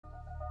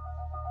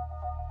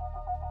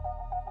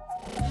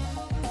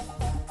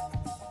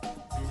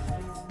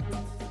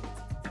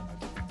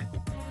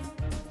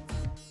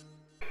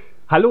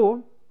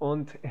Hallo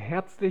und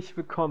herzlich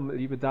willkommen,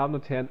 liebe Damen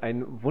und Herren,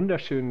 einen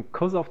wunderschönen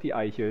Kuss auf die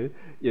Eichel,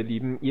 ihr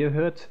Lieben. Ihr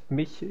hört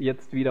mich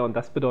jetzt wieder und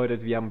das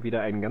bedeutet, wir haben wieder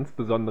einen ganz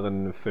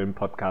besonderen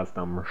Filmpodcast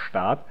am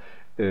Start.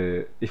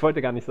 Ich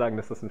wollte gar nicht sagen,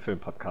 dass das ein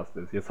Filmpodcast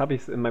ist. Jetzt habe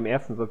ich es in meinem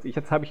ersten Satz,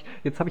 jetzt habe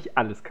ich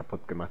alles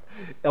kaputt gemacht.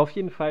 Auf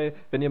jeden Fall,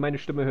 wenn ihr meine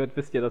Stimme hört,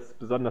 wisst ihr, dass es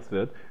besonders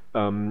wird. Wir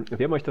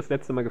haben euch das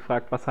letzte Mal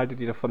gefragt, was haltet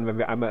ihr davon, wenn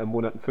wir einmal im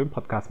Monat einen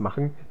Filmpodcast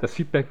machen? Das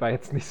Feedback war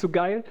jetzt nicht so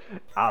geil,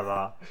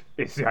 aber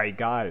ist ja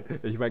egal.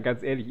 Ich meine,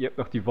 ganz ehrlich, ihr habt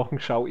noch die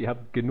Wochenschau, ihr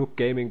habt genug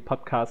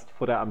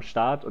Gaming-Podcast-Futter am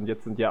Start und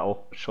jetzt sind ja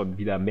auch schon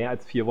wieder mehr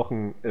als 4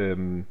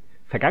 Wochen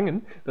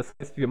vergangen. Das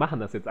heißt, wir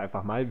machen das jetzt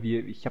einfach mal.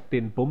 Ich habe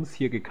den Bums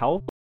hier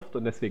gekauft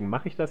und deswegen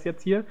mache ich das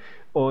jetzt hier.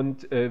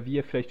 Und wie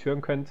ihr vielleicht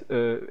hören könnt,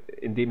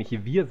 indem ich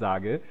hier wir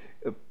sage,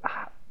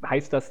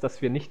 heißt das,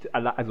 dass wir nicht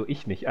allein, also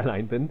ich nicht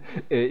allein bin.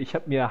 Ich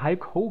habe mir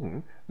Hulk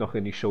Hogan noch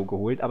in die Show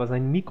geholt, aber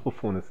sein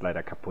Mikrofon ist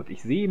leider kaputt.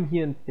 Ich sehe ihn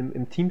hier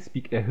im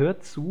Teamspeak, er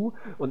hört zu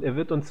und er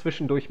wird uns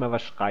zwischendurch mal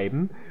was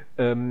schreiben.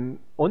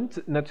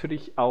 Und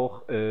natürlich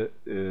auch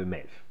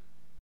Melf.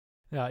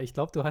 Ja, ich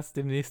glaube, du hast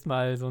demnächst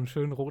mal so einen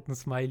schönen roten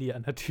Smiley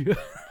an der Tür.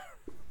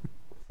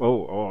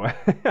 Oh.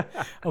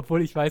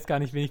 Obwohl ich weiß gar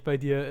nicht, wen ich bei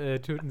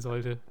dir töten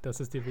sollte, dass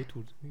es dir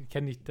wehtut. Ich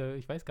kenne dich,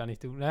 ich weiß gar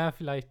nicht.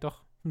 Vielleicht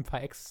doch ein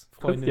paar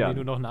Ex-Freunde, denen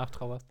du noch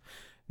nachtrauerst.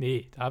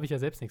 Nee, da habe ich ja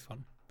selbst nichts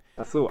von.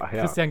 Ach so, ach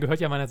ja. Christian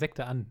gehört ja meiner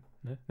Sekte an.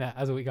 Ne? Na,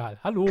 also egal.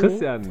 Hallo.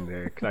 Christian,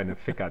 der kleine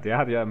Ficker, der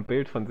hat ja ein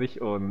Bild von sich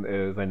und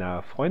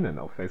seiner Freundin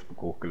auf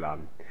Facebook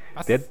hochgeladen.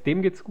 Was?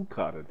 Dem geht's gut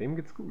gerade, dem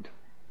geht's gut.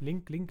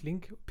 Link.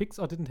 Pics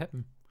or didn't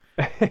happen.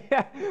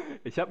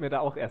 Ich habe mir da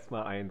auch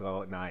erstmal einen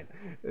drauf. Nein.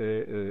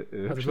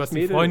 Also du hast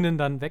die Freundin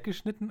dann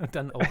weggeschnitten und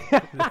dann auch.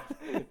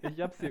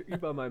 Ich habe sie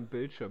über meinem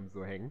Bildschirm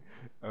so hängen.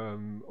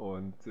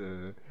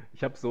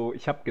 Ich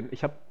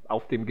habe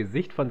auf dem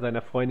Gesicht von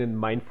seiner Freundin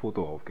mein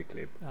Foto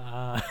aufgeklebt.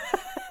 Ah.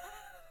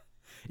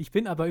 Ich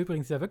bin aber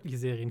übrigens ja wirklich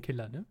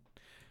Serienkiller, ne?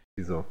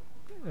 Wieso?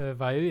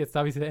 Weil, jetzt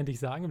darf ich es ja endlich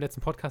sagen, im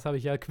letzten Podcast habe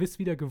ich ja Quiz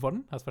wieder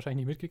gewonnen. Hast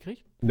wahrscheinlich nicht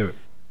mitgekriegt. Nö.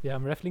 Wir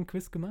haben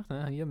Wrestling-Quiz gemacht.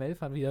 Ne? Hier, Melf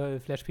hat wieder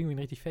Flash Penguin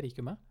richtig fertig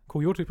gemacht.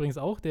 Coyote übrigens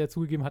auch, der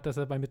zugegeben hat, dass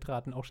er beim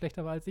Mitraten auch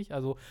schlechter war als ich.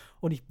 Also,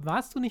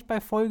 warst du nicht bei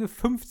Folge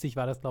 50,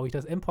 war das, glaube ich,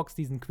 dass Mpox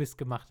diesen Quiz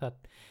gemacht hat?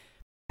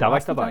 Da war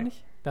ich dabei.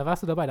 Da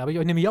warst du dabei. Da habe ich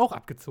euch nämlich auch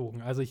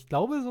abgezogen. Also, ich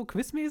glaube, so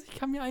quizmäßig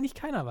kann mir eigentlich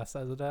keiner was.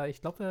 Also, ich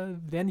glaube, da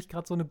lerne ich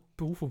gerade so eine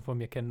Berufung von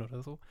mir kennen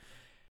oder so.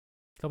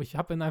 Ich glaube, ich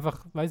habe ihn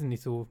einfach, weiß ich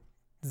nicht, so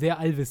sehr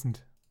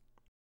allwissend.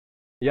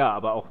 Ja,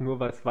 aber auch nur,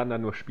 was waren da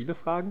nur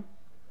Spielefragen?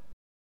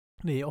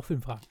 Nee, auch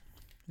Filmfragen.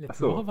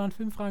 Letzte Woche waren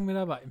Filmfragen mit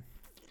dabei.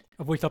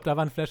 Obwohl, ich glaube, da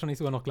waren Flash und ich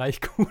sogar noch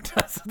gleich gut.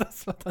 Also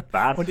das war dann,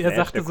 was? Und er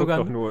sagte sogar,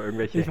 doch nur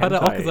irgendwelche ich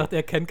hatte auch gesagt,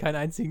 er kennt keinen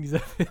einzigen dieser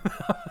Filme.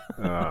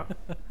 Ja.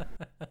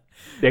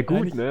 Ja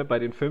gut, ne? Bei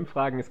den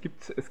Filmfragen, es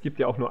gibt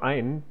ja auch nur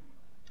einen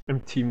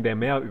im Team, der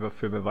mehr über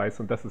Filme weiß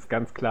und das ist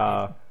ganz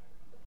klar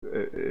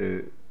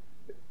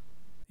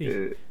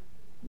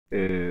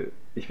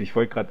ich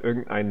wollte gerade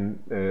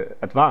irgendeinen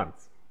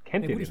Advance.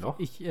 Kennt ihr den noch?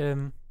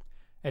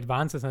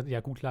 Advance ist ja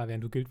gut, klar,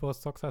 während du Guild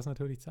Wars zockst, hast du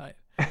natürlich Zeit.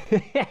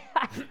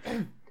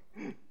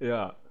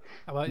 Ja.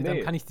 Aber dann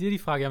kann ich dir die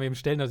Frage eben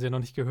stellen, dass du ja noch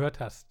nicht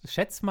gehört hast.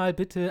 Schätz mal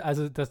bitte,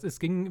 also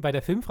bei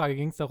der Filmfrage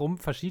ging es darum,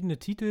 verschiedene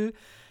Titel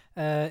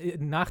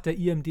nach der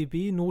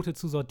IMDb-Note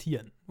zu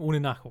sortieren.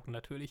 Ohne nachgucken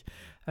natürlich.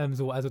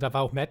 Also da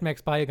war auch Mad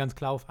Max bei, ganz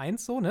klar auf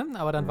 1 so, ne?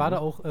 Aber dann war da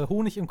auch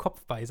Honig im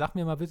Kopf bei. Sag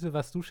mir mal bitte,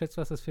 was du schätzt,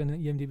 was das für eine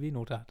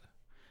IMDb-Note hat.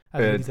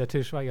 Also dieser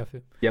Til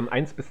Schweiger-Film. Die haben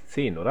 1 bis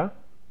 10, oder?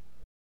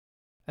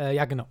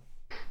 Ja, genau.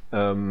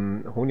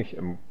 Honig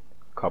im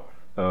Kopf.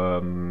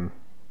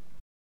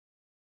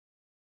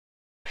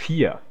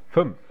 4,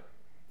 5.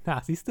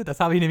 Na, siehst du,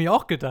 das habe ich nämlich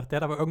auch gedacht. Der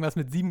hat aber irgendwas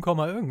mit 7,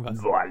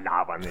 irgendwas. Boah,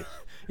 laber nicht.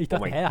 Ich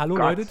dachte, hallo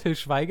Gott. Leute, Til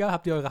Schweiger,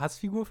 habt ihr eure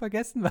Hassfigur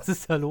vergessen? Was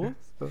ist da los?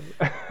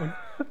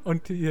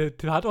 und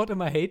Tatort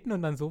immer haten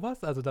und dann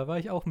sowas. Also da war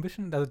ich auch ein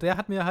bisschen, also der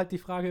hat mir halt die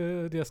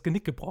Frage, das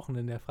Genick gebrochen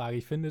in der Frage.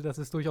 Ich finde, das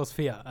ist durchaus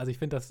fair. Also ich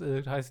finde, das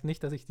heißt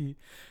nicht, dass ich die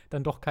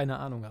dann doch keine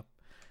Ahnung habe.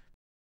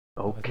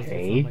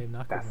 Okay.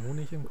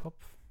 Honig im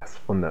Kopf. Das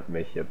wundert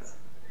mich jetzt.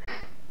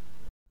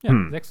 Ja,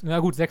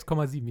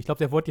 6,7. Ich glaube,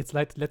 der wurde jetzt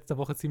letzte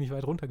Woche ziemlich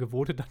weit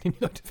runtergevotet, nachdem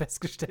die Leute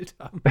festgestellt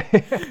haben,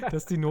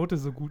 dass die Note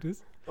so gut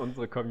ist.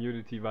 Unsere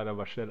Community war da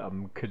aber schnell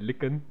am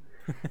Klicken.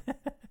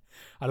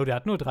 Hallo, der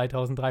hat nur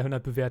 3.300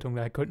 Bewertungen,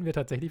 da könnten wir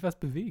tatsächlich was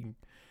bewegen.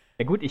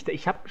 Ja gut,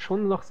 ich habe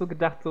schon noch so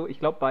gedacht, ich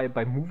glaube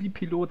bei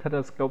Moviepilot hat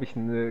das, glaube ich,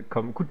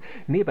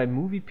 bei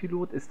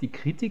Moviepilot ist die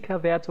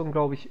Kritikerwertung,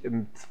 glaube ich,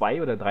 im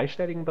 2- oder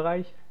 3-stelligen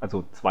Bereich,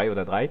 also 2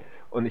 oder 3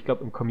 und ich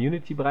glaube im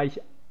Community-Bereich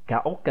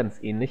ja auch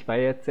ganz ähnlich,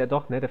 weil jetzt ja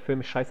doch, ne, der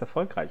Film ist scheiß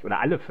erfolgreich oder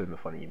alle Filme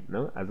von ihm,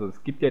 ne, also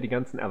es gibt ja die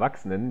ganzen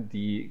Erwachsenen,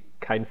 die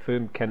keinen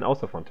Film kennen,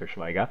 außer von Til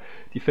Schweiger,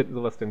 die finden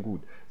sowas dann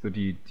gut, so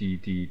die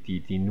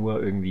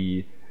nur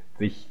irgendwie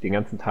sich den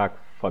ganzen Tag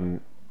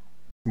von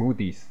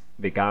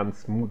veganen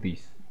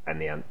Smoothies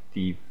ernähren,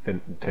 die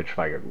finden Til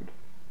Schweiger gut.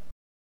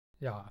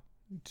 Ja,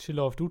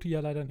 Chiller of Duty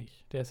ja leider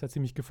nicht. Der ist ja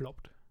ziemlich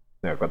gefloppt.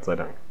 Ja, Gott sei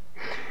Dank.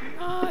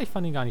 Ich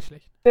fand ihn gar nicht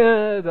schlecht.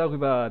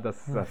 Darüber,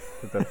 das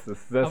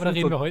ist. Aber da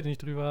reden wir heute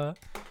nicht drüber.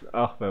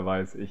 Ach, wer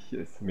weiß,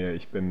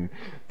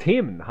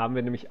 Themen haben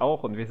wir nämlich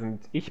auch und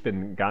ich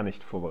bin gar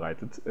nicht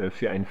vorbereitet.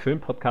 Für einen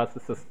Filmpodcast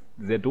ist das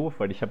sehr doof,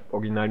 weil ich habe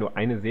original nur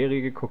eine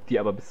Serie geguckt, die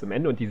aber bis zum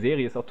Ende und die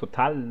Serie ist auch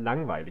total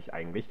langweilig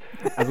eigentlich.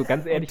 Also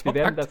ganz ehrlich, wir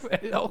werden das.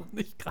 Auch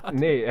nicht gerade.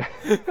 Nee,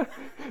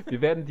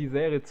 wir werden die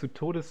Serie zu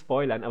Tode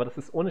spoilern, aber das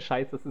ist ohne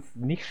Scheiß, das ist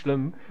nicht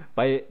schlimm,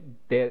 weil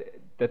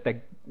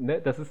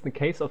das ist eine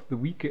Case of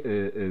the Week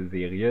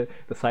Serie.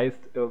 Das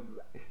heißt,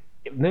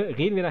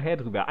 reden wir nachher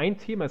drüber. Ein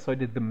Thema ist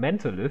heute The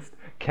Mentalist.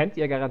 Kennt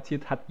ihr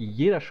garantiert, hat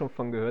jeder schon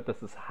von gehört.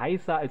 Das ist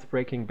heißer als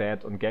Breaking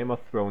Bad und Game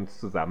of Thrones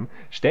zusammen.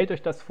 Stellt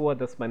euch das vor,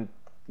 dass man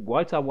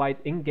Walter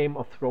White in Game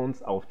of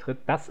Thrones auftritt.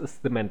 Das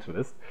ist The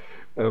Mentalist.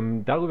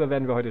 Darüber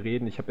werden wir heute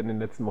reden. Ich habe in den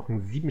letzten Wochen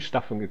 7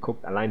 Staffeln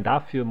geguckt. Allein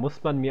dafür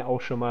muss man mir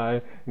auch schon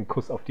mal einen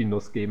Kuss auf die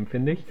Nuss geben,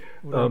 finde ich.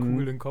 Oder Kugel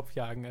in den Kopf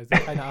jagen. Also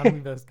keine Ahnung,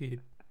 wie das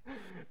geht.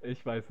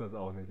 Ich weiß das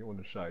auch nicht,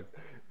 ohne Scheiß.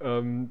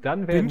 Dann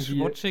werden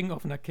Binge-Watching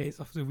auf einer Case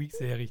of the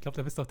Week-Serie. Ich glaube,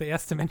 da bist du doch der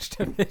erste Mensch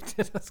der Welt,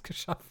 der das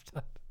geschafft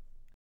hat.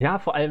 Ja,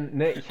 vor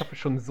allem, ich habe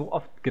schon so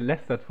oft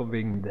gelästert von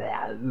wegen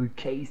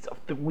Case of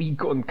the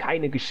Week und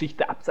keine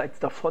Geschichte abseits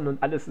davon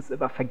und alles ist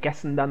immer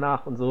vergessen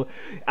danach und so.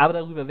 Aber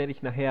darüber werde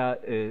ich nachher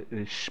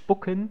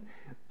spucken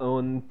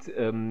und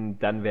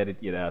dann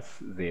werdet ihr das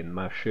sehen.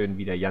 Mal schön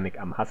wieder Jannick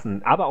am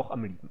Hassen, aber auch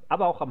am Lieben,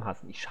 aber auch am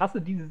Hassen. Ich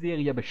hasse diese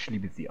Serie, aber ich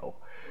liebe sie auch.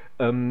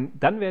 Dann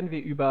werden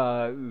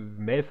wir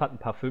Melf hat ein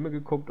paar Filme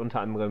geguckt, unter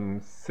anderem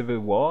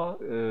Civil War,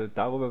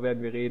 darüber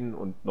werden wir reden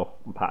und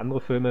noch ein paar andere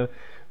Filme.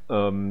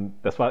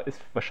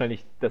 Ist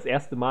wahrscheinlich das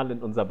erste Mal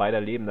in unser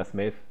beider Leben, dass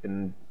Melf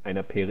in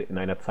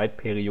einer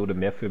Zeitperiode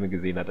mehr Filme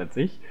gesehen hat als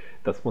ich.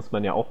 Das muss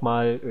man ja auch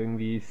mal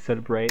irgendwie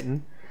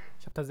celebraten.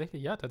 Ich habe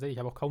tatsächlich, ich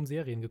habe auch kaum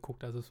Serien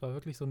geguckt, also es war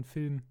wirklich so ein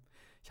Film.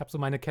 Ich habe so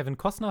meine Kevin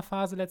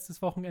Costner-Phase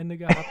letztes Wochenende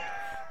gehabt.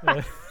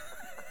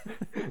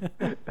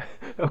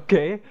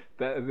 Okay,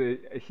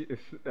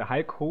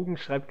 Hulk Hogan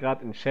schreibt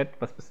gerade in Chat,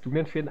 was bist du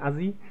denn für ein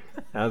Assi?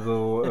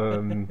 Also,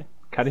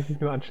 kann ich mich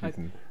nur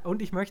anschließen.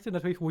 Und ich möchte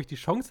natürlich, wo ich die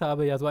Chance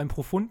habe, ja so einen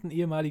profunden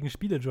ehemaligen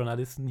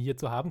Spielejournalisten hier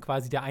zu haben,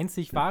 quasi der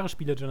einzig wahre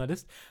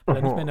Spielejournalist, weil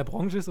er nicht mehr in der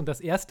Branche ist und das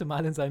erste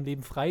Mal in seinem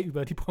Leben frei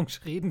über die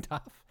Branche reden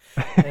darf,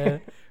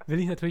 will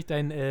ich natürlich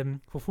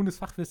dein profundes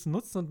Fachwissen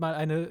nutzen und mal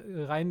eine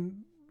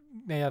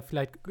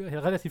vielleicht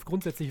relativ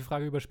grundsätzliche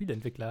Frage über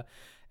Spieleentwickler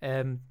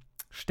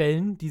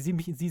stellen, die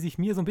sie sich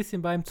mir so ein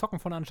bisschen beim Zocken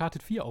von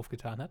Uncharted 4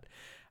 aufgetan hat.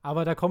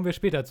 Aber da kommen wir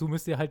später zu,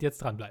 müsst ihr halt jetzt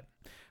dranbleiben.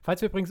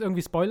 Falls wir übrigens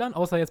irgendwie spoilern,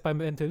 außer jetzt beim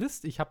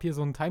Mentalist, ich habe hier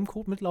so einen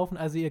Timecode mitlaufen,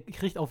 also ihr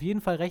kriegt auf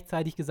jeden Fall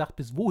rechtzeitig gesagt,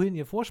 bis wohin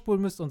ihr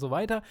vorspulen müsst und so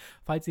weiter,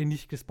 falls ihr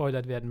nicht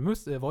gespoilert werden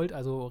wollt,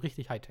 also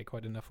richtig Hightech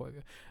heute in der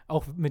Folge.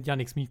 Auch mit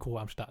Jannicks Mikro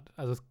am Start.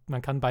 Also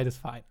man kann beides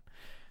vereinen.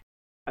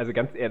 Also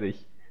ganz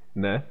ehrlich,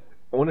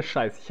 ohne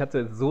Scheiß, ich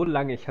hatte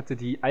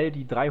all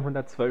die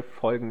 312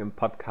 Folgen im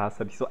Podcast,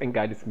 hatte ich so ein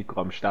geiles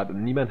Mikro am Start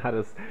und niemand hat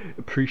es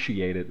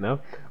appreciated,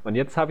 Und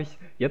jetzt habe ich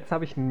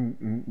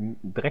ein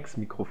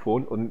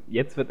Drecksmikrofon und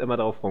jetzt wird immer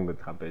darauf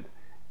rumgetrampelt.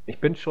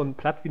 Ich bin schon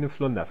platt wie eine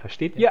Flunder,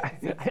 versteht ihr?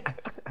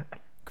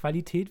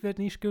 Qualität wird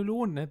nicht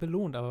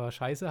belohnt, aber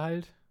Scheiße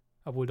halt.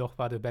 Obwohl doch,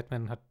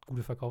 Batman hat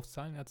gute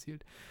Verkaufszahlen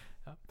erzielt.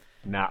 Ja.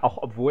 Na, auch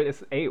obwohl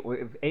es,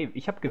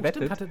 ich habe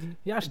gewettet.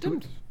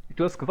 Stimmt.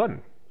 Du hast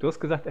gewonnen. Du hast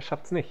gesagt, er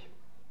schafft's nicht.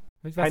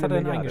 Was hat er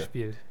denn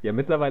eingespielt? Ja,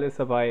 mittlerweile ist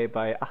er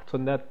bei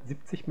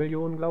 870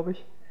 Millionen, glaube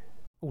ich.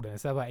 Oh, da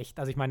ist er aber echt.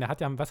 Also ich meine,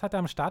 was hat er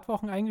am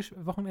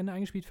Startwochenende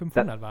eingespielt?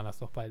 500 waren das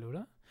doch bald,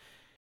 oder?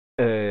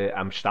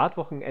 Am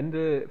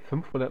Startwochenende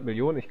 500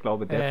 Millionen, ich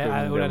glaube, der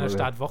Film. Oder eine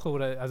Startwoche,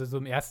 oder also so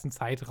im ersten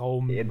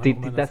Zeitraum.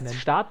 Das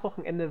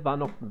Startwochenende war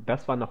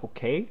noch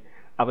okay,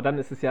 aber dann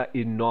ist es ja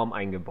enorm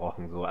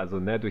eingebrochen, so. Also,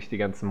 durch die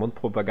ganze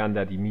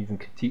Mundpropaganda, die miesen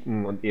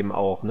Kritiken und eben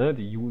auch,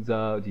 die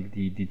User,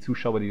 die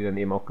Zuschauer, die dann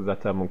eben auch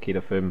gesagt haben, okay,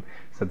 der Film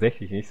ist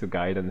tatsächlich nicht so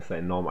geil, dann ist er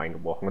enorm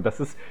eingebrochen. Und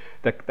das ist,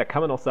 da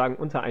kann man auch sagen,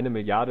 unter 1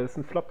 Milliarde ist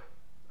ein Flop.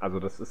 Also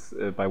das ist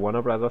bei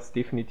Warner Brothers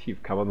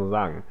definitiv, kann man so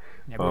sagen.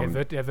 Ja, aber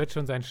er wird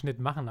schon seinen Schnitt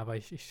machen, aber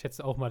ich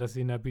schätze auch mal, dass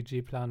sie in der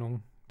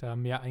Budgetplanung da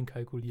mehr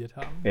einkalkuliert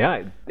haben. Ja,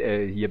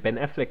 hier Ben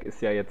Affleck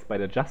ist ja jetzt bei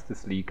der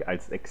Justice League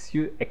als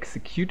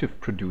Executive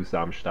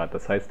Producer am Start.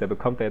 Das heißt, der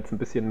bekommt da jetzt ein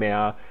bisschen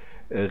mehr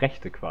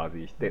Rechte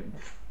quasi.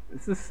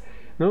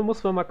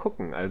 Muss man mal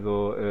gucken.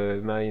 Also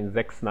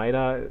Zack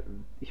Snyder,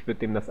 ich würde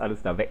dem das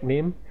alles da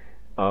wegnehmen.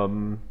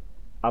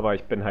 Aber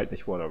ich bin halt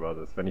nicht Warner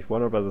Brothers. Wenn ich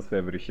Warner Brothers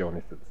wäre, würde ich hier auch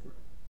nicht sitzen.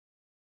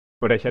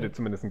 Oder ich hätte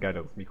zumindest ein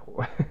geileres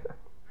Mikro.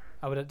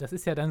 Aber das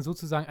ist ja dann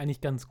sozusagen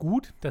eigentlich ganz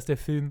gut, dass der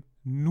Film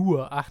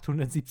nur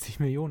 870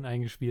 Millionen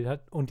eingespielt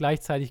hat und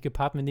gleichzeitig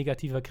gepaart mit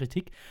negativer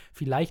Kritik.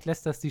 Vielleicht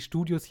lässt das die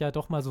Studios ja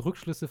doch mal so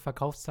Rückschlüsse,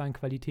 Verkaufszahlen,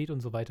 Qualität und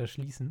so weiter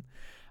schließen.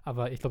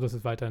 Aber ich glaube, das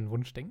ist weiter ein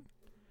Wunschdenken.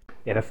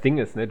 Ja, das Ding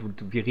ist,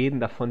 wir reden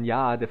davon,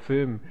 der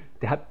Film,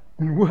 der hat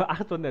nur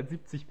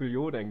 870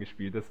 Millionen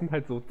eingespielt. Das sind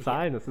halt so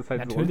Zahlen, das ist halt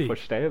natürlich so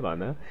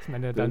unvorstellbar, Ich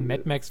meine, dann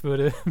Mad Max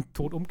würde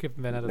tot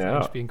umkippen, wenn er das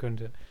einspielen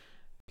könnte.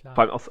 klar.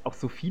 Vor allem auch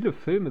so viele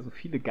Filme, so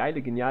viele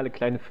geile, geniale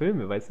kleine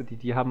Filme, weißt du,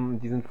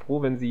 die sind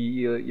froh, wenn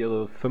sie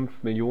ihre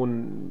 5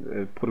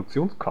 Millionen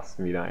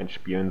Produktionskosten wieder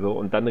einspielen, so.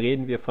 Und dann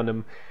reden wir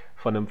von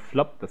einem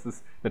Flop.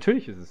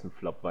 Natürlich ist es ein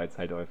Flop, weil es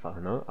halt einfach,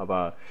 ne?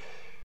 Aber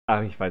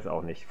ich weiß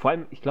auch nicht. Vor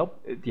allem, ich glaube,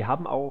 die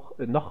haben auch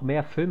noch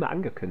mehr Filme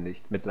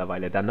angekündigt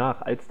mittlerweile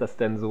danach, als das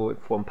denn so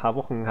vor ein paar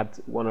Wochen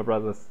hat Warner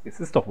Brothers, es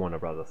ist doch Warner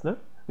Brothers, ne?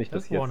 Nicht, Das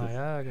dass ist jetzt Warner, ist,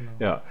 ja, genau.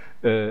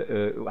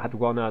 ja, hat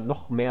Warner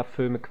noch mehr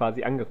Filme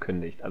quasi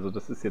angekündigt. Also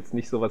das ist jetzt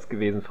nicht sowas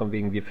gewesen von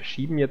wegen, wir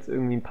verschieben jetzt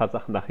irgendwie ein paar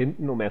Sachen nach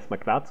hinten, um erstmal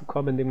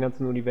klarzukommen in dem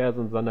ganzen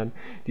Universum, sondern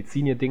die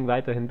ziehen ihr Ding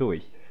weiterhin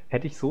durch.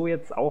 Hätte ich so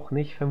jetzt auch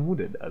nicht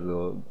vermutet.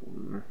 Also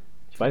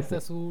ich weiß Ist nicht.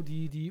 das so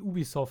die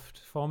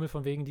Ubisoft-Formel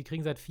von wegen, die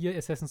kriegen seit 4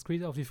 Assassin's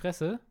Creed auf die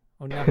Fresse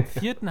und nach dem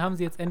 4. haben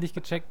sie jetzt endlich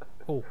gecheckt,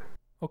 oh,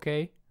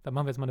 okay, dann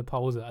machen wir jetzt mal eine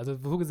Pause. Also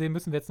so gesehen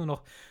müssen wir jetzt nur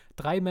noch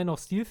 3 Man of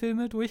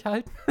Steel-Filme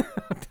durchhalten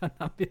und dann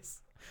haben wir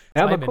es.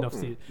 Ja, 2 aber Man of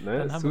gucken, Steel. ne?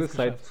 Dann haben wir es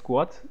Suicide geschafft.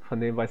 Squad, von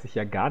dem weiß ich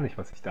ja gar nicht,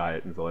 was ich da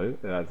halten soll.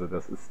 Also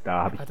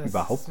da habe Aber ich das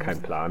überhaupt ist so-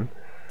 keinen Plan.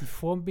 Die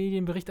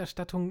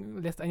Vormedienberichterstattung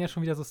lässt einen ja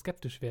schon wieder so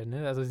skeptisch werden.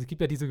 Ne? Also es gibt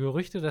ja diese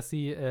Gerüchte, dass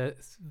sie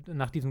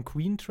nach diesem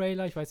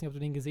Queen-Trailer, ich weiß nicht, ob du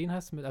den gesehen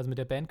hast, mit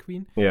der Band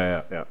Queen,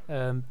 Ja.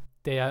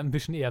 der ja ein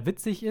bisschen eher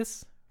witzig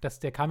ist,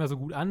 der kam ja so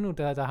gut an und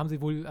da haben sie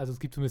wohl, also es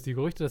gibt zumindest die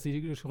Gerüchte, dass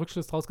sie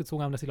Rückschluss draus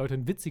gezogen haben, dass die Leute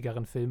einen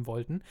witzigeren Film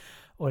wollten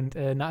und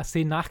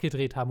Szenen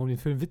nachgedreht haben, um den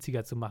Film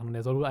witziger zu machen. Und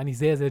der soll wohl eigentlich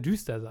sehr, sehr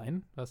düster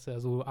sein, was ja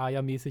so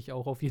Aya-mäßig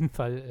auch auf jeden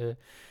Fall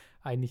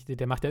eigentlich,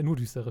 der macht ja nur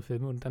düstere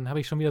Filme und dann habe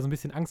ich schon wieder so ein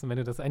bisschen Angst und wenn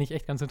du das ist eigentlich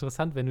echt ganz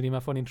interessant, wenn du dir mal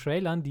von den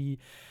Trailern die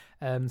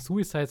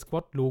Suicide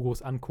Squad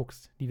Logos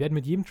anguckst, die werden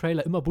mit jedem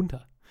Trailer immer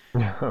bunter.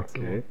 Ja,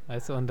 okay. So,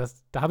 weißt du, und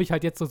da habe ich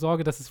halt jetzt so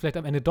Sorge, dass es vielleicht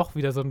am Ende doch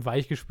wieder so ein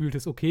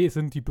weichgespültes, okay, es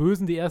sind die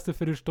Bösen die erste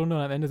Viertelstunde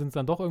und am Ende sind es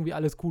dann doch irgendwie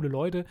alles coole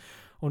Leute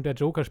und der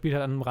Joker spielt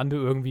halt am Rande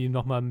irgendwie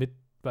nochmal mit,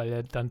 weil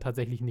er dann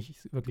tatsächlich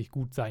nicht wirklich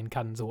gut sein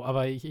kann. So.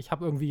 Aber ich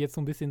habe irgendwie jetzt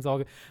so ein bisschen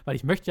Sorge, weil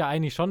ich möchte ja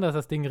eigentlich schon, dass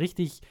das Ding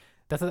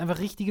dass das einfach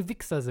richtige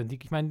Wichser sind.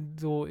 Ich meine,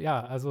 so,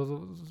 ja,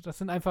 also das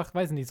sind einfach,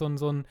 weiß nicht, so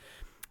ein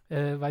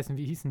weiß nicht,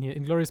 wie hießen hier,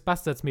 Inglourious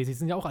Basterds mäßig,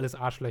 sind ja auch alles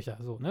Arschlöcher,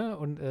 so, ne?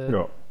 Und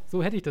Ja.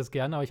 so hätte ich das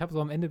gerne, aber ich habe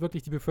so am Ende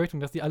wirklich die Befürchtung,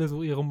 dass die alle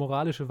so ihre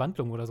moralische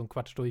Wandlung oder so einen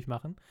Quatsch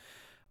durchmachen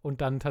und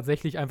dann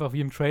tatsächlich einfach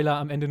wie im Trailer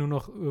am Ende nur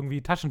noch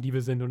irgendwie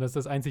Taschendiebe sind und das ist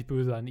das einzig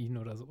Böse an ihnen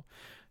oder so.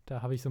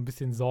 Da habe ich so ein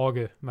bisschen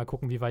Sorge. Mal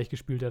gucken, wie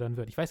weichgespült er dann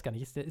wird. Ich weiß gar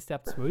nicht, ist der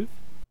ab 12?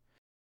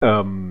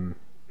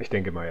 Ich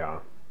denke mal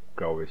ja,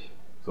 glaube ich.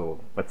 So,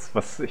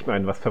 ich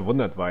meine, was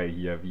verwundert war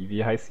hier,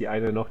 wie heißt die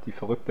eine noch, die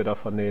Verrückte da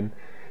von denen,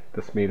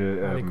 das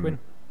Mädel, Harley Quinn.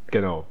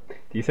 Genau,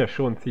 die ist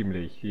schon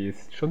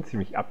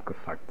ziemlich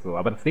abgefuckt so.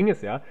 Aber das Ding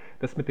ist ja,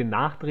 das mit den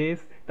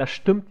Nachdrehs, das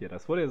stimmt ja.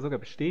 Das wurde ja sogar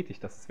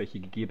bestätigt, dass es welche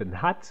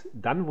gegeben hat.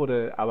 Dann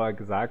wurde aber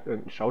gesagt,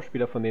 irgendein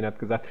Schauspieler von denen hat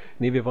gesagt,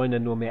 nee, wir wollen ja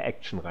nur mehr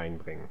Action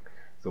reinbringen.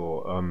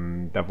 So,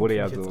 da wurde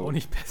ja ich so. Jetzt auch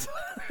nicht besser.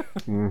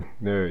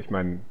 Nö, ich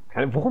meine,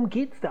 worum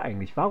geht's da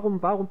eigentlich?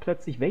 Warum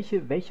plötzlich,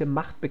 welche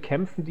Macht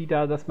bekämpfen die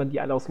da, dass man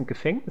die alle aus dem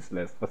Gefängnis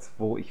lässt?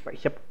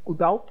 Ich habe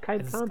überhaupt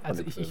keinen Plan von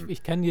Also dem Film.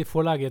 ich kenne die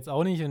Vorlage jetzt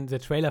auch nicht und der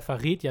Trailer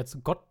verrät ja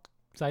zu Gott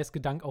sei es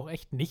Gedank auch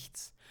echt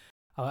nichts.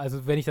 Aber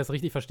also, wenn ich das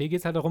richtig verstehe, geht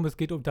es halt darum,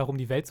 darum,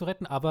 die Welt zu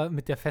retten, aber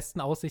mit der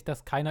festen Aussicht,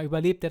 dass keiner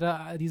überlebt, der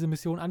da diese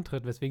Mission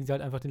antritt, weswegen sie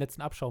halt einfach den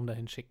letzten Abschaum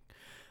dahin schicken.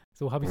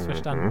 So habe ich es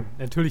verstanden.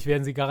 Natürlich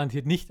werden sie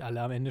garantiert nicht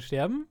alle am Ende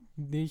sterben,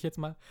 nehme ich jetzt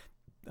mal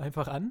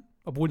einfach an.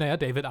 Obwohl, naja,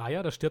 David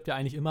Ayer, da stirbt ja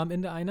eigentlich immer am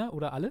Ende einer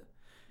oder alle.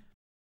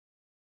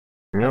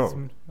 Ja.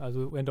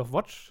 Also End of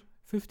Watch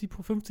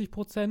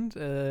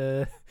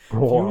 50%.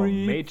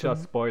 Fury, Major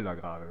Spoiler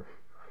gerade.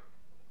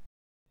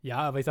 Ja,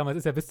 aber ich sag mal, es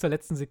ist ja bis zur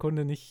letzten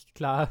Sekunde nicht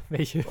klar,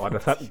 welche.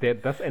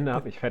 Das Ende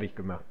hat mich fertig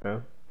gemacht,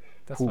 ne?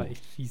 Das war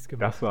echt fies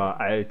gemacht. Das war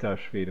alter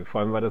Schwede.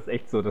 Vor allem war das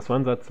echt so, das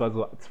waren zwar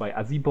so 2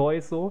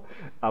 Assi-Boys so,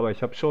 aber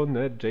ich habe schon,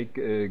 ne,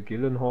 Jake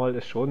Gyllenhaal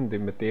ist schon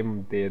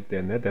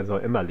der soll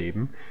immer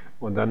leben.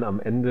 Und dann am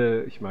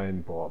Ende, ich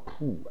meine,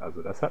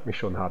 also das hat mich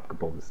schon hart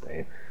gebumst,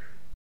 ey.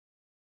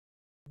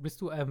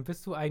 Bist du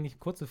eigentlich,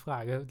 kurze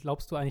Frage,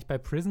 glaubst du eigentlich bei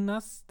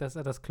Prisoners, dass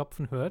er das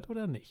Klopfen hört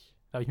oder nicht?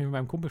 Da habe ich mir mit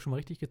meinem Kumpel schon mal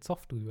richtig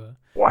gezofft drüber.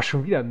 Boah,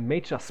 schon wieder ein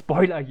Major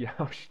Spoiler hier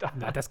am Start.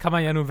 Na, das kann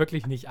man ja nun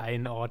wirklich nicht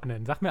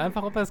einordnen. Sag mir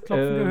einfach, ob er das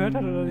Klopfen gehört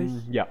hat oder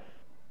nicht. Ja,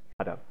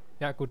 hat er.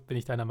 Ja, gut, bin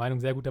ich deiner Meinung.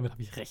 Sehr gut, damit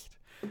habe ich recht.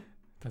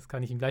 Das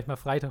kann ich ihm gleich mal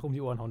Freitag um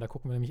die Ohren hauen. Da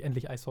gucken wir nämlich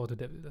endlich I Saw the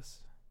Devil.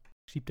 Das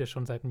schiebt er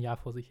schon seit einem Jahr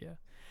vor sich her.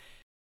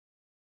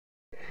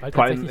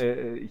 Vor allem,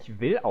 ich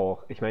will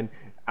auch, ich meine,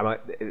 aber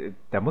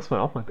da muss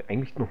man auch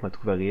eigentlich noch mal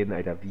drüber reden,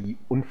 Alter, wie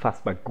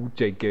unfassbar gut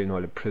Jake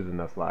Gyllenhaal in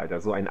Prisoners war,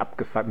 Alter. So ein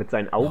abgefuckt, mit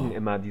seinen Augen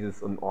immer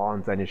dieses und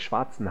seine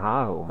schwarzen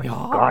Haare, oh mein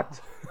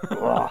Gott.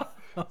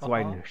 So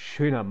ein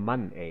schöner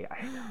Mann, ey,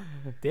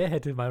 Alter. Der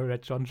hätte mal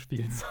Red John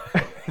spielen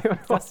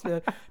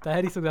sollen. Da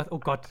hätte ich so gedacht, oh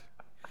Gott,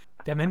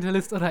 der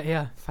Mentalist oder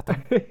er?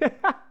 Verdammt.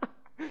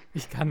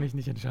 Ich kann mich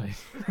nicht entscheiden.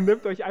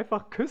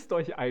 Küsst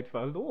euch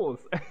einfach, los.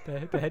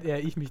 Da hätte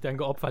eher ich mich dann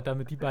geopfert,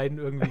 damit die beiden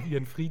irgendwie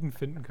ihren Frieden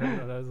finden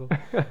können oder so.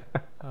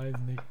 Weiß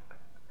nicht.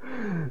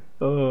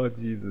 Oh,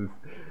 Jesus.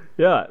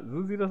 Ja,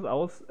 so sieht das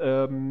aus.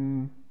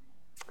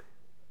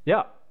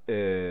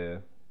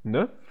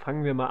 ne?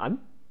 Fangen wir mal an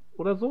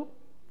oder so?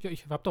 Ja,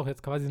 ich habe doch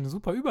jetzt quasi eine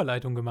super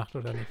Überleitung gemacht,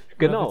 oder nicht?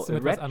 Genau,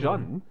 Oder Red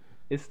John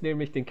ist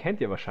nämlich, den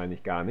kennt ihr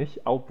wahrscheinlich gar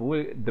nicht,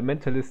 obwohl The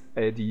Mentalist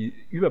die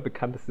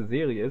überbekannteste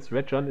Serie ist.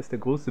 Red John ist der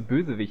große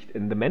Bösewicht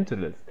in The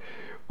Mentalist.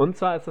 Und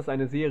zwar ist das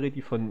eine Serie,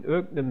 die von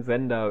irgendeinem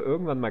Sender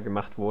irgendwann mal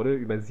gemacht wurde,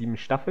 über 7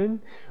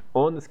 Staffeln.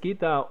 Und es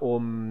geht da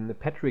um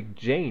Patrick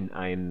Jane,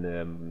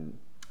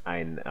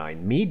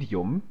 ein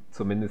Medium,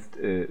 zumindest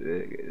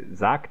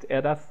sagt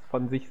er das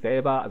von sich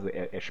selber, also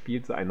er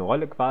spielt so eine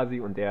Rolle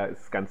quasi und er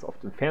ist ganz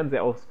oft im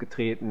Fernseher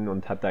ausgetreten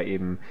und hat da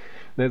eben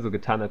so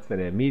getan, als wenn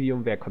er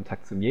Medium wäre,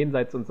 Kontakt zum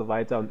Jenseits und so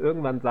weiter, und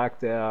irgendwann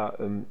sagt er,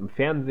 im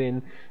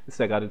Fernsehen ist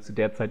da gerade zu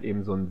der Zeit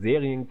eben so ein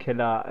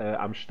Serienkiller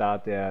am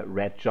Start, der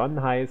Red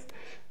John heißt,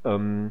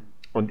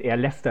 und er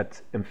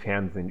lästert im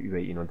Fernsehen über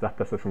ihn und sagt,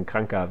 dass das ein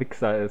kranker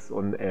Wichser ist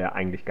und er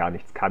eigentlich gar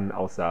nichts kann,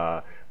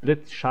 außer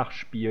Blitzschach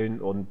spielen,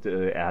 und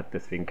er hat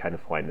deswegen keine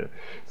Freunde.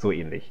 So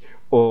ähnlich.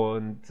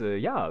 Und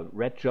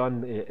Red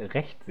John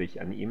rächt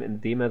sich an ihm,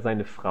 indem er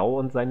seine Frau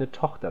und seine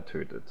Tochter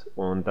tötet.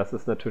 Und das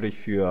ist natürlich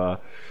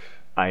für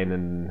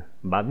einen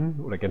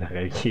Mann oder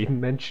generell jeden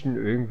Menschen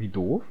irgendwie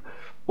doof.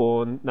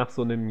 Und nach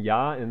so einem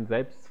Jahr in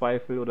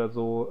Selbstzweifel oder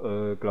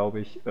so, glaube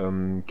ich,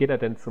 geht er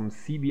dann zum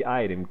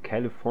CBI, dem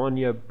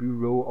California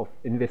Bureau of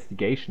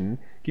Investigation.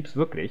 Gibt's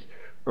wirklich.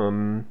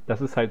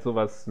 Das ist halt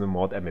sowas, eine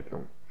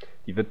Mordermittlung.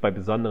 Die wird bei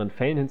besonderen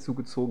Fällen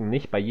hinzugezogen,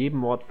 nicht bei jedem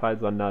Mordfall,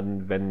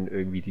 sondern wenn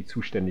irgendwie die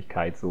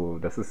Zuständigkeit so,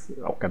 das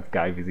ist auch ganz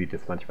geil, wie sie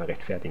das manchmal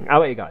rechtfertigen.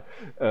 Aber egal.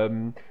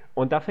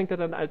 Und da fängt er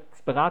dann als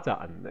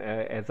Berater an.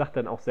 Er sagt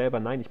dann auch selber,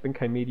 nein, ich bin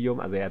kein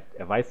Medium. Also er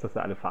weiß, dass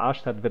er alle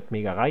verarscht hat, wird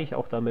mega reich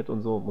auch damit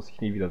und so, muss sich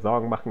nie wieder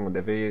Sorgen machen. Und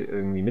er will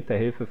irgendwie mit der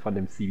Hilfe von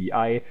dem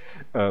CBI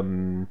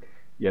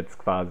jetzt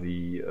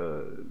quasi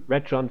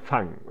Red John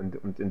fangen.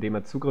 Und indem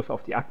er Zugriff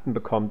auf die Akten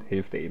bekommt,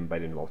 hilft er eben bei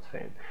den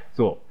Mordfällen.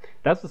 So,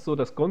 das ist so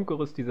das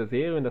Grundgerüst dieser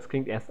Serie und das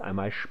klingt erst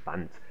einmal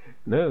spannend.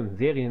 Ne? Ein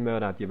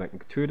Serienmörder hat jemanden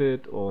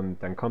getötet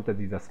und dann kommt da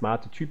dieser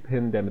smarte Typ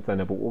hin, der mit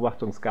seiner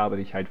Beobachtungsgabe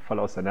dich halt voll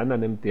auseinander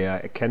nimmt,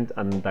 der erkennt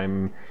an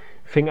deinem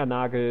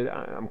Fingernagel,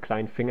 am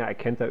kleinen Finger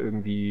erkennt er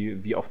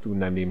irgendwie, wie oft du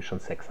in deinem Leben schon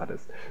Sex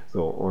hattest.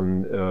 So,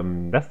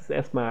 und das ist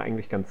erstmal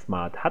eigentlich ganz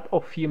smart. Hat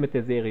auch viel mit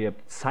der Serie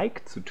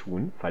Psych zu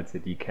tun, falls ihr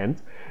die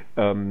kennt.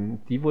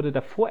 Die wurde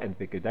davor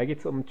entwickelt. Da geht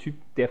es um einen Typ,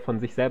 der von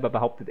sich selber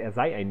behauptet, er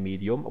sei ein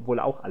Medium, obwohl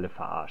er auch alle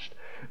verarscht.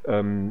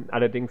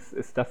 Allerdings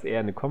ist das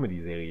eher eine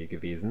Comedy-Serie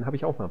gewesen. Habe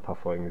ich auch mal ein paar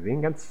Folgen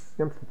gesehen. Ganz,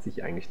 ganz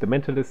witzig eigentlich. The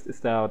Mentalist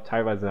ist da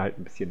teilweise halt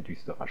ein bisschen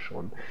düsterer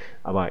schon,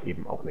 aber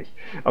eben auch nicht.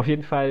 Auf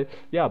jeden Fall,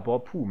 ja,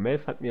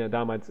 Melf hat mir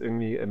damals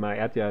irgendwie immer,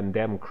 er hat ja einen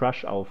derben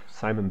Crush auf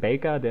Simon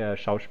Baker, der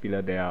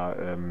Schauspieler,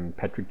 der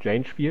Patrick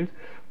Jane spielt,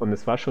 und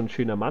es war schon ein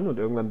schöner Mann und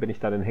irgendwann bin ich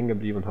da dann hängen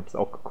geblieben und habe es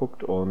auch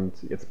geguckt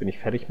und jetzt bin ich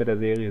fertig mit der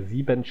Serie.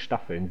 7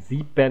 Staffeln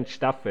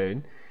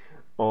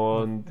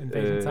und in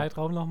welchem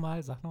Zeitraum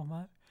nochmal? Sag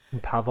nochmal. ein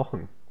paar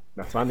Wochen.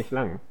 Das war nicht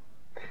lang.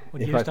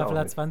 Und jede Staffel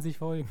hat 20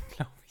 Folgen,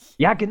 glaube ich.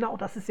 Ja, genau,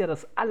 das ist ja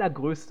das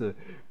allergrößte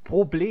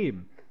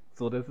Problem.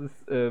 So, das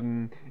ist,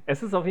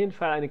 es ist auf jeden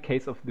Fall eine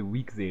Case of the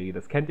Week-Serie.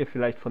 Das kennt ihr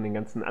vielleicht von den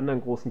ganzen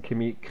anderen großen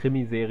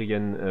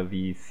Krimiserien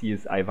wie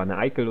CSI Wanne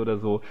Eickel oder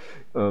so.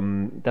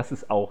 Das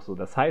ist auch so.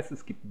 Das heißt,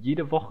 es gibt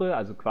jede Woche,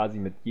 also quasi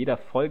mit jeder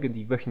Folge,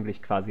 die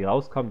wöchentlich quasi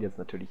rauskommt, jetzt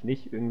natürlich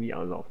nicht irgendwie,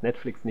 also auf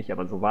Netflix nicht,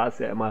 aber so war es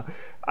ja immer,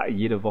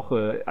 jede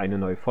Woche eine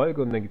neue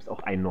Folge und dann gibt es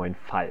auch einen neuen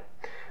Fall.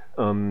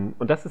 Und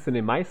das ist in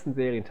den meisten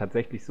Serien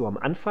tatsächlich so. Am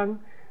Anfang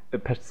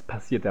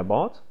passiert der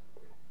Mord,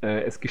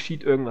 es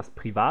geschieht irgendwas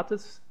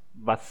Privates,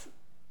 was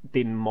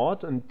den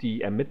Mord und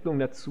die Ermittlung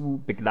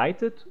dazu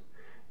begleitet,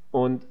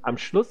 und am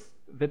Schluss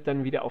wird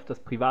dann wieder auf das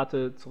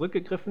Private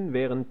zurückgegriffen,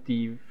 während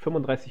die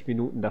 35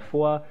 Minuten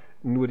davor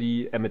nur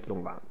die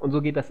Ermittlung waren. Und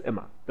so geht das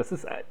immer.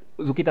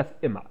 So geht das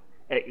immer.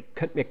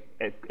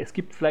 Es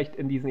gibt vielleicht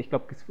in diesen, ich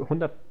glaube,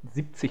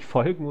 170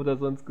 Folgen oder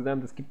so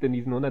insgesamt, es gibt in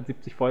diesen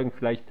 170 Folgen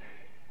vielleicht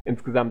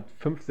insgesamt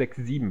 5, 6,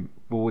 7,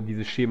 wo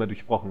dieses Schema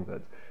durchbrochen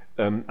wird.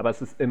 Aber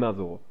es ist immer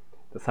so.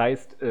 Das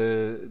heißt,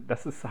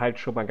 das ist halt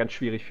schon mal ganz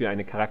schwierig für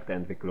eine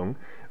Charakterentwicklung.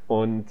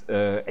 Und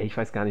ich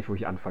weiß gar nicht, wo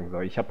ich anfangen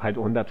soll. Ich habe halt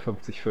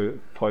 150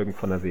 Folgen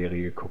von der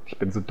Serie geguckt. Ich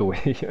bin so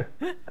durch.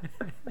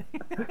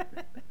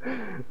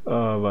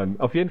 Oh Mann.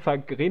 Auf jeden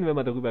Fall reden wir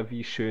mal darüber,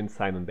 wie schön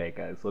Simon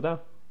Baker ist,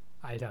 oder?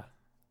 Alter.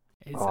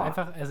 Er ist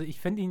einfach, also ich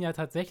finde ihn ja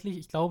tatsächlich,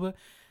 ich glaube,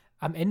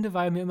 am Ende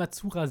war er mir immer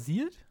zu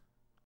rasiert.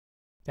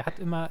 Der hat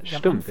immer,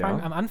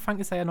 am Anfang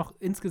ist er ja noch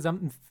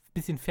insgesamt ein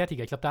bisschen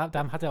fertiger. Ich glaube,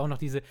 da hat er auch noch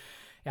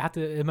er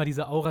hatte immer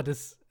diese Aura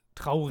des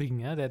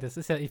Traurigen, ja. Das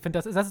ist ja, ich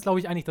finde, das ist, glaube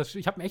ich, eigentlich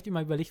ich habe mir echt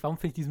immer überlegt, warum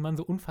finde ich diesen Mann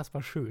so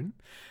unfassbar schön?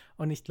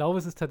 Und ich glaube,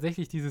 es ist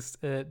tatsächlich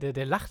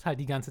der lacht halt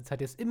die ganze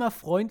Zeit. Der ist immer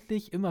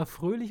freundlich, immer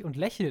fröhlich und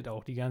lächelt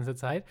auch die ganze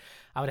Zeit.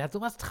 Aber der hat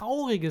sowas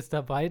Trauriges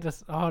dabei, da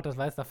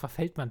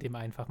verfällt man dem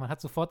einfach. Man hat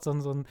sofort so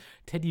einen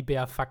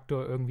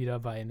Teddybär-Faktor irgendwie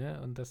dabei,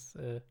 ne? Und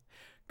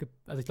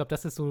also ich glaube,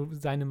 das ist so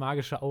seine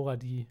magische Aura,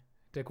 die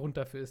der Grund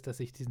dafür ist, dass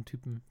ich diesen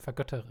Typen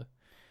vergöttere.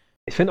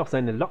 Ich finde auch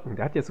seine Locken,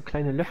 der hat ja so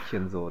kleine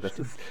Löckchen so. Das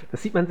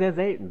sieht man sehr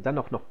selten. Dann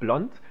auch noch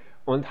blond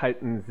und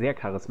halt ein sehr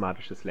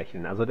charismatisches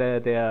Lächeln. Also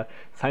der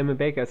Simon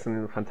Baker ist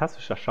ein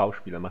fantastischer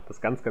Schauspieler, macht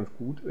das ganz, ganz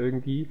gut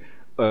irgendwie.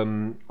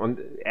 Und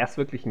er ist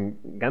wirklich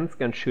ein ganz,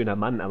 ganz schöner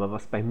Mann. Aber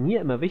was bei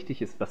mir immer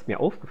wichtig ist, was mir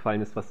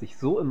aufgefallen ist, was ich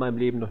so in meinem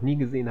Leben noch nie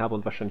gesehen habe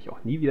und wahrscheinlich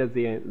auch nie wieder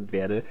sehen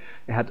werde,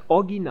 er hat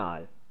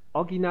original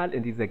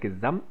in dieser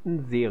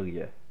gesamten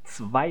Serie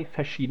 2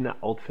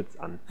 verschiedene Outfits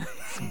an.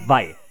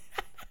 2.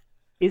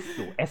 Ist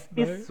so. Es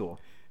ist so.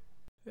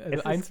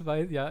 Also eins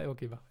weiß, ja,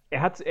 okay, mach.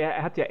 Er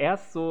hat ja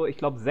erst so, ich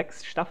glaube,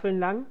 6 Staffeln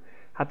lang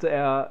hatte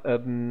er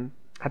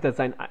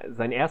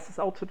sein erstes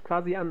Outfit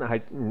quasi an,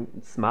 halt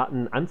einen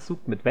smarten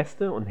Anzug mit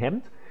Weste und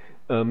Hemd.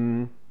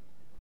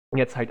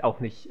 Jetzt halt auch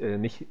nicht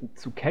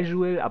zu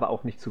casual, aber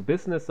auch nicht zu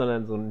Business,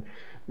 sondern so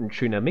ein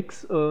schöner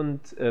Mix.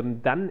 Und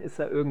dann ist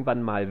er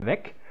irgendwann mal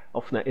weg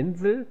auf einer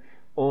Insel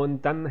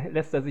und dann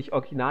lässt er sich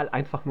original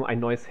einfach nur ein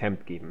neues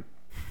Hemd geben.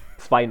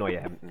 2 neue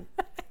Hemden.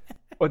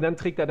 Und dann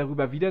trägt er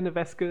darüber wieder eine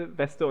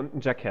Weste und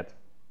ein Jackett.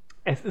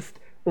 Es ist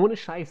ohne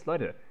Scheiß,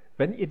 Leute.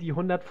 Wenn ihr die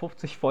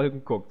 150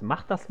 Folgen guckt,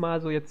 macht das mal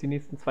so jetzt die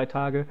nächsten 2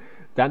 Tage,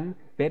 dann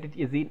werdet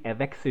ihr sehen, er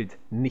wechselt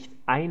nicht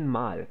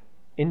einmal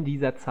in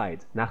dieser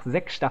Zeit. Nach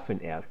 6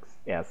 Staffeln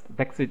erst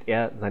wechselt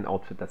er sein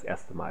Outfit das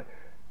erste Mal.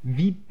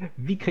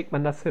 Wie kriegt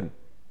man das hin?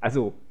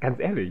 Also, ganz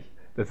ehrlich,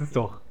 das ist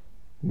doch,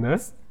 ne?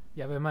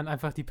 Ja, wenn man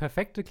einfach die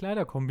perfekte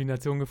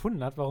Kleiderkombination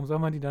gefunden hat, warum soll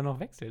man die dann noch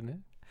wechseln, ne?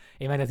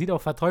 Ich meine, der sieht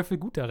auch verteufelt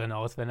gut darin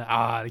aus, wenn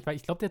er.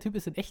 Ich glaube, der Typ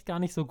ist in echt gar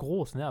nicht so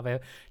groß, ne? Aber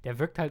der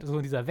wirkt halt so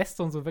in dieser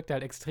Weste und so wirkt er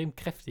halt extrem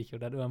kräftig.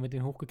 Und dann immer mit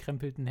den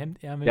hochgekrempelten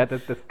Hemdärmeln. Ja,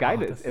 das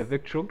Geile ist, er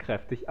wirkt schon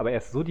kräftig, aber er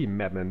ist so die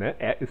Memme, ne?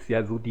 Er ist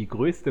ja so die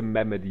größte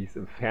Memme, die es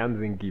im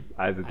Fernsehen gibt.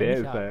 Also der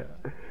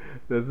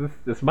ist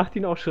das macht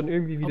ihn auch schon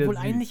irgendwie wieder Obwohl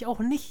süß. Eigentlich auch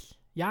nicht.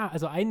 Ja,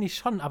 also eigentlich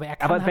schon, aber er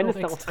kann aber halt wenn auch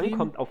es darauf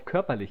ankommt, auf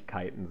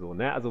Körperlichkeiten so,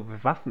 ne, also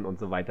Waffen und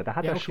so weiter, da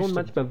hat Ja, er okay, schon stimmt.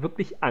 manchmal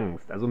wirklich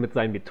Angst. Also mit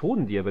seinen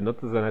Methoden, die er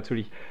benutzt, ist er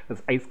natürlich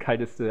das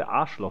eiskalteste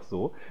Arschloch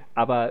so.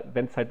 Aber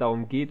wenn es halt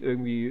darum geht,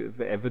 irgendwie,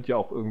 er wird ja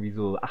auch irgendwie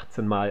so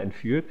 18 Mal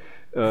entführt,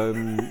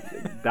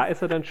 da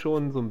ist er dann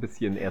schon so ein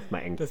bisschen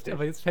erstmal ängstlich.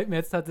 Aber jetzt fällt mir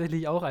jetzt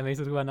tatsächlich auch ein, wenn ich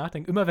so drüber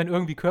nachdenke, immer wenn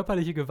irgendwie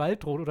körperliche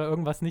Gewalt droht oder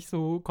irgendwas nicht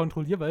so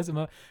kontrollierbar ist,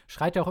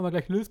 schreit er auch immer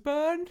gleich Lisbon.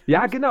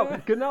 Ja, genau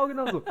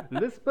so.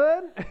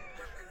 Lisbon?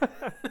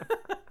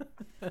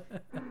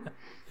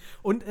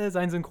 Und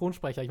sein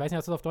Synchronsprecher. Ich weiß nicht,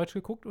 hast du das auf Deutsch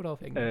geguckt oder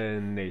auf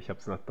Englisch? Nee, ich habe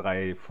es nach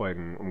 3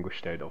 Folgen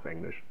umgestellt auf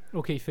Englisch.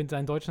 Okay, ich finde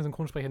seinen deutschen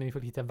Synchronsprecher nämlich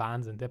wirklich der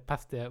Wahnsinn.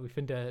 Ich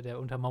finde, der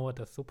untermauert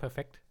das so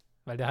perfekt.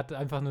 Weil der hat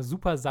einfach eine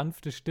super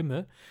sanfte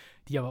Stimme,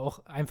 die aber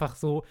auch einfach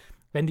so,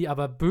 wenn die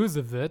aber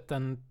böse wird,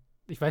 dann,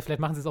 ich weiß, vielleicht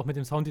machen sie es auch mit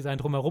dem Sounddesign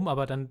drumherum,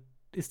 aber dann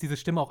ist diese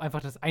Stimme auch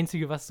einfach das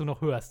Einzige, was du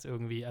noch hörst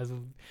irgendwie.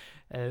 Also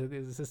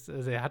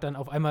er hat dann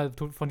auf einmal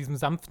von diesem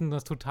Sanften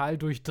was total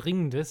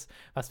Durchdringendes,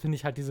 was finde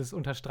ich halt dieses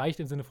unterstreicht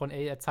im Sinne von,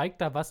 er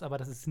zeigt da was, aber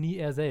das ist nie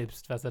er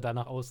selbst, was er da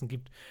nach außen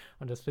gibt.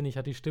 Und das finde ich,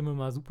 hat die Stimme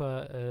mal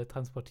super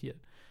transportiert.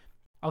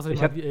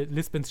 Außerdem hat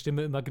Lisbons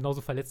Stimme immer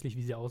genauso verletzlich,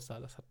 wie sie aussah.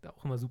 Das hat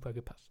auch immer super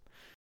gepasst.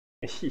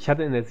 Ich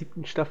hatte in der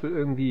 7. Staffel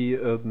irgendwie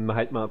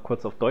halt mal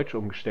kurz auf Deutsch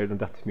umgestellt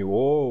und dachte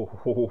mir,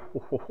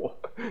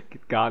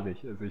 geht gar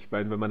nicht. Also ich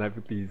meine, wenn man halt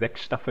wirklich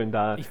 6 Staffeln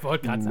da... Ich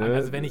wollte gerade sagen,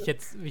 also wenn ich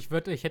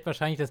hätte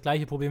wahrscheinlich das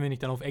gleiche Problem, wenn ich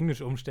dann auf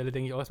Englisch umstelle,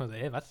 denke ich auch erstmal so,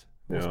 was?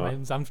 Wo ist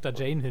mein sanfter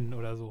Jane hin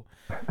oder so?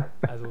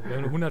 Also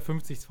wenn du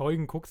 150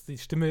 Folgen guckst, die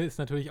Stimme ist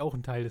natürlich auch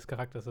ein Teil des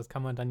Charakters. Das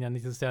kann man dann ja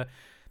nicht, es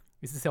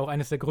ist ja auch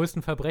eines der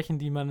größten Verbrechen,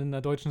 die man in der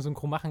deutschen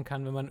Synchro machen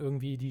kann, wenn man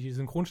irgendwie die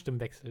Synchronstimmen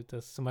wechselt.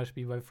 Das ist zum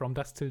Beispiel bei From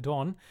Dusk Till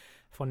Dawn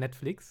von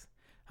Netflix,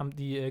 haben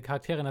die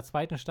Charaktere in der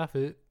 2.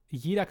 Staffel,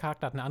 jeder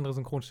Charakter hat eine andere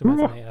Synchronstimme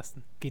als in der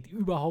ersten. Geht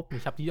überhaupt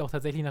nicht. Ich habe die auch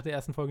tatsächlich nach der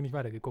ersten Folge nicht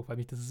weitergeguckt, weil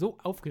mich das so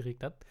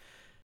aufgeregt hat.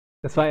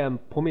 Das war ja ein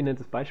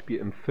prominentes Beispiel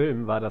im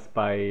Film, war das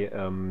bei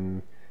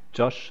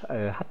Josh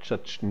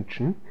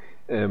Hutcherson,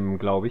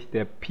 glaube ich,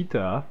 der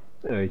Peter,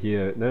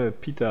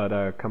 Peter,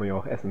 da kann man ja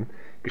auch essen,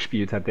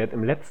 gespielt hat. Der hat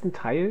im letzten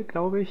Teil,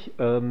 glaube ich...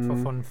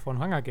 von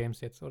Hunger Games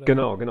jetzt, oder?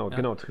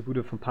 Genau,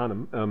 Tribute von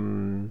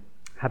Panem.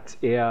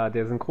 Hat der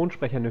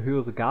Synchronsprecher eine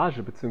höhere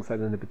Gage bzw.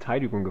 eine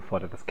Beteiligung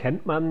gefordert. Das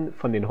kennt man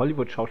von den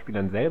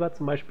Hollywood-Schauspielern selber.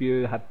 Zum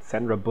Beispiel hat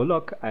Sandra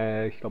Bullock,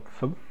 ich glaube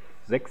 5,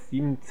 6,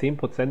 7,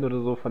 10%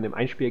 oder so von dem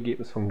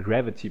Einspielergebnis von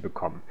Gravity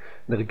bekommen.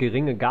 Eine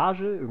geringe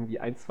Gage, irgendwie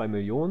 1, 2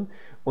 Millionen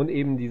und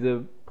eben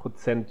diese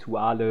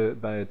prozentuale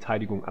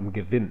Beteiligung am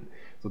Gewinn.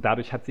 So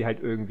dadurch hat sie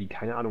halt irgendwie,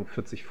 keine Ahnung,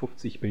 40,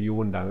 50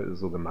 Millionen da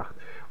so gemacht.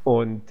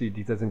 Und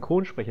dieser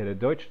Synchronsprecher, der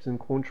deutsche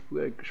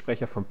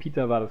Synchronsprecher von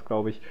Peter war das,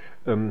 glaube ich,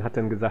 hat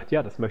dann gesagt,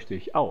 ja, das möchte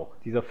ich auch.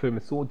 Dieser Film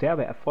ist so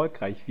derbe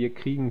erfolgreich, wir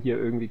kriegen hier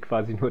irgendwie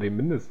quasi nur den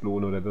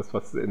Mindestlohn oder das,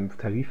 was im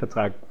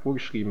Tarifvertrag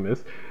vorgeschrieben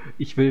ist.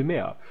 Ich will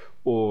mehr.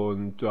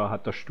 Und da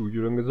hat das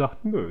Studio dann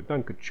gesagt, nö,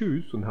 danke,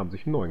 tschüss, und haben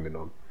sich einen neuen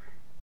genommen.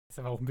 Ist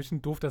aber auch ein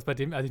bisschen doof, dass bei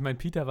dem, also ich meine,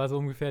 Peter war so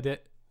ungefähr der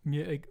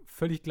mir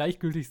völlig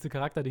gleichgültigste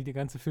Charakter, den der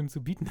ganze Film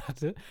zu bieten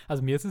hatte.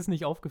 Also mir ist es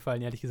nicht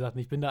aufgefallen, ehrlich gesagt.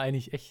 Ich bin da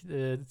eigentlich echt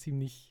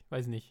ziemlich,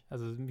 weiß nicht,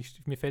 also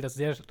mir fällt das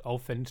sehr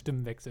auf, wenn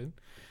Stimmen wechseln.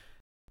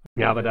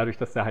 Ja, aber dadurch,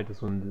 dass der halt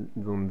so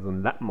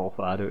ein Lappen auch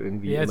war, der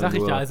irgendwie. Ja, immer sag ich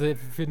nur ja, also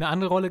für eine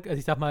andere Rolle, also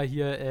ich sag mal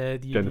hier,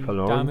 die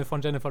Dame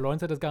von Jennifer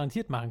Lawrence hätte das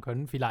garantiert machen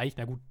können. Vielleicht,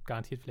 na gut,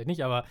 garantiert vielleicht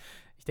nicht, aber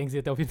ich denke, sie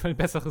hätte auf jeden Fall ein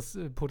besseres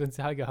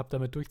Potenzial gehabt,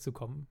 damit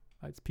durchzukommen,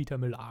 als Peter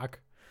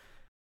Millark.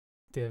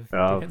 Den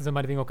hätten sie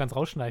meinetwegen auch ganz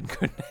rausschneiden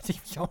können. Hätte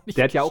ich mich auch nicht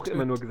Der hat ja auch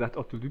immer nur gesagt,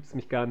 du liebst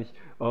mich gar nicht,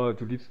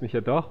 du liebst mich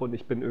ja doch und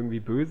ich bin irgendwie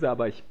böse,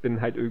 aber ich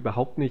bin halt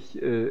überhaupt nicht,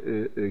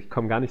 ich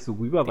komme gar nicht so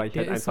rüber, weil ich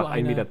halt einfach so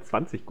 1,20 Meter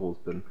groß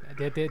bin.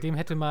 Dem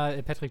hätte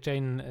mal Patrick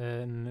Jane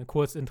einen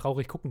Kurs in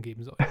traurig gucken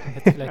geben sollen.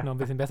 Hätte vielleicht noch ein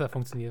bisschen besser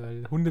funktioniert,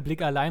 weil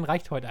Hundeblick allein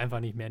reicht heute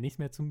einfach nicht mehr. Nicht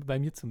mehr bei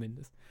mir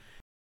zumindest.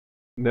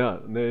 Ja,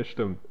 ne,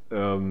 stimmt.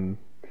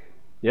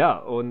 Ja,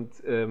 und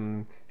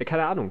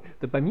keine Ahnung.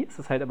 Bei mir ist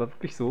das halt aber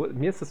wirklich so,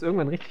 mir ist das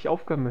irgendwann richtig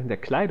aufgekommen in der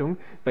Kleidung,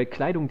 weil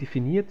Kleidung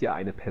definiert ja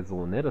eine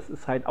Person, ne? Das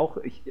ist halt auch,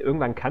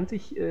 irgendwann kannte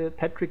ich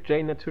Patrick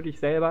Jane natürlich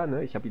selber,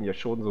 ne? Ich habe ihn ja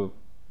schon so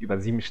über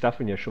 7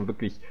 Staffeln ja schon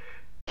wirklich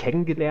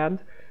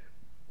kennengelernt.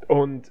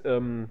 Und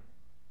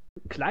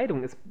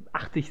Kleidung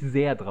achte ich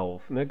sehr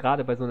drauf. Ne?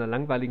 Gerade bei so einer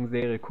langweiligen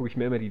Serie gucke ich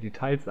mir immer die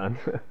Details an.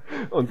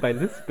 Und bei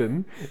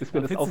Lisbon ist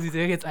mir das auch... Findest du die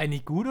Serie jetzt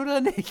eigentlich gut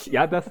oder nicht?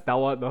 Ja, das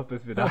dauert noch,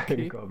 bis wir da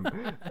hinkommen.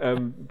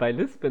 Bei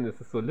Lisbon ist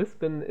es so.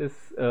 Lisbon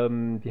ist,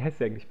 wie heißt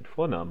sie eigentlich mit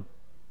Vornamen?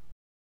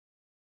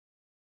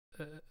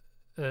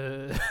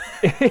 Das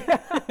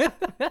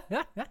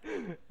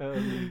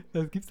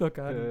gibt's doch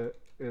gar nicht.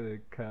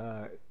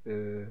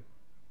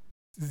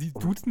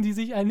 Duzen die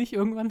sich eigentlich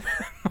irgendwann?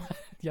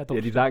 Ja, doch,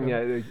 die sagen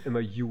ja immer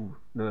you,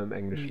 ne, im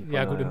Englischen.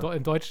 Ja, gut,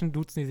 im Deutschen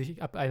duzen die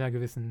sich ab einer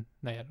gewissen,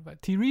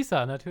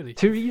 Theresa natürlich.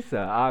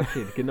 Theresa,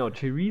 okay, genau.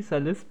 Theresa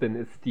Lisbon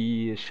ist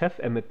die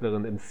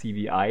Chefermittlerin im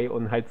CBI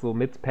und halt so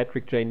mit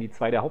Patrick Jane die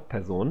zweite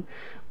Hauptperson.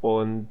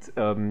 Und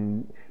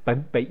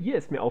bei ihr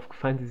ist mir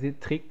aufgefallen, sie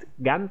trägt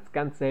ganz,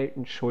 ganz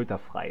selten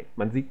schulterfrei.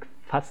 Man sieht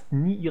fast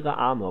nie ihre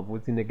Arme,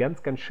 obwohl sie eine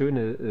ganz, ganz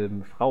schöne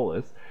Frau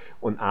ist.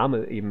 Und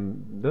Arme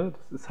eben, ne,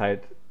 das ist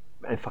halt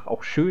einfach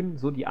auch schön,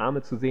 so die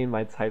Arme zu sehen,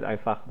 weil es halt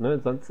einfach, ne,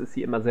 sonst ist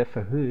sie immer sehr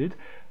verhüllt,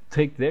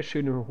 trägt sehr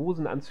schöne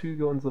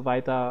Hosenanzüge und so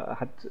weiter,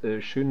 hat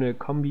schöne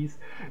Kombis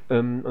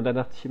und dann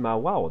dachte ich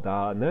immer, wow,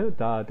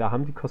 da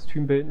haben die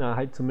Kostümbildner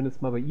halt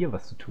zumindest mal bei ihr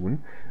was zu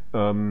tun.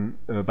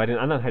 Bei den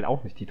anderen halt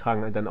auch nicht, die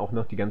tragen halt dann auch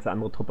noch, die ganze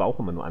andere Truppe auch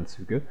immer nur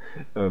Anzüge.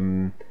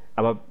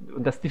 Aber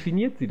und das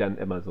definiert sie dann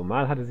immer so.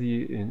 Mal hatte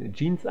sie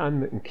Jeans an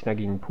mit einem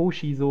knackigen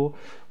Poshi so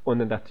und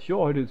dann dachte ich, ja,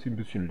 heute ist sie ein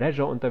bisschen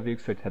Leisure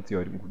unterwegs, vielleicht hat sie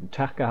heute einen guten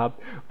Tag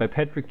gehabt. Bei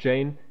Patrick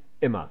Jane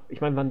immer.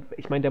 Ich meine,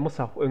 der muss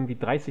auch irgendwie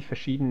 30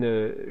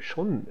 verschiedene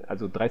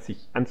also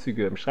 30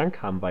 Anzüge im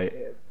Schrank haben, weil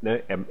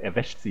ne, er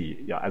wäscht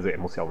sie, ja, also er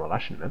muss ja auch mal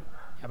waschen, ne?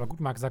 Ja, aber gut,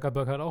 Mark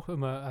Zuckerberg hat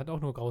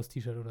auch nur graues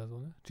T-Shirt oder so,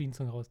 ne? Jeans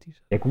und graues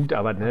T-Shirt. Ja gut,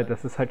 aber ne,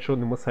 das ist halt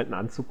schon, du musst halt einen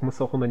Anzug,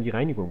 musst auch immer in die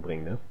Reinigung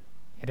bringen, ne?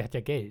 Ja, der hat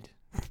ja Geld.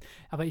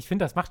 Aber ich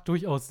finde, das macht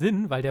durchaus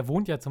Sinn, weil der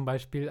wohnt ja zum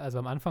Beispiel, also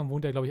am Anfang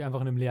wohnt er, glaube ich,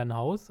 einfach in einem leeren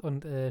Haus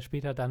und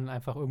später dann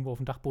einfach irgendwo auf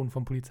dem Dachboden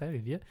vom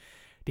Polizeirevier.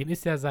 Dem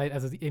ist ja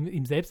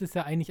ihm selbst ist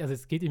ja eigentlich, also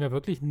es geht ihm ja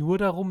wirklich nur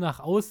darum, nach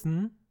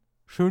außen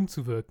schön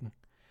zu wirken.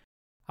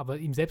 Aber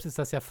ihm selbst ist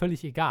das ja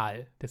völlig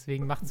egal.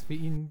 Deswegen macht es für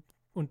ihn,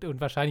 und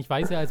wahrscheinlich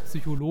weiß er als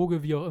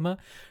Psychologe, wie auch immer,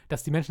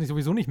 dass die Menschen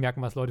sowieso nicht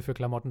merken, was Leute für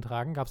Klamotten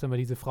tragen. Gab es ja mal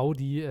diese Frau,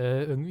 die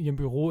in ihrem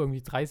Büro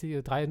irgendwie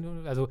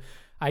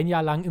 1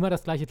 Jahr lang immer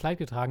das gleiche Kleid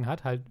getragen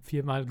hat, halt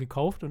 4-mal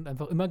gekauft und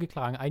einfach immer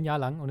getragen, 1 Jahr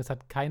lang, und es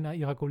hat keiner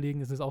ihrer Kollegen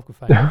ist es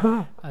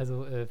aufgefallen.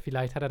 Also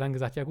vielleicht hat er dann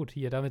gesagt, ja gut,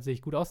 hier, damit sehe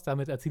ich gut aus,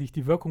 damit erziele ich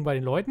die Wirkung bei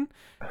den Leuten.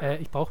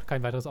 Ich brauche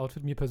kein weiteres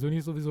Outfit, mir persönlich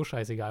ist sowieso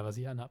scheißegal, was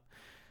ich anhabe.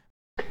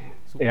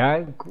 So. Ja,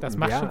 das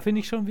macht schon,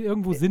 finde ich, schon wie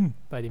irgendwo Sinn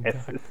bei dem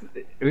Charakter. Es ist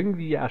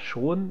irgendwie ja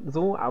schon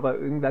so, aber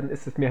irgendwann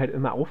ist es mir halt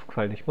immer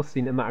aufgefallen. Ich musste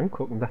ihn immer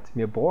angucken und dachte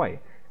mir, boy,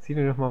 zieh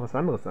dir doch mal was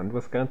anderes an.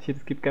 Es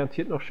gibt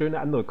garantiert noch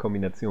schöne andere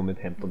Kombinationen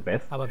mit Hemd und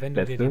West. Aber wenn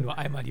du dir den nur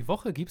einmal die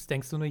Woche gibst,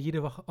 denkst du nur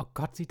jede Woche, oh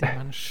Gott, sieht der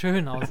Mann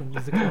schön aus und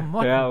diese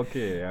Klamotten. Ja,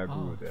 okay, ja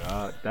gut,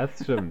 ja,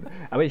 das stimmt.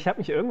 Aber ich habe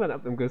mich irgendwann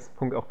ab einem gewissen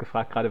Punkt auch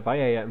gefragt, gerade weil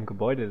er ja im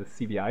Gebäude des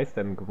CBIs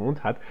dann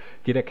gewohnt hat,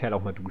 geht der Kerl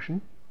auch mal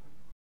duschen?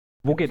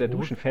 Wo geht er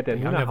duschen? Fährt er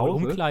nur nach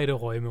Hause?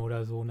 Umkleideräume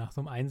oder so, nach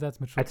so einem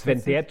Einsatz mit Schutz. Als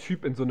wenn der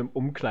Typ in so einem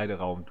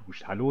Umkleideraum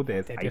duscht. Hallo, der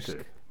ist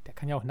eitel. Der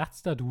kann ja auch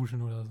nachts da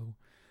duschen oder so.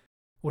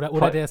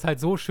 Oder der ist halt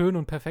so schön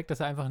und perfekt,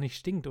 dass er einfach nicht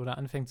stinkt oder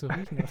anfängt zu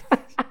riechen.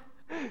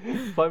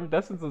 Vor allem,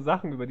 das sind so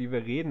Sachen, über die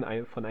wir reden,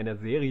 von einer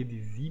Serie,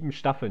 die 7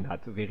 Staffeln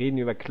hat. Wir reden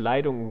über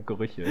Kleidung und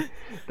Gerüche.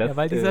 Ja,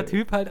 weil dieser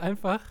Typ halt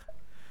einfach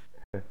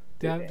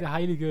der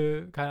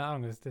heilige, keine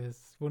Ahnung ist. Der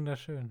ist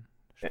wunderschön.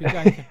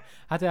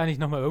 Hat er eigentlich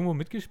noch mal irgendwo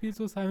mitgespielt,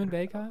 so Simon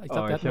Baker? Ich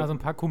glaube, der hat mal so ein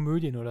paar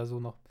Komödien oder so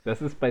noch.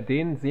 Das ist bei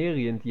den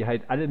Serien, die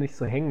halt alle nicht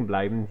so hängen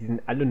bleiben, die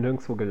sind alle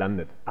nirgendwo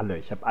gelandet. Alle.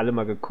 Ich habe alle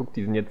mal geguckt,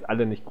 die sind jetzt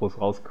alle nicht groß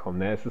rausgekommen.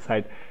 Ne? Es ist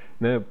halt,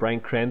 ne,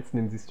 Bryan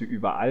Cranston, den siehst du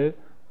überall.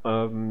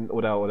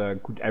 Oder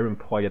gut, Aaron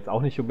Paul jetzt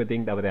auch nicht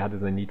unbedingt, aber der hatte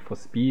sein Need for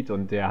Speed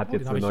und der hat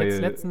jetzt eine neue... Den habe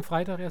ich letzten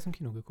Freitag erst im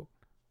Kino geguckt.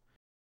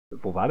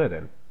 Wo war der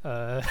denn?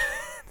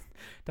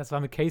 Das war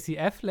mit Casey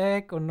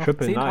Affleck und noch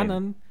 10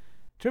 anderen.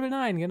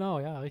 999, genau,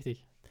 ja,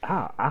 richtig.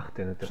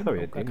 Das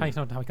habe ich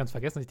habe ich ganz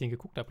vergessen, dass ich den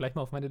geguckt habe. Gleich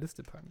mal auf meine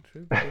Liste packen.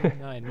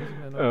 Nein, nicht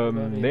mehr noch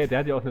nee, der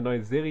hat ja auch eine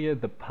neue Serie,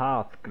 The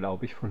Path,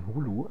 glaube ich, von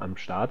Hulu am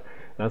Start.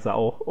 Da ist er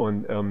auch.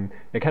 Und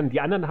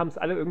die anderen haben es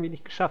alle irgendwie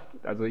nicht geschafft.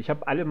 Also ich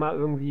habe alle mal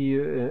irgendwie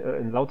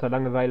in lauter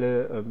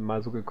Langeweile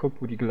mal so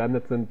geguckt, wo die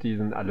gelandet sind. Die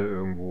sind alle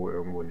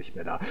irgendwo nicht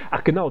mehr da.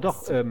 Ach genau,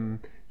 doch.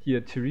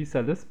 Hier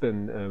Theresa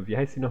Lisbon, wie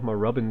heißt sie nochmal?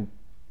 Robin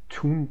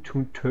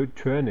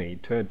Turney,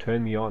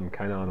 Turn Me On,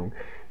 keine Ahnung.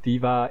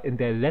 Die war in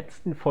der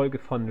letzten Folge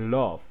von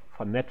Love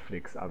von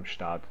Netflix am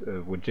Start,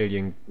 wo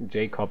Jillian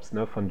Jacobs,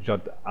 ne, von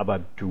Jod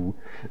Abadu,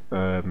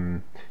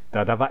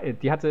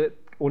 die hatte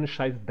ohne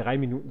Scheiß 3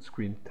 Minuten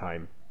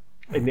Screentime.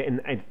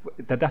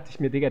 Da dachte ich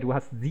mir, Digga, du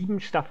hast 7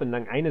 Staffeln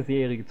lang eine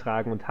Serie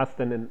getragen und hast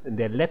dann in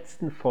der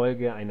letzten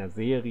Folge einer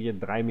Serie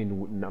 3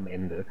 Minuten am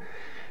Ende.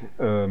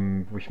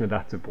 Wo ich mir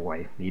dachte, boah,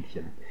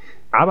 Mädchen.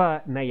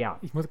 Aber, naja.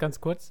 Ich muss ganz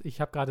kurz,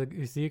 ich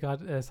sehe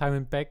gerade,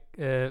 Simon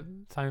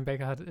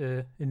Baker hat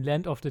in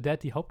Land of the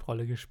Dead die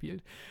Hauptrolle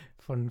gespielt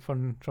von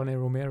John A.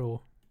 Romero.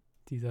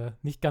 Dieser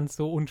nicht ganz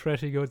so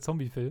untrashige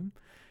Zombie-Film.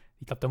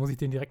 Ich glaube, da muss ich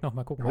den direkt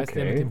nochmal gucken. Okay. Heißt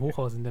der mit dem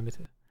Hochhaus in der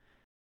Mitte?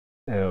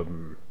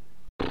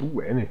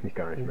 Erinnere ich mich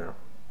gar nicht mehr.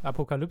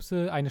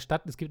 Apokalypse, eine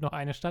Stadt, es gibt noch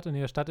eine Stadt und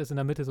in der Stadt ist in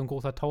der Mitte so ein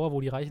großer Tower, wo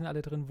die Reichen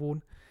alle drin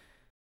wohnen.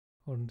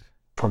 Und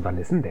von wann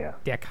ist denn der?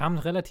 Der kam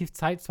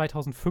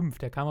 2005.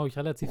 Der kam, glaube ich,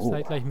 relativ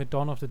zeitgleich mit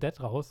Dawn of the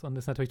Dead raus und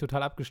ist natürlich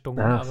total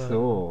abgestunken. Ach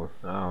so,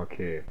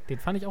 okay. Den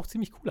fand ich auch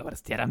ziemlich cool, aber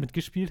dass der da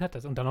mitgespielt hat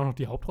und dann auch noch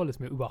die Hauptrolle, ist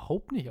mir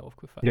überhaupt nicht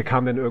aufgefallen. Hier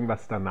kam denn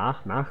irgendwas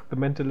danach, nach The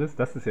Mentalist?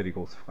 Das ist ja die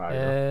große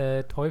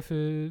Frage.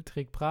 Teufel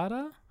trägt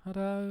Prada, hat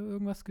er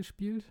irgendwas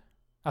gespielt?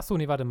 Ach so,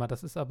 nee, warte mal,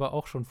 das ist aber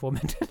auch schon vor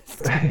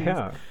Mentalist.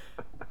 Ja.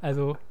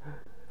 Also,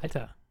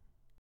 Alter.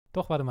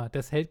 Doch, warte mal,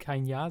 das hält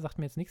kein Jahr, sagt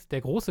mir jetzt nichts. Der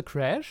große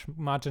Crash,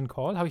 Margin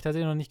Call, habe ich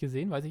tatsächlich noch nicht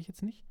gesehen, weiß ich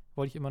jetzt nicht.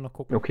 Wollte ich immer noch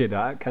gucken. Okay,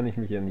 da kann ich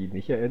mich an die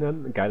nicht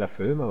erinnern. Ein geiler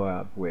Film,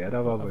 aber wo er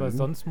da war. Aber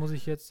sonst muss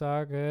ich jetzt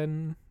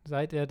sagen,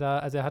 seit er da,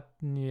 also er hat,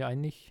 nee,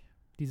 eigentlich,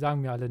 die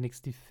sagen mir alle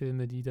nichts, die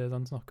Filme, die der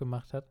sonst noch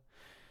gemacht hat.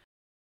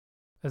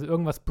 Also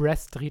irgendwas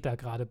Breast dreht er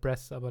gerade,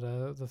 Breast, aber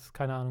das ist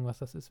keine Ahnung, was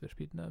das ist. Wer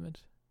spielt denn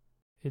damit?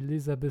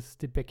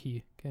 Elizabeth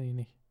Debicki, kenne ich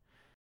nicht.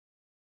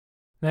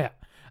 Naja,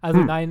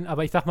 also nein,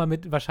 aber ich sag mal,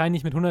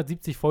 wahrscheinlich mit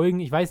 170 Folgen,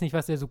 ich weiß nicht,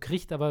 was der so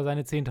kriegt, aber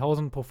seine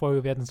 10.000 pro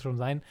Folge werden es schon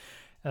sein.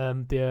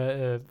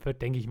 Der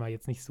wird, denke ich mal,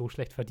 jetzt nicht so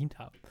schlecht verdient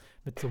haben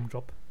mit so einem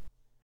Job.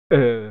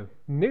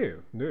 Nee,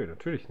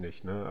 natürlich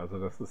nicht. Ne? Also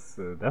das ist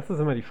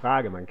immer die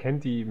Frage. Man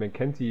kennt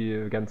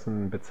die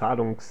ganzen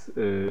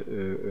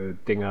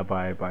Bezahlungsdinger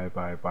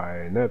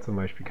bei ne? Zum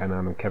Beispiel, keine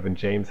Ahnung, Kevin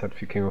James hat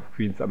für King of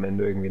Queens am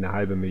Ende irgendwie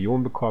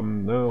 500.000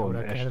 bekommen, ne? Und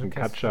Ashton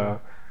Kutcher.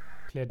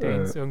 Claire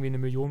Danes irgendwie 1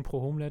 Million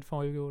pro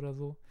Homeland-Folge oder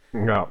so.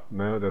 Ja,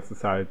 ne, das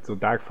ist halt so,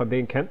 von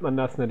denen kennt man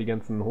das, ne, die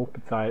ganzen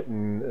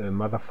hochbezahlten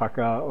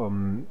Motherfucker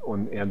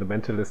und eher The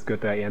Mentalist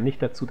gehört da eher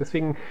nicht dazu.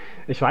 Deswegen,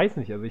 ich weiß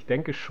nicht, also ich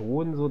denke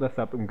schon so, dass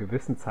ab einem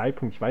gewissen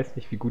Zeitpunkt, ich weiß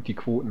nicht, wie gut die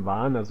Quoten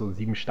waren, also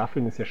 7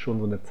 Staffeln ist ja schon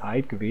so eine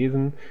Zeit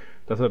gewesen,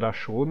 dass er da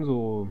schon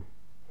so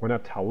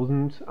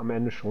 100.000 am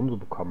Ende schon so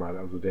bekommen hat.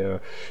 Also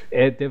der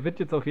wird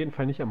jetzt auf jeden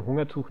Fall nicht am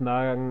Hungertuch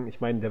nagen. Ich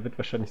meine, der wird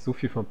wahrscheinlich so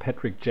viel von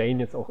Patrick Jane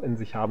jetzt auch in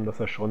sich haben,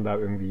 dass er schon da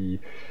irgendwie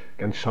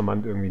ganz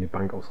charmant irgendwie eine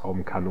Bank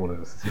ausrauben kann, ohne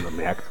dass es jemand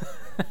merkt.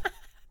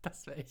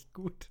 Das wäre echt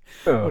gut.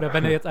 Oder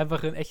wenn er jetzt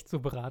einfach in echt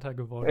so Berater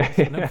geworden ist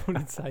in der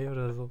Polizei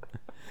oder so.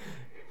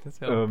 Das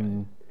wäre auch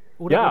geil.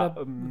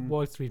 Oder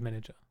Wall Street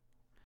Manager.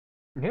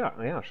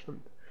 Ja,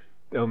 stimmt.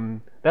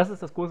 Das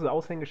ist das große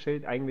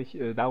Aushängeschild eigentlich,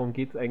 darum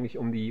geht es eigentlich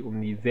um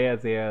die sehr,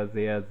 sehr,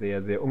 sehr,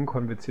 sehr, sehr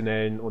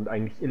unkonventionellen und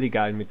eigentlich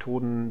illegalen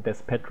Methoden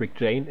des Patrick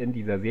Jane in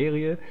dieser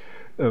Serie.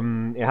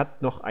 Er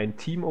hat noch ein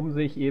Team um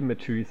sich, eben mit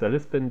Theresa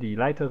Lisbon, die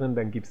Leiterin,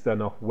 dann gibt es da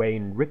noch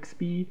Wayne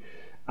Rixby,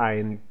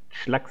 ein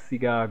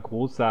schlachsiger,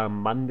 großer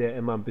Mann, der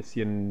immer ein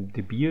bisschen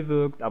debil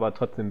wirkt, aber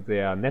trotzdem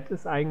sehr nett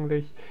ist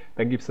eigentlich.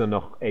 Dann gibt es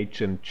noch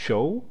Agent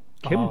Cho,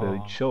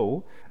 Kimball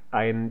Cho,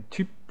 ein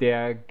Typ,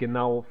 der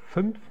genau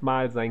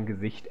 5-mal sein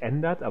Gesicht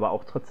ändert, aber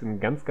auch trotzdem ein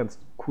ganz, ganz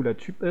cooler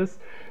Typ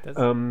ist. Das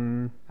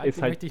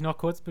möchte ich noch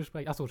kurz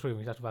besprechen. Achso,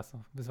 Entschuldigung, ich dachte,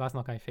 du warst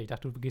noch gar nicht fertig. Ich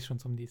dachte, du gehst schon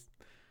zum nächsten.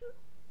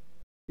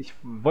 Ich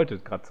wollte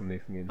gerade zum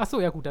nächsten gehen. Achso,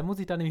 ja gut, dann muss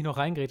ich da nämlich noch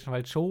reingrätschen,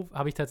 weil Cho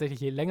habe ich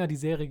tatsächlich, je länger die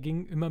Serie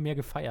ging, immer mehr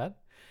gefeiert.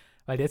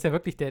 Weil der ist ja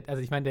wirklich, also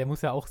ich meine, der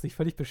muss ja auch sich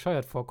völlig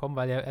bescheuert vorkommen,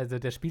 weil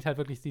der spielt halt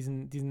wirklich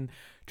diesen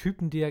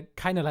Typen, der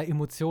keinerlei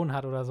Emotionen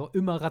hat oder so,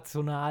 immer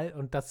rational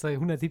und das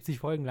 170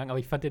 Folgen lang. Aber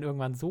ich fand den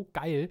irgendwann so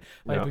geil,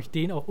 weil durch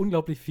den auch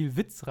unglaublich viel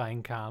Witz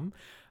reinkam.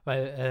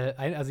 Weil,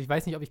 also ich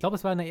weiß nicht, ich glaube,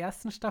 es war in der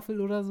ersten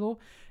Staffel oder so,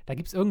 da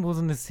gibt es irgendwo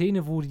so eine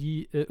Szene, wo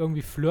die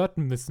irgendwie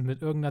flirten müssen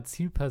mit irgendeiner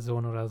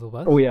Zielperson oder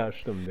sowas. Oh ja,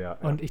 stimmt, ja.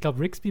 Und ich glaube,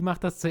 Rixby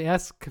macht das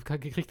zuerst,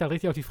 kriegt da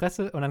richtig auf die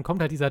Fresse und dann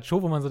kommt halt dieser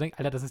Joe, wo man so denkt,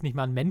 Alter, das ist nicht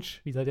mal ein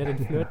Mensch, wie soll der denn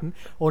flirten?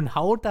 Und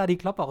haut da die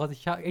Klappe raus.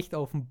 Ich war echt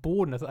auf den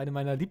Boden. Das ist eine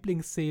meiner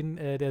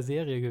Lieblingsszenen der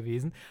Serie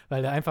gewesen,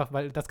 weil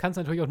das kannst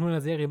du natürlich auch nur in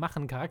der Serie machen,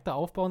 einen Charakter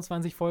aufbauen,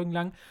 20 Folgen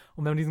lang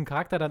und wenn man diesen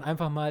Charakter dann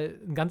einfach mal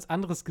ein ganz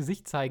anderes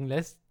Gesicht zeigen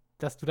lässt,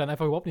 dass du dann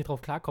einfach überhaupt nicht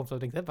drauf klarkommst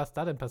und denkst, was ist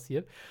da denn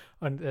passiert?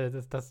 Und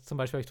das zum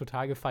Beispiel habe ich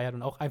total gefeiert.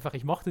 Und auch einfach,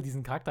 ich mochte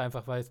diesen Charakter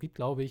einfach, weil es gibt,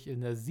 glaube ich,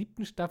 in der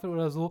 7. Staffel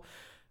oder so,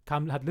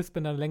 hat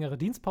Lisbeth eine längere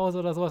Dienstpause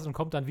oder sowas und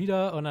kommt dann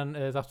wieder und dann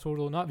sagt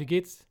Frodo, na, wie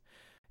geht's?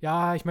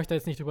 Ja, ich möchte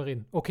jetzt nicht drüber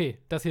reden. Okay,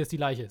 das hier ist die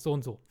Leiche, so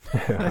und so.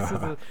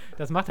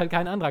 Das macht halt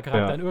kein anderer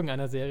Charakter in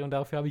irgendeiner Serie und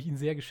dafür habe ich ihn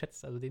sehr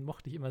geschätzt. Also den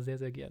mochte ich immer sehr,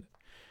 sehr gerne.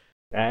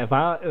 Er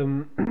war,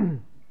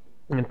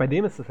 bei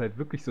dem ist es halt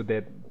wirklich so,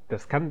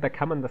 das kann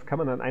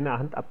man an einer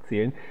Hand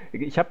abzählen.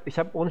 Ich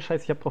hab ohne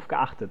Scheiß, ich habe drauf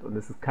geachtet und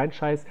es ist kein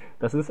Scheiß,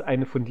 das ist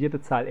eine fundierte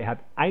Zahl. Er hat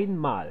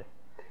einmal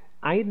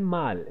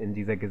in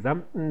dieser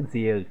gesamten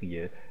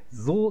Serie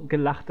so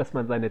gelacht, dass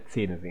man seine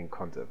Zähne sehen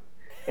konnte.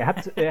 Er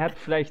hat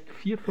vielleicht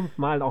 4, 5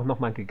 Mal auch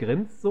nochmal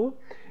gegrinst so,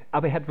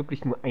 aber er hat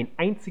wirklich nur ein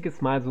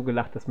einziges Mal so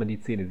gelacht, dass man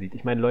die Zähne sieht.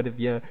 Ich meine, Leute,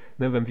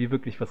 wenn wir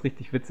wirklich was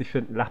richtig witzig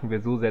finden, lachen wir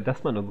so sehr,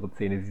 dass man unsere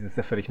Zähne sieht. Das ist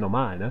ja völlig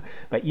normal, ne?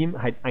 Bei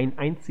ihm halt ein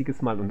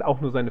einziges Mal und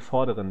auch nur seine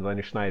vorderen,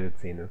 seine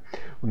Schneidezähne.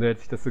 Und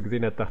als ich das so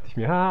gesehen habe, dachte ich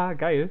mir,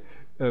 geil.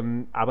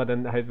 Aber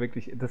dann halt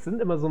wirklich, das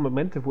sind immer so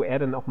Momente, wo er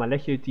dann auch mal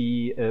lächelt,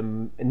 die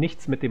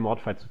nichts mit dem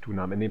Mordfall zu tun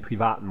haben, in den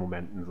privaten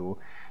Momenten so.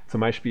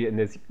 Zum Beispiel in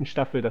der 7.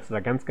 Staffel, das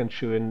war ganz, ganz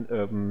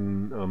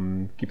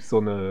schön, gibt es so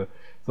eine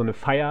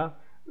Feier,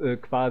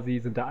 quasi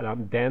sind da alle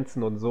am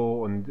Dancen und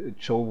so und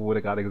Joe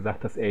wurde gerade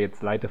gesagt, dass er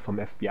jetzt Leiter vom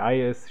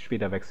FBI ist,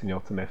 später wechseln ja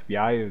auch zum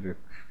FBI,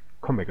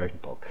 kommen wir gleich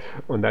noch drauf.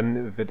 Und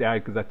dann wird er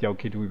halt gesagt, ja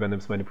okay, du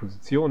übernimmst meine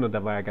Position und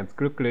da war er ganz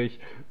glücklich,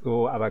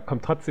 so, aber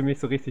kommt trotzdem nicht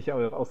so richtig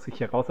aus sich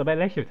heraus, aber er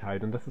lächelt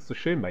halt und das ist so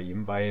schön bei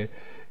ihm, weil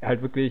er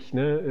halt wirklich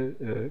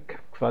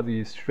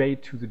quasi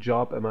straight to the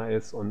job immer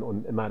ist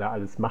und immer da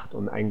alles macht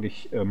und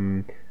eigentlich,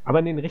 aber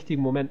in den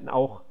richtigen Momenten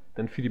auch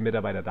dann für die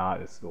Mitarbeiter da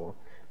ist, so.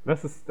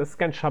 Das ist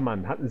ganz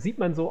charmant. Sieht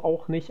man so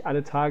auch nicht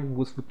alle Tage,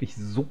 wo es wirklich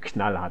so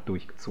knallhart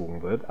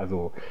durchgezogen wird.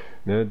 Also,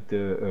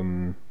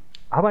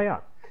 aber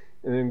ja,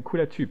 ein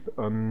cooler Typ.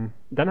 Dann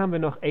haben wir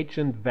noch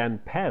Agent Van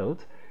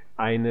Pelt,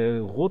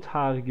 eine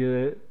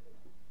rothaarige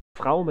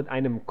Frau mit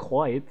einem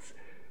Kreuz.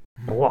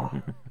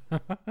 Boah.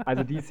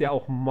 Also die ist ja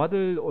auch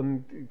Model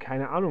und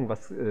keine Ahnung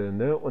was,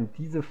 ne? Und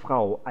diese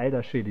Frau,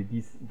 alter Schwede, die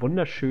ist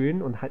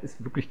wunderschön und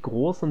ist wirklich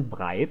groß und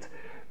breit.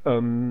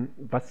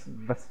 Was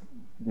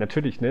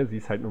natürlich, ne, sie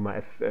ist halt nur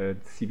mal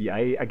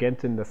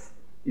CBI-Agentin, das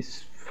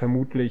ist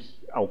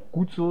vermutlich auch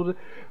gut so.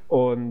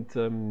 Und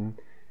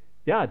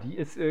ja, die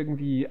ist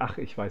irgendwie,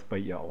 ich weiß bei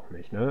ihr auch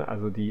nicht, ne?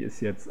 Also die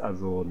ist jetzt,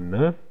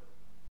 ne?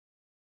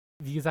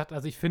 Wie gesagt,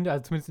 also ich finde,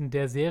 also zumindest in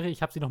der Serie,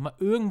 ich habe sie noch mal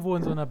irgendwo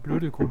in so einer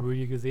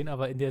Blödelkomödie gesehen,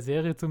 aber in der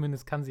Serie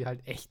zumindest kann sie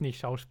halt echt nicht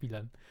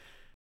schauspielern.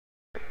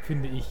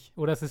 Finde ich.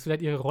 Oder es ist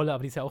vielleicht ihre Rolle,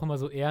 aber die ist ja auch immer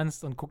so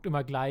ernst und guckt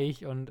immer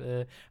gleich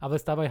aber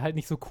ist dabei halt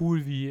nicht so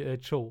cool wie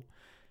Joe.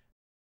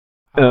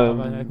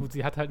 Aber na gut,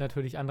 sie hat halt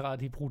natürlich andere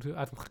Attribute.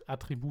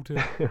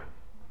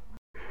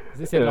 Das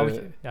ist ja, glaube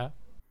ich, ja.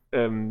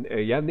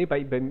 Ja, nee, bei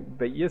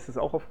ihr ist es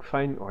auch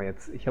aufgefallen,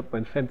 ich habe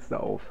mein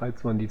Fenster auf,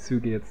 falls man die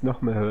Züge jetzt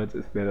noch mehr hört,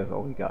 ist mir das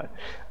auch egal.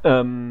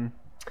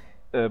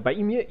 Bei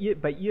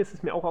ihr ist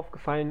es mir auch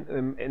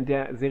aufgefallen, in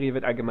der Serie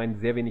wird allgemein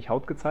sehr wenig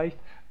Haut gezeigt,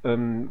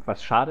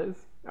 was schade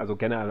ist. Also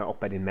generell auch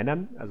bei den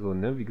Männern. Also,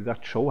 ne, wie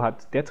gesagt,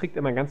 der trägt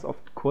immer ganz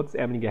oft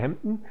kurzärmelige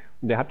Hemden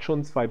und der hat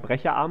schon 2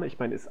 Brecherarme. Ich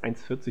meine, ist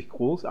 1,40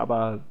 groß,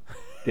 aber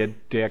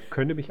der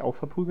könnte mich auch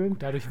verprügeln.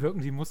 Dadurch wirken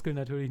die Muskeln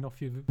natürlich noch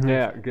viel.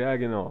 Ja,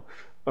 genau.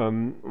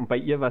 Und bei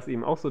ihr war es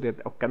eben auch so, der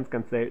hat auch ganz,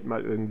 ganz selten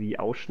mal irgendwie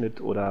Ausschnitt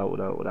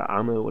oder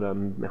Arme oder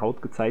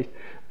Haut gezeigt.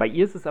 Bei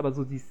ihr ist es aber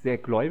so, sie ist sehr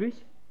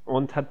gläubig.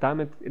 Und hat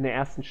damit in der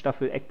ersten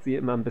Staffel eckt sie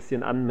immer ein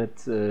bisschen an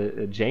mit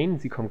Jane.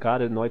 Sie kommt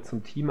gerade neu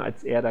zum Team,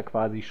 als er da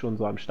quasi schon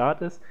so am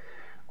Start ist.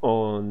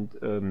 Und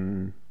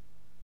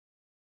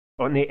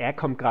er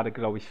kommt gerade,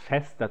 glaube ich,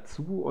 fest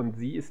dazu und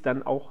sie ist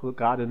dann auch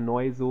gerade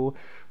neu so.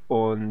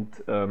 Und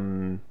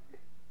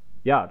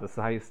ja, das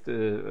heißt,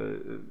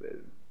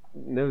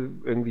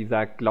 irgendwie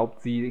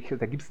glaubt sie,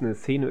 da gibt es eine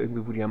Szene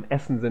irgendwie, wo die am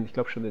Essen sind, ich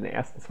glaube schon in der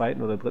ersten,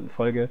 zweiten oder dritten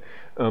Folge,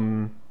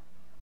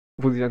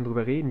 wo sie dann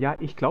drüber reden, ja,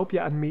 ich glaube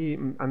ja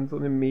an so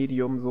einem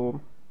Medium,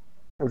 so,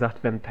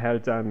 sagt Van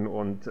Pelt dann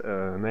und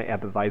er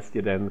beweist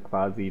ihr dann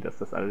quasi, dass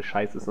das alles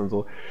scheiße ist und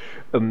so.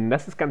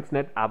 Das ist ganz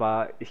nett,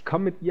 aber ich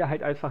komme mit ihr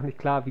halt einfach nicht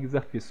klar. Wie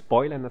gesagt, wir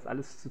spoilern das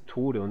alles zu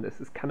Tode und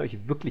kann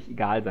euch wirklich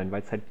egal sein,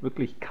 weil es halt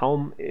wirklich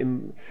kaum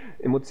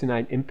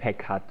emotionalen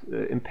Impact hat,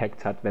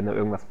 wenn da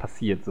irgendwas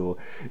passiert. So.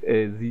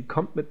 Sie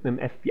kommt mit einem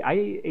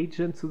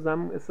FBI-Agent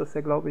zusammen, ist das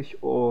ja, glaube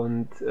ich,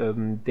 und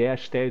der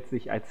stellt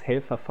sich als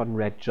Helfer von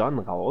Red John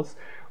raus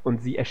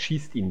und sie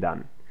erschießt ihn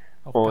dann.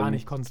 Auch gar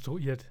nicht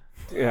konstruiert.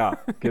 Ja,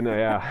 genau,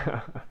 ja.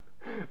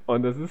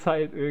 Und das ist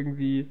halt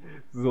irgendwie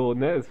so,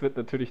 ne, es wird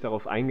natürlich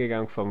darauf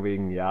eingegangen, von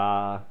wegen,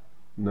 ja,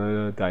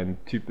 ne,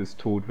 dein Typ ist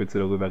tot, willst du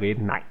darüber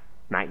reden?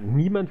 Nein,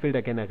 niemand will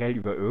da generell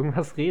über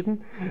irgendwas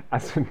reden.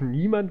 Also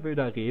niemand will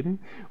da reden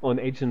und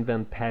Agent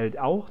Van Pelt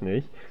auch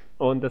nicht.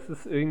 Und das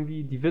ist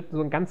irgendwie, die wird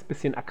so ein ganz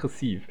bisschen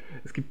aggressiv.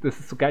 Das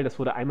ist so geil, das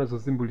wurde einmal so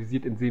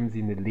symbolisiert, indem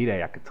sie eine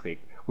Lederjacke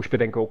trägt. Wo ich mir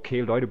denke,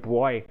 okay, Leute,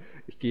 boy,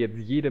 ich gehe jetzt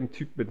jedem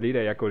Typ mit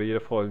Lederjacke oder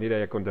jeder Frau in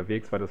Lederjacke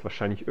unterwegs, weil das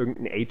wahrscheinlich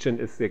irgendein Agent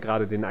ist, der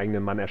gerade den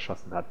eigenen Mann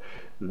erschossen hat.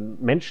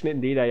 Menschen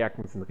in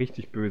Lederjacken sind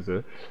richtig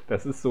böse.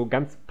 Das ist so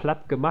ganz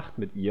platt gemacht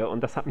mit ihr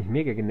und das hat mich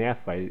mega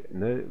genervt, weil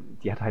ne,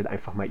 die hat halt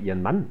einfach mal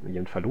ihren Mann,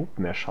 ihren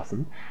Verlobten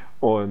erschossen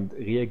und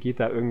reagiert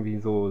da irgendwie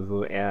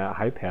so eher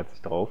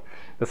halbherzig drauf.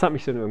 Das hat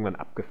mich dann irgendwann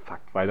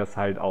abgefuckt, weil das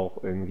halt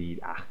auch irgendwie,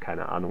 ach,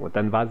 keine Ahnung. Und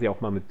dann war sie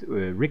auch mal mit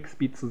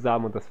Rigsby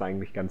zusammen und das war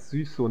eigentlich ganz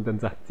süß so und dann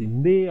sagt sie,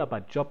 nee,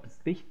 aber Job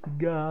ist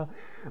wichtiger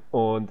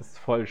und das ist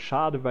voll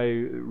schade,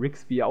 weil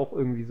Rigsby auch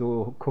irgendwie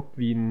so guckt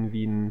wie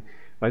ein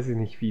weiß ich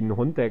nicht, wie ein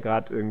Hund, der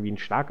gerade irgendwie einen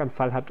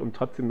Schlaganfall hat und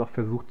trotzdem noch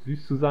versucht,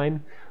 süß zu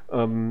sein.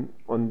 Dann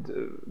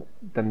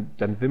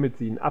wimmelt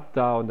sie ihn ab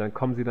da und dann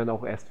kommen sie dann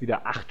auch erst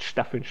wieder 8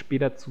 Staffeln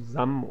später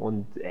zusammen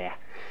und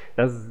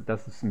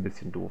das ist ein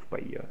bisschen doof bei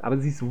ihr. Aber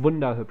sie ist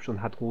wunderhübsch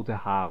und hat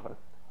rote Haare.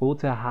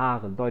 Rote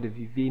Haare, Leute,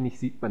 wie wenig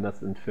sieht man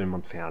das in Film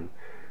und Fern.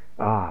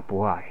 Ah,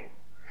 boy.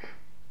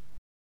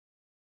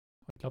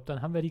 Ich glaube,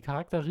 dann haben wir die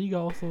Charakterriege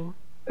auch so.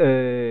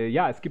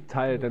 Ja, es gibt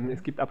halt,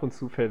 es gibt ab und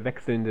zu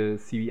verwechselnde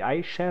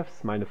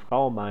CBI-Chefs, mal eine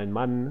Frau, mal ein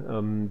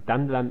Mann.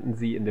 Dann landen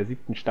sie in der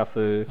 7.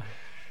 Staffel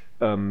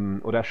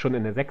oder schon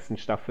in der 6.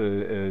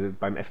 Staffel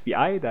beim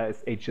FBI. Da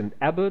ist Agent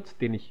Abbott,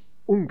 den ich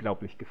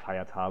unglaublich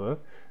gefeiert habe.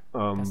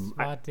 Das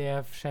war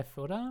der Chef,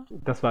 oder?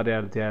 Das war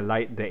der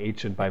leitende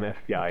Agent beim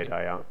FBI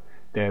da, ja.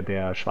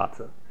 Der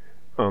Schwarze.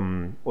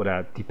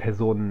 Oder die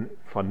Personen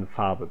von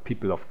Farbe,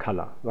 People of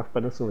Color. Sagt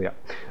man das so? Ja.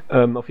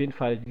 Auf jeden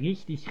Fall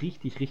richtig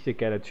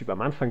geiler Typ. Am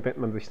Anfang denkt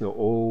man sich nur,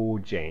 oh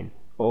Jane,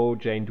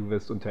 du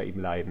wirst unter ihm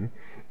leiden.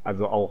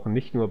 Also auch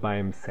nicht nur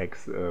beim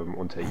Sex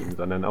unter ihm,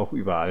 sondern auch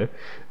überall.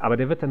 Aber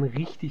der wird dann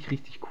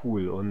richtig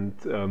cool. Und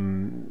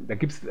da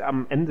gibt es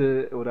am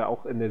Ende oder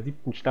auch in der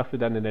 7. Staffel,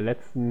 dann in der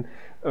letzten,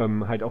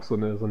 halt auch so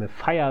eine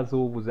Feier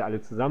so, wo sie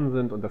alle zusammen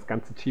sind und das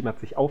ganze Team hat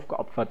sich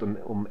aufgeopfert,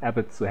 um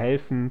Abbott zu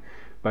helfen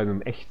bei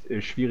einem echt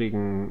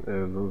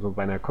schwierigen, so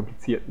bei einer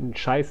komplizierten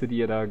Scheiße,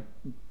 die er da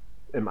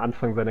im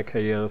Anfang seiner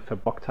Karriere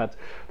verbockt hat.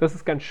 Das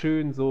ist ganz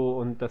schön so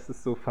und das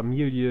ist so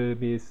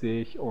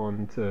familiemäßig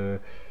und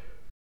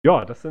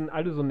ja, das sind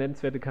alle so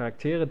nennenswerte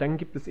Charaktere. Dann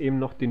gibt es eben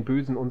noch den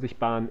bösen,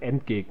 unsichtbaren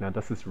Endgegner.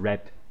 Das ist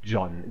Red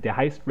John. Der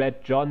heißt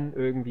Red John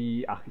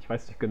irgendwie, ich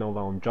weiß nicht genau,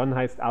 warum John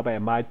heißt, aber er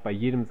malt bei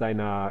jedem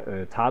seiner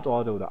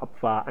Tatorte oder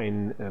Opfer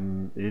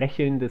ein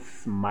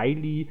lächelndes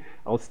Smiley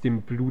aus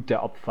dem Blut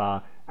der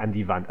Opfer an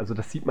die Wand. Also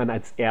das sieht man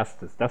als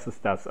erstes. Das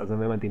ist das. Also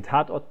wenn man den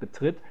Tatort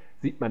betritt,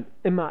 sieht man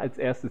immer als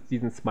erstes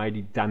diesen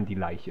Smiley, dann die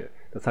Leiche.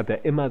 Das hat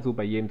er immer so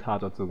bei jedem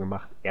Tatort so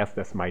gemacht. Erst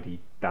der Smiley,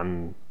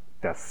 dann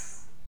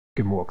das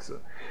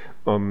Gemurkse.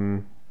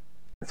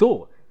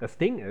 So, das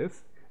Ding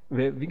ist,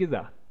 wie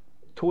gesagt,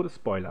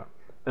 Todesspoiler.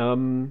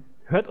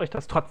 Hört euch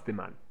das trotzdem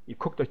an. Ihr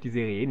guckt euch die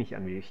Serie eh nicht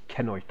an, ich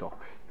kenne euch doch.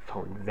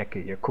 Faulen Säcke,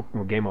 ihr guckt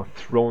nur Game of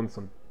Thrones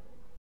und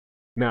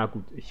na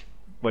gut, ich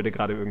wollte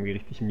gerade irgendwie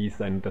richtig mies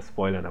sein und das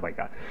spoilern, aber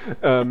egal.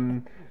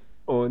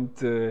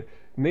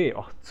 Nee,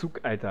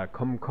 Zug, Alter,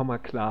 komm mal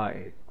klar,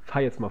 ey.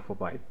 Fahr jetzt mal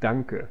vorbei.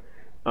 Danke.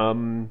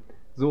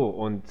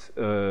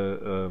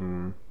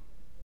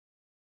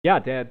 Ja,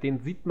 den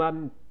sieht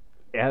man,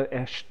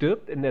 er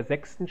stirbt in der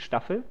 6.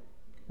 Staffel,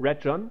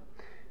 Red John,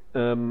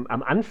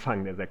 am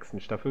Anfang der 6.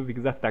 Staffel. Wie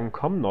gesagt, dann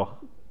kommen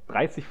noch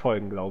 30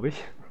 Folgen, glaube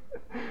ich.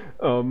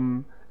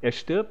 Er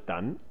stirbt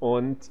dann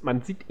und man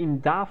sieht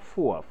ihn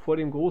davor, vor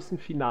dem großen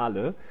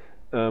Finale,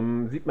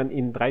 sieht man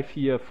ihn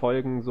 3-4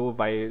 Folgen so,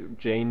 weil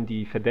Jane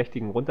die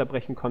Verdächtigen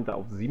runterbrechen konnte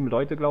auf 7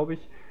 Leute, glaube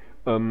ich.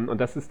 Und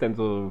das ist dann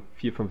so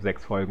 4, 5,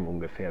 6 Folgen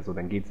ungefähr. So,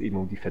 dann geht es eben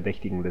um die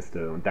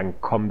Verdächtigenliste und dann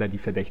kommen da die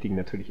Verdächtigen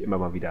natürlich immer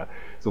mal wieder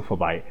so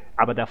vorbei.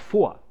 Aber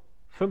davor,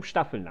 5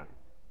 Staffeln lang,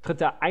 tritt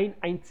er ein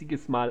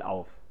einziges Mal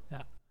auf.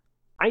 Ja.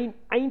 Ein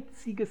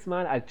einziges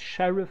Mal als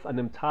Sheriff an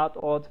einem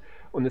Tatort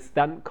und es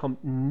dann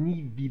kommt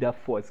nie wieder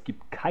vor. Es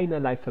gibt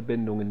keinerlei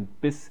Verbindungen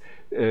bis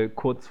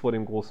kurz vor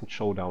dem großen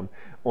Showdown.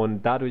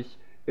 Und dadurch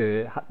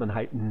hat man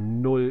halt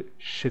null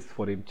Schiss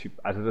vor dem Typ.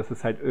 Also das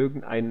ist halt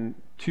irgendein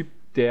Typ,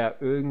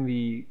 der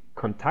irgendwie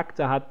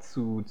Kontakte hat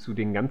zu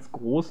den ganz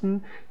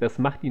Großen. Das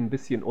macht ihn ein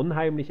bisschen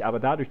unheimlich,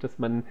 aber dadurch, dass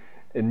man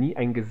nie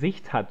ein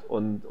Gesicht hat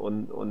und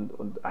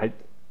halt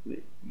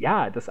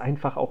ja, das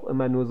einfach auch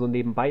immer nur so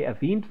nebenbei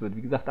erwähnt wird.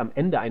 Wie gesagt, am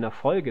Ende einer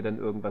Folge dann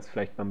irgendwas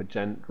vielleicht mal mit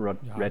Red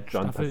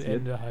John passiert.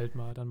 Staffelende halt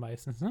mal dann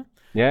meistens, ne?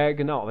 Ja,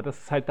 genau, aber das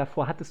ist halt,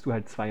 davor hattest du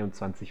halt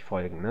 22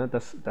 Folgen, ne?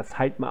 Das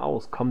halt mal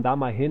aus, komm da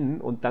mal hin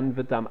und dann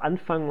wird da am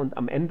Anfang und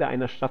am Ende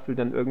einer Staffel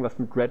dann irgendwas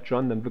mit Red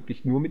John dann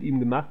wirklich nur mit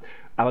ihm gemacht,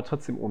 aber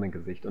trotzdem ohne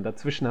Gesicht. Und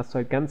dazwischen hast du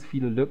halt ganz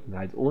viele Lücken,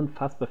 halt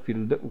unfassbar viele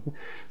Lücken,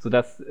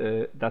 sodass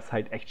das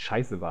halt echt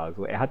scheiße war.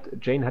 So,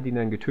 Jane hat ihn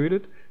dann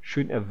getötet,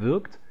 schön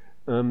erwürgt,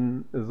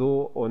 und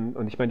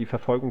ich meine, die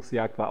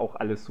Verfolgungsjagd war auch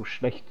alles so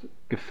schlecht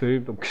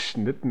gefilmt und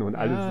geschnitten und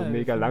alles so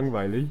mega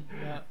langweilig.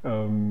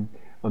 Ja. Und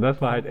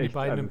das war halt echt. Die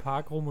beiden im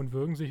Park rum und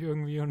würgen sich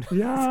irgendwie. Und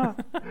ja,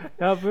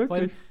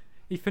 wirklich.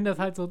 ich finde das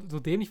halt so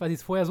dämlich, weil sie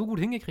es vorher so gut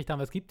hingekriegt haben.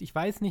 Es gibt, ich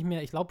weiß nicht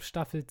mehr, ich glaube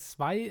Staffel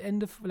 2,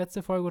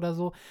 letzte Folge oder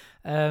so,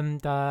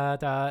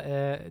 entführt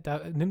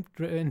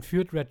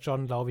Red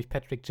John, glaube ich,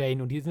 Patrick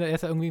Jane. Und er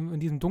ist ja irgendwie in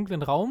diesem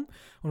dunklen Raum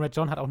und Red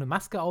John hat auch eine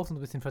Maske auf und so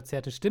ein bisschen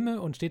verzerrte Stimme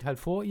und steht halt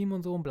vor ihm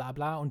und so und bla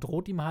bla und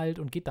droht ihm halt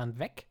und geht dann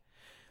weg.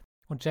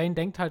 Und Jane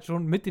denkt halt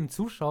schon mit dem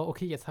Zuschauer,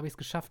 okay, jetzt habe ich es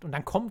geschafft. Und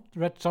dann kommt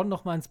Red John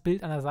noch mal ins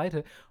Bild an der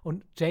Seite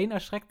und Jane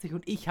erschreckt sich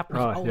und ich habe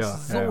mich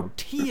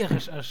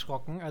tierisch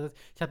erschrocken. Also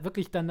ich habe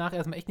wirklich danach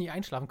erstmal echt nicht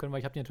einschlafen können, weil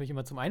ich habe die natürlich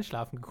immer zum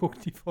Einschlafen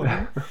geguckt, die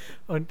Folgen.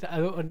 und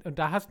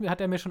da hat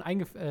er mir schon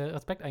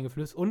Respekt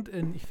eingeflößt. Und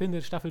ich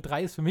finde, Staffel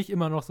 3 ist für mich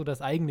immer noch so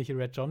das eigentliche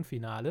Red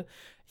John-Finale.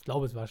 Ich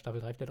glaube, es war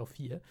Staffel 3, vielleicht auch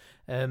 4.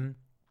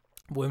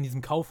 Wo in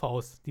diesem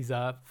Kaufhaus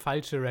dieser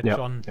falsche Red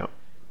John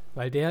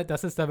weil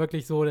das ist da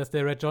wirklich so, dass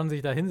der Red John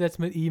sich da hinsetzt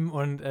mit ihm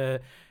und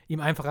ihm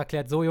einfach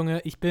erklärt, so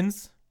Junge, ich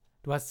bin's,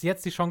 du hast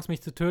jetzt die Chance,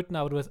 mich zu töten,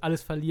 aber du wirst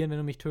alles verlieren, wenn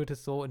du mich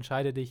tötest, so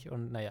entscheide dich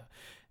und naja,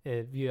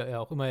 wie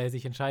auch immer er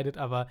sich entscheidet,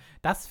 aber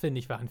das, finde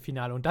ich, war ein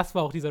Finale und das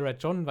war auch dieser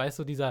Red John, weißt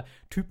du, dieser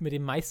Typ mit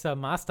dem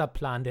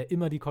Masterplan, der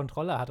immer die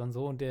Kontrolle hat und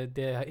so und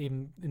der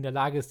eben in der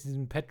Lage ist,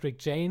 diesem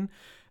Patrick Jane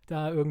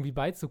da irgendwie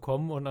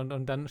beizukommen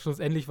und dann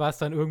schlussendlich war es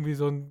dann irgendwie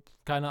so ein,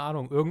 keine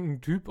Ahnung,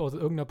 irgendein Typ aus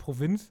irgendeiner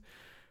Provinz,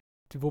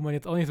 wo man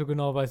jetzt auch nicht so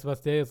genau weiß,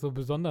 was der jetzt so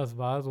besonders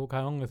war. So,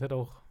 keine Ahnung, das hätte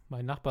auch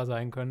mein Nachbar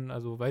sein können.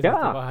 Also, weiß ich, der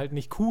war halt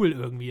nicht cool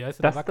irgendwie. Weißt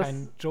du? Da war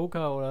kein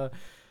Joker oder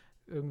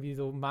irgendwie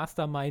so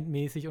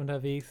Mastermind-mäßig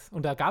unterwegs.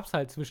 Und da gab es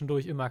halt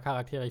zwischendurch immer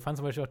Charaktere. Ich fand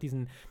zum Beispiel auch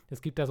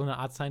es gibt da so eine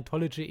Art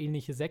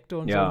Scientology-ähnliche Sekte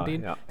und so. Und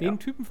den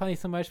Typen fand ich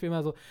zum Beispiel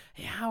immer so,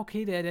 ja,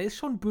 okay, der ist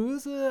schon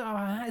böse,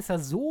 aber ist er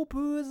so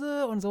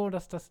böse? Und so,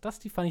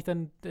 die fand ich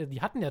dann,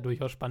 die hatten ja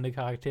durchaus spannende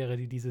Charaktere,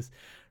 die dieses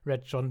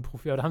Red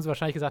John-Profil. Da haben sie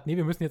wahrscheinlich gesagt, nee,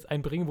 wir müssen jetzt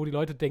einen bringen, wo die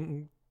Leute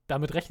denken,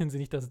 damit rechnen sie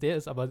nicht, dass es der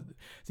ist, aber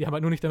sie haben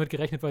halt nur nicht damit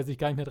gerechnet, weil sie sich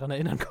gar nicht mehr daran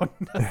erinnern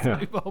konnten, dass der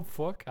überhaupt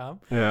vorkam.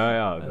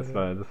 Ja, also.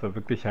 das war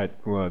wirklich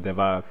halt nur, der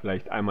war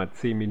vielleicht einmal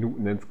 10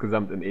 Minuten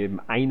insgesamt in eben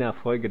einer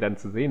Folge dann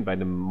zu sehen bei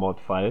einem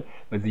Mordfall,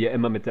 weil sie ja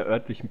immer mit der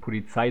örtlichen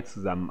Polizei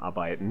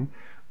zusammenarbeiten.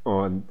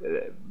 Und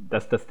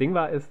das Ding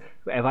ist,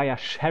 er war ja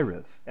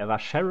Sheriff. Er war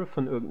Sheriff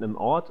von irgendeinem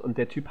Ort und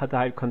der Typ hatte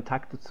halt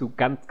Kontakte zu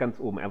ganz, ganz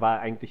oben. Er war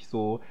eigentlich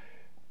so,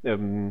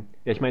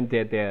 ich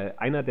meine,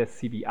 einer der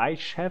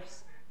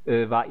CBI-Chefs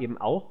war eben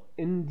auch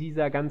in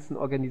dieser ganzen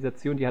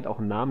Organisation, die hat auch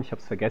einen Namen, ich habe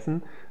es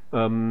vergessen.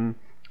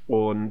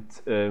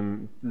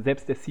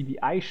 Selbst der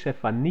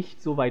CBI-Chef war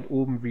nicht so weit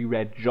oben wie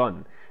Red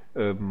John.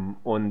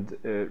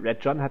 Red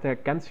John hatte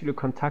ganz viele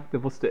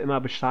Kontakte, wusste immer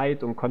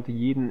Bescheid und konnte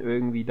jeden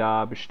irgendwie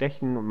da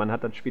bestechen. Und man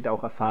hat dann später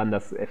auch erfahren,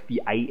 dass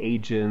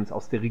FBI-Agents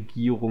aus der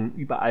Regierung,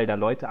 überall da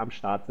Leute am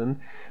Start sind.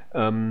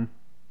 Und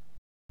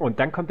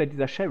dann kommt ja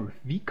dieser Sheriff.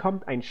 Wie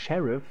kommt ein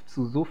Sheriff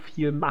zu so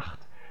viel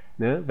Macht?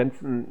 Ne? Wenn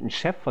es ein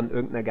Chef von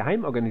irgendeiner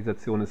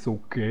Geheimorganisation ist, so,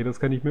 okay,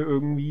 das kann ich mir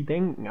irgendwie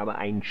denken, aber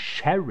ein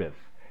Sheriff,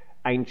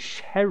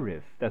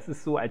 das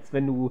ist so, als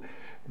wenn du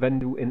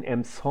in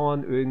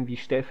Elmshorn irgendwie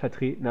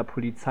stellvertretender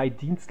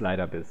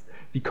Polizeidienstleiter bist.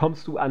 Wie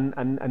kommst du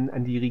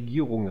an die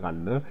Regierung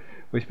ran, ne?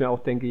 Wo ich mir auch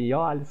denke, ja,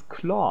 alles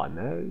klar,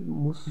 ne?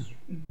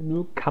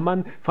 Kann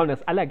man, vor allem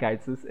das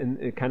Allergeilste ist,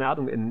 keine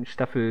Ahnung, in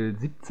Staffel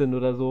 17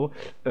 oder so,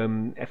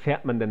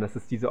 erfährt man dann, dass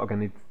es diese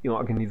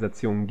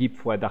Organisationen gibt.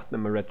 Vorher dachten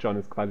immer, Red John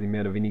ist quasi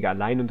mehr oder weniger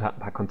allein und hat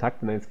ein paar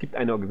Kontakte. Und es gibt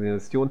eine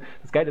Organisation.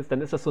 Das Geile ist,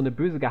 dann ist das so eine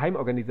böse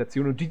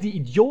Geheimorganisation und diese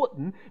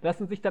Idioten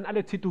lassen sich dann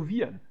alle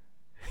tätowieren.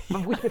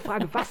 Wo ich mir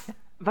frage,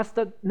 was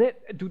da, ne,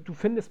 du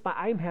findest bei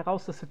einem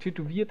heraus, dass er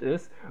tätowiert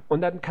ist und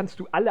dann kannst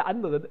du alle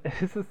anderen,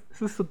 es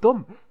ist so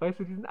dumm,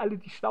 weißt du, die sind alle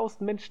die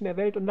schlauesten Menschen der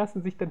Welt und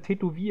lassen sich dann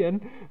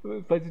tätowieren,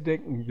 weil sie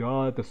denken,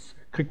 ja, das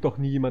kriegt doch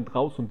nie jemand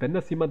raus und wenn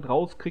das jemand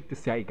rauskriegt,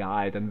 ist ja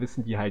egal, dann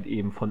wissen die halt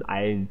eben von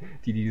allen,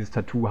 die dieses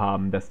Tattoo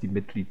haben, dass die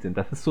Mitglied sind.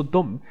 Das ist so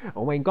dumm.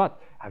 Oh mein Gott,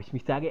 habe ich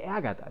mich da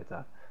geärgert,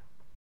 Alter.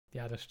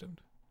 Ja, das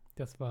stimmt.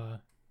 Das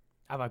war,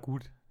 aber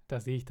gut, da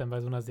sehe ich dann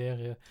bei so einer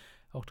Serie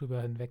auch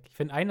drüber hinweg. Ich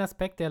finde, ein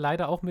Aspekt, der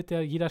leider auch mit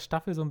jeder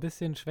Staffel so ein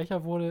bisschen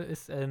schwächer wurde,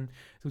 ist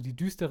so die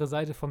düstere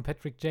Seite von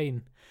Patrick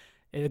Jane.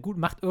 Gut,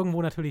 macht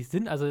irgendwo natürlich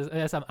Sinn. Also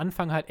er ist am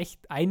Anfang halt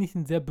echt eigentlich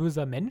ein sehr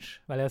böser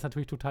Mensch, weil er ist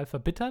natürlich total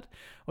verbittert.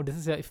 Und das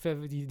ist ja,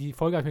 die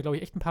Folge habe ich mir, glaube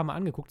ich, echt ein paar Mal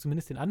angeguckt,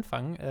 zumindest den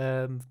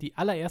Anfang. Die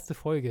allererste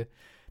Folge.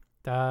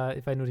 Da,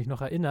 wenn du dich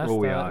noch erinnerst,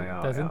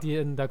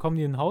 da kommen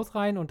die in ein Haus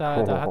rein und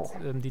da hat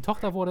die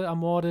Tochter wurde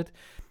ermordet.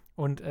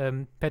 Und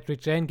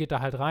Patrick Jane geht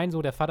da halt rein,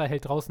 so, der Vater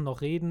hält draußen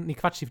noch Reden, die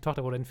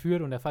Tochter wurde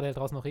entführt und der Vater hält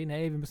draußen noch Reden,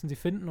 hey, wir müssen sie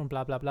finden und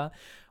bla bla bla.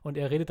 Und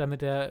er redet dann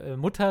mit der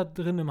Mutter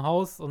drin im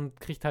Haus und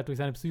kriegt halt durch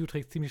seine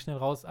Psychotricks ziemlich schnell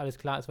raus, alles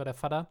klar, es war der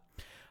Vater.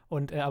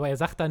 Und aber er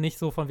sagt dann nicht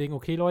so von wegen,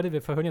 okay Leute,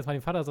 wir verhören jetzt mal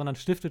den Vater, sondern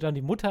stiftet dann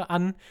die Mutter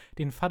an,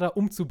 den Vater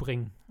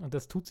umzubringen. Und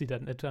das tut sie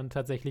dann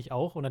tatsächlich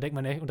auch. Und dann denkt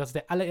man, und das ist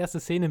der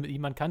allererste Szene mit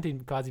ihm, man kannte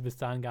ihn quasi bis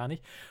dahin gar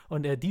nicht.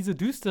 Und diese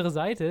düstere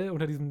Seite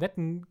unter diesem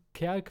netten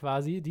Kerl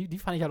quasi, die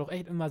fand ich halt auch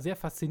echt immer sehr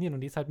faszinierend.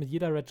 Und die ist halt mit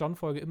jeder Red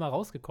John-Folge immer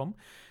rausgekommen.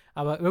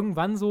 Aber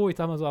irgendwann so, ich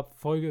sag mal so ab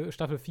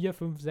Staffel 4,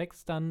 5,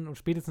 6 dann und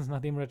spätestens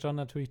nachdem Red John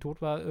natürlich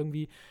tot war,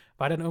 irgendwie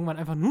war dann irgendwann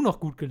einfach nur noch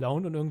gut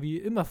gelaunt und irgendwie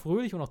immer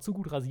fröhlich und auch zu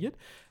gut rasiert.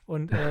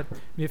 Und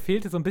mir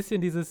fehlte so ein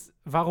bisschen dieses,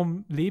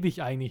 warum lebe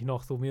ich eigentlich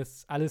noch so? Mir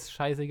ist alles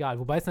scheißegal.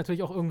 Wobei es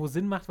natürlich auch irgendwo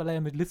Sinn macht, weil er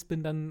ja mit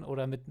Lisbon dann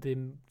oder mit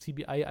dem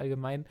CBI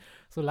allgemein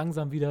so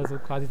langsam wieder so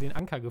quasi den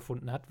Anker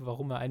gefunden hat,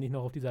 warum er eigentlich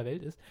noch auf dieser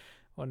Welt ist.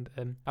 Und,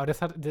 aber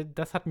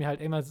das hat mir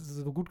halt immer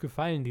so gut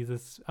gefallen,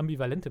 dieses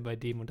Ambivalente bei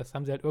dem. Und das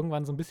haben sie halt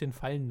irgendwann so ein bisschen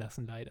fallen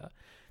lassen, leider.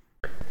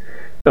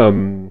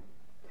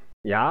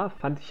 Ja,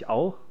 fand ich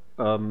auch.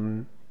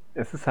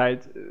 Es ist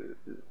halt,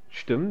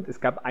 stimmt,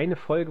 es gab eine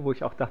Folge, wo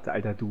ich auch dachte,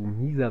 Alter, du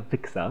mieser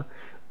Wichser,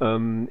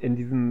 in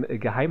diesem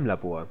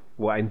Geheimlabor,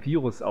 wo ein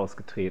Virus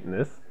ausgetreten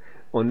ist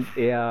und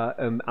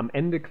er am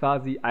Ende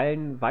quasi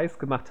allen weiß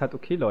gemacht hat,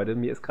 okay Leute,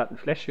 mir ist gerade ein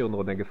Fläschchen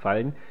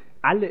runtergefallen,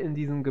 alle in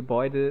diesem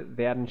Gebäude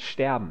werden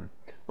sterben.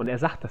 Und er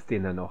sagt das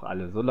denen dann auch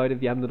alle. So Leute,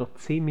 wir haben nur noch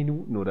 10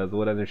 Minuten oder so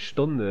oder eine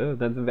Stunde,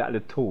 dann sind wir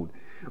alle tot.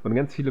 Und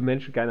ganz viele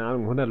Menschen, keine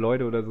Ahnung, 100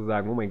 Leute oder so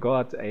sagen, oh mein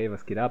Gott, ey,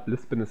 was geht ab?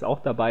 Lisbon ist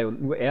auch dabei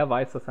und nur er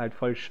weiß, dass er halt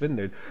voll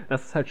schwindelt.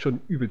 Das ist halt schon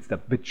übelster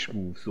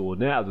Bitch-Move so,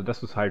 ne? Also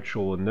das ist halt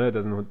schon, ne?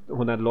 Da sind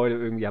 100 Leute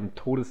irgendwie haben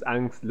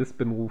Todesangst,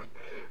 Lisbon ruft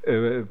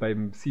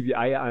beim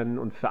CBI an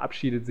und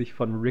verabschiedet sich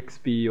von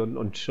Rixby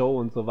und Joe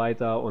und so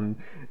weiter und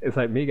ist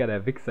halt mega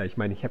der Wichser. Ich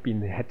meine,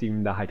 hätte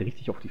ihm da halt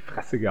richtig auf die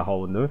Fresse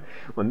gehauen, ne?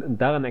 Und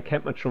daran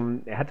erkennt man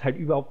schon, er hat halt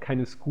überhaupt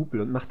keine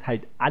Skrupel und macht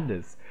halt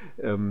alles,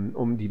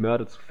 um die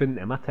Mörder zu finden.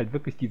 Er macht halt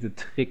wirklich diese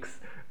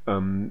Tricks.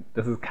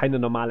 Das ist keine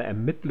normale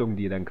Ermittlung,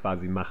 die er dann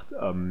quasi macht,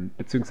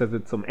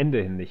 beziehungsweise zum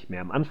Ende hin nicht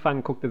mehr. Am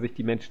Anfang guckt er sich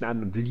die Menschen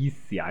an und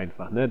liest sie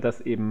einfach, ne? Das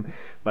eben,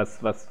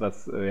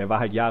 er war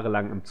halt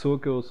jahrelang im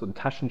Zirkus und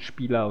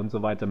Taschenspieler und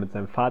so weiter mit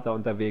seinem Vater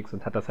unterwegs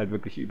und hat das halt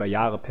wirklich über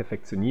Jahre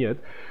perfektioniert,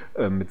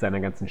 mit seiner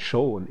ganzen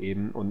Show und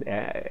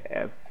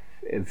er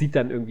sieht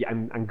dann irgendwie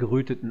an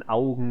geröteten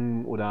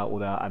Augen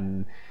oder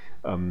an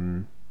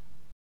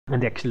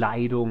der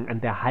Kleidung,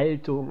 an der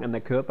Haltung, an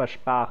der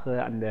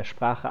Körpersprache, an der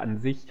Sprache an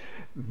sich,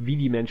 wie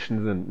die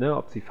Menschen sind, ne?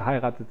 Ob sie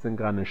verheiratet sind,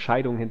 gerade eine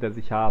Scheidung hinter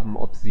sich haben,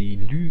 ob sie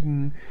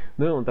lügen,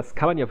 ne? Und das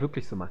kann man ja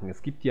wirklich so machen.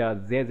 Es gibt ja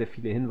sehr, sehr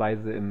viele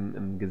Hinweise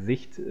im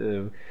Gesicht,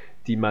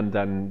 die man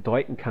dann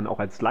deuten kann, auch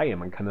als Laie.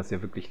 Man kann das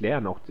ja wirklich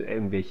lernen, auch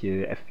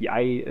irgendwelche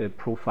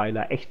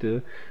FBI-Profiler,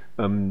 echte,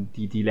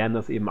 die lernen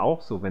das eben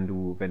auch so. Wenn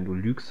du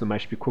lügst zum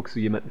Beispiel, guckst du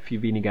jemanden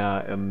viel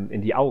weniger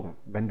in die Augen,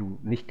 wenn du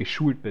nicht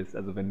geschult bist,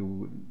 also wenn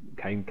du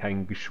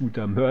kein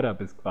geschulter Mörder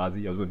bist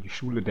quasi, also in die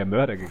Schule der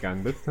Mörder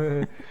gegangen bist,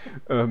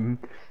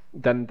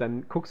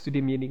 dann guckst du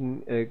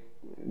demjenigen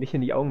nicht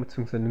in die Augen,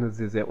 beziehungsweise nur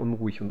sehr, sehr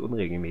unruhig und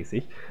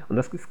unregelmäßig. Und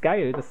das ist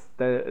geil,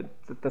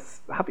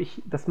 das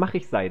mache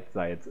ich seit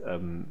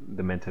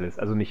The Mentalist.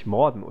 Also nicht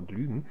morden und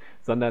lügen,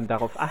 sondern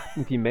darauf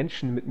achten, wie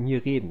Menschen mit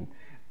mir reden.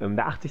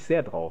 Da achte ich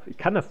sehr drauf. Ich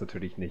kann das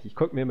natürlich nicht. Ich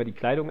gucke mir immer die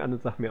Kleidung an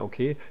und sage mir,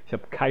 okay, ich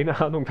habe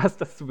keine Ahnung, was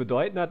das zu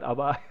bedeuten hat,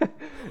 aber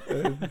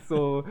es ist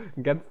so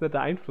ein ganz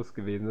netter Einfluss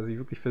gewesen, dass ich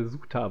wirklich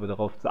versucht habe,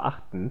 darauf zu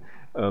achten,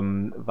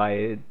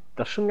 weil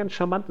das schon ganz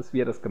charmant ist,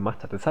 wie er das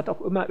gemacht hat. Es hat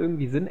auch immer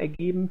irgendwie Sinn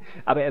ergeben,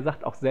 aber er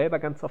sagt auch selber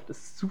ganz oft,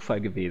 es ist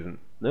Zufall gewesen.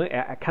 Ne?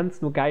 Er kann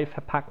es nur geil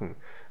verpacken.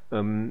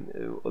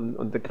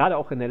 Und gerade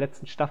auch in der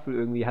letzten Staffel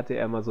irgendwie hatte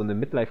er immer so eine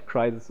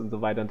Midlife-Crisis und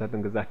so weiter und hat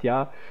dann gesagt,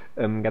 ja,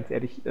 ganz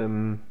ehrlich,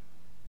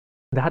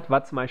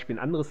 war zum Beispiel ein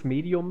anderes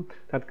Medium,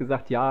 hat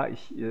gesagt, ja,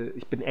 ich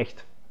bin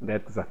echt. Und der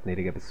hat gesagt, nee,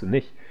 Digga, bist du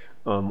nicht.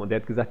 Und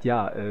der hat gesagt,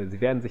 ja, sie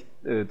werden sich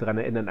daran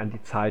erinnern an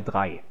die Zahl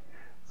 3.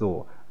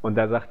 So. Und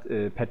da sagt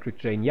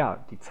Patrick Jane,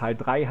 ja, die Zahl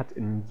 3 hat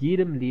in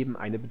jedem Leben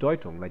eine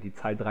Bedeutung, weil die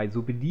Zahl 3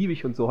 so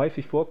beliebig und so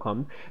häufig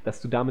vorkommt,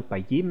 dass du damit bei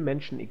jedem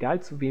Menschen,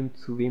 egal zu wem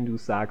du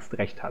es sagst,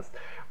 recht hast.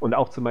 Und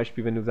auch zum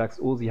Beispiel, wenn du sagst,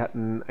 oh, sie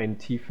hatten einen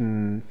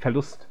tiefen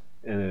Verlust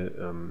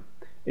in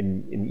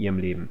ihrem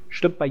Leben.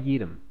 Stimmt bei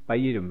jedem. Bei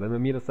jedem. Wenn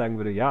man mir das sagen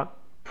würde, ja,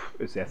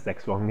 ist erst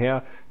 6 Wochen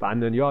her, bei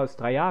anderen, ja, ist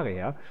 3 Jahre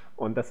her.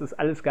 Und das ist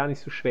alles gar nicht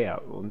so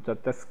schwer. Und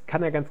das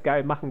kann er ganz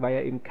geil machen, weil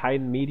er eben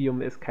kein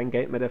Medium ist, kein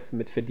Geld mehr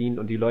damit verdient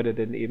und die Leute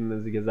dann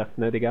eben, sie gesagt,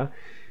 ne, Digga,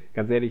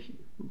 ganz ehrlich,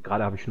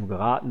 gerade habe ich nur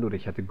geraten oder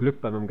ich hatte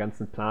Glück bei meinem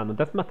ganzen Plan. Und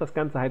das macht das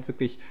Ganze halt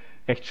wirklich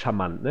recht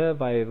charmant, ne?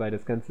 Weil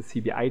das ganze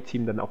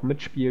CBI-Team dann auch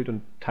mitspielt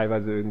und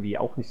teilweise irgendwie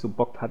auch nicht so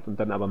Bock hat und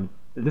dann aber mit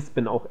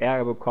Lisbon auch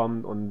Ärger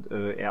bekommt und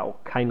er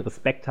auch keinen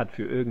Respekt hat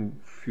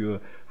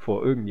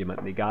vor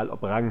irgendjemanden, egal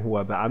ob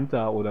ranghoher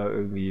Beamter oder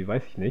irgendwie,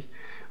 weiß ich nicht.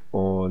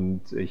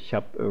 Und ich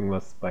habe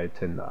irgendwas bei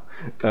Tinder.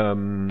 Ja,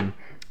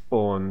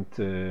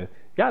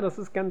 das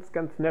ist ganz,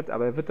 ganz nett,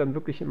 aber er wird dann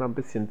wirklich immer ein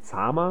bisschen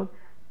zahmer.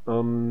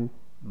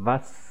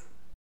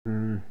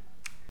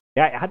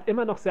 Ja, er hat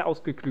immer noch sehr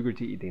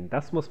ausgeklügelte Ideen.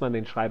 Das muss man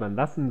den Schreibern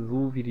lassen,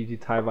 so wie die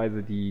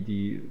teilweise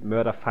die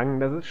Mörder fangen.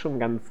 Das ist schon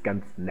ganz,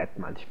 ganz nett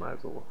manchmal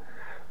so.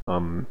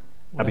 Oder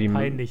aber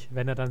peinlich,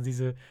 wenn er dann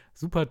diese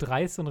super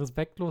dreist und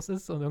respektlos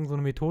ist und irgend so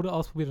eine Methode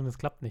ausprobiert und es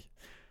klappt nicht.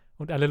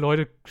 Und alle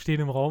Leute stehen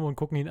im Raum und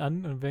gucken ihn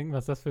an und denken,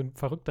 was ist das für ein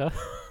Verrückter?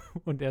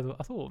 Und er so,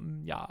 ach so,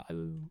 ja,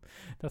 also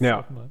das ist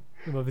auch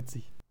immer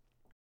witzig.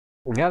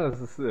 Ja,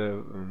 das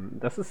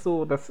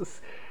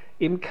ist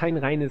eben kein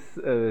reines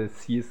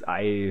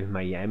CSI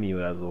Miami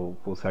oder so,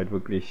 wo es halt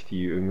wirklich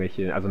die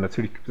irgendwelche, also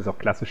natürlich gibt es auch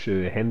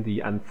klassische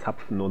Handy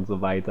anzapfen und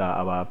so weiter,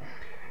 aber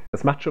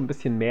das macht schon ein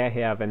bisschen mehr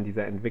her, wenn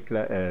dieser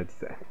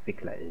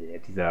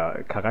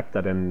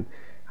Charakter dann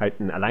halt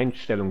ein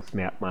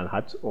Alleinstellungsmerkmal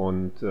hat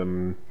und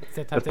Ist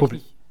ja das Problem.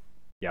 tatsächlich,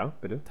 Ja,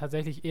 bitte.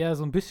 tatsächlich eher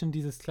so ein bisschen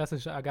dieses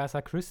klassische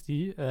Agatha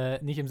Christie,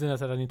 nicht im Sinne,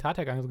 dass er dann den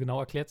Tathergang so genau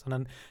erklärt,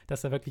 sondern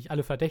dass er wirklich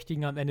alle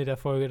Verdächtigen am Ende der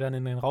Folge dann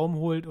in den Raum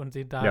holt und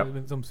sie da Ja.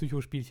 mit so einem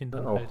Psychospielchen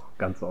dann Auch halt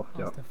ganz oft, aus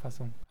ja. der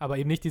Fassung. Aber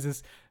eben nicht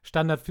dieses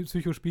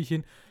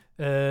Standard-Psychospielchen.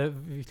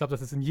 Ich glaube,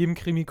 das ist in jedem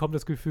Krimi, kommt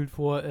das gefühlt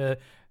vor,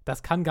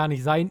 das kann gar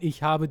nicht sein,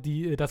 ich habe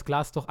das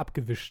Glas doch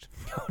abgewischt.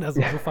 Oder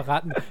so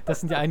verraten.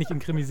 Das sind ja eigentlich in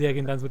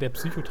Krimiserien dann so der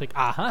Psychotrick.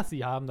 Aha,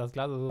 sie haben das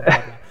Glas.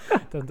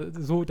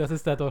 Also das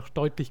ist da doch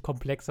deutlich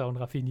komplexer und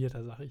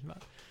raffinierter, sag ich mal.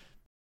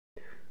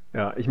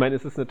 Ja, ich meine,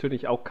 es ist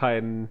natürlich auch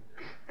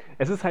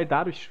es ist halt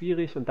dadurch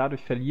schwierig und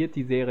dadurch verliert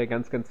die Serie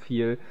ganz, ganz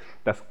viel,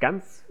 dass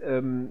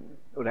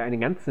oder eine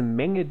ganze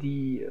Menge,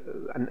 die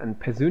an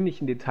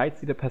persönlichen Details,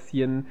 die da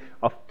passieren,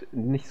 oft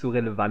nicht so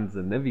relevant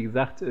sind. Ne? Wie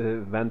gesagt,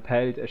 Van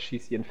Pelt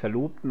erschießt ihren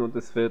Verlobten und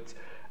es wird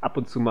ab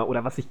und zu mal,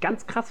 oder was ich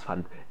ganz krass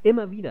fand,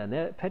 immer wieder,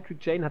 ne? Patrick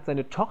Jane hat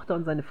seine Tochter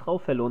und seine Frau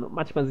verloren und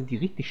manchmal sind die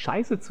richtig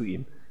scheiße zu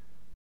ihm.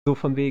 So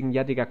von wegen,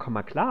 ja Digga, komm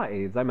mal klar,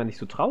 ey, sei mal nicht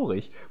so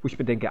traurig. Wo ich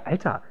mir denke,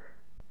 Alter,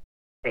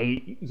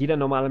 ey, jeder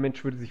normale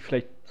Mensch würde sich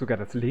vielleicht sogar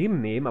das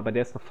Leben nehmen, aber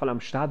der ist noch voll am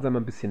Start, sei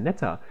mal ein bisschen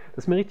netter.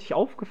 Das ist mir richtig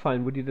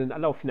aufgefallen, wo die dann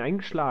alle auf ihn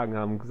eingeschlagen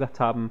haben und gesagt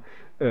haben,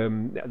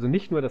 also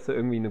nicht nur, dass er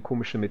irgendwie eine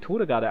komische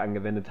Methode gerade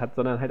angewendet hat,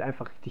 sondern halt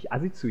einfach richtig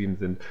assi zu ihm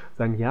sind.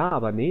 Sagen, ja,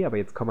 aber nee, aber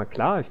jetzt komm mal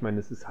klar, ich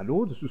meine,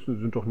 hallo,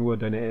 sind doch nur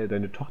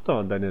deine Tochter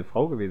und deine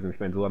Frau gewesen. Ich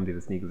meine, so haben die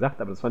das nie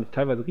gesagt, aber das fand ich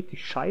teilweise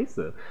richtig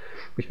scheiße.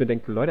 Wo ich mir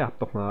denke, Leute,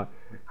 habt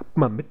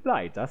mal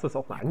Mitleid, da ist das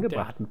auch mal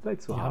angebracht, Mitleid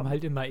zu Die haben. haben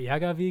halt immer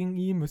Ärger wegen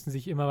ihm, müssen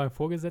sich immer beim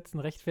Vorgesetzten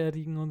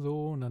rechtfertigen und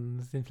so und dann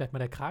ist denen vielleicht mal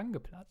der Kragen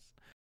geplatzt.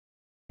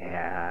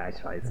 Ja,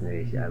 ich weiß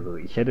nicht. Also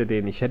ich hätte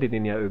den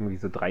ja irgendwie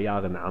so 3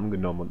 Jahre in den Arm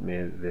genommen und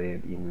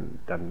ihm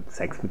dann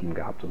Sex mit ihm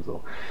gehabt und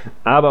so.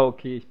 Aber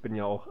okay, ich bin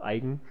ja auch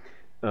eigen.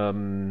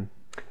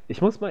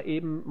 Ich muss mal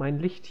eben mein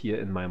Licht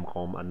hier in meinem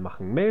Raum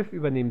anmachen. Melf,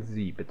 übernehmen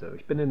Sie bitte.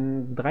 Ich bin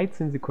in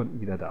 13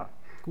 Sekunden wieder da.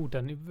 Gut,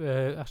 dann,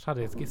 ach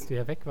schade, jetzt gehst du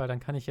ja weg, weil dann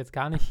kann ich jetzt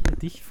gar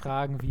nicht dich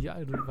fragen,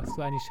 was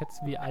du eigentlich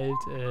schätzt, wie alt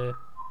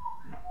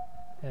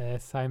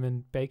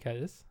Simon Baker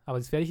ist. Aber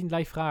das werde ich ihn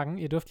gleich fragen.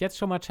 Ihr dürft jetzt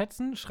schon mal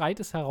schätzen,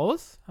 schreit es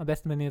heraus. Am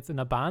besten, wenn ihr jetzt in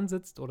der Bahn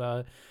sitzt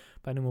oder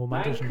bei einem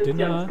romantischen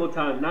Dinner.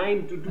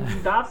 Nein, du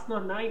darfst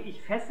noch, nein,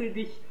 ich fessel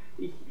dich.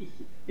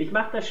 Ich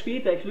mach das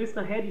später, ich löse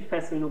nachher die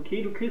Fesseln,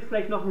 okay? Du kriegst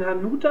vielleicht noch einen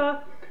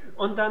Hanuta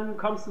und dann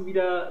kommst du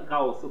wieder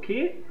raus,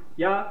 okay?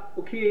 Ja,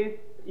 okay.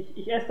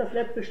 Ich esse das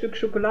letzte Stück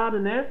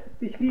Schokolade, ne?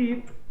 Dich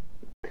lieb.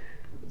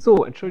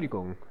 So,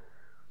 Entschuldigung.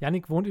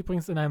 Jannick wohnt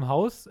übrigens in einem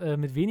Haus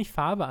mit wenig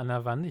Farbe an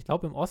der Wand. Ich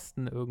glaube im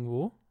Osten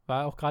irgendwo.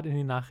 War auch gerade in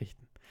den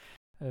Nachrichten.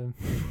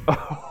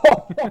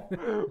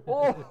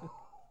 Oh.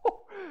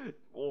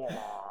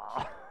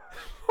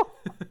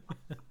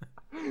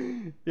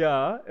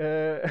 Ja,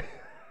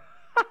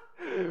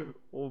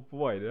 oh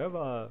boy, der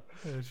war.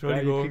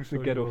 Entschuldigung. Du kriegst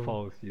eine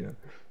Ghetto-Faust hier.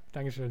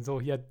 Dankeschön.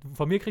 So, hier,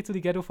 von mir kriegst du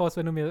die Ghetto-Faust,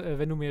 wenn du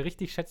mir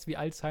richtig schätzt, wie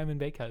alt Simon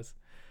Baker ist.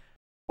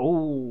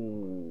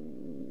 Oh,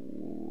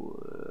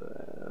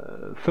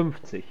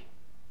 50.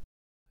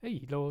 Hey,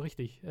 ich glaube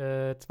richtig.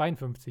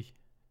 52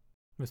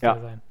 müsste Ja.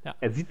 er sein. Ja.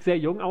 Er sieht sehr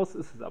jung aus,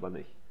 ist es aber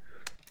nicht.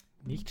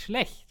 Nicht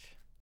schlecht.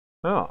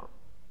 Ja.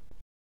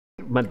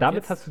 Damit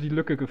jetzt? hast du die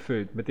Lücke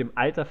gefüllt, mit dem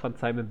Alter von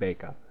Simon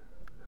Baker.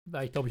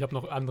 Na, ich glaube, ich habe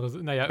noch andere.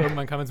 Naja,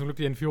 irgendwann kam mir zum Glück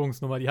die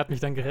Entführungsnummer, die hat mich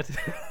dann gerettet.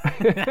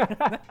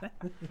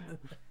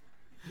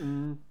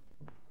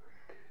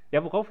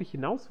 Ja, worauf ich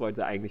hinaus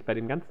wollte eigentlich bei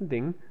dem ganzen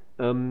Ding,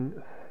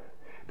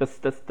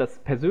 das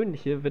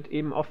Persönliche wird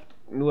eben oft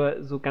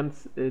nur so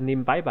ganz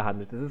nebenbei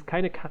behandelt. Das ist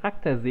keine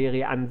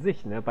Charakterserie an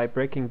sich. Ne? Bei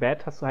Breaking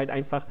Bad hast du halt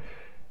einfach,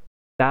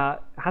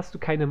 da hast du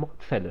keine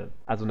Mordfälle.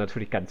 Also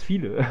natürlich ganz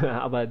viele,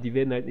 aber die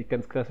werden halt nicht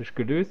ganz klassisch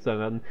gelöst,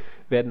 sondern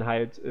werden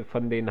halt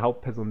von den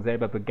Hauptpersonen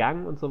selber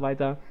begangen und so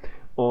weiter.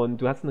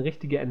 Und du hast eine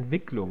richtige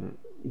Entwicklung.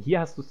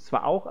 Hier hast du es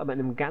zwar auch, aber in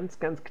einem ganz,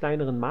 ganz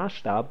kleineren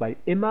Maßstab, weil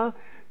immer,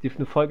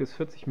 eine Folge ist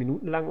 40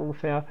 Minuten lang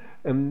ungefähr,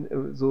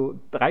 so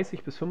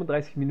 30 bis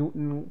 35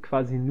 Minuten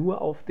quasi nur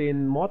auf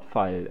den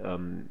Mordfall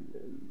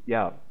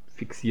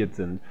fixiert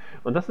sind.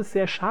 Und das ist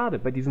sehr schade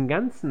bei diesen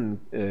ganzen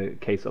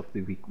Case of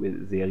the Week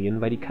Serien,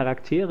 weil die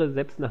Charaktere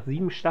selbst nach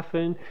 7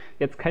 Staffeln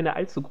jetzt keine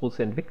allzu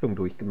große Entwicklung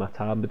durchgemacht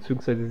haben,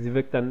 beziehungsweise sie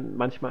wirkt dann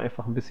manchmal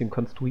einfach ein bisschen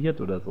konstruiert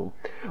oder so.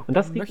 Und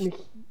das regt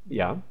mich,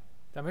 ja.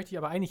 Da möchte ich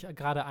aber eigentlich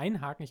gerade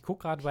einhaken. Ich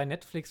gucke gerade bei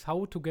Netflix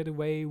How to Get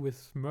Away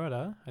with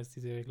Murder, heißt die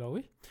Serie,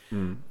 glaube ich.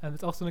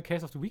 Ist auch so eine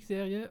Case of the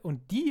Week-Serie.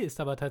 Und die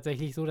ist aber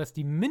tatsächlich so, dass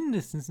die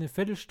mindestens eine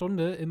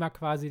Viertelstunde immer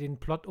quasi den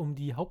Plot um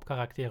die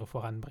Hauptcharaktere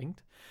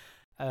voranbringt.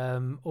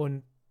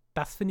 Und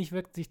das, finde ich,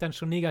 wirkt sich dann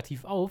schon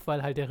negativ auf,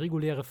 weil halt der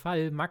reguläre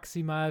Fall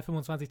maximal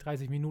 25,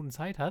 30 Minuten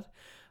Zeit hat.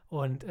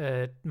 Und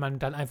man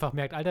dann einfach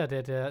merkt, Alter,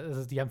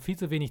 also die haben viel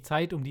zu wenig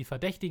Zeit, um die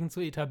Verdächtigen zu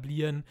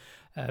etablieren.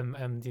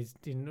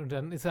 Und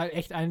dann ist halt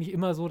echt eigentlich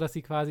immer so, dass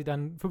sie quasi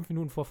dann 5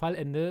 Minuten vor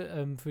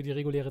Fallende für die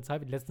reguläre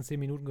Zeit, die letzten 10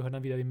 Minuten gehören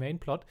dann wieder dem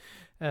Mainplot,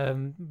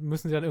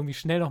 müssen sie dann irgendwie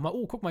schnell nochmal,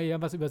 oh, guck mal, hier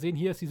haben wir was übersehen,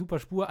 hier ist die super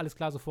Spur, alles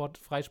klar, sofort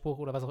Freispruch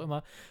oder was auch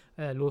immer,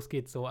 los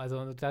geht's so.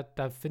 Also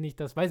da finde ich,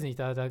 das weiß ich nicht,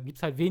 da gibt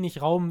es halt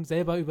wenig Raum,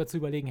 selber zu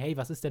überlegen, hey,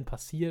 was ist denn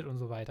passiert und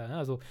so weiter. Ne?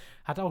 Also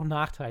hat auch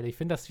Nachteile. Ich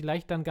finde das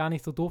vielleicht dann gar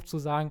nicht so doof zu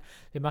sagen,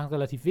 wir machen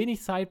relativ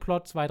wenig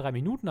Sideplot, 2-3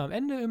 Minuten am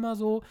Ende immer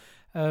so.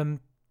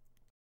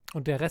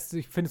 Und der Rest,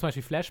 ich finde zum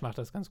Beispiel Flash macht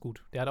das ganz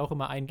gut. Der hat auch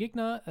immer einen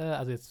Gegner,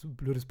 also jetzt ein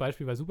blödes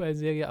Beispiel bei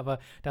Superhelden-Serie, aber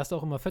da hast du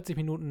auch immer 40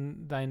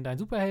 Minuten dein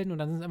Superhelden und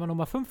dann sind es einfach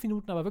nochmal 5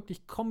 Minuten, aber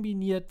wirklich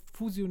kombiniert,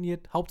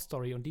 fusioniert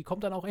Hauptstory und die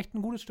kommt dann auch echt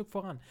ein gutes Stück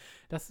voran.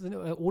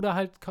 Oder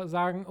halt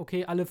sagen,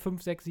 okay, alle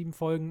 5, 6, 7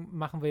 Folgen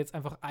machen wir jetzt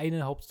einfach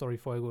eine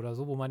Hauptstory-Folge oder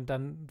so, wo man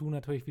dann, du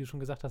natürlich, wie du schon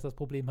gesagt hast, das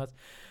Problem hast,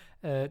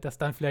 dass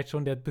dann vielleicht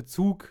schon der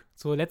Bezug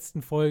zur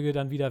letzten Folge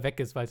dann wieder weg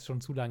ist, weil es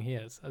schon zu lang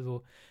her ist.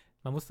 Also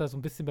man muss da so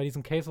ein bisschen bei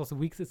diesem Case of the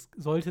Weeks, es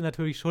sollte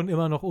natürlich schon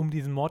immer noch um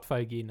diesen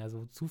Mordfall gehen.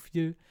 Also zu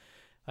viel,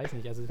 weiß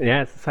nicht. Also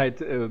ja, es ist halt,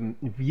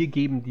 wir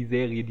geben die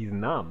Serie diesen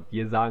Namen.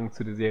 Wir sagen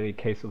zu der Serie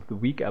Case of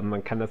the Week, aber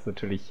man kann das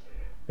natürlich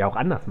ja auch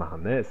anders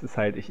machen. Ne? Es ist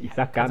halt, ich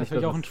sag gar nicht, dass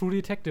natürlich auch ein True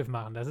Detective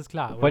machen, das ist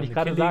klar. Wollte ich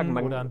gerade sagen.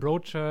 Oder ein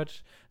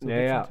Broadchurch, so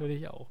ja, geht's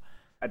natürlich auch.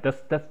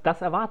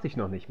 Das erwarte ich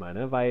noch nicht mal,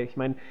 ne? Weil ich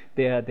meine,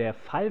 der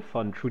Fall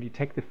von True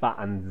Detective war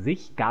an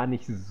sich gar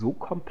nicht so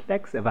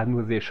komplex, er war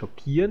nur sehr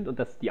schockierend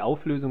und die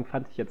Auflösung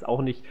fand ich jetzt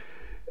auch nicht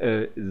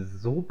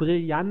so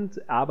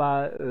brillant,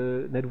 aber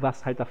du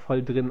warst halt da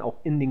voll drin,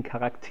 auch in den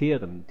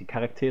Charakteren. Die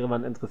Charaktere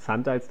waren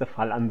interessanter als der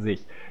Fall an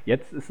sich.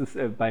 Jetzt ist es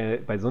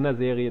bei so einer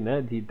Serie,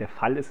 ne, der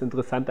Fall ist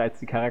interessanter als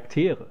die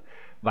Charaktere,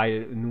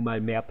 weil nun mal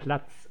mehr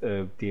Platz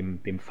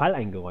dem Fall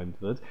eingeräumt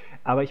wird.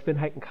 Aber ich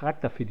bin halt ein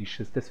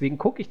Charakterfetischist, deswegen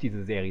gucke ich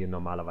diese Serie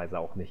normalerweise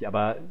auch nicht.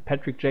 Aber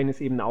Patrick Jane ist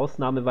eben eine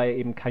Ausnahme, weil er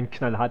eben kein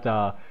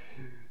knallharter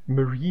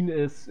Marine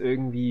ist,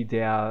 irgendwie,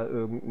 der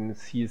irgendein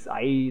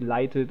CSI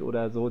leitet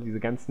oder so,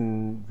 diese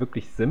ganzen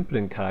wirklich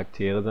simplen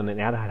Charaktere, sondern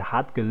er hat halt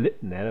hart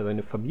gelitten, ne?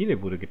 Seine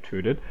Familie wurde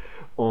getötet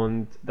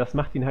und das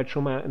macht ihn halt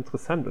schon mal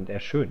interessant und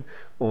eher schön.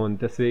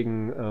 Und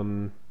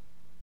deswegen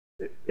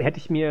hätte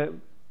ich mir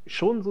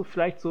schon so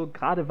vielleicht so,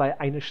 gerade weil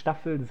eine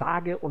Staffel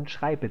sage und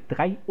schreibe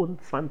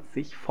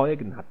 23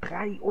 Folgen hat.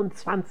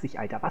 23,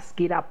 Alter, was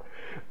geht ab?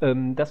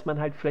 Dass man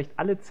halt vielleicht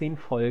alle 10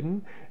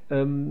 Folgen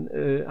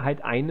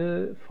halt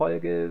eine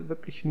Folge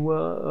wirklich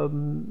nur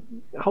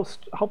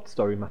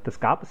Hauptstory macht. Das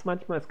gab es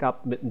manchmal, es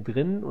gab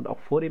mittendrin und auch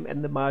vor dem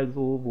Ende mal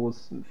so, wo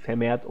es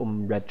vermehrt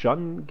um Red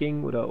John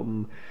ging oder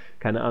um,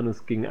 keine Ahnung,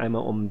 es ging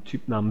einmal um einen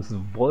Typ namens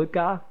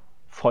Volker,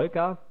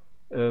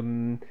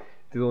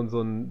 so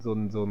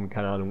ein,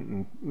 keine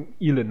Ahnung, ein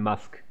Elon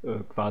Musk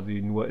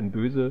quasi nur in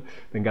Böse.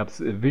 Dann gab es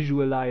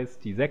Visualize,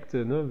 die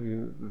Sekte,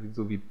 ne,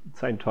 so wie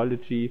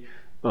Scientology.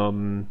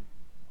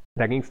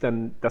 Da ging es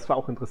dann, das war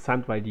auch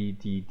interessant, weil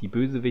die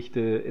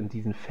Bösewichte in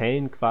diesen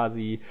Fällen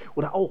quasi,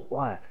 oder auch,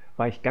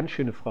 war ich ganz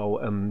schöne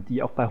Frau,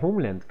 die auch bei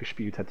Homeland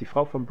gespielt hat, die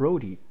Frau von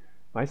Brody.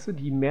 Weißt du,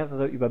 die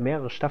über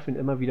mehrere Staffeln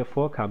immer wieder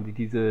vorkam, die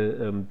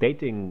diese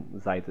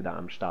Dating-Seite da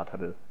am Start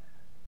hatte.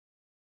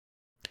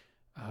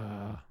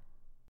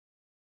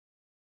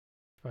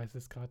 Ich weiß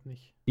es gerade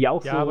nicht. Die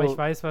auch ja, so, aber ich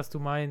weiß, was du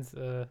meinst,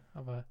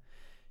 aber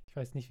ich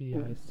weiß nicht, wie die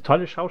heißt.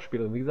 Tolle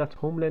Schauspielerin. Wie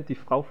gesagt, Homeland, die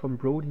Frau von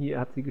Brody,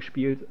 hat sie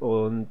gespielt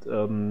und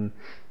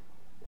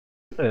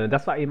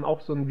das war eben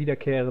auch so ein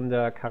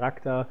wiederkehrender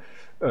Charakter.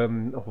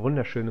 Auch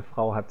wunderschöne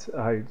Frau, hat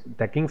halt,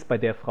 da ging es bei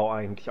der Frau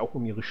eigentlich auch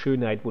um ihre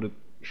Schönheit, wurde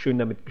schön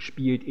damit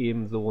gespielt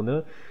eben so,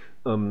 ne?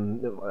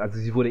 Also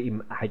sie wurde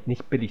eben halt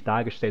nicht billig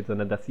dargestellt,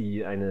 sondern dass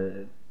sie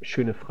eine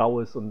schöne Frau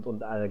ist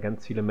und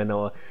ganz viele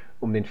Männer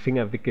um den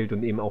Finger wickelt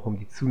und eben auch um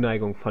die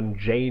Zuneigung von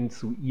Jane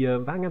zu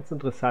ihr. War ganz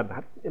interessant,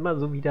 hat immer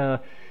so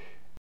wieder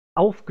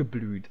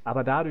aufgeblüht,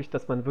 aber dadurch,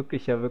 dass man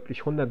wirklich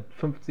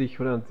 150,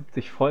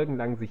 170 Folgen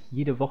lang sich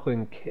jede Woche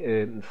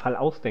einen Fall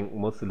ausdenken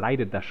muss,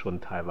 leidet das schon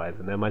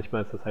teilweise. Ne?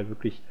 Manchmal ist das halt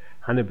wirklich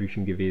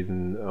Hanebüchen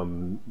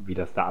gewesen, wie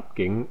das da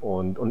abging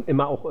und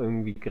immer auch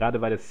irgendwie,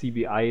 gerade weil das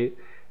CBI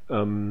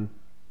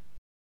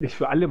nicht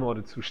für alle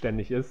Morde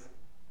zuständig ist,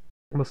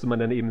 musste man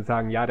dann eben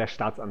sagen, ja, der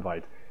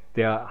Staatsanwalt,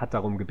 der hat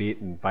darum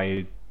gebeten,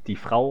 weil die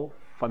Frau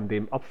von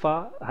dem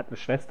Opfer hat eine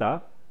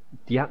Schwester,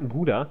 die hat einen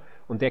Bruder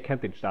und der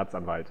kennt den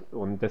Staatsanwalt.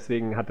 Und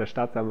deswegen hat der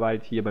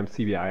Staatsanwalt hier beim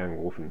CBI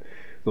angerufen.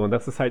 So, und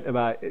das ist halt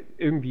immer,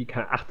 irgendwie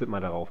achtet mal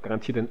darauf.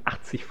 Garantiert in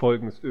 80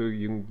 Folgen ist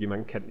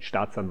irgendjemand kennt einen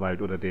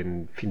Staatsanwalt oder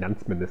den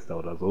Finanzminister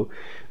oder so.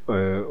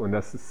 Und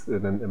das ist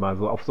dann immer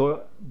so, auf so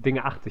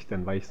Dinge achte ich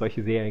dann, weil ich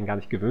solche Serien gar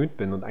nicht gewöhnt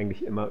bin und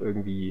eigentlich immer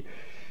irgendwie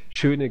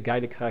schöne,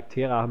 geile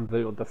Charaktere haben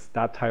will und das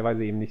da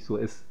teilweise eben nicht so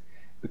ist.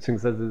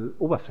 Beziehungsweise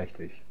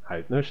oberflächlich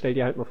halt. Ne? Stell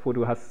dir halt mal vor,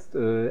 du hast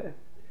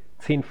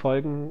 10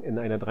 Folgen in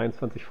einer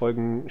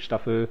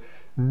 23-Folgen-Staffel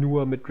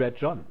nur mit Red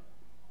John.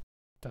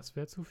 Das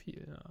wäre zu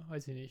viel, ja.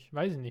 Weiß ich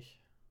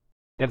nicht.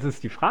 Ja, das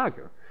ist die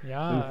Frage.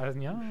 Ja,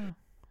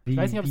 ich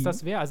weiß nicht, ob es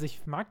das wäre. Also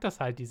ich mag das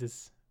halt,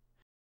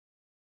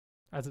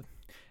 also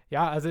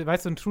Ja, also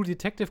weißt du, ein True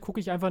Detective gucke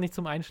ich einfach nicht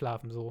zum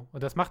Einschlafen so.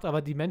 Und das macht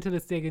aber die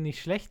Mentalist-Serie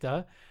nicht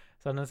schlechter,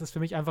 sondern es ist für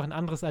mich einfach ein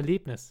anderes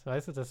Erlebnis.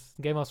 Weißt du, das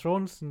Game of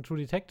Thrones, ein True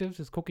Detective,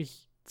 das gucke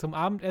ich zum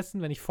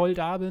Abendessen, wenn ich voll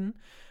da bin.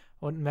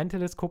 Und ein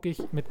Mentalist gucke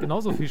ich mit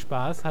genauso viel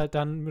Spaß, halt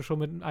dann schon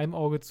mit einem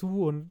Auge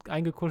zu und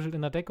eingekuschelt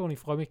in der Decke und ich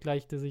freue mich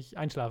gleich, dass ich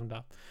einschlafen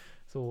darf.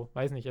 So,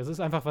 weiß nicht. Es ist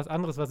einfach was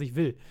anderes, was ich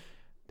will.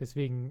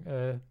 Deswegen,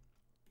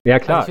 Ja,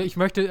 klar. also ich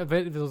möchte,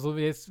 so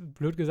wie jetzt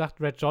blöd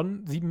gesagt, Red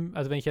John,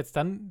 also wenn ich jetzt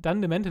dann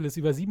The Mentalist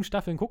über 7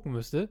 Staffeln gucken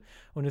müsste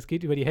und es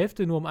geht über die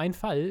Hälfte nur um einen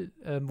Fall,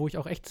 wo ich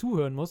auch echt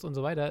zuhören muss und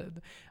so weiter,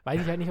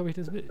 weiß ich halt nicht, ob ich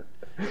das will.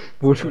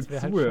 Wo so, du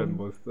zuhören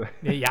musst.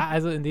 Ja,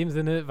 also in dem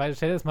Sinne, weil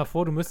stell dir das mal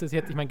vor, du müsstest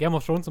jetzt, ich meine, Game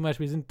of Thrones zum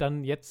Beispiel sind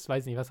dann jetzt,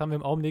 weiß nicht, was haben wir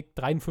im Augenblick,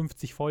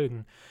 53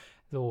 Folgen.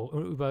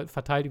 So,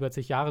 verteilt über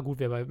zig Jahre, gut,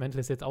 wäre bei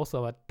Mentalist jetzt auch so,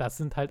 aber das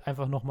sind halt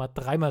einfach nochmal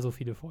 3-mal so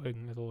viele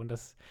Folgen. So, und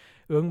das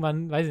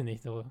irgendwann, weiß ich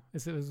nicht, so.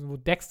 So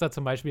Dexter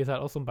zum Beispiel ist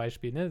halt auch so ein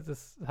Beispiel, ne?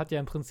 Das hat ja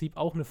im Prinzip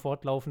auch eine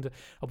fortlaufende,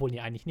 obwohl, nee,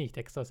 eigentlich nicht.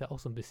 Dexter ist ja auch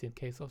so ein bisschen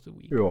Case of the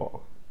Week. Ja.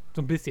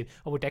 So ein bisschen.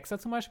 Obwohl Dexter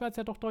zum Beispiel hat es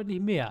ja doch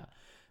deutlich mehr.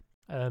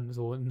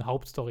 So eine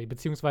Hauptstory,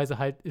 beziehungsweise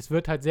halt, es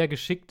wird halt sehr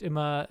geschickt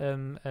immer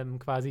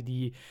quasi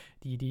die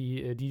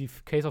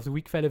Case of the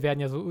Week-Fälle werden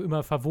ja so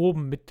immer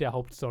verwoben mit der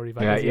Hauptstory,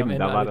 weil Ja, er sie eben, am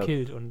Ende da war alle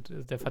killt und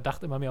der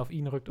Verdacht immer mehr auf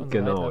ihn rückt und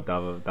Genau, so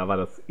weiter. da war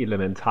das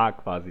elementar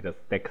quasi, dass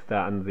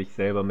Dexter an sich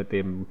selber mit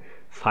dem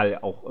Fall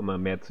auch immer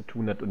mehr zu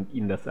tun hat und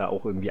ihn das ja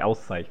auch irgendwie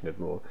auszeichnet.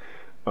 So.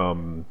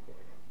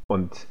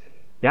 Und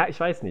ja, ich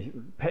weiß nicht.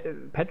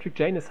 Patrick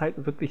Jane ist halt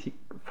ein wirklich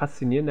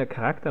faszinierender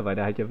Charakter, weil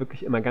der halt ja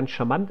wirklich immer ganz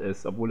charmant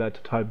ist, obwohl er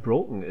total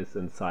broken ist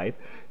inside.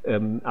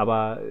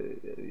 Aber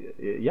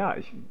ja,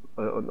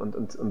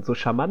 und so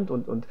charmant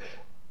und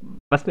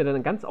was mir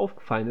dann ganz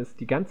aufgefallen ist,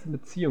 die ganze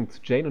Beziehung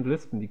zu Jane und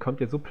Lisbon, die kommt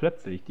ja so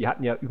plötzlich. Die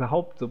hatten ja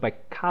überhaupt so bei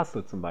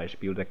Castle zum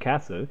Beispiel oder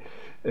Castle.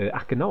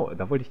 Ach genau,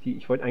 da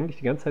ich wollte eigentlich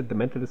die ganze Zeit The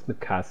Mentalist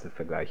mit Castle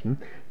vergleichen.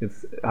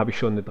 Jetzt habe ich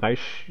schon 3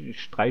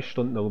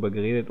 Stunden darüber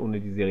geredet, ohne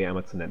die Serie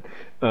einmal zu nennen.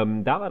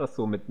 Da war das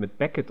so mit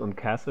Beckett und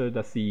Castle,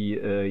 dass sie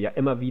ja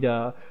immer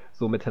wieder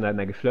so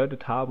miteinander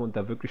geflirtet haben und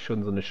da wirklich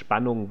schon so eine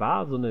Spannung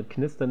war, so eine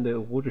knisternde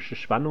erotische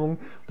Spannung,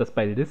 das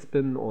bei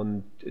Lisbon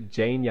und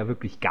Jane ja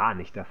wirklich gar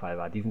nicht der Fall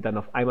war. Die sind dann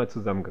auf einmal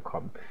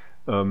zusammengekommen.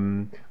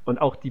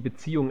 Und auch die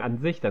Beziehung an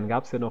sich, dann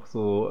gab es ja noch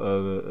so,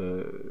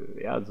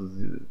 ja, so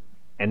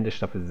Ende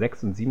Staffel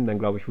 6 und 7 dann,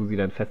 glaube ich, wo sie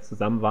dann fest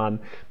zusammen waren,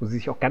 wo sie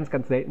sich auch ganz,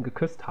 ganz selten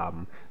geküsst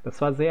haben. Das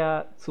war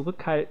sehr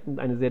zurückhaltend,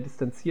 eine sehr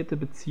distanzierte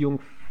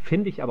Beziehung,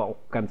 finde ich aber auch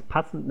ganz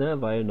passend,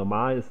 ne? Weil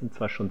normal, es sind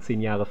zwar schon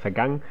 10 Jahre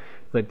vergangen,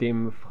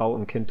 seitdem Frau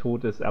und Kind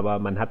tot ist, aber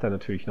man hat da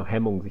natürlich noch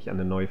Hemmung, sich an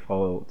eine neue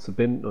Frau zu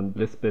binden und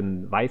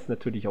Lisbon weiß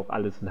natürlich auch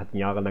alles und hat ihn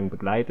jahrelang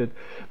begleitet.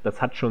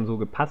 Das hat schon so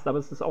gepasst, aber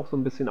es ist auch so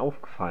ein bisschen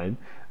aufgefallen,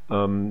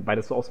 weil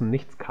das so aus dem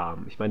Nichts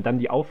kam. Ich meine, dann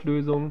die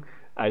Auflösung,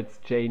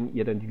 als Jane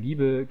ihr dann die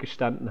Liebe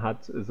gestanden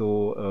hat,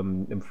 so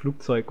im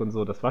Flugzeug und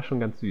so, das war schon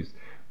ganz süß,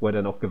 wo er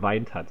dann auch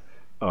geweint hat.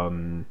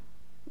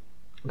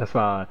 Das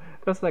war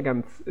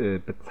ganz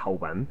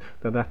bezaubernd.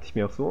 Da dachte ich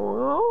mir auch so,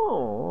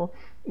 oh,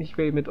 ich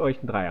will mit euch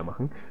einen Dreier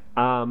machen.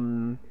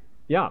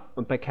 Ja,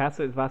 und bei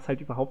Castle war es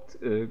halt überhaupt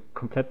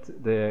komplett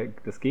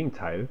das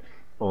Gegenteil.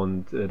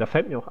 Und da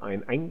fällt mir auch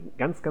ein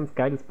ganz, ganz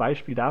geiles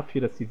Beispiel dafür,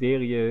 dass die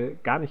Serie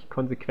gar nicht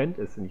konsequent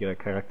ist in ihrer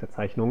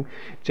Charakterzeichnung.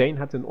 Jane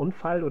hatte einen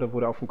Unfall oder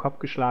wurde auf den Kopf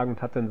geschlagen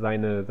und hat dann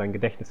sein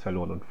Gedächtnis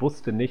verloren und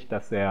wusste nicht,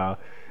 er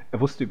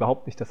wusste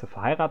überhaupt nicht, dass er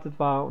verheiratet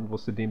war und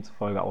wusste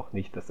demzufolge auch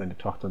nicht, dass seine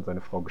Tochter und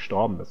seine Frau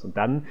gestorben ist. Und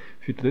dann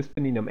führt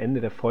Lisbon ihn am Ende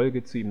der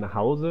Folge zu ihm nach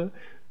Hause.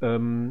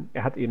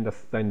 Er hat eben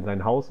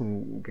sein Haus,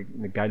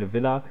 eine geile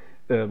Villa,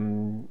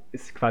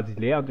 ist quasi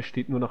leer und es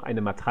steht nur noch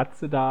eine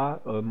Matratze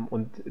da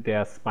und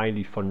der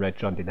Smiley von Red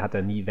John, den hat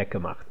er nie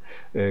weggemacht.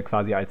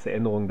 Quasi als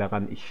Erinnerung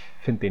daran, ich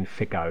finde den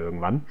Ficker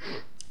irgendwann.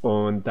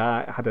 Und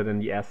da hat er dann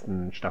die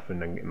ersten Staffeln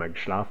dann immer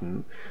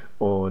geschlafen.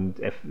 Und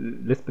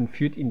Lisbon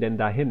führt ihn dann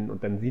dahin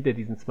und dann sieht er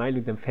diesen Smiley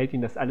und dann fällt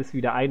ihm das alles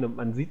wieder ein und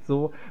man sieht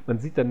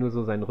dann nur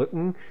so seinen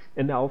Rücken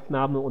in der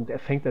Aufnahme und er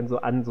fängt dann so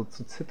an, so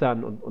zu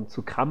zittern und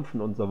zu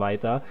krampfen und so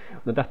weiter.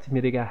 Und dann dachte ich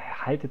mir, Digga,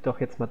 haltet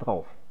doch jetzt mal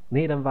drauf.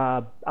 Nee, dann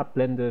war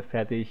Abblende,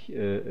 fertig,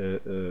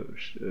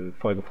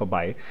 Folge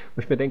vorbei.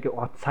 Wo ich mir denke,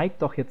 oh, zeig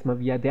doch jetzt mal,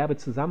 wie er derbe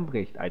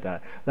zusammenbricht,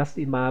 Alter. Lasst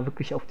ihn mal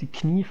wirklich auf die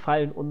Knie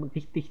fallen und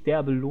richtig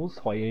derbe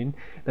losheulen,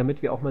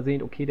 damit wir auch mal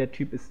sehen, okay, der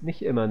Typ ist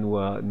nicht immer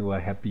nur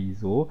happy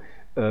so.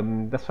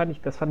 Das fand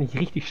ich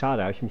richtig schade,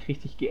 da habe ich mich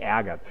richtig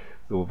geärgert.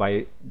 So,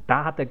 weil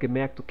da hat er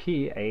gemerkt,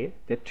 okay, ey,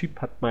 der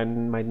Typ hat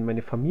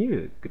meine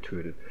Familie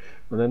getötet.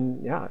 Und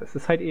dann, ja, es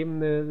ist halt eben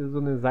so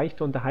eine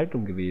seichte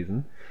Unterhaltung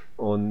gewesen.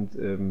 Und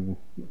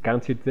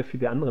garantiert sehr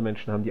viele andere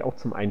Menschen haben die auch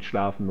zum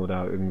Einschlafen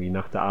oder irgendwie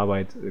nach der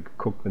Arbeit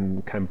geguckt,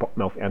 wenn kein Bock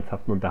mehr auf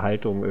ernsthaften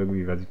Unterhaltungen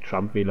irgendwie, weil sie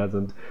Trump-Wähler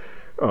sind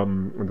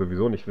und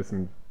sowieso nicht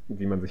wissen,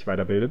 wie man sich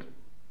weiterbildet.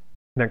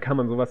 Dann kann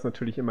man sowas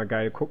natürlich immer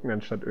geil gucken,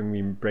 anstatt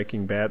irgendwie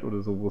Breaking Bad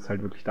oder so, wo es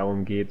halt wirklich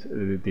darum geht,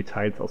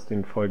 Details aus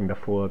den Folgen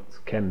davor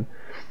zu kennen.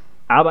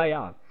 Aber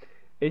ja,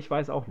 ich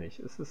weiß auch nicht.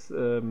 Es ist,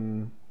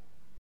 ne?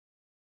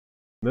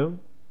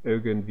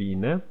 Irgendwie,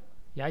 ne?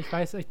 Ja, ich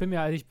weiß, ich bin mir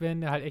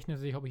halt echt nicht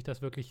sicher, ob ich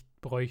das wirklich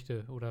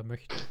bräuchte oder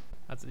möchte.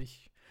 Also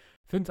ich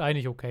finde es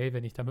eigentlich okay,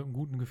 wenn ich da mit einem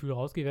guten Gefühl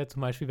rausgehe.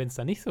 Zum Beispiel, wenn es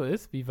da nicht so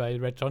ist, wie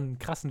weil Red John einen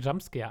krassen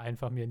Jumpscare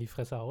einfach mir in die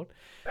Fresse haut,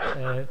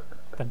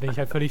 dann bin ich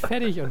halt völlig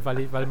fertig und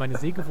weil meine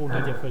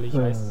Sehgewohnheit ja völlig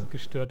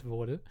gestört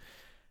wurde.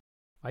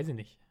 Weiß ich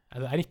nicht.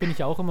 Also eigentlich bin ich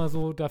ja auch immer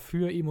so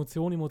dafür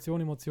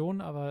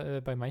Emotion,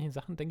 aber bei manchen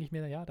Sachen denke ich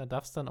mir, ja, da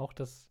darf es dann auch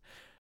das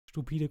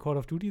stupide Call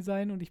of Duty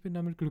sein und ich bin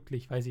damit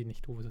glücklich. Weiß ich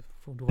nicht.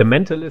 The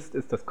Mentalist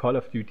ist das Call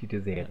of Duty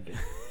der Serie.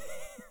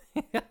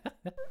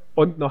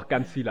 Und noch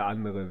ganz viele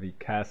andere wie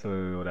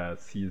Castle oder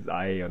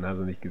CSI und hast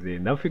du nicht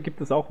gesehen. Dafür gibt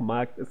es auch einen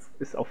Markt, es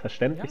ist auch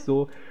verständlich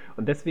so.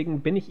 Und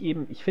deswegen bin ich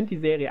finde die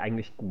Serie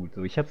eigentlich gut.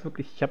 So, ich habe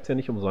es ja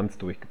nicht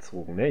umsonst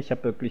durchgezogen. Ne?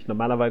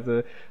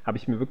 Normalerweise habe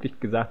ich mir wirklich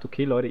gesagt,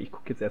 okay Leute, ich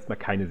gucke jetzt erstmal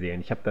keine Serien.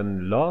 Ich habe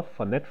dann Love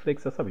von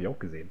Netflix, das habe ich auch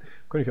gesehen.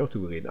 Könnte ich auch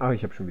drüber reden.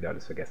 Ich habe schon wieder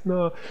alles vergessen.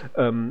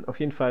 Auf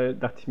jeden Fall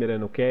dachte ich mir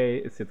dann, okay,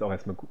 ist jetzt auch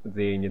erstmal gut mit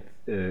Serien.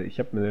 Jetzt, ich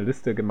habe mir eine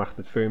Liste gemacht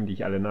mit Filmen, die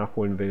ich alle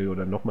nachholen will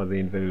oder nochmal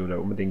sehen will oder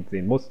unbedingt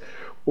sehen muss.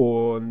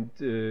 Und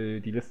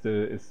die Liste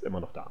ist immer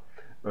noch da,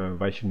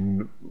 weil ich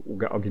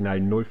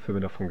original 0 Filme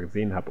davon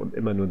gesehen habe und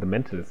immer nur The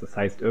Mentalist. Das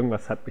heißt,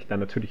 irgendwas hat mich da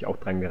natürlich auch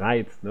dran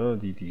gereizt. Ne?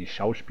 Die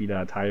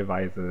Schauspieler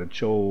teilweise,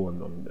 Joe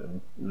und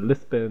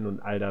Lisbon und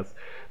all das.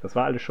 Das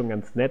war alles schon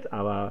ganz nett,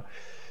 aber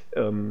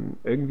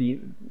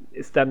irgendwie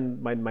ist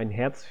dann mein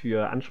Herz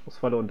für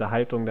anspruchsvolle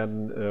Unterhaltung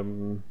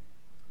dann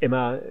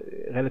immer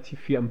relativ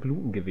viel am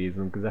Bluten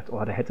gewesen und gesagt,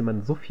 da hätte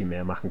man so viel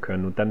mehr machen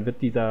können. Und dann wird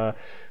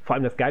vor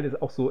allem das Geile ist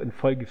auch so, in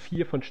Folge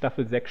 4 von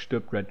Staffel 6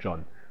 stirbt Red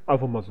John.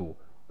 Einfach mal so.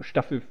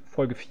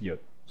 Folge 4.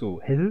 So,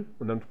 hell?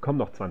 Und dann kommen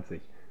noch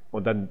 20.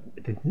 Und dann,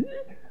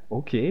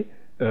 okay,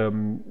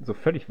 so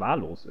völlig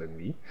wahllos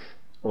irgendwie.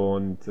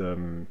 Und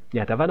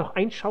da war noch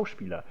ein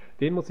Schauspieler.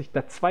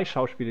 Zwei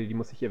Schauspieler, die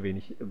muss ich erwähnen.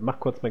 Ich mach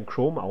kurz mein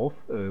Chrome auf.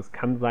 Es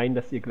kann sein,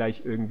 dass ihr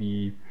gleich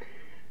irgendwie,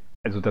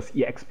 also dass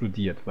ihr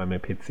explodiert, weil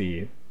mein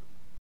PC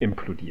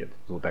implodiert.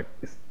 So, da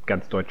ist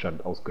ganz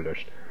Deutschland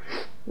ausgelöscht.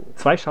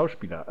 2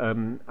 Schauspieler.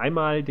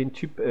 Einmal den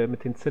Typ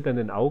mit den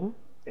zitternden Augen.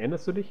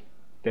 Erinnerst du dich?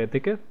 Der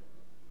Dicke?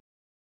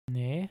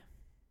 Nee.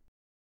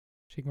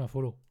 Schick mal ein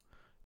Foto.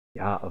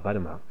 Ja, warte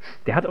mal.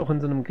 Der hat auch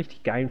in so einem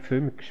richtig geilen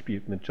Film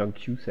mitgespielt mit John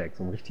Cusack,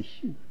 so ein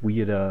richtig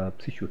weirder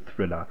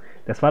Psychothriller.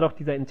 Das war doch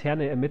dieser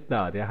interne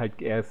Ermittler, der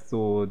halt erst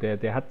so,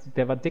 der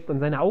war dick und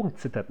seine Augen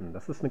zitterten.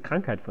 Das ist eine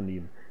Krankheit von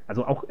ihm.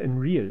 Also auch in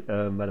Real.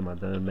 Warte mal,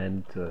 The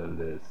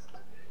Mentalist.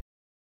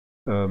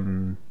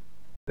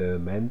 The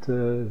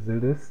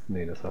Mentalist?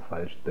 Nee, das war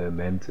falsch.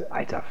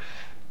 Alter.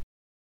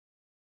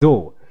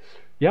 So.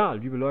 Ja,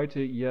 liebe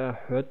Leute, ihr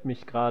hört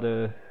mich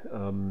gerade.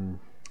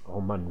 Oh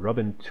Mann,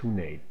 Robin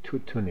Tooney.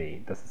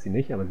 Das ist sie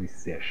nicht, aber sie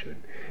ist sehr schön.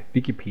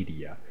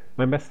 Wikipedia.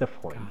 Mein bester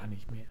Freund. Gar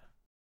nicht mehr.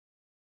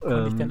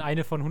 Konnte ich denn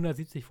eine von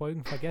 170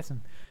 Folgen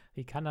vergessen?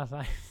 Wie kann das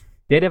sein?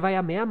 Der war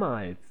ja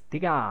mehrmals.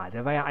 Digga,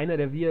 der war ja einer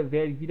der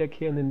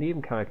wiederkehrenden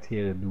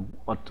Nebencharaktere, du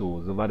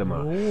Otto. So, warte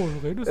mal. Oh,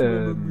 redest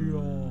du mit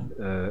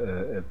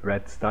mir?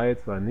 Brad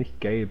Stiles war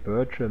nicht, Gail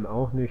Bertram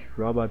auch nicht,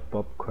 Robert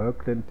Bob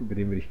Kirkland, über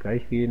den will ich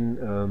gleich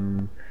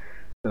reden,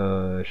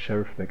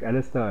 Sheriff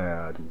McAllister,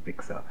 ja, du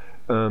Wichser.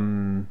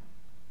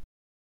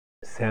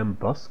 Sam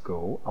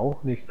Bosco,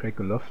 auch nicht, Craig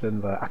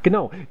O'Loughlin war, ach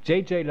genau,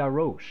 J.J.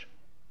 LaRoche.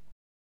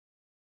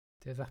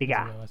 Der sagt mir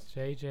sogar was,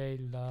 J.J.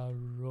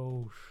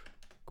 LaRoche.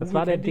 Das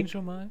war der Ding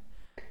schon mal?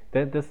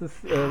 Das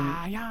ist,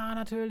 ja,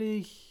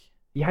 natürlich.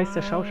 Wie heißt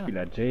der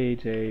Schauspieler?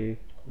 J.J.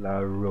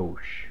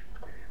 LaRoche.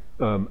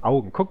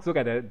 Augen. Guck,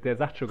 sogar, der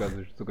sagt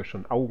sogar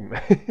schon Augen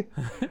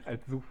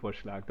als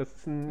Suchvorschlag. Das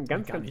ist ein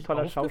ganz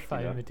toller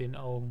Schauspieler. Mit den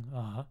Augen.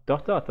 Aha.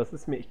 Doch, das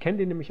ist mir. Ich kenne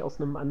den nämlich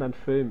aus einem anderen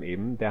Film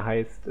eben. Der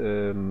heißt,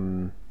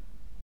 wie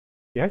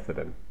heißt er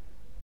denn?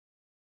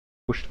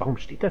 Warum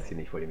steht das hier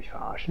nicht? Wollt ihr mich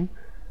verarschen?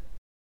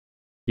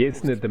 Hier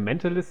ist eine The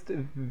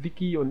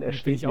Mentalist-Wiki und er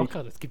steht auch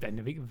gerade. Es gibt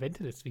eine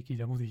Mentalist-Wiki,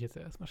 da muss ich jetzt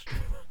erstmal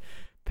stimmen.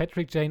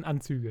 Patrick Jane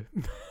Anzüge.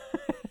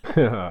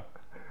 Ja.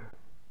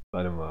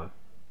 Warte mal.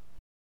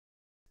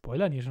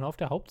 Spoilern hier schon auf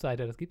der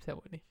Hauptseite, das gibt's ja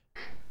wohl nicht.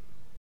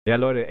 Ja,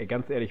 Leute,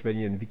 ganz ehrlich, wenn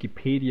ihr in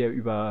Wikipedia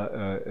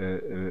über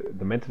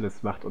The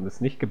Mentalist macht und es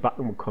nicht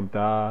gebacken bekommt,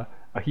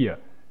 hier.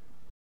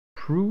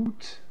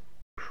 Pruitt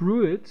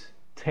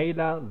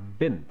Taylor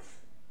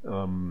Vince.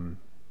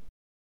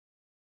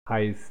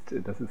 Heißt,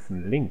 das ist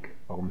ein Link.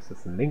 Warum ist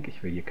das ein Link?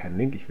 Ich will hier keinen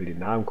Link, ich will den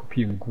Namen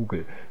kopieren,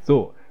 Google.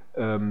 So,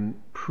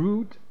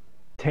 Pruitt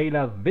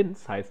Taylor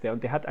Vince heißt er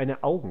und der hat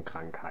eine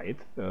Augenkrankheit.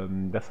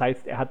 Das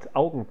heißt, er hat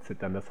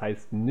Augenzittern, das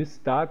heißt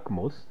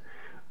Nystagmus.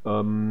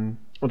 Und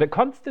der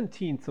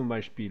Konstantin zum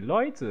Beispiel,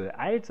 Leute,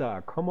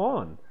 Alter, come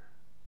on.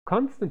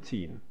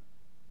 Konstantin.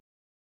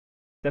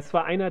 Das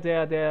war einer,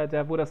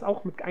 der wo das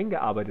auch mit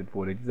eingearbeitet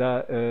wurde.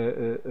 Dieser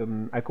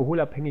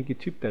alkoholabhängige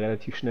Typ, der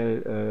relativ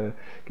schnell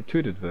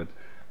getötet wird.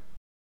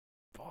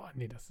 Boah,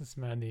 nee, das ist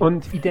mir nicht.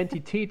 Und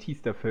Identität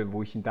hieß der Film,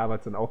 wo ich ihn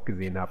damals dann auch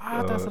gesehen habe.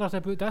 Da ist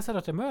er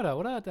doch der Mörder,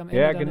 oder? Am Ende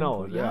ja,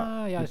 genau.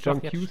 Ja, mit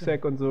John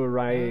Cusack und so,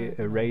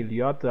 Ray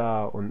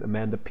Liotta und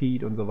Amanda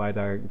Peet und so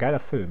weiter. Geiler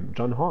Film.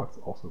 John Hawkes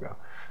auch sogar.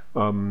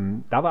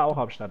 Da war er auch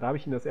am Start, da habe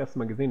ich ihn das erste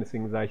Mal gesehen,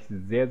 deswegen war ich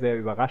sehr, sehr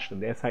überrascht.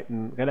 Und er ist halt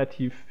ein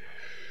relativ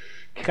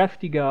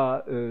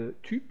kräftiger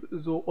Typ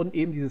so und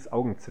eben dieses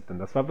Augenzittern.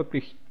 Das war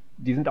wirklich,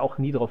 die sind auch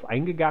nie drauf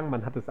eingegangen,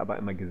 man hat es aber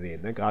immer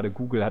gesehen. Ne? Gerade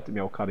Google hat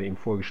mir auch gerade eben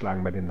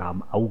vorgeschlagen bei den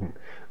Namen Augen.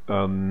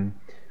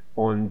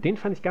 Und den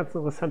fand ich ganz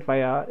interessant,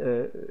 weil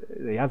er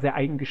ja sehr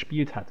eigen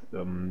gespielt hat.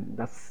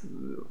 Das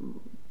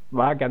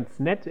war ganz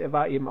nett. Er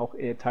war eben auch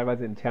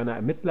teilweise interner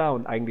Ermittler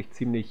und eigentlich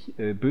ziemlich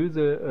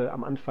böse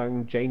am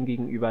Anfang Jane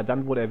gegenüber.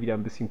 Dann wurde er wieder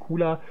ein bisschen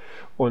cooler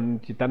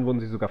und dann wurden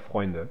sie sogar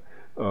Freunde.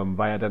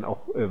 Weil er dann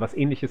auch was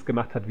Ähnliches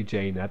gemacht hat wie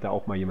Jane. Er hatte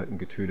auch mal jemanden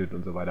getötet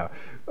und so weiter.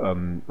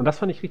 Und das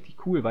fand ich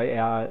richtig cool, weil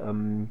er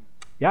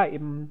ja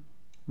eben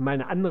mal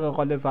eine andere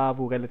Rolle war,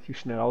 wo relativ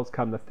schnell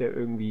rauskam, dass der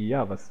irgendwie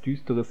ja was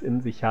Düsteres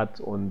in sich hat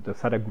und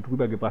das hat er gut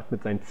rübergebracht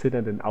mit seinen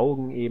zitternden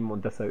Augen eben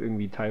und dass er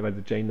irgendwie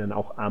teilweise Jane dann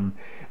auch am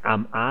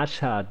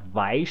Arsch hat,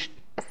 weicht.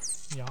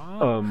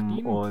 Ja,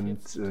 und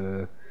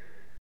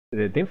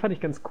den fand ich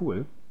ganz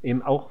cool.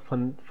 Eben auch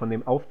von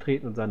dem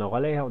Auftreten und seiner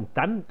Rolle her. Und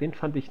dann, den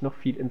fand ich noch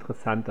viel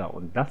interessanter.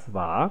 Und das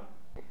war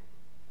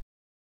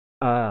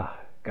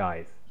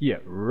Guys.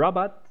 Hier,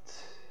 Robert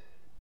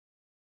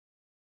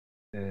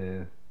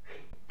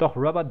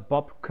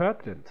Bob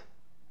Kirkland.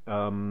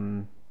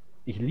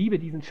 Ich liebe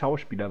diesen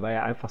Schauspieler, weil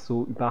er einfach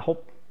so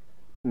überhaupt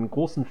einen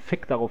großen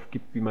Fick darauf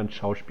gibt, wie man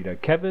Schauspieler.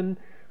 Kevin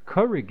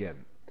Corrigan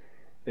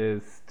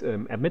ist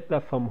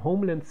Ermittler vom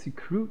Homeland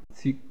Security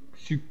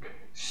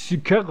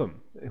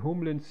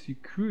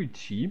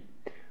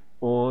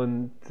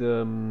und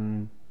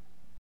den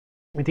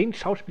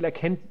Schauspieler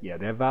kennt ihr.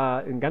 Der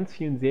war in ganz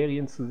vielen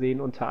Serien zu sehen,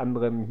 unter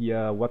anderem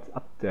hier What's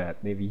Up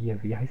Dad? Ne,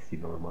 wie heißt die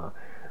nochmal?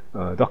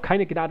 Doch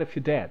keine Gnade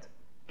für Dad.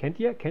 Kennt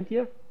ihr?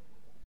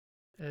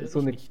 Ist so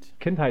eine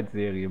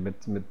Kindheitsserie mit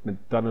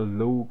Donald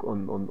Logue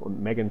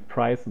und Megan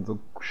Price und so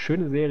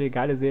schöne Serie,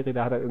 geile Serie,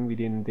 da hat er irgendwie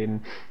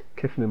den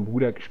kiffenden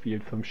Bruder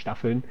gespielt, 5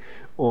 Staffeln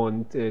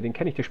und den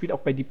kenne ich, der spielt auch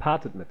bei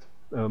Departed mit.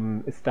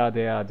 Ist da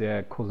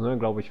der Cousin,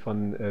 glaube ich,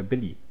 von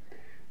Billy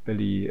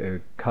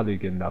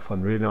Culligan da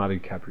von Leonardo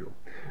DiCaprio.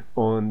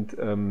 Und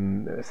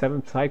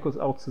Seven Psychos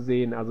auch zu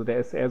sehen, also der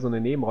ist eher so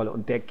eine Nebenrolle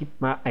und der gibt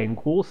mal einen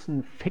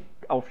großen Fick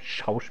auf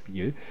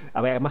Schauspiel,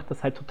 aber er macht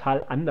das halt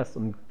total anders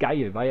und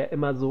geil, weil er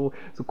immer so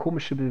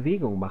komische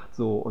Bewegungen macht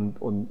so und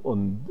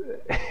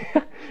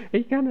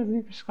ich kann das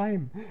nicht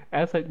beschreiben.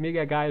 Er ist halt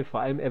mega geil,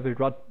 vor allem er will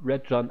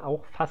Red John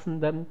auch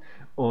fassen dann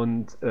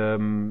und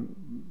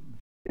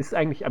ist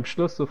eigentlich am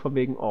Schluss so von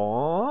wegen,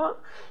 oh,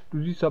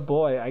 du süßer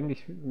Boy,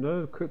 eigentlich,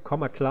 ne, komm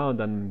mal klar und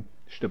dann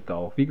stirbt er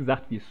auch. Wie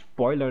gesagt, wir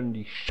spoilern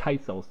die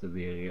Scheiße aus der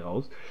Serie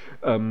raus.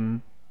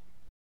 Und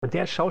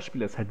der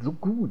Schauspieler ist halt so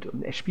gut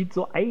und er spielt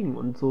so eigen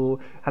und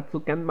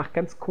macht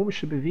ganz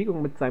komische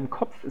Bewegungen mit seinem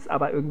Kopf, ist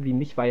aber irgendwie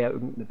nicht, weil er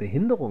irgendeine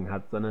Behinderung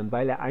hat, sondern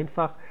weil er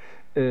einfach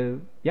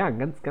ein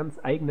ganz, ganz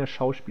eigener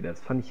Schauspieler.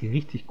 Das fand ich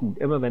richtig gut.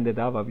 Immer wenn der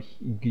da war, habe ich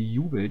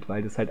gejubelt,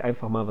 weil das halt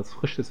einfach mal was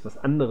Frisches, was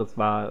anderes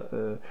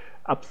war,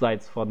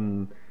 abseits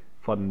von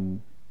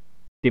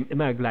dem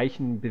immer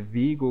gleichen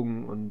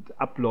Bewegungen und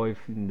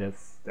Abläufen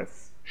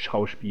des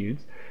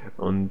Schauspiels.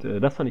 Und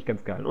das fand ich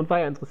ganz geil. Und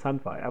weil er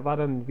interessant war. Er war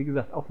dann, wie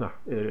gesagt, auch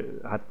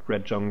hat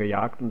Red John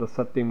gejagt und das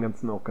hat dem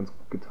Ganzen auch ganz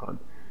gut getan.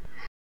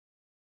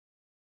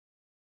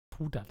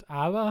 Pudert.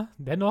 Aber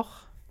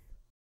dennoch,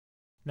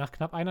 nach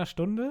knapp einer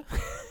Stunde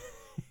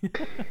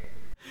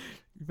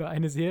über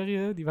eine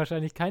Serie, die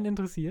wahrscheinlich keinen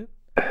interessiert.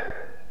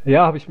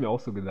 Ja, habe ich mir auch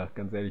so gedacht,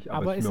 ganz ehrlich.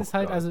 Aber es ist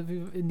halt, also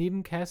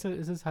neben Castle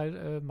ist es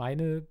halt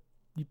meine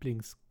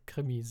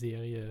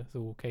Lieblings-Krimi-Serie,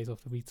 so Case of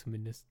the Week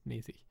zumindest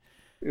mäßig.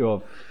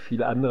 Ja,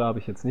 viele andere habe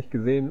ich jetzt nicht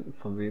gesehen.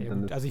 Von wem ja,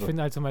 dann gut, also ich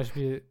finde halt zum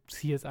Beispiel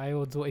CSI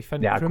und so, ich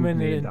fand ja,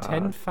 Criminal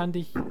Intent fand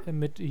ich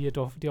mit hier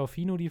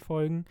Delfino die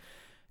Folgen,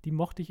 die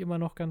mochte ich immer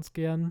noch ganz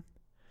gern.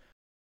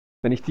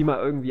 Wenn ich die mal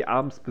irgendwie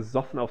abends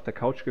besoffen auf der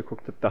Couch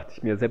geguckt habe, dachte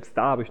ich mir, selbst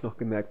da habe ich noch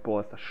gemerkt, boah,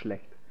 ist das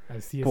schlecht.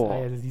 Also CSI,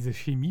 also diese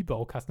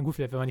Chemiebaukasten. Gut,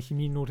 vielleicht wäre meine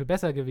Chemienote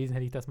besser gewesen,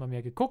 hätte ich das mal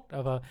mehr geguckt,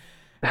 aber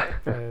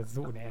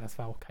das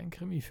war auch kein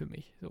Krimi für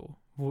mich. So,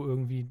 wo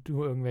irgendwie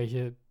nur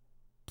irgendwelche,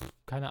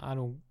 keine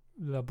Ahnung,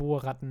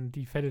 Laborratten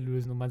die Fälle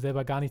lösen und man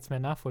selber gar nichts mehr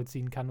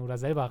nachvollziehen kann oder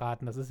selber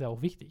raten. Das ist ja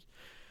auch wichtig.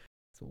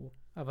 So,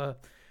 aber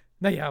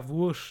naja,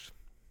 wurscht.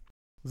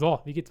 So,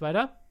 wie geht's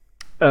weiter?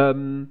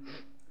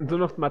 So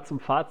noch mal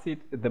zum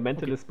Fazit. The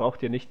Mentalist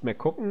braucht ihr nicht mehr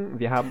gucken.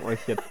 Wir haben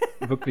euch jetzt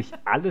wirklich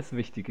alles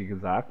Wichtige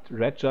gesagt.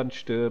 Red John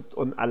stirbt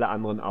und alle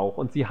anderen auch.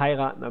 Und sie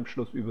heiraten am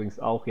Schluss übrigens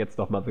auch. Jetzt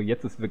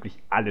ist wirklich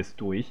alles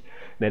durch.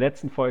 In der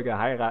letzten Folge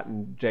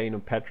heiraten Jane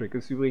und Patrick.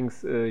 Ist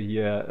übrigens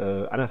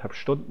hier 1,5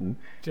 Stunden.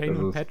 Jane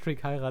und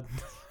Patrick heiraten.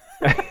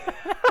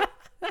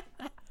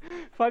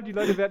 Vor allem die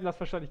Leute werden das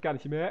wahrscheinlich gar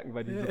nicht merken,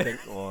 weil die so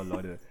denken, oh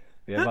Leute,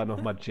 wer war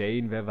nochmal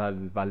Jane? Wer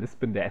war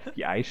Lisbon, der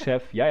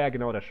FBI-Chef? Ja,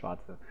 genau, der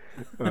Schwarze.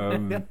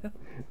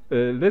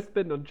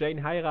 Lisbon und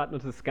Jane heiraten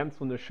und es ist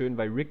ganz wunderschön,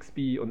 weil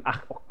Rigsby und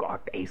oh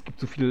Gott, ey, es gibt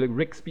so viele.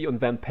 Rigsby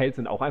und Van Pelt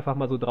sind auch einfach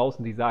mal so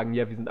draußen, die sagen,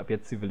 ja, wir sind ab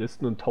jetzt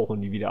Zivilisten und tauchen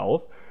nie wieder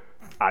auf.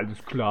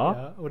 Alles klar.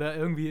 Ja, oder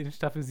irgendwie in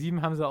Staffel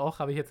 7 haben sie auch,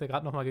 habe ich jetzt ja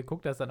gerade nochmal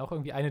geguckt, da ist dann auch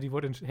irgendwie eine, die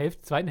wurde in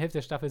der zweiten Hälfte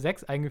der Staffel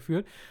 6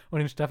 eingeführt und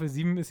in Staffel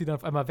 7 ist sie dann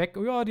auf einmal weg.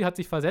 Oh ja, die hat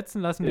sich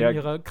versetzen lassen wegen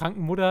ihrer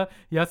kranken Mutter.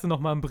 Hier hast du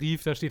nochmal einen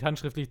Brief, da steht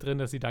handschriftlich drin,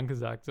 dass sie Danke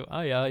sagt. So,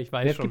 ja, ich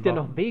weiß schon. Es gibt ja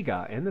noch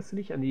Vega. Erinnerst du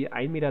dich an die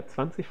 1,20 Meter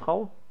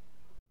Frau?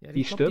 Ja,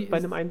 die stirbt bei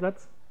einem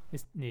Einsatz?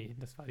 Nee,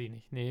 das war die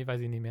nicht. Nee, weiß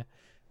ich nicht mehr.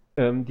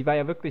 Die war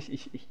ja wirklich,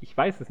 ich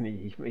weiß es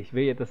nicht, ich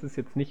will ja, das ist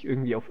jetzt nicht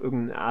irgendwie auf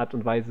irgendeine Art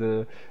und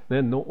Weise,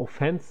 ne, no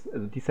offense,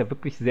 also die ist ja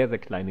wirklich sehr, sehr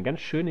klein, eine ganz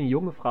schöne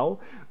junge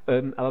Frau,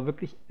 aber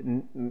wirklich,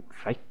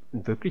 vielleicht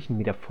wirklich 1,50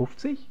 Meter,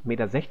 1,60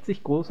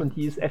 Meter groß und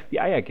die ist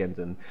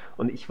FBI-Agentin.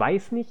 Und ich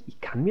weiß nicht, ich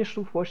kann mir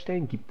schon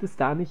vorstellen, gibt es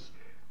da nicht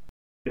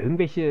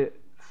irgendwelche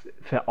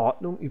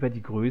Verordnung über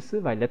die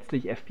Größe, weil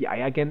letztlich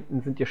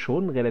FBI-Agenten sind ja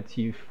schon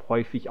relativ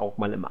häufig auch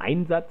mal im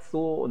Einsatz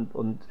so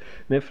und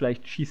ne,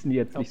 vielleicht schießen die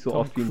jetzt nicht so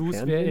oft wie im Fernsehen.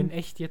 Tom Cruise wäre in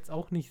echt jetzt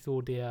auch nicht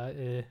so der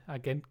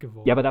Agent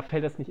geworden. Ja, aber da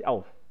fällt das nicht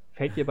auf.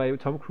 Fällt dir bei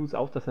Tom Cruise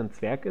auf, dass er ein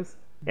Zwerg ist?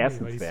 Er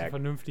ist ein weil Zwerg. Die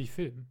vernünftig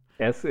filmen.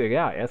 Er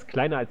ist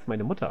kleiner als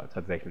meine Mutter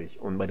tatsächlich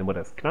und meine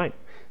Mutter ist klein.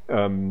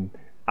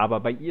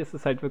 Aber bei ihr ist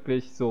es halt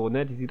wirklich so,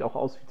 ne, die sieht auch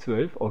aus wie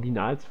 12,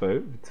 original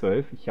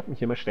 12. Ich habe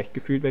mich immer schlecht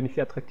gefühlt, wenn ich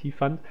sie attraktiv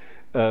fand.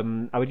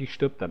 Aber die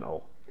stirbt dann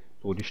auch.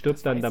 So, die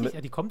stirbt dann damit. Ja,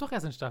 die kommt doch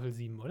erst in Staffel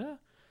 7, oder?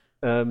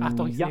 Ach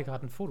doch, ich sehe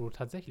gerade ein Foto.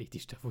 Tatsächlich, die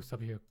Staffel,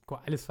 habe ich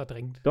alles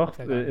verdrängt. Doch,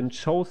 in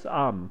Joes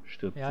Arm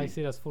stirbt sie. Ja, ich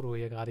sehe das Foto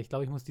hier gerade. Ich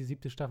glaube, ich muss die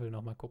 7. Staffel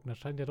nochmal gucken. Da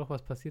scheint ja doch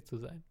was passiert zu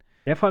sein.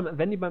 Ja, vor allem,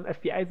 wenn die beim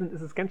FBI sind,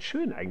 ist es ganz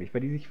schön eigentlich, weil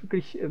die sich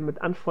wirklich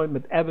mit anfreunden.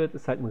 Mit Abbott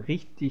ist halt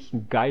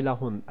ein geiler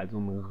Hund. Also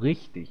ein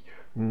richtig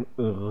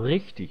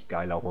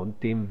geiler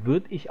Hund. Dem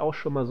würde ich auch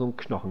schon mal so einen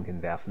Knochen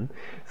hinwerfen.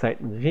 Ist halt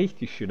ein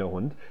richtig schöner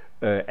Hund.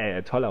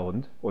 Toller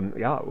Hund und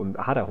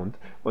harter Hund.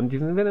 Und die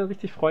sind dann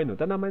richtig Freunde.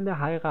 Und dann am Ende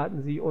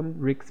heiraten sie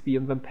und Rixby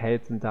und Van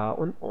Pelt sind da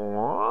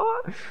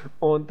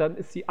und dann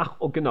ist sie,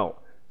 genau,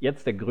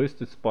 jetzt der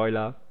größte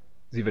Spoiler,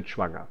 sie wird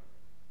schwanger.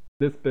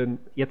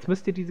 Jetzt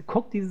müsst ihr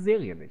guckt diese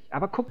Serie nicht,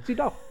 aber guckt sie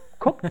doch.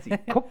 Guckt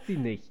sie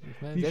nicht.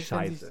 Ich meine, sie ist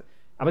scheiße.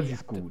 Aber sie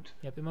ist gut.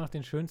 Ihr habt immer noch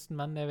den schönsten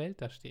Mann der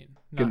Welt da stehen.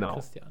 Genau.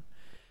 Christian.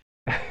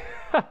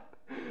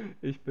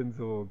 Ich bin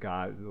so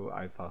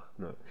einfach,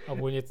 ne.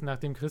 Obwohl jetzt nach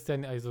dem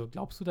Christian, also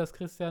glaubst du, dass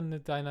Christian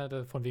mit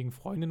deiner, von wegen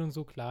Freundin und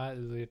so, klar,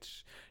 also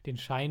jetzt den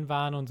Schein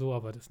wahren und so,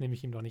 aber das nehme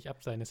ich ihm doch nicht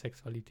ab, seine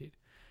Sexualität.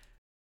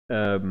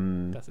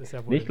 Das ist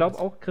ja wohl. Nee, ich glaube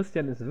auch,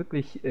 Christian ist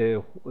wirklich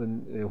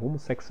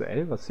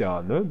homosexuell, was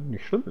ja, ne,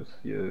 nicht schlimm ist.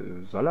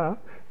 Soll er.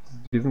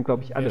 Wir sind,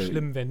 glaube ich, alle. Wäre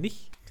schlimm, wenn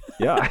nicht.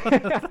 Ja.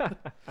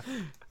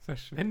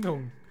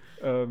 Verschwendung.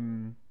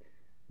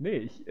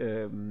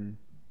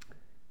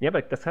 Ja,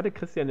 aber das hatte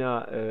Christian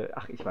ja,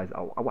 ich weiß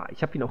auch, aua,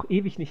 ich habe ihn auch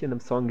ewig nicht in einem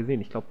Song gesehen.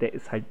 Ich glaube, der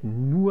ist halt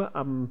nur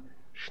am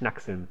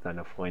Schnackseln mit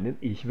seiner Freundin.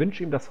 Ich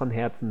wünsche ihm das von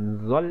Herzen.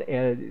 Soll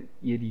er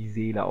ihr die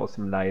Seele aus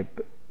dem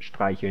Leib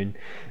streicheln?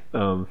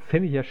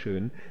 Finde ich ja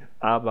schön.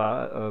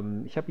 Aber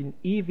ich habe ihn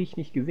ewig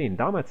nicht gesehen.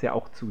 Damals ja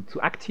auch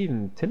zu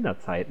aktiven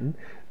Tinder-Zeiten.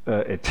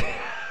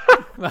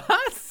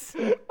 Was?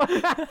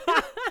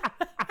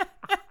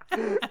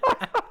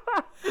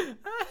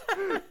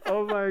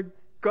 Oh mein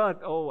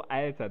Gott, oh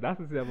Alter, das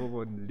ist ja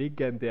wohl ein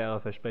legendärer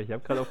Versprecher. Ich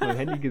habe gerade auf meinem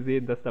Handy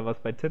gesehen, dass da was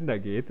bei Tinder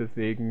geht,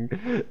 deswegen.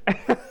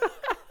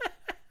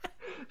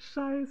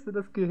 Scheiße,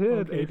 das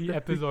gehört. Okay, die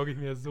App besorge ich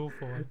mir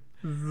sofort.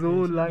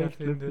 So leicht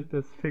lässt sich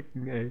das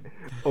ficken, ey.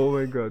 Oh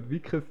mein Gott, wie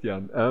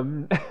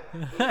Christian.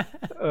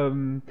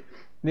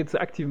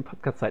 Zu aktiven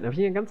Podcast-Zeiten habe ich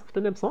ihn ja ganz oft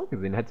in dem Song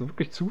gesehen. Halt so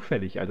wirklich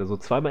zufällig, Alter. So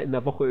zweimal in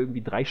der Woche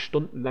irgendwie 3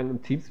 Stunden lang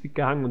im Teamspeak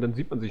gehangen und dann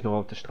sieht man sich noch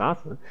auf der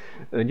Straße.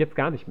 Jetzt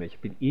gar nicht mehr. Ich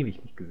habe ihn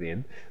ewig nicht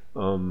gesehen.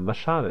 Was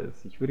schade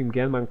ist. Ich würde ihm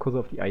gerne mal einen Kuss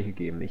auf die Eiche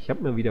geben. Ich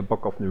habe mal wieder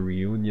Bock auf eine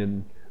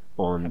Reunion.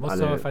 Und musst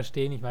du aber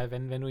verstehen, ich meine,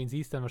 wenn du ihn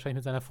siehst, dann wahrscheinlich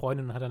mit seiner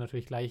Freundin, hat er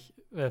natürlich gleich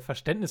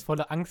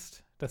verständnisvolle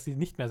Angst, dass sie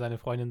nicht mehr seine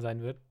Freundin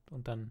sein wird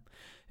und dann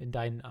in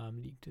deinen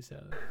Armen liegt. Ist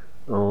ja.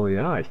 Oh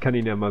ja, ich kann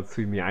ihn ja mal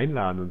zu mir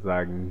einladen und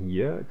sagen,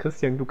 hier,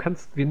 Christian,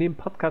 wir nehmen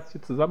Podcast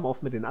hier zusammen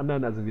auf mit den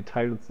anderen, also wir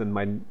teilen uns dann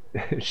mein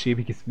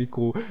schäbiges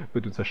Mikro,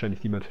 wird uns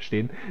wahrscheinlich niemand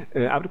verstehen,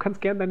 aber du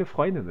kannst gerne deine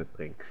Freundin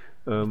mitbringen.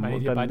 Ich meine,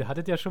 ihr beide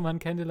hattet ja schon mal ein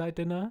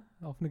Candlelight-Dinner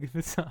auf eine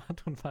gewisse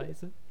Art und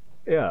Weise.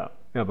 Ja,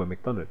 bei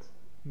McDonald's.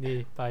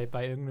 Nee, bei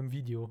irgendeinem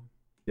Video.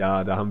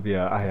 Ja, da haben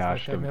wir,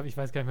 stimmt. Ich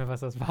weiß gar nicht mehr,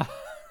 was das war.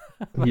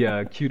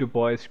 Hier, Cute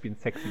Boys spielen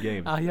Sexy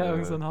Games.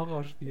 Irgend so ein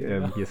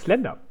Horrorspiel. Hier,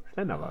 Slender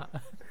war.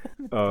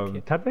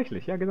 Okay.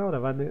 Tatsächlich, ja genau,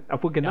 da war eine.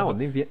 Obwohl, genau,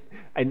 nehmen wir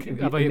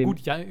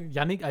gut,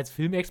 Jannick als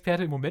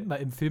Filmexperte, im Moment mal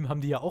im Film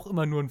haben die ja auch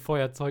immer nur ein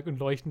Feuerzeug und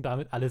leuchten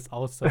damit alles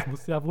aus. Das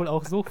muss ja wohl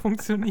auch so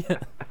funktionieren.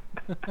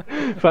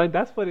 Vor allem,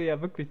 das wurde ja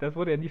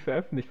nie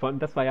veröffentlicht. Vor allem,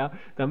 da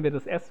haben wir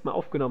das erste Mal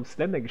aufgenommen,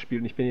 Slender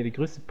gespielt und ich bin ja die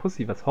größte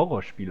Pussy, was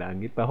Horrorspiele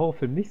angeht. Bei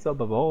Horrorfilmen nicht so,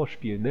 aber bei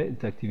Horrorspielen, ne,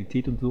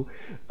 Interaktivität und so.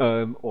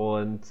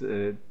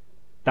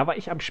 Da war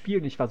ich am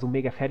Spielen, ich war so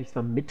mega fertig, es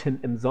war mitten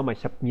im Sommer,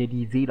 ich habe mir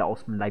die Seele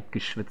aus dem Leib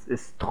geschwitzt,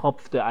 es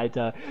tropfte,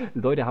 Alter.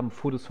 Leute haben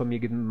Fotos von mir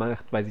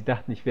gemacht, weil sie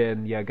dachten, ich wäre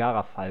ein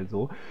Niagara-Fall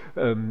so.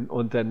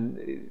 Und dann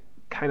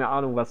keine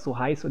Ahnung was, so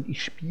heiß und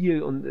ich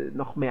spiele und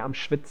noch mehr am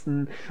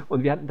Schwitzen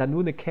und wir hatten da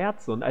nur eine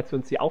Kerze und als wir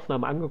uns die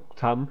Aufnahme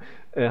angeguckt haben,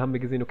 haben wir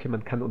gesehen, okay,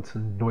 man kann uns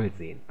null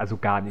sehen. Also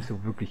gar nicht,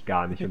 so wirklich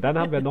gar nicht. Und dann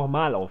haben wir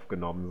nochmal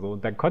aufgenommen so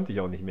und dann konnte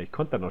ich auch nicht mehr. Ich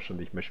konnte dann auch schon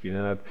nicht mehr spielen.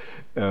 Dann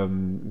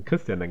hat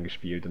Christian dann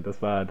gespielt und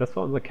das war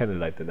unser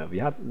Candlelight-Dinner.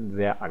 Wir hatten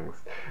sehr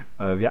Angst.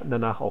 Wir hatten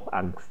danach auch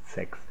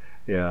Angstsex.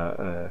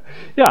 Ja,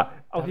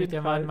 auf jeden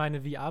Fall. Mal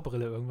meine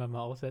VR-Brille irgendwann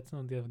mal aufsetzen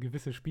und dir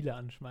gewisse Spiele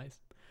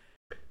anschmeißen.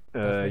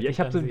 Ich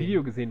habe so ein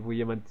Video gesehen, wo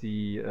jemand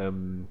die,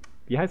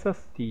 wie heißt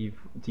das? Die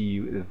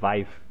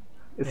Vive.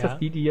 Ist das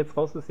die jetzt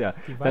raus ist? Ja.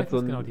 Die Vive ist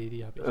genau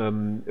die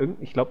habe ich.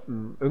 Ich glaube,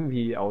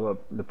 irgendwie auch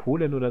eine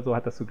Polin oder so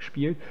hat das so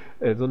gespielt.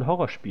 So ein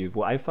Horrorspiel,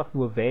 wo einfach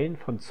nur Wellen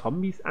von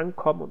Zombies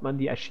ankommen und man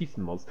die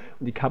erschießen muss.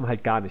 Und die kamen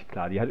halt gar nicht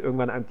klar. Die hat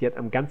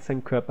am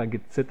ganzen Körper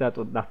gezittert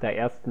und nach der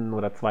ersten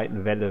oder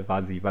zweiten Welle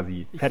war sie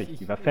fertig.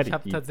 Die war fertig.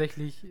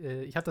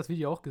 Ich habe das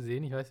Video auch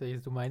gesehen. Ich weiß,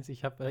 welches du meinst.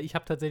 Ich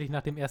hab tatsächlich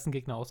nach dem ersten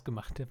Gegner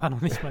ausgemacht. Der war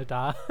noch nicht mal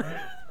da.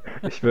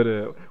 Ich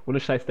würde, ohne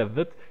Scheiß, das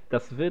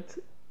wird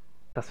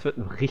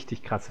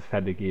richtig krasse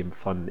Fälle geben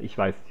von, ich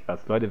weiß nicht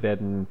was. Leute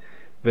werden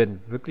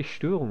wirklich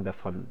Störungen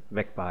davon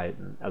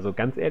wegbehalten. Also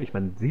ganz ehrlich,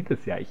 man sieht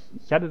es ja.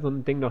 Ich hatte so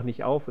ein Ding noch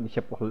nicht auf und ich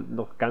habe auch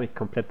noch gar nicht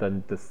komplett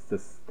dann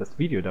das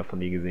Video davon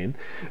nie gesehen.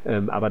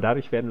 Aber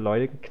dadurch werden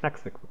Leute einen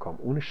Knacks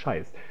wegbekommen. Ohne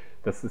Scheiß.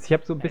 Ich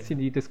habe so ein bisschen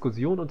die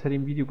Diskussion unter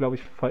dem Video, glaube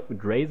ich, verfolgt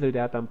mit Razel,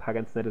 der hat da ein paar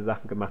ganz nette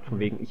Sachen gemacht, von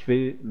wegen, ich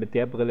will mit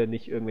der Brille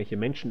nicht irgendwelche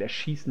Menschen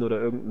erschießen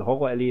oder irgendeinen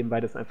Horror erleben,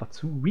 weil das einfach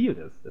zu real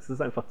ist. Es ist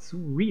einfach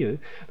zu real.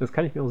 Das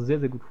kann ich mir auch sehr,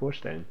 sehr gut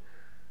vorstellen.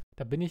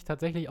 Da bin ich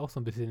tatsächlich auch so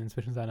ein bisschen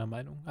inzwischen seiner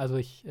Meinung. Also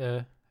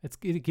es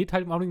geht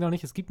halt im Augenblick noch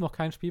nicht, es gibt noch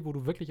kein Spiel, wo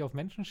du wirklich auf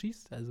Menschen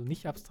schießt, also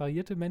nicht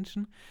abstrahierte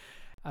Menschen.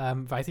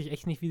 Weiß ich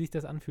echt nicht, wie sich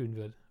das anfühlen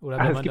wird. Oder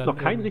wenn es gibt noch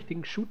keinen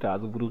richtigen Shooter,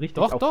 also wo du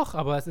richtig Doch,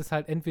 aber es ist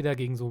halt entweder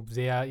gegen so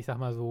sehr, ich sag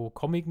mal so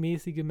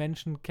Comic-mäßige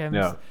Menschen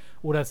kämpfst,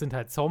 oder es sind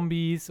halt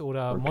Zombies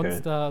oder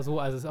Monster, so,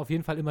 also es ist auf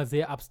jeden Fall immer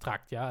sehr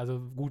abstrakt, ja, also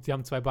gut, sie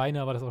haben 2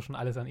 Beine, aber das ist auch schon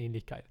alles an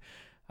Ähnlichkeit.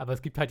 Aber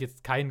es gibt halt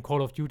jetzt kein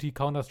Call of Duty,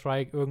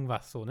 Counter-Strike,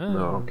 irgendwas so, ne?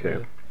 Ja,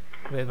 okay.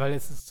 Weil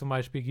es ist zum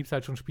Beispiel, gibt es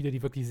halt schon Spiele,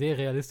 die wirklich sehr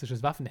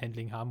realistisches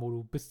Waffenhandling haben, wo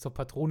du bis zur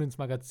Patrone ins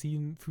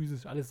Magazin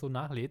physisch alles so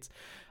nachlädst.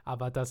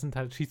 Aber das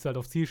schießt du halt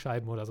auf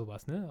Zielscheiben oder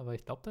sowas, ne? Aber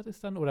ich glaube, das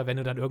ist dann, oder wenn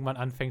du dann irgendwann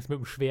anfängst mit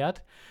dem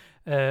Schwert,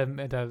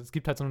 es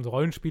gibt halt so einen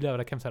Rollenspieler, aber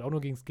da kämpfst halt auch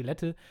nur gegen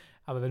Skelette.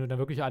 Aber wenn du dann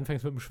wirklich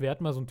anfängst mit dem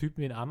Schwert mal so einen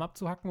Typen den Arm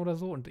abzuhacken oder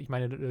so, und ich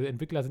meine,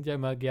 Entwickler sind ja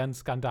immer gern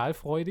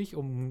skandalfreudig,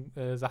 um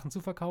Sachen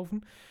zu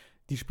verkaufen.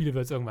 Die Spiele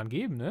wird es irgendwann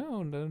geben, ne?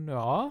 Und dann,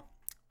 ja.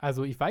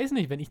 Also ich weiß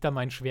nicht, wenn ich da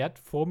mein Schwert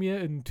vor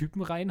mir in einen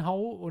Typen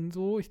reinhau und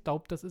so, ich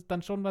glaube, das ist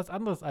dann schon was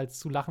anderes, als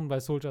zu lachen bei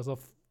Soldiers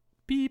of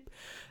Beep.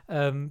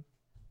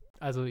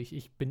 Also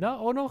ich bin da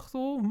auch noch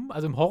so,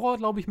 also im Horror,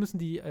 glaube ich, müssen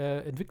die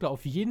Entwickler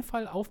auf jeden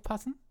Fall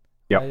aufpassen.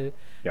 Ja. Weil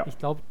ich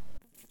glaube,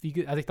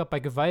 bei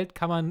Gewalt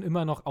kann man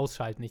immer noch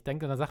ausschalten. Ich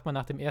denke, da sagt man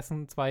nach den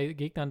ersten 2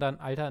 Gegnern dann,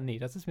 Alter, nee,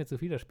 das ist mir zu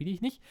viel, das spiele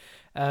ich nicht.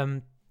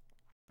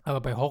 Aber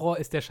bei Horror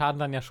ist der Schaden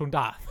dann ja schon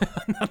da, wenn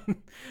man dann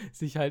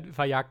sich halt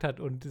verjagt hat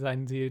und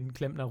seinen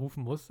Seelenklempner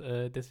rufen muss.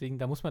 Deswegen,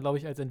 da muss man, glaube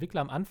ich, als Entwickler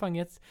am Anfang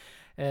jetzt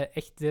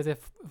echt sehr, sehr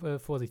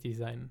vorsichtig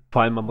sein.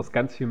 Vor allem, man muss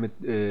ganz viel mit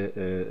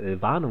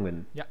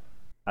Warnungen. Ja.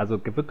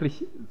 Also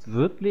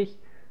wirklich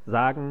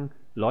sagen,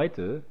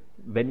 Leute,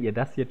 wenn ihr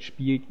das jetzt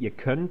spielt, ihr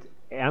könnt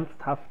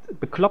ernsthaft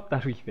bekloppt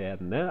dadurch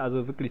werden, ne?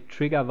 Also wirklich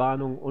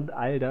Triggerwarnung und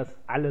all das,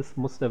 alles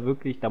muss da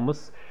wirklich,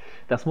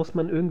 das muss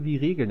man irgendwie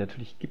regeln.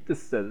 Natürlich gibt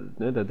es,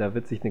 ne, da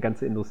wird sich eine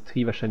ganze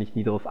Industrie wahrscheinlich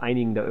nie darauf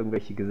einigen, da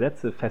irgendwelche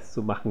Gesetze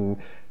festzumachen,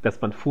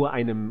 dass man vor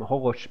einem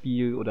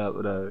Horrorspiel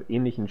oder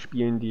ähnlichen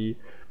Spielen, die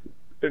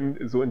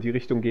so in die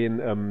Richtung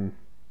gehen,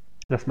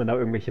 dass man da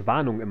irgendwelche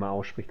Warnungen immer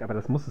ausspricht, aber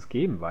das muss es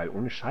geben, weil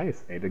ohne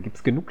Scheiß, ey, da gibt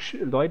es genug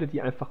Leute,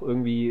 die einfach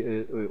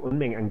irgendwie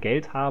Unmengen an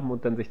Geld haben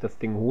und dann sich das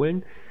Ding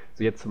holen.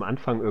 So jetzt zum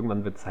Anfang,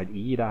 irgendwann wird es halt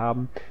jeder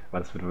haben,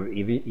 weil das wird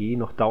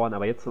noch dauern,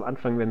 aber jetzt zum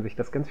Anfang, wenn sich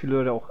das ganz viele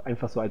Leute auch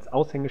einfach so als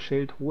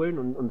Aushängeschild holen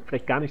und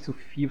vielleicht gar nicht so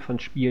viel von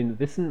Spielen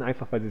wissen,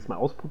 einfach weil sie es mal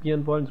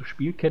ausprobieren wollen, so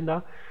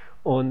Spielkinder.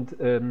 Und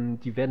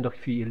die werden doch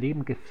für ihr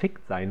Leben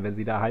gefickt sein, wenn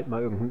sie da halt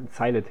mal irgendein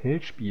Silent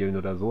Hill spielen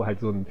oder so, halt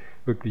so ein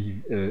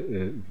wirklich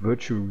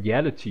Virtual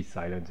Reality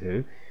Silent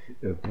Hill.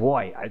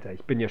 Boy, Alter,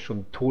 ich bin ja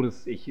schon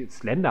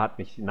Slender hat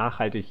mich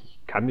nachhaltig, ich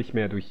kann nicht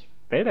mehr durch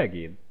Wälder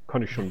gehen.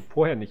 Konnte ich schon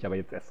vorher nicht, aber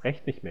jetzt erst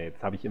recht nicht mehr.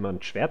 Jetzt habe ich immer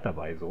ein Schwert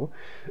dabei so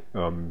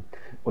und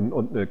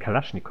eine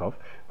Kalaschnikow,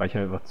 weil ich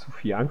einfach zu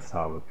viel Angst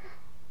habe.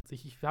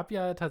 Ich habe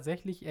ja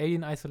tatsächlich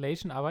Alien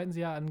Isolation, arbeiten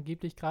sie ja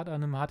angeblich gerade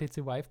an einem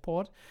HTC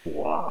Vive-Port.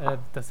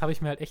 Das habe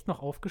ich mir halt echt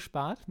noch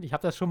aufgespart. Ich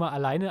habe das schon mal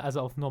alleine,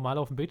 also normal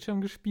auf dem Bildschirm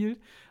gespielt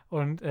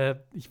und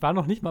ich war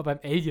noch nicht mal beim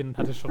Alien und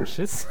hatte schon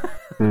Schiss.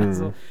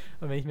 Also,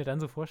 und wenn ich mir dann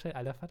so vorstelle,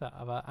 alter Vater,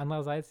 aber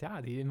andererseits, ja,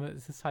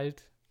 es ist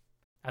halt,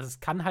 also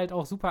es kann halt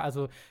auch super,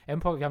 also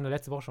Mpox, wir haben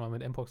letzte Woche schon mal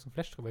mit Mpox und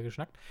Flash drüber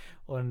geschnackt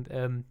und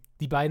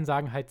die beiden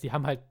sagen halt, sie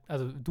haben halt,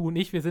 also du und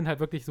ich, wir sind halt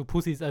wirklich so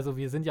Pussys, also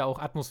wir sind ja auch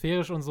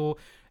atmosphärisch und so.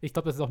 Ich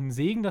glaube, das ist auch ein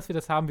Segen, dass wir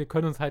das haben. Wir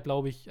können uns halt,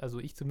 glaube ich, also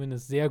ich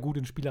zumindest, sehr gut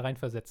in Spiele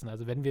reinversetzen.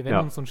 Also wenn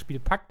uns so ein Spiel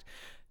packt,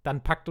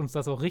 dann packt uns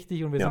das auch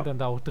richtig und wir sind dann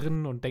da auch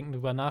drin und denken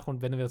drüber nach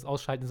und wenn wir das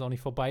ausschalten, ist es auch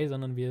nicht vorbei,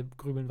 sondern wir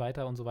grübeln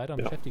weiter und so weiter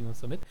und beschäftigen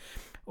uns damit.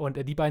 Und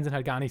die beiden sind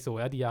halt gar nicht so,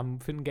 ja, die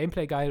finden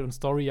Gameplay geil und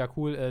Story ja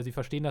cool, sie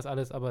verstehen das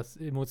alles, aber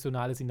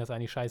emotional ist ihnen das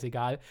eigentlich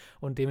scheißegal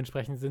und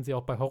dementsprechend sind sie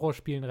auch bei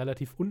Horrorspielen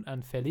relativ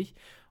unanfällig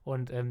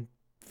und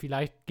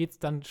vielleicht geht es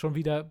dann schon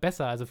wieder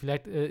besser. Also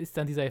vielleicht ist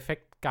dann dieser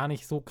Effekt gar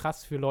nicht so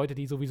krass für Leute,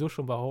 die sowieso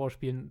schon bei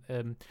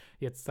Horrorspielen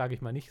jetzt, sage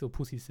ich mal, nicht so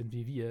Pussys sind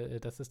wie wir.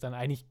 Dass es dann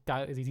eigentlich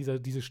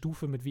diese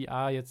Stufe mit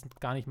VR jetzt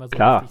gar nicht mal so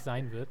wichtig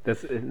sein wird.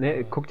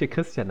 Guck dir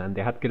Christian an,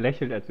 der hat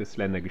gelächelt, als wir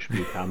Slender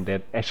gespielt haben.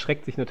 Der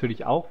erschreckt sich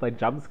natürlich auch bei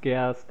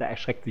Jumpscares, da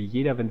erschreckt sich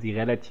jeder, wenn sie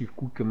relativ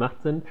gut gemacht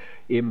sind,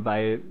 eben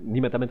weil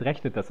niemand damit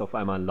rechnet, dass auf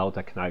einmal ein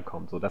lauter Knall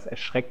kommt. So, das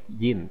erschreckt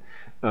jeden.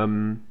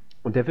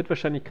 Und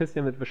Christian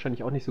wird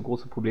wahrscheinlich auch nicht so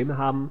große Probleme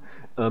haben.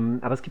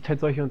 Aber es gibt halt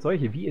solche und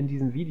solche, wie in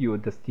diesem Video,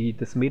 dass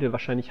das Mädel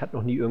wahrscheinlich hat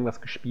noch nie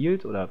irgendwas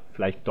gespielt oder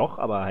vielleicht doch,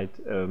 aber halt,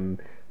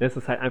 das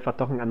ist halt einfach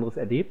doch ein anderes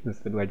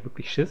Erlebnis, wenn du halt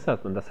wirklich Schiss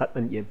hast. Und das hat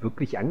man ihr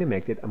wirklich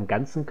angemerkt. Die hat am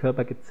ganzen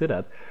Körper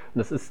gezittert.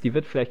 Und die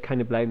wird vielleicht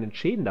keine bleibenden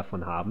Schäden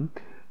davon haben.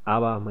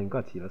 Aber, mein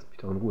Gott, hier, lass mich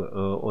doch in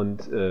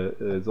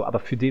Ruhe. Aber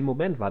für den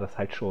Moment war das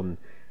halt schon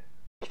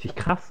richtig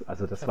krass.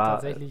 Also das war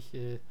tatsächlich,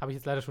 habe ich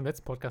jetzt leider schon im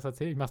letzten Podcast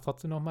erzählt, ich mache es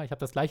trotzdem nochmal. Ich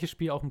habe das gleiche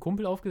Spiel auch einem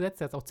Kumpel aufgesetzt,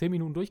 der hat es auch 10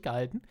 Minuten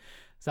durchgehalten,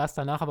 saß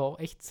danach aber auch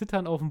echt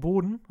zitternd auf dem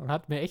Boden und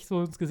hat mir echt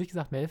so ins Gesicht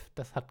gesagt, Melf,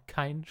 das hat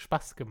keinen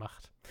Spaß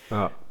gemacht.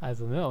 Ja.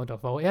 Also, ne, und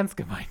das war auch ernst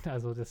gemeint.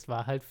 Also das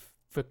war halt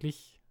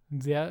wirklich ein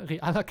sehr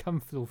realer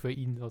Kampf so für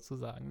ihn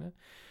sozusagen, ne.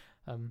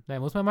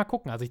 Muss man mal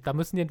gucken. Also da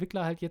müssen die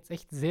Entwickler halt jetzt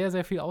echt sehr,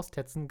 sehr viel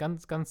austesten.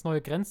 Ganz, ganz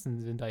neue Grenzen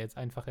sind da jetzt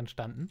einfach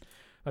entstanden.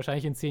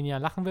 Wahrscheinlich in 10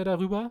 Jahren lachen wir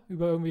darüber,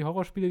 über irgendwie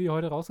Horrorspiele, die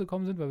heute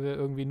rausgekommen sind, weil wir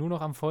irgendwie nur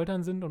noch am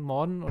Foltern sind und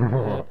morden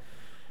und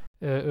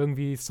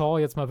irgendwie Saw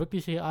jetzt mal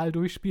wirklich real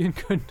durchspielen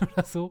können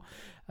oder so.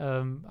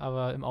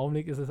 Aber im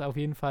Augenblick ist es auf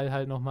jeden Fall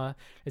halt nochmal,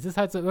 es ist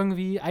halt so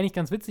irgendwie eigentlich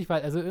ganz witzig,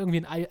 weil also irgendwie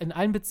in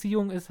allen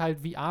Beziehungen ist halt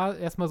VR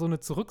erstmal so eine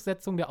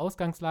Zurücksetzung der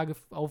Ausgangslage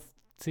auf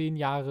 10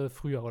 Jahre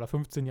früher oder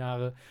 15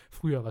 Jahre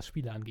früher, was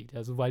Spiele angeht.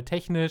 Ja, sowohl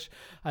technisch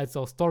als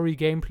auch Story,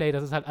 Gameplay,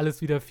 das ist halt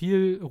alles wieder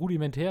viel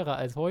rudimentärer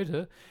als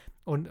heute.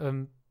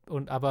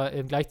 Aber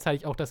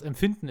gleichzeitig auch das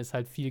Empfinden ist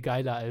halt viel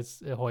geiler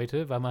als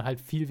heute, weil man halt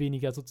viel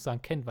weniger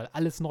sozusagen kennt, weil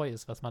alles neu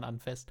ist, was man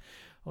anfasst.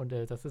 Und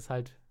das ist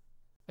halt,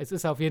 es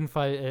ist auf jeden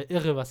Fall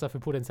irre, was da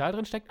für Potenzial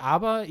drin steckt,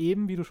 aber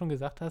eben, wie du schon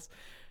gesagt hast,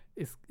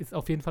 ist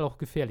auf jeden Fall auch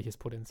gefährliches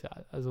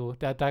Potenzial. Also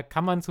da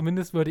kann man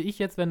zumindest, würde ich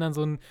jetzt, wenn dann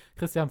so ein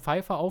Christian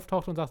Pfeiffer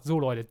auftaucht und sagt, so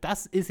Leute,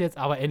 das ist jetzt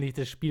aber endlich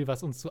das Spiel,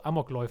 was uns zu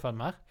Amokläufern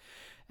macht.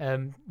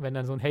 Wenn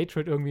dann so ein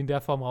Hatred irgendwie in der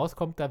Form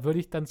rauskommt, da würde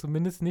ich dann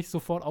zumindest nicht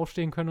sofort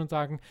aufstehen können und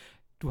sagen,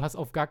 du hast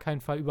auf gar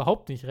keinen Fall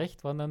überhaupt nicht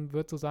recht, sondern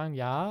würde so sagen,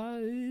 ja,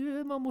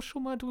 man muss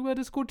schon mal drüber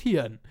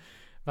diskutieren,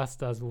 was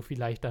da so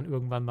vielleicht dann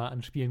irgendwann mal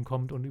an Spielen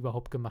kommt und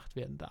überhaupt gemacht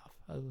werden darf.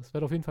 Also es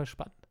wird auf jeden Fall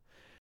spannend.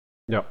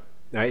 Ja,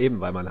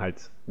 eben, weil man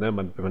halt, ne,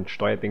 man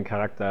steuert den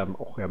Charakter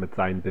auch ja mit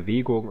seinen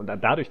Bewegungen und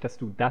dadurch, dass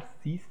du das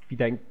siehst,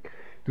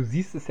 du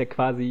siehst es ja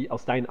quasi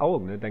aus deinen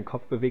Augen, ne? Dein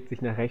Kopf bewegt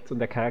sich nach rechts und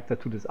der Charakter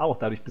tut es auch.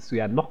 Dadurch bist du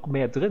ja noch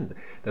mehr drin.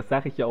 Das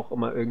sage ich ja auch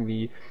immer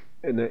irgendwie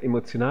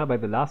emotional bei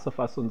The Last of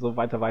Us und so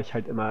weiter war ich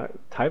halt immer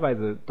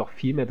teilweise doch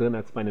viel mehr drin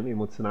als bei einem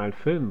emotionalen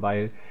Film,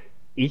 weil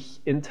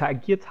ich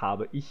interagiert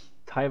habe, ich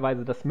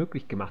teilweise das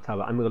möglich gemacht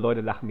habe. Andere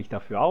Leute lachen mich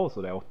dafür aus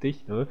oder auch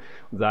dich, ne?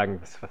 Und sagen,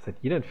 was seid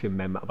ihr denn für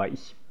Mem? Aber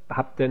ich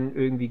habe dann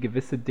irgendwie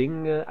gewisse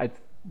Dinge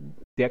als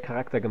der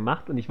Charakter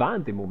gemacht und ich war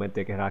in dem Moment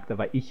der Charakter,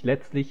 weil ich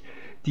letztlich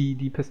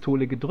die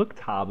Pistole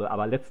gedrückt habe,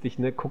 aber letztlich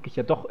gucke ich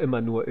ja doch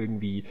immer nur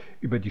irgendwie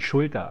über die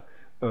Schulter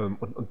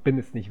und bin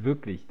es nicht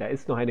wirklich. Da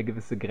ist noch eine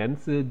gewisse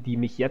Grenze, die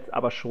mich jetzt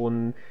aber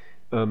schon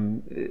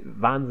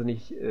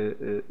wahnsinnig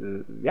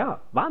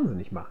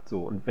macht.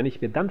 So. Und wenn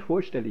ich mir dann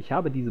vorstelle, ich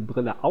habe diese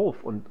Brille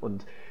auf und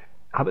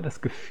habe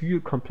das Gefühl,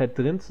 komplett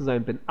drin zu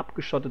sein, bin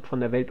abgeschottet von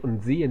der Welt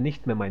und sehe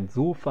nicht mehr mein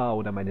Sofa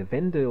oder meine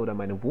Wände oder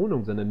meine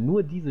Wohnung, sondern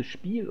nur dieses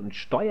Spiel und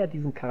steuere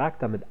diesen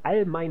Charakter mit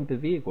all meinen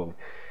Bewegungen.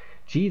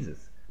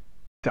 Jesus,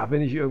 da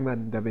bin ich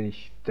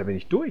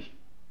durch.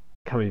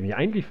 Kann mich nicht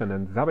einliefern,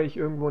 dann sabber ich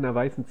irgendwo in einer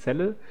weißen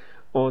Zelle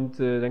und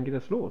dann geht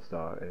das los.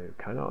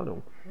 Keine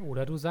Ahnung.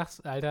 Oder du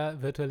sagst,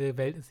 Alter, virtuelle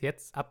Welt ist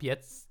ab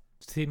jetzt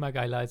 10-mal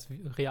geiler als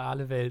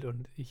reale Welt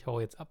und ich hau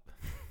jetzt ab.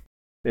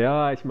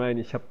 Ja, ich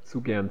meine, ich habe zu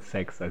gern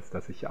Sex, als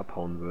dass ich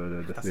abhauen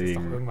würde. Deswegen. Das ist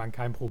doch irgendwann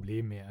kein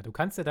Problem mehr. Du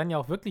kannst ja dann ja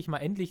auch wirklich mal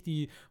endlich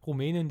die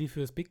Rumänin, die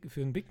für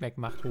einen Big Mac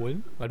macht,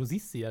 holen, weil du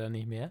siehst sie ja dann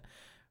nicht mehr.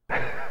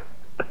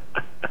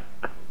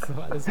 So,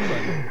 alles super.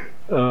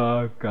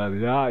 Oh Gott,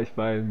 ja, ich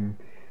meine,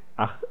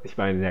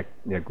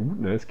 ja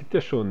gut, ne? Es gibt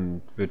ja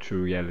schon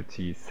Virtual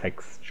Reality,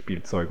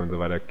 Sex-Spielzeug und so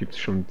weiter. Gibt es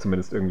schon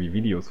zumindest irgendwie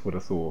Videos, wo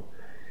das so,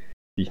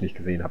 die ich nicht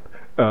gesehen habe.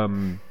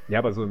 Ja,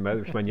 aber so,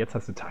 ich meine, jetzt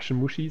hast du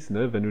Taschenmuschis,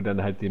 ne? Wenn du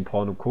dann halt den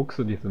Porno guckst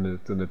und dir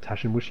so eine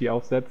Taschenmuschi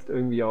aufsetzt,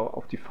 irgendwie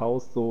auf die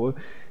Faust, so.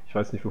 Ich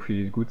weiß nicht, wofür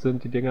die gut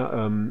sind, die Dinger.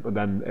 Und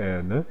dann,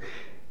 ne?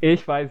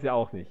 Ich weiß ja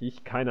auch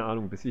nicht. Keine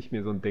Ahnung, bis ich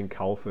mir so ein Ding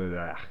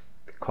kaufe,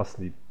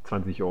 kosten die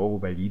 20 Euro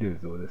bei Lidl,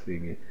 so.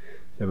 Deswegen,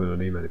 ich habe noch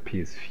nicht mal eine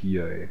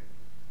PS4, ey.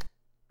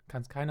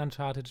 Kannst kein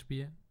Uncharted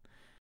spielen?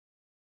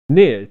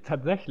 Nee,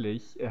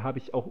 tatsächlich habe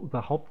ich auch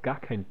überhaupt gar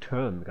keinen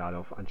Turn gerade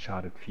auf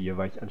Uncharted 4,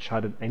 weil ich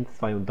Uncharted 1,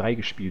 2 und 3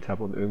 gespielt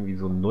habe und irgendwie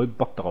so null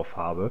Bock drauf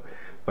habe,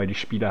 weil die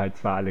Spiele halt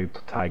zwar alle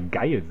total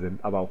geil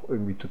sind, aber auch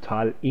irgendwie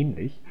total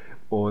ähnlich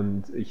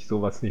und ich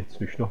sowas jetzt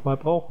nicht nochmal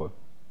brauche.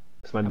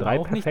 Das waren Aber 3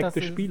 auch nicht, dass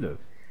perfekte Spiele.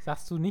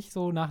 sagst du nicht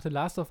so nach The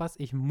Last of Us,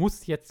 ich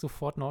muss jetzt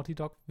sofort Naughty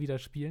Dog wieder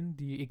spielen,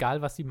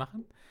 egal was sie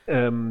machen?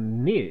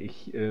 Nee,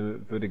 ich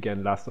würde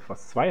gern Last of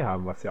Us 2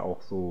 haben, was ja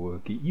auch so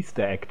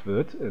ge-Easter-Eggt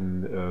wird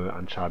in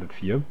Uncharted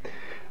 4.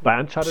 Bei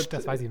Uncharted.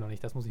 Das weiß ich noch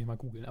nicht, das muss ich mal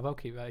googeln. Aber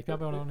okay, ich bin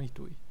aber noch nicht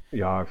durch.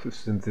 Ja,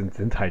 es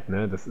sind halt,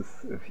 ne, das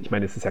ist, ich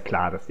meine, es ist ja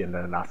klar, dass die an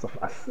der Last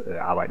of Us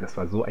arbeiten. Das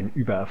war so ein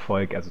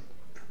Übererfolg. Also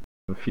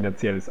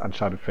finanziell ist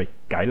Uncharted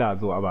vielleicht geiler,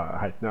 so,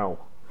 aber halt, ne, auch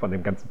von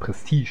dem ganzen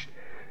Prestige.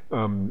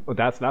 Und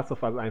da ist Last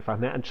of Us einfach,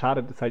 ne,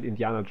 Uncharted ist halt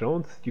Indiana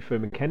Jones, die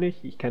Filme kenne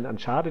ich kenne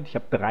Uncharted, ich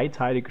habe 3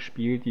 Teile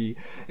gespielt, die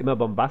immer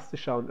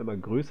bombastischer und immer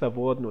größer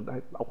wurden und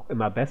halt auch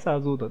immer besser,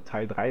 so,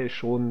 Teil 3 ist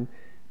schon,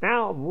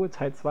 ja, obwohl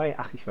Teil 2,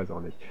 ach, ich weiß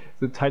auch nicht,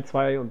 so Teil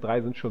 2 und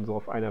 3 sind schon so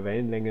auf einer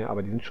Wellenlänge,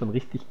 aber die sind schon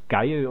richtig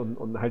geil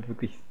und halt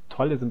wirklich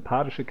tolle,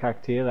 sympathische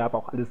Charaktere, aber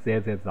auch alles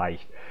sehr, sehr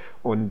seicht.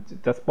 Und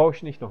das brauche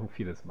ich nicht noch ein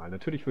vieles Mal.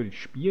 Natürlich würde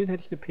ich spielen,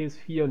 hätte ich eine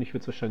PS4 und ich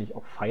würde es wahrscheinlich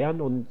auch feiern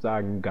und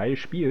sagen, geiles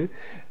Spiel,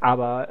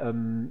 aber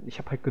ich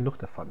habe halt genug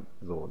davon.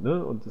 So,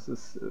 ne? Und das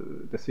ist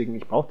deswegen,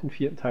 ich brauche den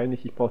 4. Teil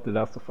nicht, ich brauche The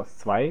Last of Us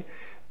 2,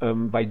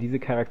 weil diese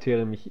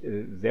Charaktere mich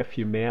sehr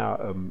viel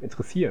mehr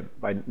interessieren.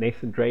 Weil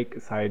Nathan Drake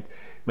ist halt,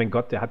 mein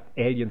Gott, der hat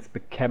Aliens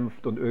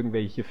bekämpft und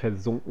irgendwelche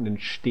versunkenen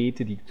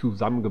Städte, die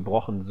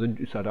zusammengebrochen sind,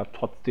 ist er da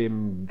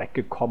trotzdem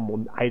weggekommen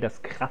und all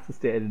das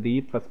Krasseste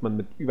erlebt, was man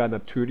mit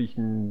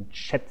übernatürlichen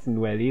Schätzen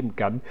nur erleben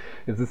kann.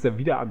 Jetzt ist er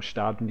wieder am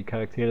Start und die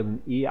Charaktere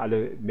sind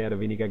alle mehr oder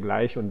weniger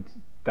gleich und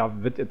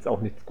da wird jetzt auch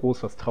nichts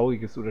groß, was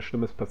Trauriges oder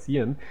Schlimmes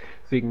passieren.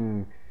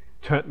 Deswegen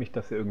turnt mich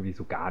das irgendwie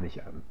so gar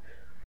nicht an.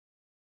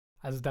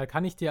 Also da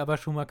kann ich dir aber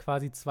schon mal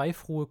quasi 2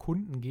 frohe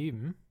Kunden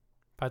geben.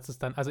 Falls es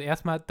dann, also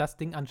erstmal, das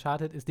Ding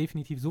Uncharted ist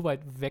definitiv so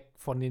weit weg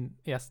von den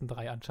ersten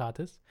 3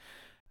 Uncharteds.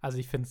 Also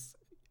ich finde es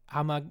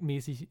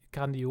hammermäßig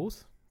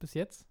grandios bis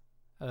jetzt.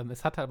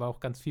 Es hat aber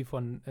auch ganz viel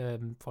von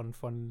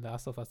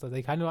Last of Us.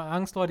 Also keine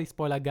Angst, Leute, ich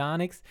spoiler gar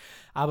nichts.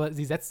 Aber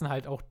sie setzen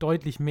halt auch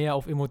deutlich mehr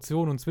auf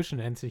Emotionen und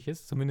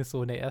Zwischenmenschliches, zumindest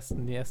so in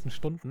den ersten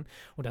Stunden.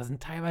 Und da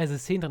sind teilweise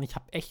Szenen drin.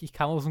 Ich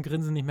kam aus dem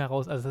Grinsen nicht mehr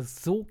raus. Also das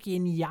ist so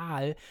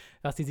genial,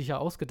 was die sich ja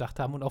ausgedacht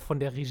haben. Und auch von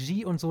der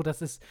Regie und so,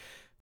 das ist,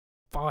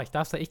 ich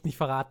darf es da echt nicht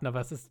verraten, aber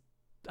es ist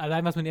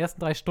allein, was man in den ersten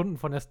 3 Stunden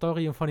von der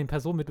Story und von den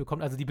Personen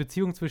mitbekommt, also die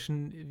Beziehung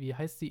zwischen, wie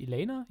heißt sie,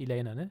 Elena?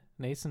 Elena, ne?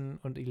 Nathan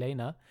und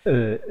Elena.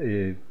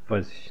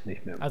 Weiß ich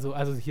nicht mehr. Also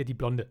hier die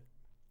Blonde.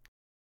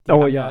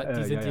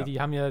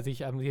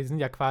 Die sind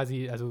ja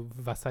quasi, also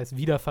was heißt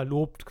wieder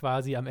verlobt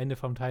quasi am Ende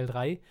vom Teil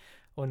 3.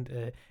 Und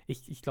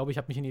ich glaube, ich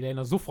habe mich in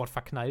Elena sofort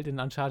verknallt in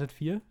Uncharted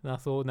 4, nach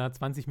so einer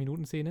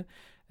 20-Minuten-Szene.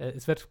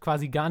 Es wird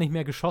quasi gar nicht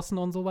mehr geschossen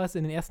und sowas.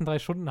 In den ersten 3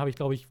 Stunden habe ich,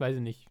 glaube ich, weiß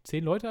ich nicht,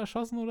 10 Leute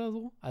erschossen oder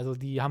so. Also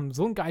die haben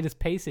so ein geiles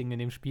Pacing in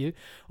dem Spiel.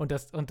 Und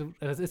das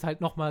ist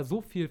halt nochmal so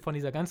viel von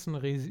dieser ganzen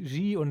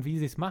Regie und wie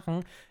sie es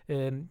machen,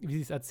 wie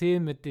sie es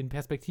erzählen mit den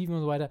Perspektiven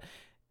und so weiter.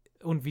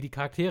 Und wie die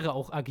Charaktere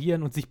auch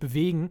agieren und sich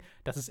bewegen.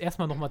 Das ist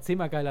erstmal nochmal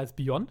 10-mal geiler als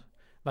Beyond.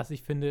 Was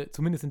ich finde,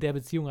 zumindest in der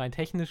Beziehung rein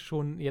technisch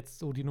schon jetzt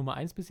so die Nummer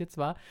 1 bis jetzt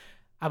war.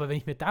 Aber wenn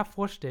ich mir da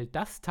vorstelle,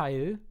 das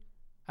Teil,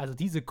 also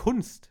diese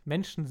Kunst,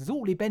 Menschen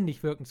so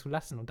lebendig wirken zu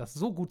lassen und das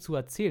so gut zu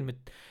erzählen,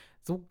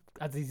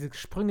 also diese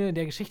Sprünge in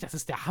der Geschichte, das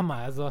ist der Hammer.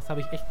 Also das habe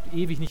ich echt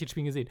ewig nicht in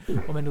Spielen gesehen.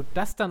 Und wenn du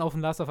das dann auf ein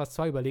Last of Us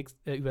 2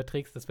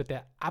 überträgst, das wird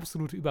der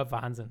absolute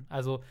Überwahnsinn.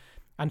 Also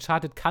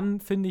Uncharted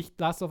kann, finde ich,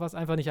 Last of Us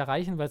einfach nicht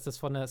erreichen, weil es das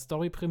von der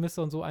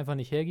Story-Prämisse und so einfach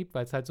nicht hergibt,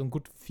 weil es halt so ein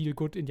viel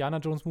gut Indiana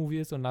Jones-Movie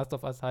ist und Last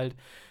of Us halt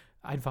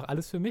einfach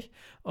alles für mich.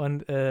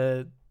 Und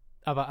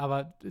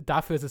aber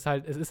dafür ist es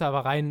ist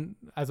aber rein,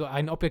 also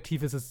ein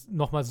objektiv ist es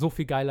nochmal so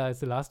viel geiler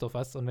als The Last of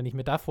Us. Und wenn ich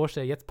mir da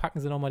vorstelle, jetzt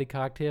packen sie nochmal die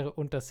Charaktere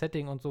und das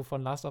Setting und so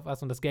von Last of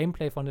Us und das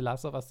Gameplay von The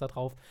Last of Us da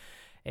drauf,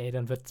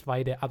 dann wird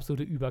 2 der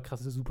absolute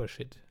überkrasse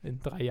Supershit in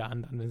 3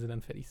 Jahren dann, wenn sie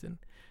dann fertig sind.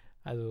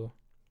 Also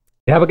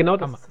ja, aber genau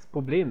das ist das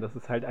Problem, dass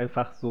es halt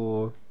einfach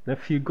so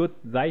viel gut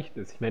seicht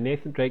ist. Ich meine,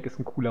 Nathan Drake ist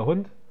ein cooler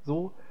Hund,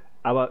 so,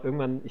 aber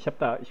irgendwann, ich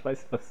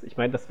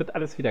meine, das wird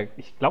alles wieder,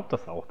 ich glaube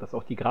das auch, dass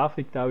auch die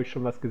Grafik, da habe ich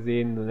schon was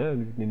gesehen, ne,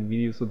 in den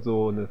Videos und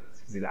so, und das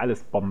sieht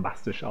alles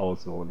bombastisch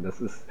aus, so, und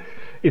das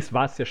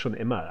war es ja schon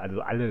immer,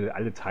 also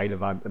alle Teile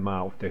waren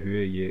immer auf der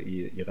Höhe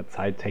ihrer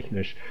Zeit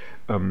technisch,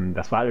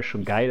 das war alles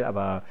schon geil,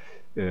 aber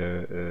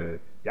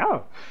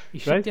ja.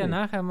 Ich schicke dir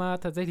nachher mal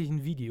tatsächlich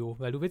ein Video,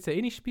 weil du willst ja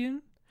eh nicht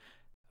spielen.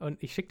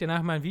 Und ich schicke dir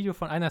nachher mal ein Video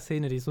von einer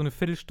Szene, die ist so eine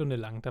Viertelstunde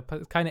lang. Da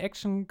ist keine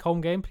Action,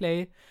 kaum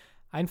Gameplay,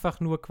 einfach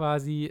nur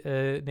quasi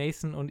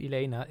Nathan und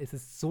Elena. Es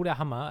ist so der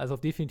Hammer. Also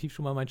definitiv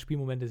schon mal mein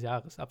Spielmoment des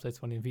Jahres, abseits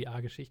von den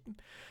VR-Geschichten.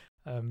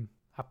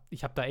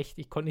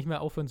 Ich konnte nicht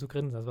mehr aufhören zu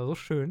grinsen. Das war so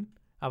schön.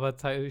 Aber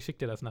ich schicke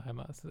dir das nachher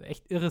mal. Das ist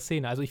echt irre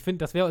Szene. Also ich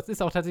finde, es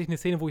ist auch tatsächlich eine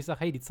Szene, wo ich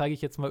sage, hey, die zeige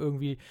ich jetzt mal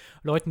irgendwie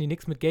Leuten, die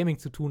nichts mit Gaming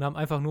zu tun haben,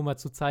 einfach nur mal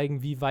zu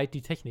zeigen, wie weit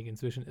die Technik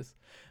inzwischen ist.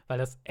 Weil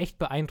das echt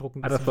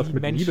beeindruckend ist. Hat das was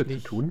mit Liebe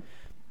zu tun?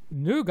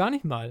 Nö, gar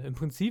nicht mal. Im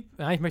Prinzip,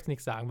 ich möchte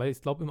nichts sagen, weil ich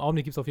glaube, im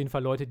Augenblick gibt es auf jeden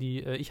Fall Leute, die,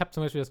 ich habe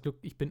zum Beispiel das Glück,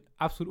 ich bin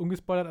absolut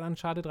ungespoilert an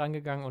Uncharted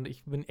rangegangen und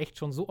ich bin echt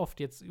schon so oft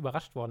jetzt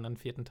überrascht worden am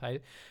 4. Teil.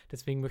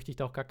 Deswegen möchte ich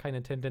da auch gar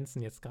keine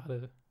Tendenzen jetzt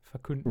gerade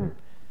verkünden.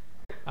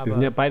 Aber wir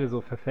sind ja beide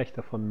so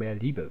Verfechter von mehr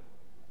Liebe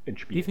in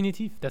Spielen.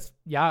 Definitiv.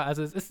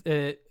 Also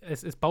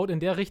es baut in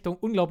der Richtung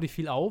unglaublich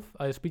viel auf.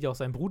 Also es spielt ja auch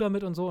sein Bruder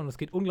mit und so und es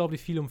geht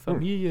unglaublich viel um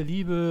Familie,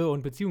 Liebe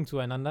und Beziehung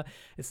zueinander.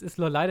 Es ist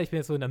nur leider, ich bin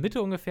jetzt so in der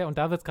Mitte ungefähr und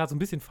da wird es gerade so ein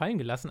bisschen fallen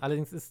gelassen.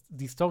 Allerdings ist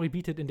die Story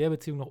bietet in der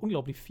Beziehung noch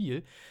unglaublich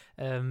viel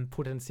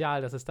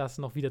Potenzial, dass es das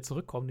noch wieder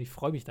zurückkommt. Und ich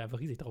freue mich da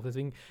einfach riesig drauf.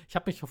 Deswegen, ich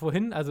habe mich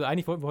vorhin, also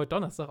eigentlich wollten wir heute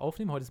Donnerstag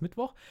aufnehmen, heute ist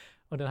Mittwoch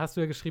und dann hast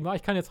du ja geschrieben,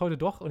 ich kann jetzt heute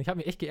doch und ich habe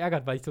mich echt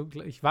geärgert, weil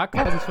ich war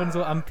quasi schon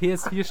so am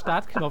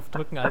PS4-Startknopf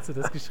drücken, als du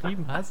das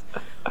geschrieben hast.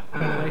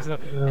 Und dann war ich so,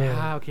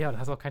 okay, dann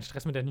hast du auch keinen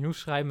Stress mit der News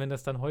schreiben, wenn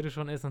das dann heute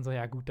schon ist und so,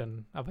 ja gut,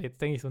 dann, aber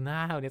jetzt denke ich so, und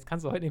jetzt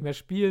kannst du heute nicht mehr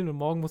spielen und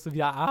morgen musst du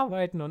wieder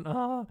arbeiten und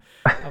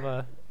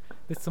aber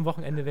bis zum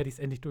Wochenende werde ich es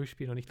endlich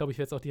durchspielen und ich glaube, ich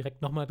werde es auch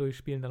direkt nochmal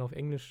durchspielen, dann auf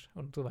Englisch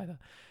und so weiter.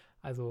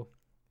 Also,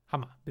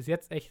 Hammer. Bis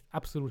jetzt echt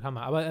absolut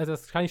Hammer. Aber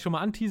das kann ich schon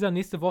mal anteasern.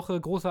 Nächste Woche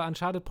großer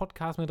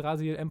Uncharted-Podcast mit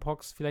Rasil,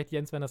 Mpox, vielleicht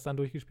Jens, wenn das dann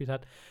durchgespielt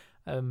hat.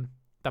 Dann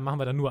machen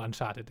wir dann nur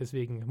Uncharted.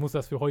 Deswegen muss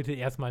das für heute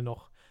erstmal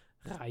noch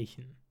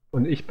reichen.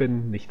 Und ich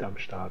bin nicht am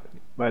Start,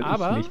 weil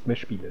ich nicht mehr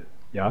spiele.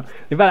 Ja.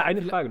 Hier war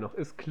eine Frage noch.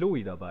 Ist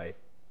Chloe dabei?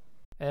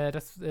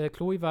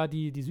 Chloe war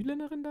die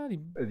Südländerin da?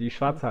 Die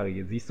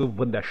Schwarzhaarige. Sie ist so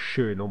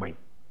wunderschön. Oh mein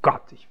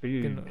Gott, ich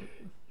will...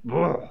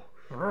 Genau.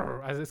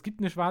 Also es gibt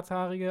eine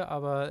Schwarzhaarige,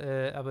 aber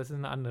es ist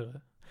eine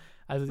andere.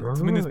 Also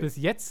zumindest bis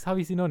jetzt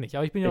habe ich sie noch nicht,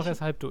 aber ich bin ja auch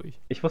erst halb durch.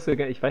 Ich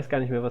weiß gar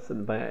nicht mehr, was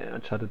bei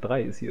Uncharted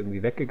 3 ist sie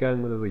irgendwie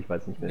weggegangen oder so, ich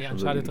weiß nicht mehr. Nee,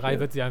 Uncharted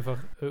 3 wird sie einfach,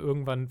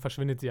 irgendwann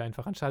verschwindet sie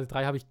einfach. Uncharted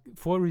 3 habe ich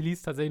vor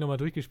Release tatsächlich nochmal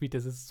durchgespielt,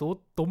 das ist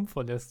so dumm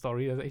von der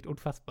Story, das ist echt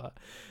unfassbar.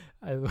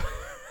 Also,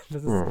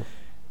 das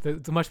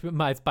ist zum Beispiel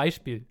mal als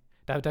Beispiel,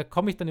 da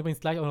komme ich dann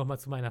übrigens gleich auch nochmal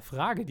zu meiner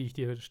Frage, die ich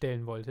dir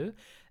stellen wollte.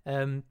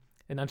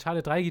 In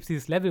Uncharted 3 gibt es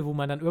dieses Level, wo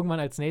man dann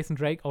irgendwann als Nathan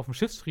Drake auf dem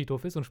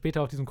Schiffsfriedhof ist und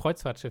später auf diesem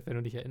Kreuzfahrtschiff, wenn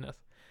du dich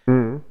erinnerst.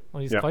 Und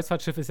dieses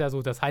Kreuzfahrtschiff ist ja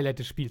so das Highlight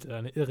des Spiels,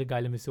 eine irre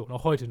geile Mission,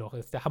 auch heute noch,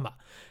 ist der Hammer.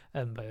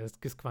 Weil es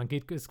ist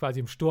quasi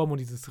im Sturm und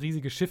dieses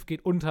riesige Schiff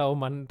geht unter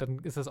und dann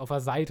ist das auf der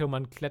Seite und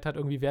man klettert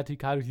irgendwie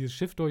vertikal durch dieses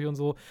Schiff durch und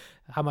so,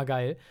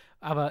 hammergeil.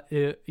 Aber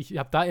ich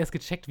habe da erst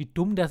gecheckt, wie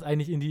dumm das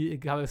eigentlich in die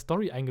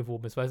Story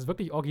eingewoben ist, weil es ist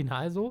wirklich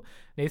original so.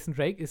 Nathan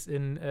Drake ist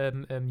in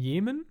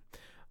Jemen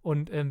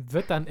und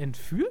wird dann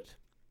entführt.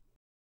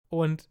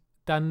 Und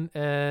dann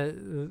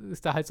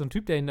ist da halt so ein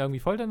Typ, der ihn irgendwie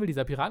foltern will,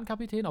 dieser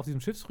Piratenkapitän auf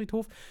diesem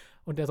Schiffsfriedhof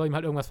und der soll ihm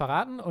halt irgendwas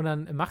verraten und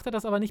dann macht er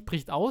das aber nicht,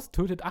 bricht aus,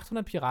 tötet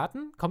 800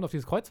 Piraten, kommt auf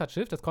dieses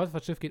Kreuzfahrtschiff, das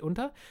Kreuzfahrtschiff geht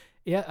unter,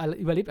 er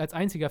überlebt als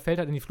einziger, fällt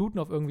halt in die Fluten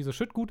auf irgendwie so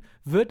Schüttgut,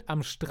 wird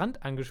am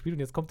Strand angespielt und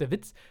jetzt kommt der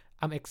Witz,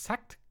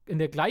 in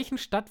der gleichen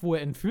Stadt, wo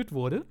er entführt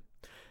wurde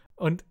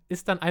und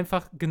ist dann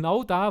einfach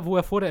genau da, wo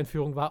er vor der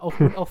Entführung war,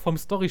 auch vom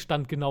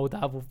Storystand genau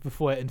da,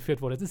 bevor er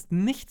entführt wurde. Es ist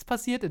nichts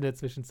passiert in der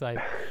Zwischenzeit.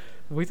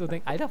 Wo ich so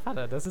denke, alter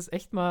Vater, das ist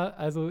echt mal,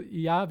 also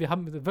ja, wir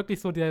haben wirklich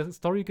so der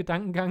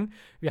Story-Gedankengang,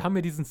 wir haben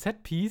hier diesen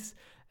Set-Piece,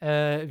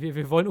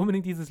 wir wollen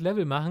unbedingt dieses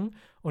Level machen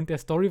und der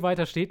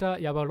Storywriter steht da,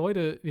 ja, aber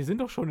Leute, wir sind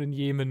doch schon in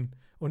Jemen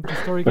und die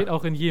Story geht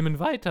auch in Jemen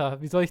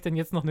weiter. Wie soll ich denn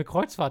jetzt noch eine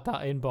Kreuzfahrt da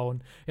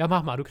einbauen? Ja,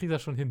 mach mal, du kriegst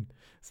das schon hin.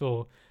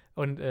 So,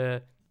 und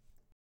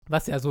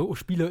was ja so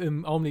Spiele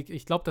im Augenblick,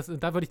 ich glaube,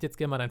 da würde ich jetzt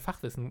gerne mal dein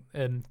Fachwissen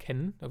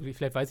kennen,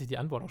 vielleicht weiß ich die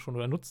Antwort auch schon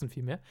oder nutzen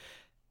vielmehr.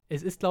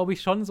 Es ist, glaube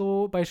ich, schon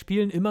so bei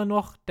Spielen immer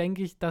noch,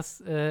 denke ich,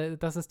 dass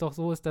es doch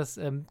so ist, dass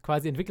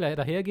quasi Entwickler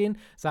dahergehen,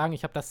 sagen,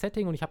 ich habe das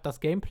Setting und ich habe das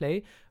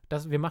Gameplay,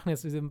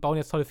 wir bauen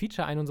jetzt tolle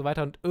Feature ein und so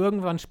weiter und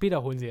irgendwann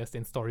später holen sie erst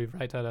den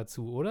Storywriter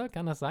dazu, oder?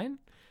 Kann das sein?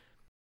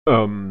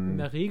 In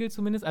der Regel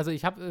zumindest. Also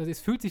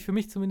es fühlt sich für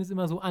mich zumindest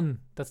immer so an,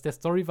 dass der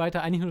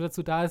Storywriter eigentlich nur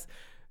dazu da ist,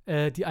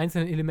 die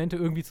einzelnen Elemente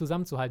irgendwie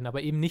zusammenzuhalten,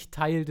 aber eben nicht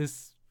Teil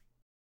des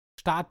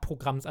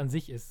Startprogramms an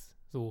sich ist.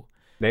 So.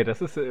 Nee,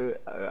 das ist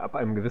ab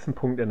einem gewissen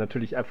Punkt ja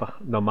natürlich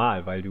einfach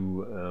normal, weil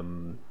du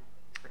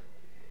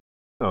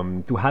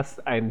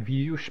hast ein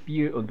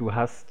Videospiel und du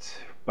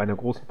hast bei einer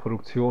großen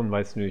Produktion,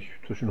 weiß nicht,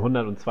 zwischen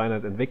 100 und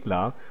 200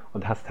 Entwickler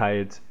und hast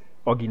halt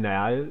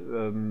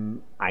original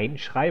einen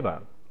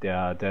Schreiber,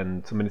 der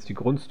dann zumindest die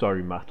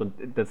Grundstory macht. Und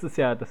das ist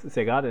ja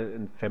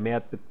gerade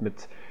vermehrt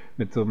mit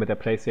der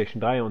PlayStation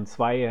 3 und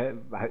 2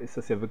 ist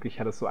das ja wirklich,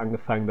 hat es so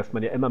angefangen, dass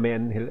man ja immer mehr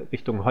in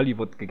Richtung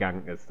Hollywood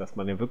gegangen ist, dass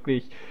man ja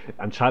wirklich,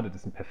 Uncharted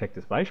ist ein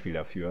perfektes Beispiel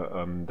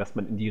dafür, dass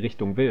man in die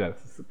Richtung will.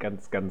 Das ist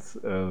ganz, ganz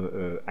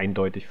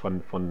eindeutig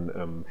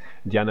von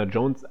Indiana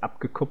Jones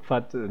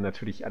abgekupfert,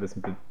 natürlich alles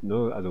mit,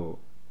 ne, also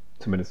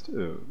zumindest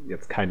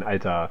jetzt kein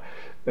alter,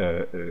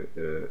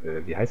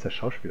 wie heißt der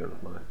Schauspieler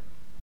nochmal?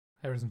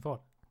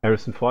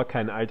 Harrison Ford,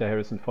 kein alter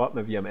Harrison Ford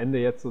mehr wie am Ende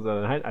jetzt,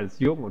 sondern halt alles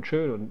jung und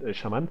schön und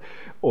charmant.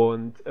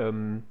 Und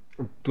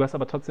du hast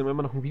aber trotzdem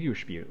immer noch ein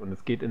Videospiel. Und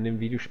es geht in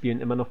den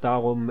Videospielen immer noch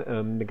darum,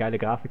 eine geile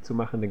Grafik zu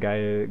machen,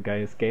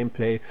 geiles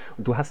Gameplay.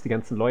 Und du hast die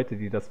ganzen Leute,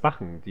 die das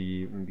machen,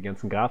 die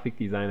ganzen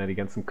Grafikdesigner, die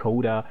ganzen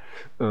Coder.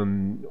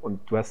 Und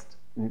du hast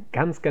einen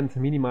ganz, ganz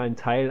minimalen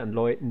Teil an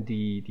Leuten,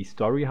 die die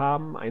Story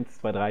haben, 1,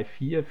 2, 3,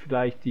 4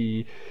 vielleicht,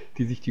 die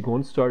sich die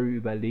Grundstory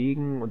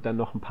überlegen und dann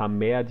noch ein paar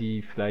mehr,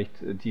 die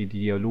vielleicht die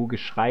Dialoge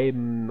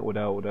schreiben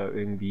oder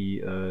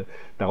irgendwie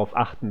darauf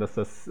achten, dass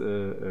das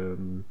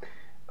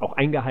auch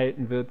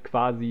eingehalten wird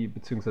quasi,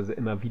 beziehungsweise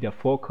immer wieder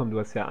vorkommt. Du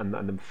hast ja an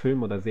einem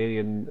Film- oder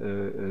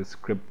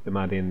Serien-Skript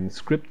immer den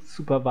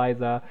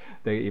Script-Supervisor,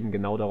 der eben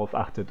genau darauf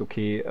achtet,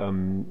 okay,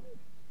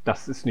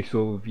 das ist nicht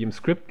so wie im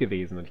Skript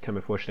gewesen. Und ich kann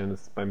mir vorstellen,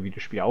 dass es beim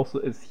Videospiel auch so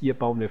ist. Hier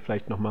bauen wir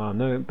vielleicht nochmal,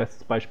 ne,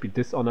 bestes Beispiel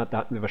Dishonored, da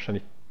hatten wir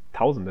wahrscheinlich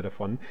Tausende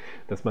davon,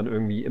 dass man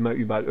irgendwie immer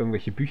überall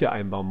irgendwelche Bücher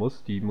einbauen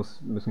muss. Die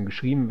müssen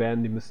geschrieben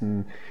werden, die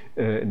müssen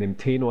in dem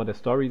Tenor der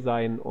Story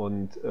sein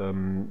und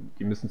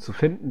die müssen zu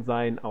finden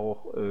sein,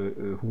 auch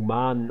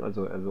human,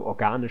 also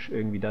organisch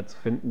irgendwie da zu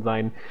finden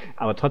sein.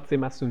 Aber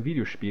trotzdem hast du ein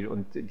Videospiel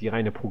und die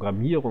reine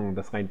Programmierung,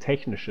 das rein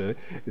technische,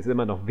 ist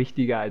immer noch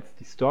wichtiger als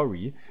die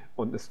Story.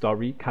 Und eine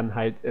Story kann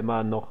halt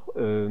immer noch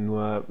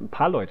nur ein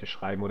paar Leute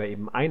schreiben oder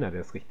eben einer,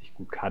 der es richtig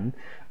gut kann.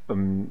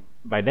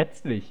 Weil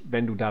letztlich,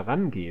 wenn du da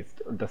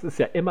rangehst, und das ist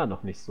ja immer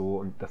noch nicht so,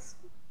 und das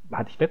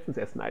hatte ich letztens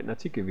erst einen alten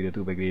Artikel wieder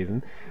drüber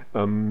gelesen,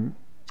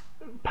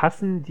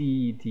 passen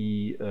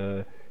die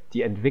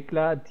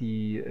Entwickler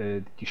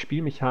die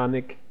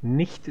Spielmechanik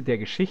nicht der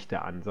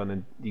Geschichte an,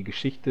 sondern die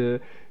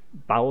Geschichte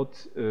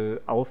baut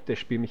auf der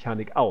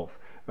Spielmechanik auf.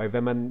 Weil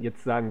wenn man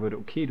jetzt sagen würde,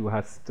 okay, du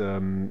hast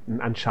ein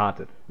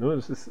Uncharted, ne,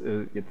 das ist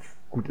jetzt,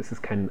 gut, es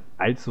ist kein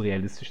allzu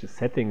realistisches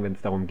Setting, wenn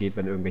es darum geht,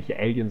 wenn irgendwelche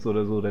Aliens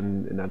oder so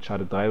dann in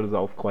Uncharted 3 oder so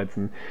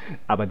aufkreuzen,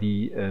 aber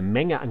die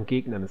Menge an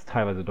Gegnern ist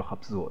teilweise doch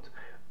absurd.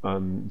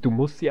 Du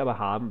musst sie aber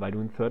haben, weil du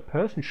einen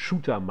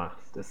Third-Person-Shooter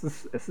machst. Es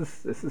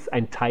ist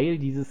ein Teil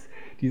dieses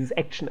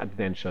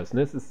Action-Adventures.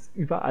 Ne? Es ist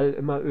überall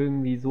immer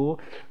irgendwie so,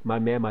 mal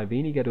mehr, mal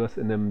weniger. Du hast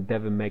in einem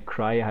Devil May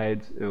Cry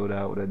halt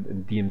oder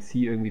in DMC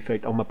irgendwie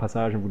vielleicht auch mal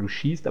Passagen, wo du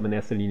schießt, aber in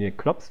erster Linie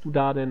klopfst du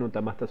da denn und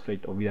da macht das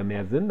vielleicht auch wieder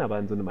mehr Sinn. Aber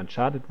in so einem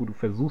Uncharted, wo du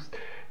versuchst,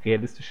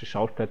 realistische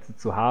Schauplätze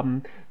zu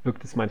haben,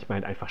 wirkt es manchmal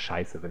halt einfach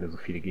scheiße, wenn du so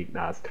viele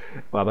Gegner hast.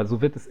 Aber so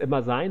wird es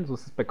immer sein. So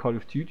ist es bei Call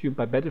of Duty und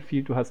bei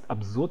Battlefield. Du hast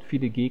absurd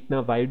viele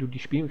Gegner, weil du die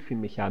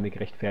Spielmechanik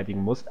rechtfertigen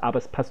musst, aber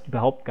es passt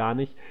überhaupt gar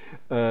nicht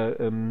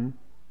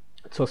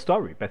zur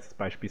Story. Bestes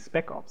Beispiel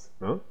Spec Ops.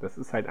 Ne? Das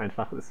ist halt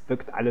einfach, es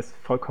wirkt alles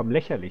vollkommen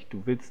lächerlich.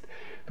 Du willst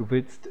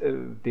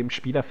dem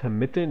Spieler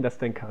vermitteln, dass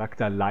dein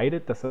Charakter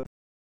leidet, dass er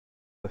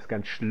was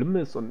ganz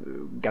Schlimmes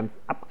und ganz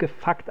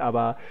abgefuckt,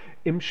 aber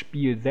im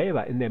Spiel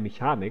selber, in der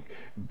Mechanik,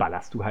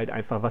 ballerst du halt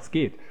einfach, was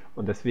geht.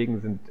 Und deswegen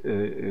sind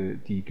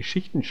die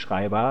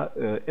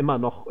Geschichtenschreiber immer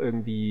noch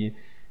irgendwie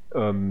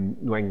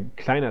nur ein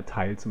kleiner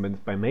Teil,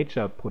 zumindest bei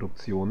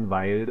Major-Produktionen,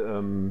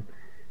 weil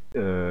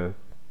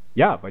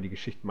weil die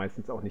Geschichten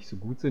meistens auch nicht so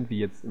gut sind, wie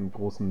jetzt im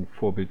großen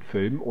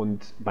Vorbildfilm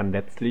und man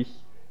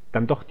letztlich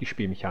dann doch die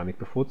Spielmechanik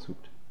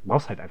bevorzugt. Du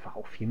brauchst halt einfach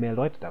auch viel mehr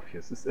Leute dafür.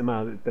 Es ist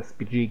immer, das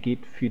Budget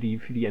geht für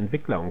die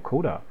Entwickler und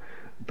Coder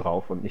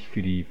drauf und nicht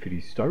für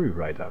die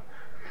Storywriter.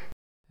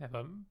 Ja,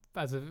 aber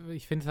also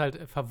ich finde es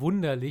halt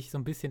verwunderlich so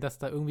ein bisschen, dass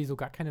da irgendwie so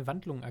gar keine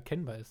Wandlung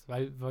erkennbar ist.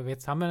 Weil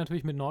jetzt haben wir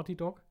natürlich mit Naughty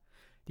Dog,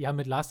 die haben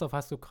mit Last of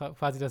Us so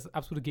quasi das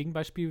absolute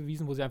Gegenbeispiel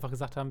bewiesen, wo sie einfach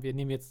gesagt haben, wir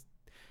nehmen jetzt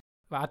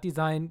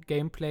Artdesign,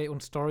 Gameplay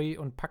und Story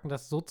und packen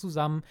das so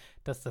zusammen,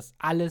 dass das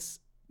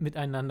alles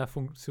miteinander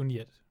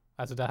funktioniert.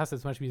 Also da hast du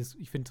zum Beispiel,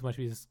 ich finde zum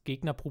Beispiel das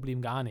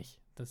Gegnerproblem gar nicht.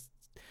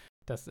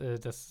 Das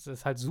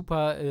ist halt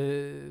super,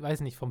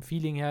 weiß nicht, vom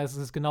Feeling her ist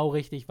es genau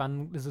richtig,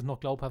 wann ist es noch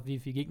glaubhaft, wie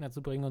viele Gegner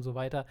zu bringen und so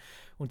weiter.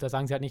 Und da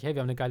sagen sie halt nicht, hey,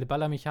 wir haben eine geile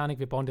Ballermechanik,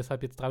 wir bauen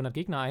deshalb jetzt 300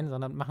 Gegner ein,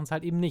 sondern machen es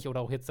halt eben nicht.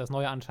 Oder auch jetzt das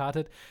neue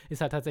Uncharted ist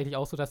halt tatsächlich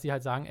auch so, dass sie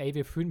halt sagen, ey,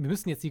 wir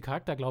müssen jetzt die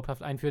Charakter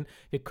glaubhaft einführen,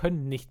 wir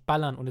können nicht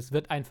ballern und es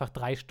wird einfach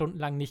 3 Stunden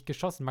lang nicht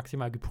geschossen,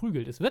 maximal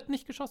geprügelt. Es wird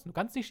nicht geschossen, du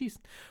kannst nicht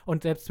schießen.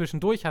 Und selbst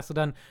zwischendurch hast du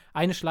dann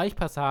eine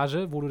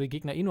Schleichpassage, wo du die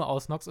Gegner eh nur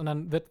ausnockst und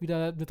dann wird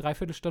wieder eine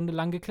Dreiviertelstunde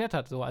lang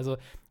geklettert. So, also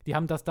die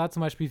haben das da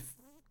zum Beispiel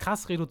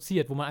krass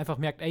reduziert, wo man einfach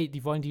merkt, ey,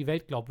 die wollen die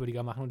Welt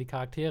glaubwürdiger machen und die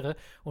Charaktere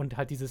und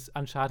halt dieses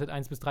Uncharted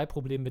 1-3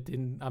 Problem mit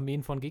den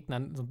Armeen von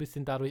Gegnern so ein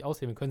bisschen dadurch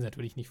aushebeln. Können sie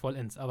natürlich nicht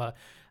vollends, aber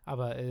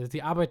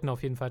sie arbeiten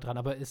auf jeden Fall dran.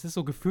 Aber es ist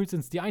so, gefühlt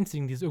sind es die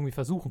Einzigen, die es irgendwie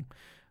versuchen.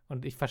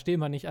 Und ich verstehe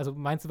mal nicht, also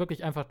meinst du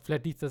wirklich einfach,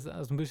 vielleicht liegt das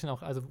also ein bisschen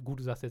auch, also gut,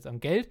 du sagst jetzt am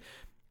Geld,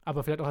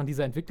 aber vielleicht auch an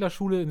dieser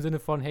Entwicklerschule im Sinne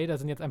von, hey, da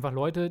sind jetzt einfach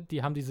Leute,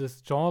 die haben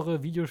dieses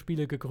Genre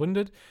Videospiele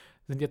gegründet,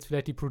 sind jetzt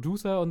vielleicht die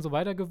Producer und so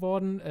weiter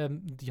geworden.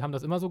 Die haben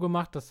das immer so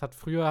gemacht.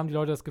 Früher haben die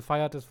Leute das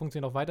gefeiert, das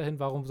funktioniert auch weiterhin.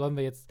 Warum sollen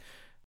wir jetzt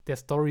der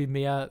Story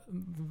mehr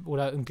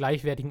oder einen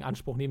gleichwertigen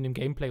Anspruch neben dem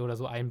Gameplay oder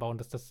so einbauen,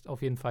 dass das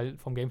auf jeden Fall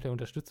vom Gameplay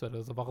unterstützt wird?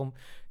 Also warum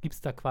gibt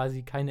es da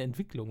quasi keine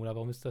Entwicklung oder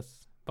warum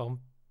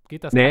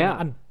geht das keiner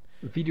an?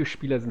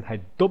 Videospieler sind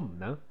halt dumm,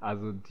 ne?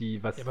 Also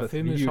aber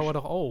Filmeschauer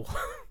doch auch.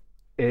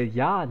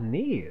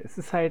 Nee, es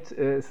ist halt,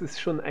 es ist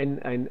schon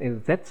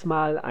setz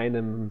mal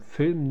einem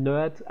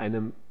Film-Nerd,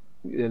 einem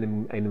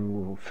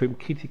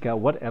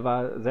Filmkritiker,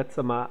 whatever,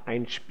 setze mal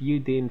ein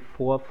Spiel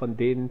von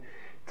denen,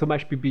 zum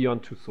Beispiel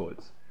Beyond Two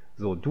Souls.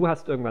 So, du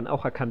hast irgendwann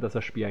auch erkannt, dass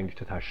das Spiel eigentlich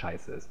total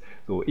scheiße ist.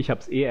 So, ich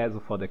hab's eher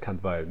sofort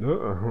erkannt, weil,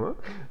 ne?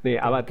 Nee,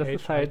 aber das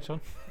ist halt schon.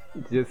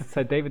 Das ist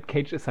halt, David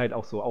Cage ist halt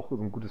auch so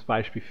ein gutes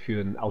Beispiel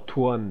für einen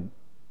Autoren.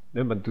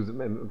 Ne,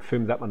 im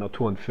Film sagt man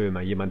Autorenfilmer,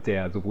 jemand,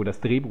 der sowohl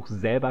das Drehbuch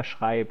selber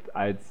schreibt,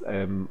 als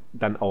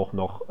dann auch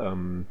noch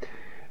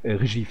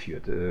Regie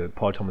führt.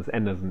 Paul Thomas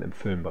Anderson im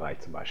Filmbereich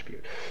zum Beispiel.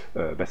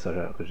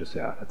 Bester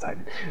Regisseur aller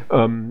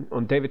Zeiten.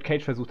 Und David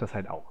Cage versucht das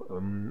halt auch.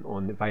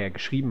 Und weil er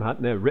geschrieben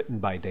hat, ne,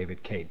 written by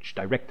David Cage,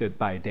 directed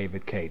by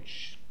David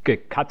Cage,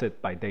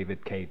 gecuttet by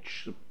David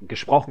Cage,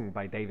 gesprochen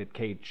by David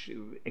Cage,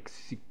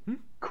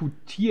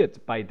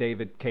 exekutiert by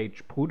David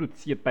Cage,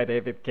 produziert by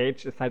David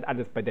Cage, ist halt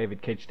alles bei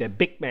David Cage. Der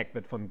Big Mac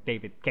wird von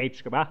David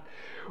Cage gemacht.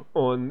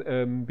 Und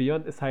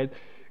Beyond ist halt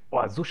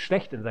so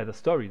schlecht in seiner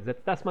Story.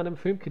 Setzt das mal einem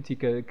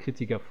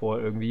Filmkritiker vor,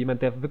 irgendwie.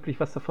 Jemand, der wirklich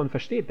was davon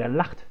versteht. Der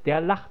lacht.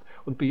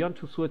 Und Beyond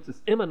Two Souls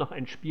ist immer noch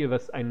ein Spiel,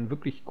 was einen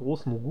wirklich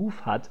großen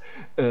Ruf hat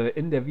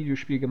in der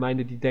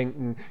Videospielgemeinde, die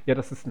denken, ja,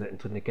 das ist eine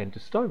intelligente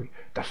Story.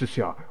 Das ist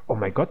ja, oh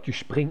mein Gott, die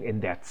springen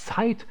in der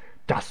Zeit.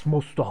 Das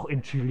muss doch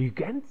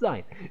intelligent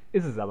sein.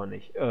 Ist es aber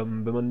nicht.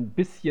 Wenn man ein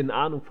bisschen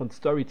Ahnung von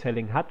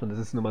Storytelling hat, und es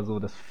ist nun mal so,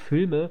 dass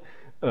Filme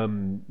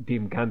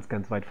dem ganz,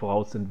 ganz weit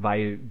voraus sind,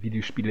 weil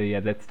Videospiele ja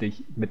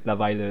letztlich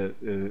mittlerweile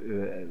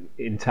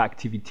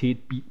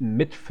Interaktivität bieten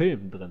mit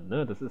Filmen drin.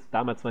 Ne?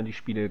 Damals waren die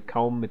Spiele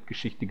kaum mit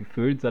Geschichte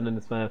gefüllt, sondern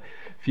es war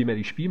vielmehr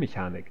die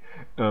Spielmechanik.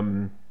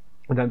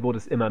 Und dann wurde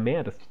es immer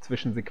mehr, dass die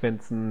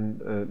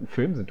Zwischensequenzen ein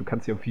Film sind. Du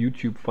kannst dir auf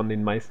YouTube von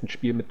den meisten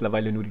Spielen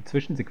mittlerweile nur die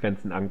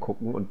Zwischensequenzen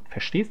angucken und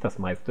verstehst das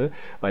meiste,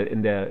 weil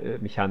in der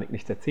Mechanik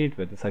nichts erzählt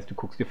wird. Das heißt, du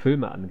guckst dir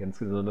Filme an, ganz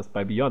besonders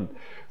bei Beyond.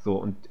 So,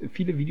 und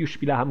viele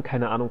Videospieler haben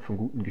keine Ahnung von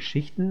guten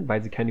Geschichten,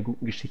 weil sie keine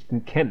guten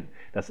Geschichten kennen.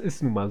 Das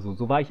ist nun mal so.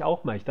 So war ich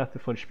auch mal. Ich dachte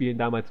von Spielen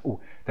damals,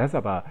 das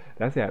ist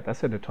ja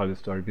eine tolle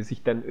Story, bis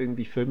ich dann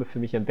irgendwie Filme für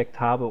mich entdeckt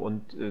habe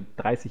und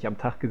 30 am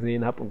Tag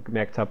gesehen habe und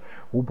gemerkt habe,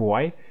 oh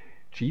boy,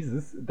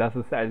 Jesus, das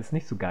ist alles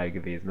nicht so geil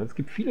gewesen. Und es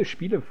gibt viele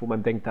Spiele, wo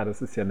man denkt,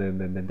 das ist ja eine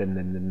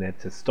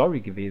nette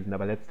Story gewesen,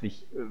 aber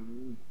letztlich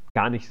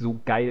gar nicht so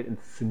geil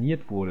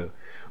inszeniert wurde.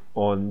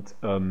 Und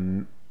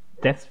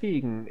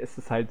deswegen ist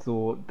es halt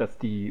so, dass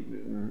die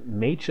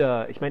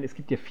ich meine, es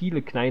gibt ja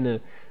viele kleine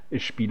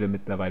Spiele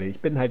mittlerweile. Ich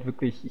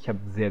habe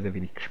sehr, sehr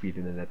wenig gespielt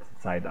in der letzten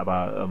Zeit,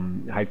 aber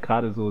halt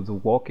gerade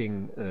so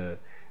Walking,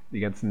 die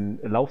ganzen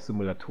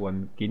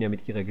Laufsimulatoren gehen ja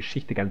mit ihrer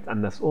Geschichte ganz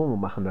anders um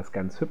und machen das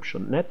ganz hübsch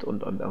und nett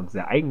und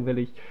sehr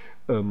eigenwillig.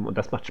 Und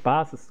das macht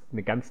Spaß. Es ist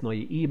eine ganz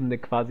neue Ebene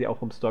quasi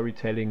auch im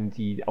Storytelling,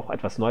 die auch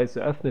etwas Neues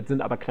eröffnet,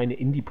 sind aber keine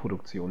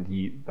Indie-Produktionen,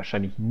 die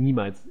wahrscheinlich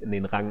niemals in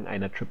den Rang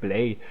einer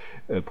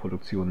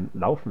AAA-Produktion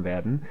laufen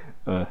werden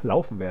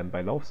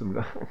bei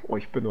Laufsimulatoren.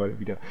 Ich bin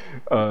heute wieder.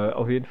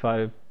 Auf jeden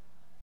Fall.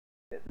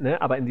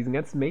 Ne, aber in diesen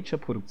ganzen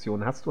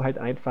Major-Produktionen hast du halt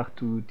einfach,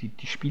 die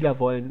Spieler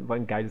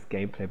wollen geiles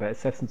Gameplay. Bei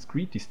Assassin's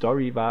Creed, die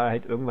Story war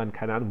halt irgendwann,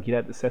 keine Ahnung, jeder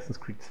hat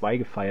Assassin's Creed 2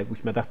 gefeiert, wo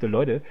ich mir dachte,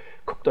 Leute,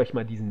 guckt euch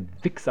mal diesen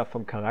Wichser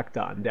vom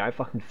Charakter an, der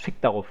einfach einen Fick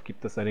darauf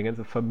gibt, dass seine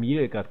ganze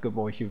Familie gerade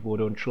gemeuchelt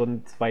wurde und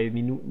schon 2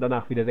 Minuten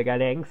danach wieder der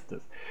geile Hengst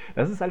ist.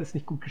 Das ist alles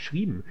nicht gut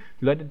geschrieben.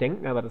 Die Leute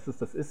denken aber, dass es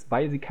das ist,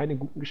 weil sie keine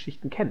guten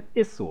Geschichten kennen.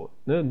 Ist so.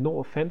 Ne? No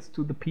offense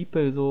to the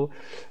people, so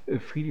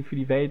Friede für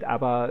die Welt,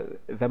 aber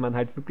wenn man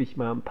halt wirklich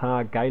mal ein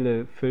paar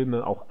geile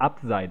Filme auch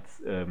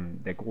abseits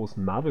der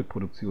großen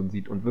Marvel-Produktion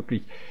sieht und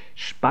wirklich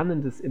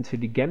spannendes,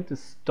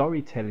 intelligentes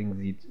Storytelling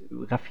sieht,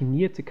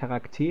 raffinierte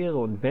Charaktere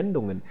und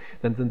Wendungen,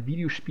 dann sind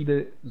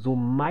Videospiele so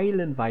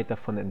meilenweit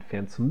davon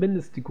entfernt,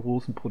 zumindest die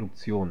großen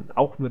Produktionen,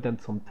 auch nur dann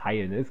zum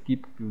Teil. Ne? Es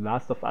gibt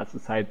Last of Us,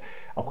 ist halt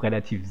auch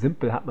relativ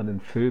simpel, hat man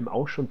einen Film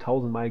auch schon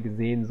 1000-mal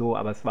gesehen, so,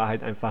 aber es war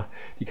halt einfach,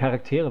 die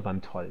Charaktere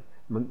waren toll.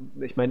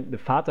 Ich meine, eine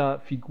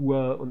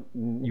Vaterfigur und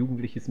ein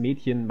jugendliches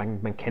Mädchen,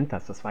 man kennt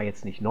das war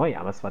jetzt nicht neu,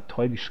 aber es war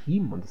toll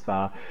geschrieben und es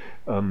war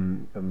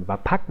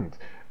packend.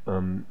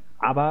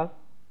 Aber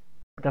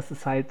das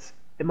ist halt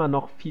immer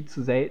noch viel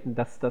zu selten,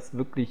 dass das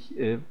wirklich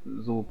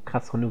so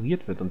krass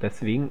honoriert wird und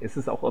deswegen ist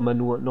es auch immer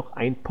nur noch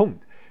ein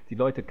Punkt. Die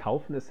Leute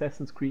kaufen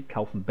Assassin's Creed,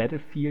 kaufen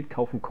Battlefield,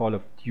 kaufen Call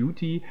of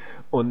Duty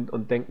und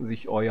denken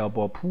sich, oh ja,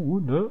 boah, puh,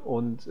 ne?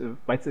 Und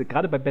weißt du,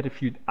 gerade bei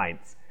Battlefield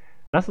 1,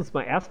 lass uns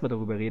mal erstmal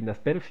darüber reden, dass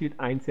Battlefield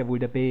 1 ja wohl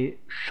der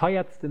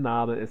bescheuertste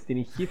Name ist, den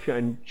ich je für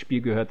ein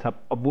Spiel gehört habe,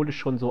 obwohl es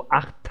schon so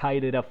 8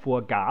 Teile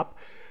davor gab.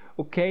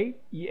 Okay,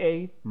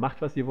 EA,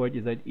 macht was ihr wollt,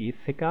 ihr seid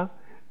Ficker.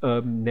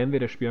 Nennen wir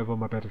das Spiel einfach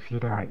mal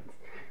Battlefield 1.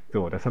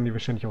 So, das haben die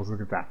wahrscheinlich auch so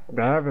gesagt.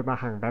 Ja, wir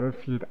machen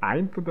Battlefield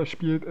 1 und das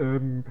spielt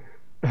im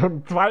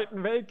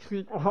Zweiten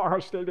Weltkrieg. Oh,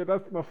 stell dir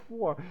das mal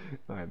vor.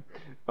 Nein.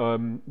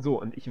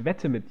 So, und ich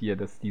wette mit dir,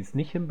 dass die es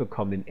nicht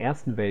hinbekommen, den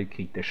Ersten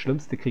Weltkrieg, der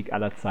schlimmste Krieg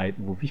aller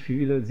Zeiten, wo wie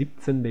viele,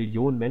 17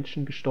 Millionen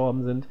Menschen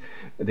gestorben sind,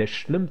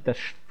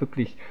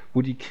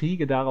 wo die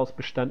Kriege daraus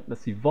bestanden,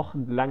 dass sie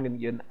wochenlang in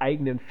ihren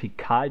eigenen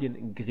Fäkalien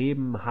in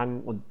Gräben hangen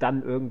und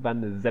dann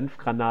irgendwann eine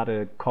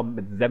Senfgranate kommt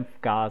mit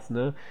Senfgas,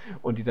 ne,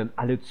 und die dann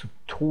alle zu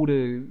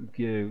Tode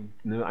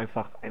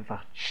einfach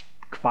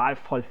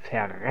qualvoll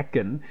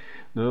verrecken,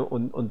 ne?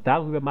 Und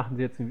darüber machen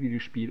sie jetzt ein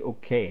Videospiel,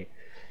 okay.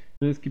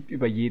 Es gibt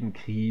über jeden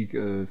Krieg,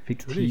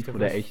 fiktiv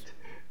oder echt,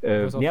 Du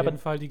wirst auf nee, jeden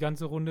Fall die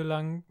ganze Runde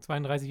lang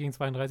 32 gegen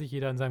 32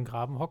 jeder in seinem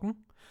Graben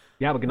hocken.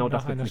 Ja, aber genau Und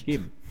das nach wird es einer nicht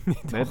geben.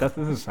 Doch, Ne, das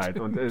ist es halt.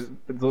 Und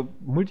so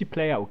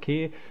Multiplayer,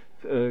 okay,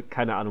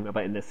 keine Ahnung,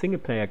 aber in der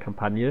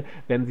Singleplayer-Kampagne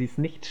werden sie es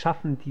nicht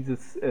schaffen,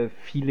 dieses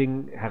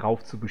Feeling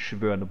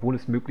heraufzubeschwören, obwohl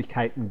es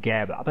Möglichkeiten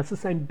gäbe. Aber es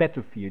ist ein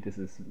Battlefield, es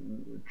ist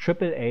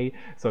AAA,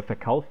 soll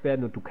verkauft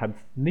werden und du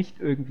kannst nicht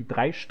irgendwie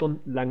 3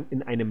 Stunden lang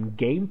in einem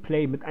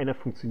Gameplay mit einer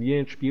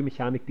funktionierenden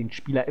Spielmechanik den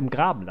Spieler im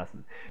Graben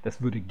lassen.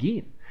 Das würde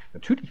gehen.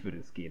 Natürlich würde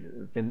es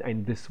gehen. Wenn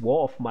ein This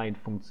War of Mine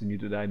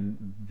funktioniert oder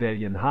ein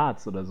Valiant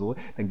Hearts oder so,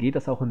 dann geht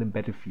das auch in einem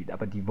Battlefield.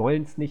 Aber die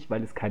wollen es nicht,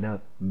 weil es keiner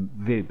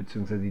will,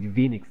 beziehungsweise die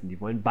wenigsten. Die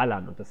wollen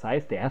ballern. Und das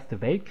heißt, der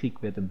Erste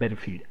Weltkrieg wird im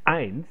Battlefield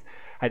 1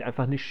 halt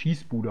einfach eine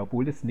Schießbude,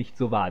 obwohl es nicht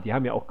so war. Die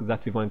haben ja auch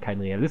gesagt, wir wollen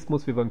keinen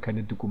Realismus, wir wollen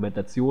keine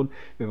Dokumentation,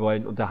 wir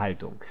wollen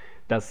Unterhaltung.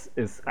 Dass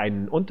es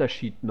einen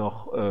Unterschied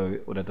noch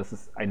oder dass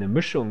es eine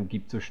Mischung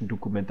gibt zwischen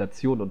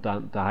Dokumentation und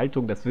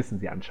Unterhaltung, das wissen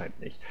sie anscheinend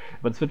nicht.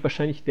 Aber es wird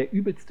wahrscheinlich der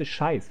übelste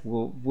Scheiß,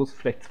 wo es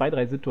vielleicht 2,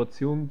 3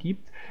 Situationen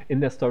gibt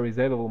in der Story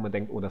selber, wo man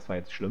denkt, oh, das war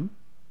jetzt schlimm.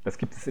 Das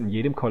gibt es in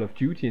jedem Call of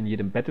Duty, in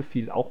jedem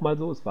Battlefield auch mal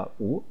so. Es war,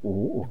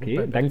 okay.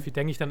 Bei Battlefield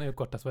denke ich dann, oh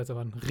Gott, das war jetzt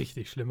aber ein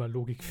richtig schlimmer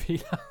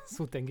Logikfehler.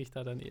 So denke ich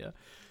da dann eher.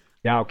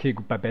 Ja, okay,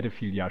 gut, bei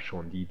Battlefield ja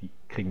schon, die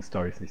kriegen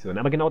Stories nicht so hin.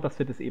 Aber genau das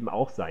wird es eben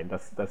auch sein,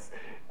 dass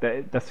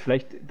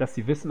vielleicht, dass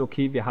sie wissen,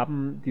 okay, wir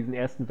haben diesen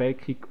Ersten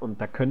Weltkrieg und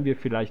da können wir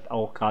vielleicht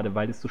auch, gerade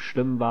weil es so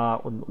schlimm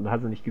war und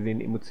hast du nicht gesehen,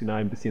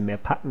 emotional ein bisschen mehr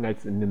packen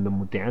als in einem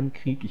modernen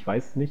Krieg, ich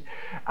weiß es nicht.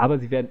 Aber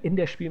sie werden in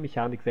der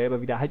Spielmechanik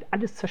selber wieder halt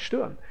alles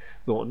zerstören.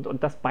 So,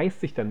 und das beißt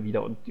sich dann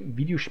wieder. Und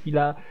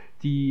Videospieler,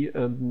 die,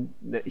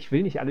 ich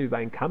will nicht alle über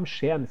einen Kamm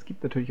scheren, es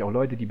gibt natürlich auch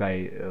Leute, die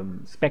bei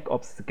Spec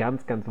Ops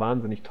ganz, ganz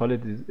wahnsinnig tolle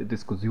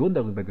Diskussionen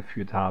darüber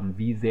geführt haben,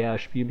 wie sehr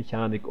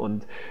Spielmechanik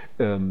und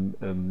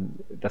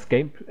das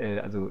Game,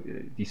 also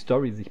die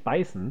Story sich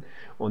beißen.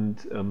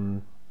 Und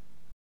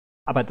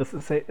aber das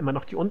ist ja immer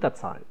noch die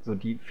Unterzahl. So,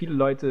 die viele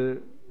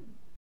Leute.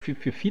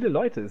 Für viele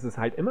Leute ist es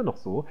halt immer noch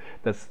so,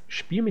 dass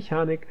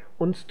Spielmechanik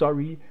und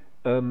Story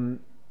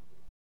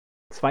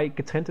 2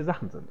 getrennte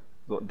Sachen sind.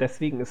 So,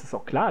 deswegen ist es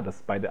auch klar,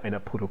 dass bei einer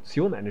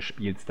Produktion eines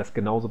Spiels das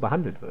genauso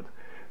behandelt wird.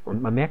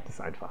 Und man merkt es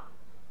einfach.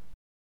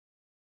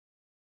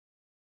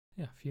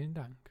 Ja, vielen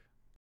Dank.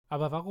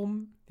 Aber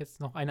warum,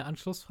 jetzt noch eine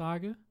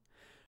Anschlussfrage,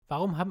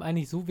 warum haben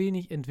eigentlich so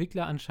wenig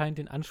Entwickler anscheinend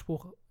den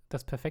Anspruch,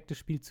 das perfekte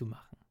Spiel zu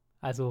machen?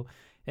 Also,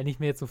 wenn ich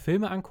mir jetzt so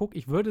Filme angucke,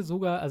 ich würde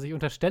sogar, also ich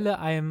unterstelle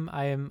einem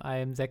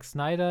Zack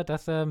Snyder,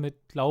 dass er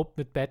glaubt,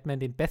 mit Batman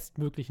den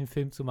bestmöglichen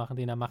Film zu machen,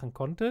 den er machen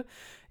konnte.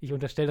 Ich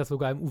unterstelle das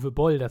sogar einem Uwe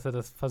Boll, dass er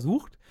das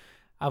versucht.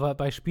 Aber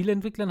bei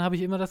Spieleentwicklern habe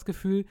ich immer das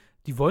Gefühl,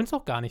 die wollen es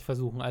auch gar nicht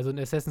versuchen. Also ein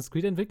Assassin's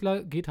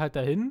Creed-Entwickler geht halt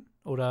dahin,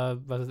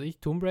 oder was weiß ich,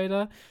 Tomb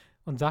Raider,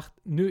 und sagt,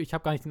 nö, ich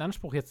habe gar nicht den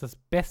Anspruch, jetzt das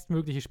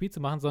bestmögliche Spiel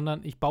zu machen,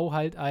 sondern ich baue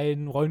halt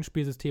ein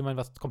Rollenspielsystem ein,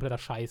 was kompletter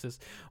Scheiß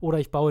ist. Oder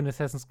ich baue in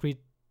Assassin's Creed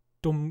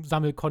dumm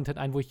Sammel-Content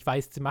ein, wo ich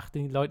weiß, sie macht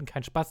den Leuten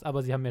keinen Spaß,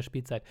 aber sie haben mehr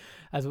Spielzeit.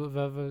 Also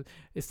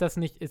ist das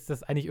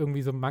eigentlich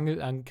irgendwie so ein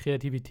Mangel an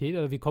Kreativität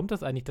oder wie kommt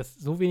das eigentlich, dass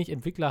so wenig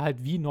Entwickler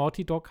halt wie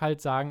Naughty Dog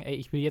halt sagen, ey,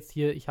 ich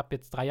habe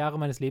jetzt 3 Jahre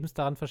meines Lebens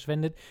daran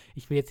verschwendet,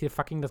 ich will jetzt hier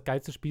fucking das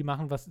geilste Spiel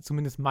machen, was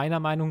zumindest meiner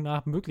Meinung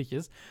nach möglich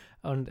ist.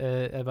 Und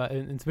aber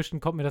inzwischen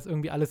kommt mir das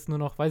irgendwie alles nur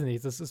noch, weiß ich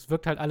nicht, es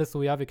wirkt halt alles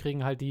so, ja, wir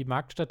kriegen halt die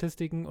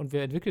Marktstatistiken und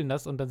wir entwickeln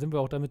das und dann sind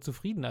wir auch damit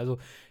zufrieden. Also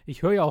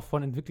ich höre ja auch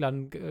von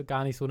Entwicklern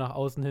gar nicht so nach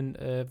außen hin,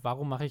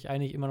 warum mache ich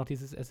eigentlich immer noch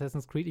dieses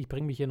Assassin's Creed? Ich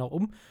bringe mich hier noch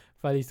um,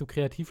 weil ich so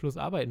kreativlos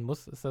arbeiten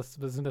muss.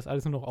 Sind das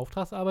alles nur noch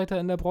Auftragsarbeiter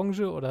in der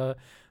Branche oder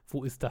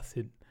wo ist das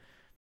hin?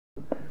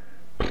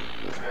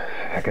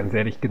 Ja, ganz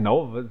ehrlich,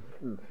 genau,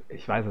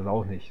 ich weiß es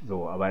auch nicht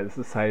so, aber es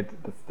ist halt,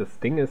 das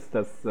Ding ist,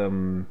 dass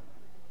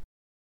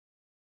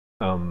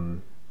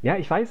ja,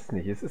 ich weiß es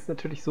nicht. Es ist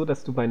natürlich so,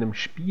 dass du bei einem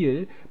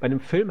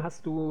Film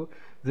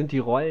sind die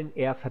Rollen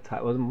eher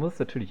verteilt. Also man muss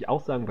natürlich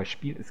auch sagen, bei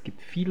Spielen, es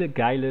gibt viele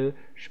geile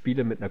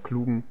Spiele mit einer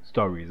klugen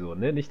Story, so,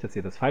 ne? Nicht, dass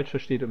ihr das falsch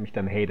versteht und mich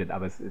dann hatet,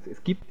 aber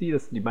es gibt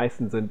die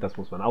meisten sind, das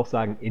muss man auch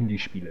sagen,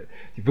 Indie-Spiele,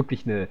 die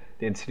wirklich eine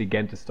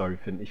intelligente Story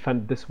finden. Ich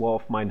fand This War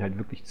of Mine halt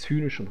wirklich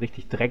zynisch und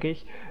richtig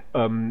dreckig,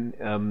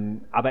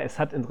 aber es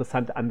hat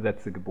interessante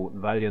Ansätze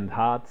geboten. Valiant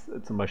Hearts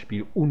zum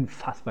Beispiel,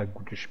 unfassbar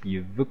gutes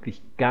Spiel,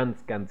 wirklich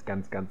ganz, ganz,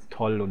 ganz, ganz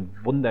toll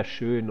und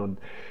wunderschön und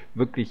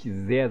wirklich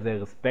sehr,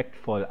 sehr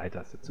respektvoll, Alter,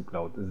 hast du zu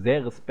laut,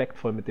 sehr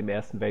respektvoll mit dem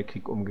Ersten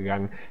Weltkrieg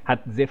umgegangen,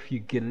 hat sehr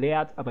viel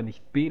gelehrt, aber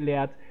nicht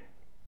belehrt.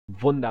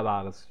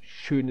 Wunderbares,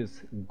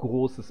 schönes,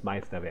 großes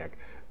Meisterwerk.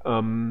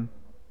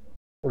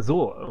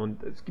 So,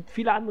 und es gibt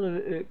viele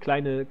andere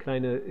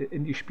kleine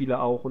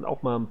Indie-Spiele auch und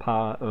auch mal ein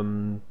paar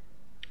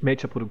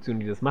Major-Produktionen,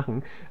 die das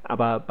machen.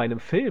 Aber bei einem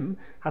Film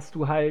hast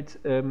du halt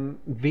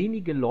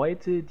wenige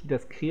Leute, die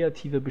das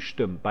Kreative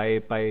bestimmen.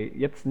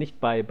 Jetzt nicht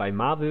bei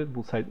Marvel,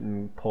 wo es halt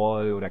einen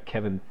Paul oder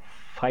Kevin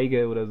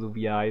Feige oder so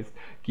wie er heißt,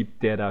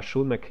 gibt, der da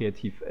schon mal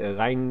kreativ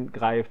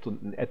reingreift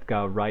und ein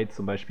Edgar Wright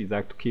zum Beispiel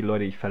sagt, okay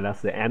Leute, ich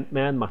verlasse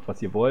Ant-Man, macht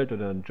was ihr wollt,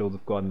 oder ein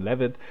Joseph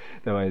Gordon-Levitt,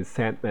 der bei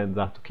Sandman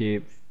sagt,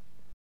 okay,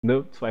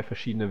 ne, 2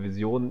 verschiedene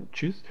Visionen,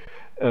 tschüss.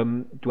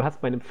 Du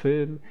hast bei einem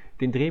Film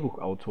den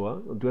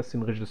Drehbuchautor und du hast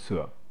den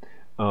Regisseur.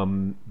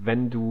 Dann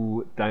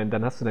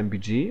hast du dein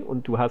Budget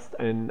und du hast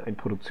ein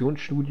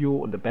Produktionsstudio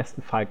und im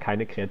besten Fall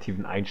keine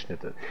kreativen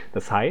Einschnitte.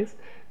 Das heißt,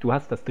 du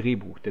hast das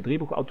Drehbuch. Der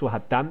Drehbuchautor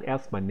hat dann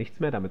erstmal nichts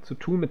mehr damit zu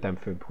tun mit deinem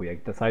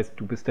Filmprojekt. Das heißt,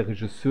 du bist der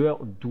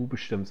Regisseur und du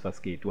bestimmst,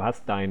 was geht. Du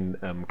hast deinen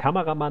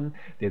Kameramann,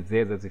 der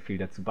sehr, sehr, sehr viel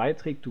dazu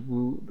beiträgt.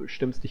 Du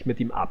stimmst dich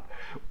mit ihm ab.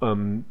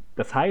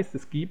 Das heißt,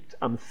 es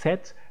gibt am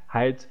Set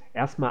halt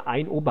erstmal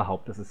ein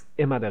Oberhaupt, das ist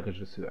immer der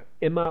Regisseur.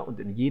 Immer und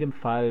in jedem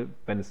Fall,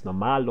 wenn es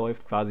normal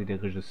läuft, quasi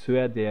der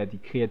Regisseur, der die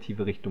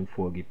kreative Richtung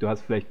vorgibt. Du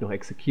hast vielleicht noch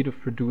Executive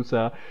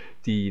Producer,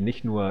 die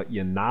nicht nur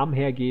ihren Namen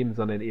hergeben,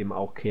 sondern eben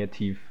auch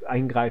kreativ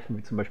eingreifen,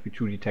 wie zum Beispiel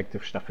True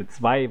Detective Staffel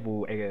 2,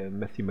 wo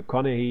Matthew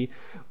McConaughey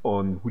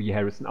und Woody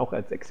Harrelson auch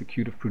als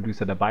Executive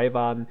Producer dabei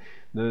waren.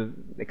 Ne?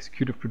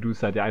 Executive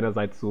Producer, der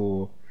einerseits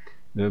so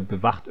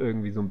bewacht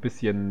irgendwie so ein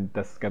bisschen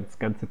das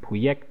ganze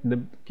Projekt,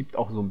 gibt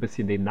auch so ein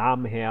bisschen den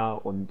Namen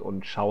her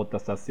und schaut,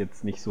 dass das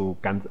jetzt nicht so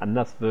ganz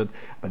anders wird.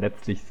 Aber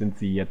letztlich sind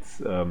sie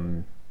jetzt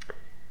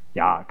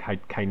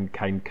halt kein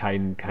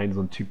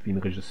so ein Typ wie ein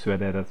Regisseur,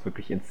 der das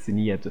wirklich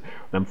inszeniert. Und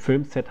am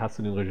Filmset hast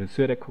du den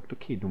Regisseur, der guckt,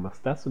 okay, du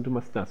machst das und du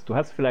machst das. Du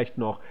hast vielleicht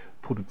noch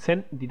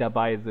Produzenten, die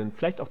dabei sind,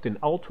 vielleicht auch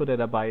den Autor, der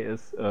dabei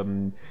ist,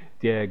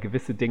 der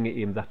gewisse Dinge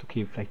eben sagt,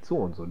 okay, vielleicht so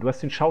und so. Du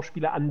hast den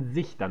Schauspieler an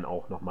sich dann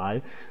auch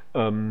nochmal,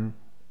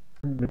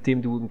 mit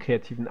dem du im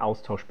kreativen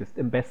Austausch bist,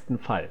 im besten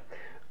Fall.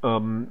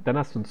 Dann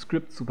hast du einen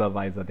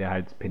Script-Supervisor, der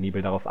halt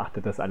penibel darauf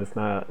achtet, dass alles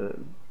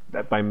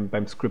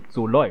beim Script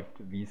so läuft,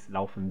 wie es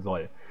laufen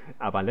soll.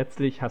 Aber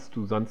letztlich hast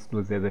du sonst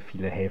nur sehr, sehr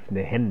viele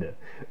helfende Hände.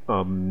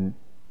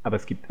 Aber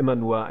es gibt immer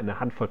nur eine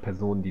Handvoll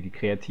Personen, die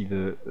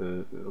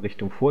kreative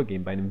Richtung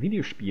vorgehen. Bei einem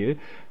Videospiel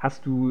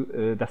hast du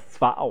das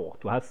zwar auch.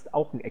 Du hast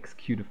auch einen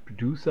Executive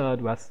Producer,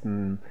 du hast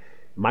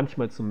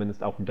manchmal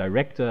zumindest auch einen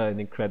Director in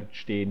den Credits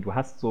stehen. Du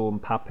hast so ein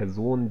paar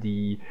Personen,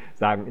 die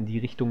sagen, in die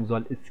Richtung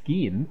soll es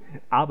gehen.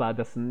 Aber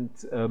das sind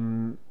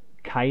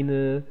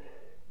keine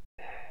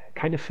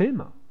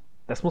Filme.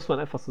 Das muss man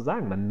einfach so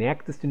sagen. Man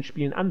merkt es den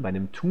Spielen an. Bei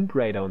einem Tomb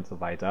Raider und so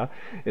weiter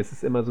ist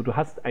es immer so, du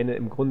hast eine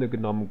im Grunde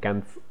genommen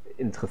ganz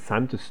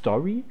interessante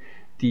Story,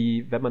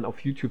 die, wenn man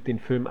auf YouTube den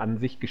Film an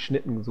sich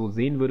geschnitten so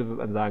sehen würde,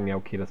 würde man sagen, ja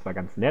okay, das war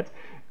ganz nett.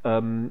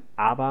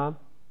 Aber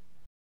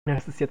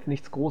es ist jetzt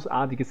nichts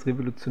Großartiges,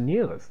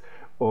 Revolutionäres.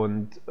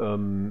 Und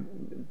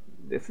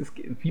es ist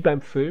wie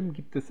beim Film,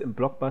 gibt es im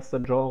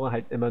Blockbuster-Genre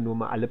halt immer nur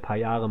mal alle paar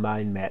Jahre mal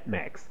einen Mad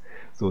Max.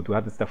 So, du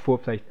hattest davor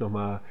vielleicht noch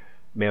mal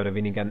mehr oder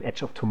weniger ein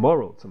Edge of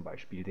Tomorrow zum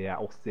Beispiel, der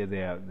auch sehr,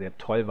 sehr, sehr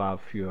toll war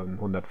für ein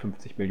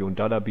 150 Millionen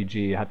Dollar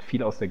Budget, hat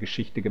viel aus der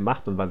Geschichte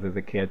gemacht und war sehr,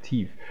 sehr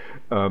kreativ.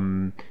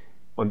 Und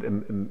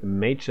im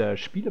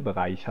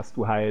Major-Spielebereich hast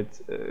du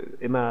halt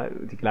immer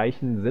die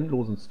gleichen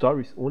sinnlosen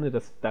Stories, ohne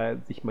dass da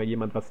sich mal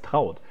jemand was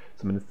traut.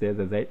 Zumindest sehr,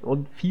 sehr selten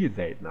und viel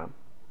seltener.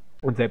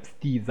 Und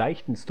selbst die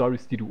seichten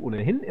Stories, die du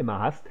ohnehin immer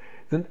hast,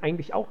 sind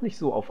eigentlich auch nicht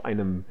so auf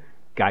einem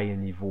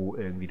geilen Niveau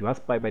irgendwie. Du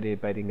hast bei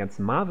den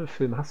ganzen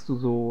Marvel-Filmen hast du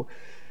so,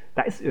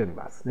 da ist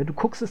irgendwas. Ne? Du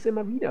guckst es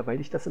immer wieder, weil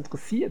dich das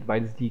interessiert,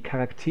 weil sie die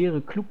Charaktere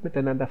klug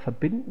miteinander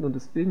verbinden und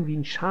es irgendwie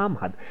einen Charme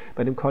hat.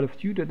 Bei dem Call of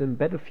Duty, dem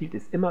Battlefield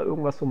ist immer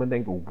irgendwas, wo man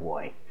denkt, oh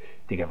boy,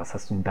 Digga, was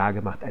hast du denn da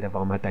gemacht, Alter,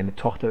 warum hat deine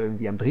Tochter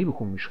irgendwie am Drehbuch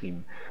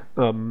umgeschrieben?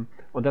 Und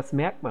das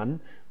merkt man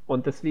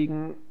und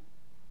deswegen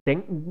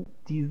denken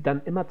die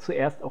dann immer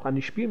zuerst auch an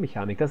die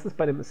Spielmechanik. Das ist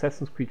bei dem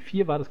Assassin's Creed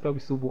 4 war das, glaube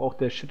ich, so, wo auch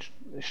der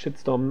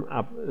Shitstorm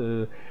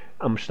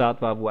am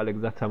Start war, wo alle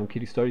gesagt haben, okay,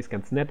 die Story ist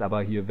ganz nett,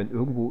 aber hier, wenn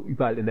irgendwo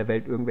überall in der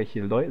Welt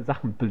irgendwelche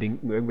Sachen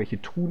blinken,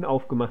 irgendwelche Truhen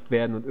aufgemacht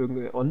werden und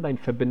irgendeine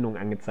Online-Verbindung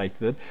angezeigt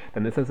wird,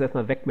 dann ist das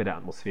erstmal weg mit der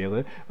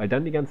Atmosphäre, weil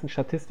dann die ganzen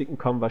Statistiken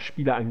kommen, was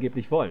Spieler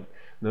angeblich wollen.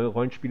 Ne,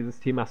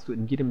 Rollenspielsystem hast du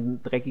in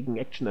jedem dreckigen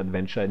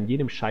Action-Adventure, in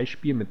jedem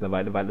Scheißspiel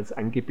mittlerweile, weil es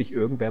angeblich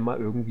irgendwer mal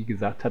irgendwie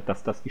gesagt hat,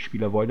 dass das die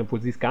Spieler wollen,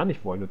 obwohl sie es gar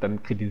nicht wollen. Und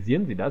dann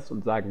kritisieren sie das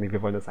und sagen, nee,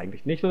 wir wollen das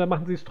eigentlich nicht, und dann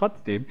machen sie es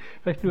trotzdem.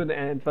 Vielleicht nur in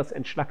etwas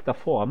entschlackter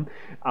Form,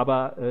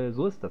 aber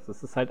so ist das.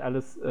 Das ist halt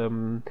alles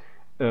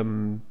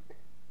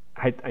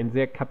halt ein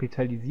sehr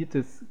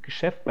kapitalisiertes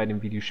Geschäft bei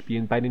den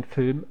Videospielen, bei den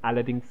Filmen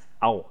allerdings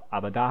auch.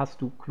 Aber da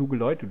hast du kluge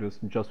Leute. Du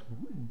hast einen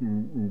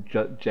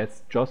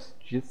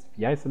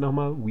wie heißt er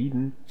nochmal?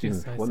 Whedon?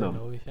 Joss heißt er,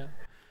 glaube ich, ja.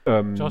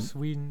 Joss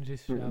Whedon.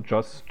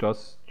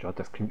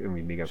 Das klingt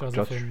irgendwie mega gut.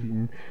 Joss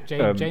Whedon.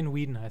 Jane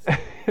Whedon heißt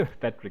er.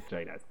 Patrick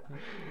Jane heißt er.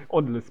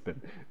 Und Lisbon.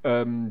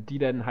 Die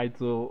dann halt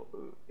so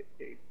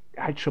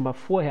halt schon mal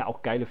vorher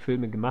auch geile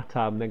Filme gemacht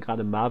haben, denn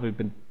gerade Marvel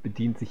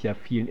bedient sich ja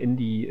vielen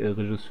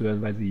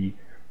Indie-Regisseuren, weil sie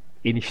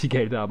eh nicht viel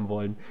Geld haben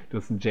wollen. Du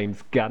hast einen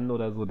James Gunn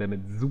oder so, der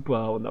mit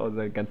Super und auch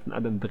seinen ganzen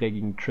anderen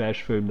dreckigen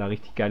Trash-Filmen da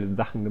richtig geile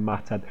Sachen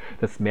gemacht hat.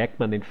 Das merkt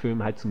man den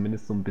Film halt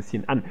zumindest so ein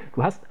bisschen an.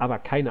 Du hast aber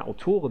keine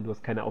Autoren, du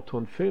hast keine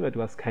Autorenfilme,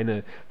 du hast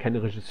keine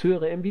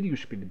Regisseure im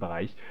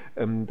Videospielbereich,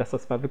 dass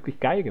das mal wirklich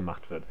geil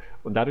gemacht wird.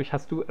 Und dadurch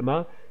hast du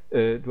immer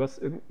du hast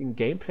irgendein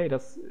Gameplay,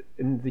 das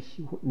in sich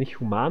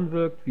nicht human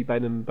wirkt, wie bei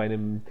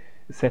einem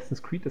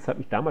Assassin's Creed, das hat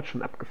mich damals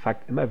schon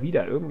abgefuckt, immer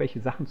wieder irgendwelche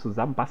Sachen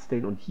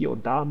zusammenbasteln und hier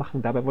und da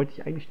machen. Dabei wollte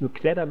ich eigentlich nur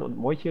klettern und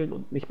meucheln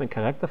und nicht meinen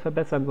Charakter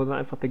verbessern, sondern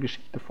einfach der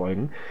Geschichte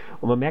folgen.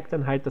 Und man merkt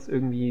dann halt, dass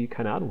irgendwie,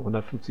 keine Ahnung,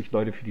 150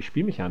 Leute für die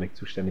Spielmechanik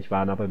zuständig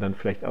waren, aber dann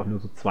vielleicht auch nur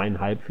so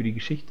 2,5 für die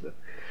Geschichte.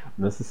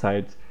 Und das ist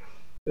halt,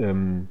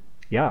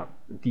 ja,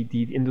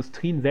 die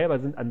Industrien selber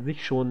sind an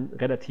sich schon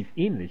relativ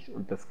ähnlich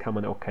und das kann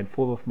man auch keinen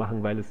Vorwurf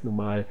machen, weil es nun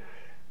mal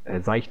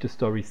seichte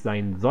Storys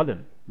sein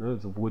sollen. Ne?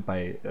 Sowohl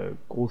bei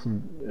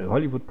großen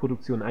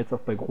Hollywood-Produktionen als auch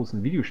bei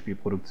großen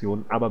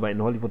Videospielproduktionen. Aber bei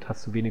in Hollywood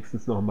hast du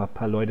wenigstens noch mal ein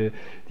paar Leute,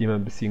 die mal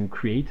ein bisschen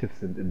creative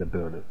sind in der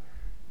Birne.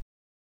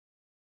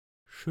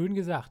 Schön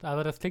gesagt,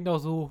 aber das klingt auch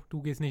so,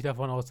 du gehst nicht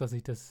davon aus, dass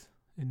sich das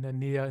in der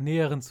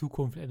näheren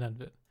Zukunft ändern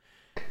wird.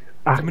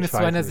 Ach, Zumindest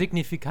zu einer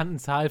signifikanten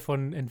Zahl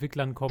von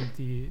Entwicklern kommt,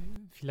 die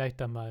vielleicht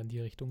dann mal in die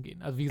Richtung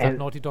gehen. Also wie gesagt,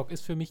 Naughty Dog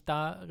ist für mich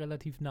da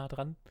relativ nah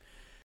dran.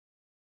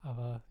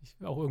 Aber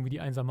auch irgendwie die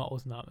einsame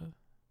Ausnahme.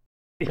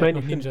 Ich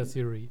meine, Ninja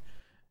Theory.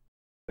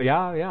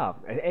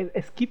 Ja.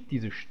 Es gibt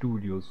diese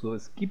Studios, so.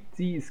 Es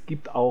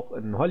gibt auch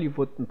in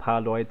Hollywood ein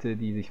paar Leute,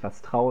 die sich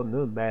was trauen,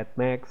 ne? Mad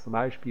Max zum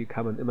Beispiel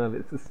kann man immer,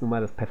 es ist nun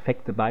mal das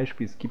perfekte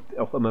Beispiel. Es gibt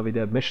auch immer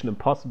wieder Mission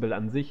Impossible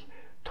an sich.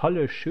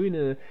 Tolle,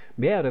 schöne,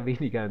 mehr oder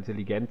weniger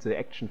intelligente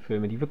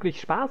Actionfilme, die wirklich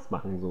Spaß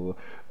machen so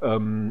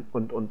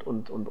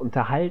und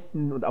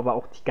unterhalten und aber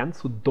auch nicht ganz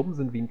so dumm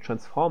sind wie in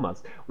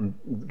Transformers. Und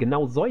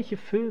genau solche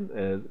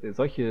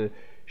solche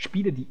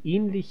Spiele, die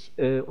ähnlich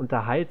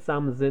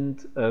unterhaltsam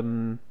sind,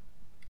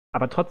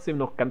 aber trotzdem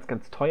noch ganz,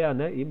 ganz teuer,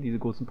 ne? Eben diese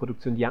großen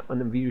Produktionen, die hat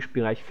man im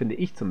Videospielbereich, finde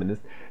ich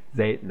zumindest,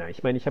 seltener.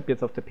 Ich meine, ich habe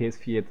jetzt auf der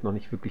PS4 jetzt noch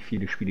nicht wirklich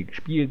viele Spiele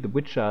gespielt, The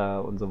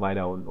Witcher und so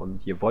weiter und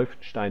hier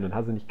Wolfenstein und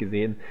hast du nicht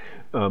gesehen.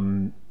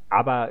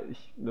 Aber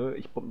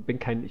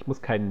ich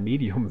muss kein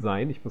Medium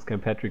sein, ich muss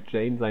kein Patrick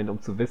Jane sein,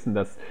 um zu wissen,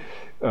 dass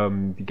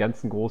die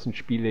ganzen großen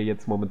Spiele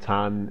jetzt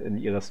momentan in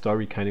ihrer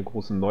Story keine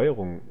großen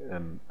Neuerungen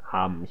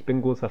haben. Ich bin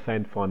ein großer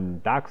Fan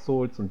von Dark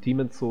Souls und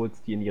Demon's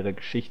Souls, die in ihrer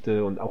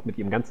Geschichte und auch mit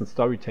ihrem ganzen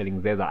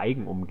Storytelling sehr, sehr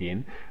eigen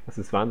umgehen. Das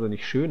ist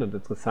wahnsinnig schön und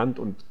interessant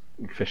und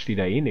ich verstehe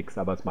da eh nichts,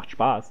 aber es macht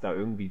Spaß, da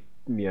irgendwie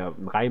mir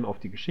einen Reim auf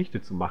die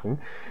Geschichte zu machen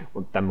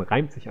und dann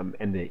reimt sich am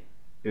Ende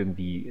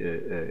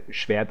irgendwie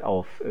Schwert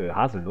auf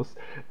Haselnuss.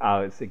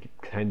 Es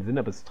ergibt keinen Sinn,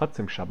 aber es ist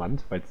trotzdem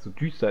charmant, weil es so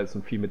düster ist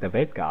und viel mit der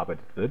Welt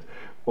gearbeitet wird.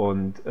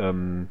 Und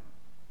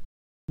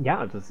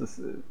ja, das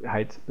ist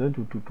halt, ne,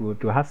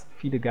 du hast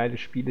viele geile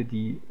Spiele,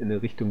 die in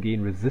eine Richtung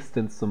gehen.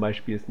 Resistance zum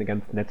Beispiel ist eine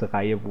ganz nette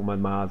Reihe, wo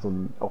man mal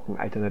auch einen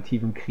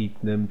alternativen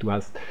Krieg nimmt. Du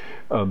hast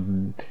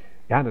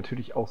ja,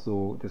 natürlich auch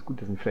so, das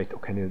sind vielleicht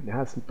auch keine,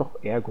 ja, es sind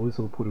doch eher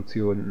größere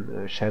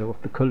Produktionen, Shadow of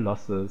the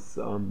Colossus.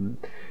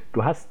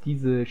 Du hast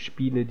diese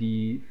Spiele,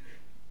 die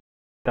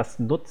das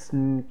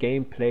nutzen,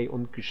 Gameplay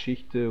und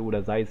Geschichte,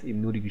 oder sei es eben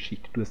nur die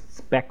Geschichte. Du hast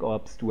Spec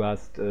Ops, du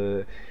hast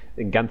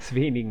in ganz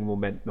wenigen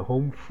Momenten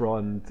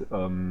Homefront,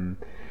 du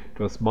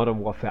hast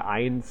Modern Warfare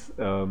 1,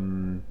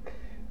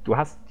 du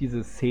hast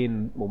diese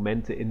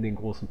Szenenmomente in den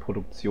großen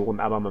Produktionen,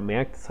 aber man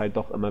merkt es halt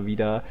doch immer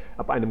wieder,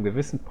 ab einem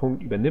gewissen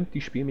Punkt übernimmt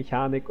die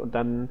Spielmechanik und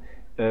dann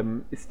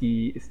ist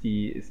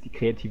die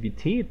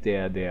Kreativität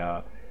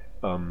der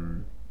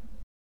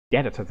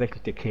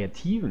tatsächlich der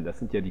Kreativen, das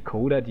sind ja die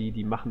Coder,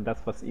 die machen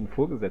das, was ihnen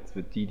vorgesetzt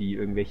wird, die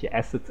irgendwelche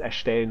Assets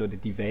erstellen oder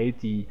die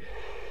Welt, die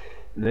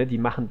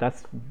machen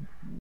das,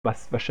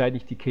 was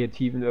wahrscheinlich die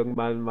Kreativen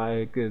irgendwann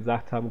mal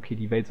gesagt haben, okay,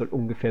 die Welt soll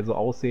ungefähr so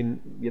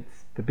aussehen,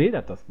 jetzt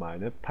bebildert das mal,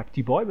 ne? Packt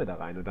die Bäume da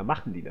rein und dann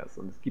machen die das.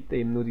 Und es gibt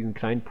eben nur diesen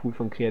kleinen Pool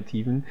von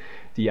Kreativen,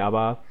 die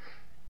aber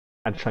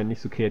anscheinend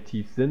nicht so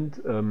kreativ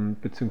sind,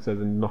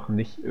 beziehungsweise noch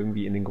nicht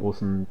irgendwie in den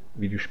großen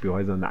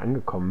Videospielhäusern da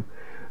angekommen.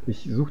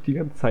 Ich suche die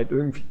ganze Zeit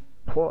irgendwie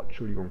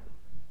Entschuldigung.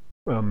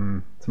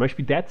 Zum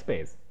Beispiel Dead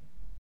Space,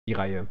 die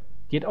Reihe.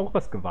 Die hat auch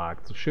was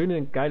gewagt. So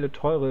schöne, geile,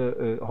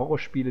 teure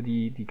Horrorspiele,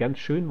 die ganz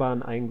schön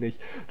waren eigentlich.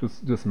 Du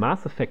hast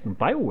Mass Effect und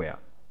BioWare.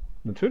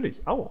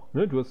 Natürlich, auch.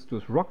 Ne? Du hast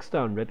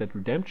Rockstar und Red Dead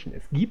Redemption.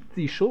 Es gibt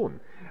sie schon.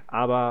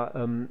 Aber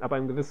ab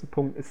einem gewissen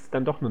Punkt ist es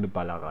dann doch nur eine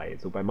Ballerei.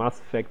 So bei Mass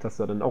Effect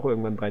hast du dann auch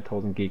irgendwann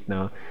 3000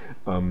 Gegner.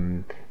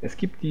 Es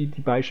gibt die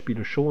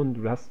Beispiele schon.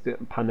 Du hast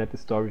ein paar nette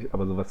Storys,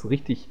 aber sowas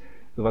richtig,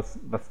 sowas,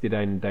 was dir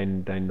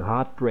dein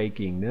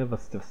Heartbreaking, ne?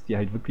 was dir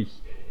halt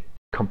wirklich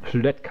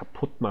komplett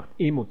kaputt macht,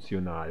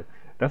 emotional.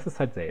 Das ist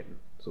halt selten.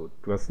 So,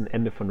 du hast ein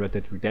Ende von Red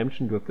Dead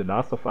Redemption, du hast The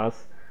Last of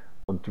Us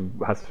und du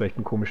hast vielleicht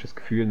ein komisches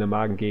Gefühl in der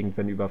Magengegend,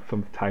 wenn über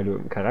 5 Teile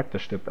irgendein Charakter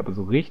stirbt, aber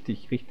so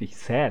richtig, richtig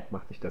sad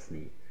macht dich das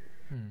nie.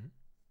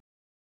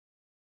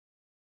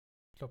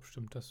 Ich glaube,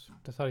 stimmt. Das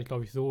hatte ich,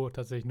 glaube ich, so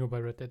tatsächlich nur bei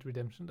Red Dead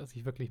Redemption, dass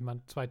ich wirklich mal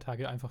 2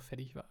 Tage einfach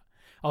fertig war.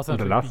 Außer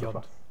und natürlich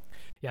Beyond.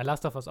 Ja,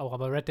 Last of Us auch,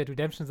 aber Red Dead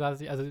Redemption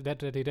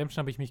Red Dead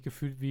Redemption habe ich mich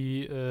gefühlt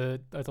wie,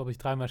 als ob ich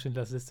 3-mal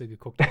Schindlers Liste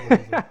geguckt habe. Oder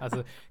so.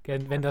 Also,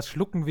 wenn das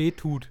Schlucken weh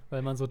tut,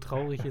 weil man so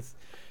traurig ist,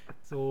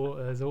 so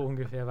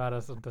ungefähr war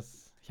das. Und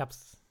ich habe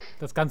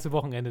das ganze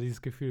Wochenende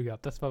dieses Gefühl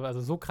gehabt. Das war, also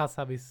so krass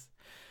habe ich es,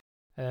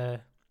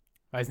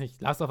 weiß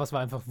nicht, Last of Us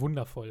war einfach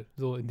wundervoll,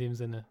 so in dem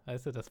Sinne,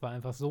 weißt du, das war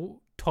einfach so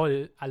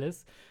toll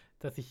alles.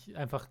 dass ich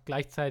einfach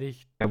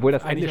gleichzeitig. Obwohl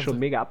das Ende schon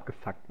mega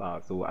abgefuckt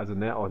war, so, also,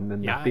 ne, auch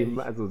nachdem,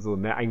 also so,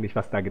 ne, eigentlich,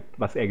 was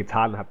er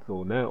getan hat,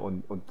 so, ne,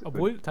 und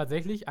obwohl,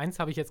 tatsächlich, eins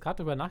habe ich jetzt gerade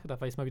drüber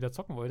nachgedacht, weil ich es mal wieder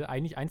zocken wollte,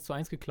 eigentlich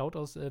 1:1 geklaut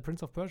aus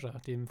Prince of Persia,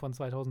 dem von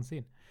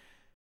 2010.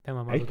 Wenn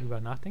man mal so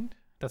drüber nachdenkt.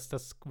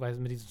 Weil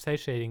mit diesem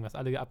Cell-Shading, was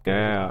alle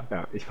abgebildet haben.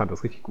 Ja, ich fand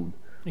das richtig gut.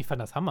 Ich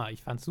fand das Hammer,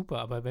 ich fand's super,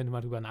 aber wenn du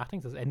mal drüber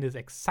nachdenkst, das Ende ist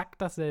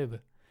exakt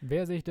dasselbe.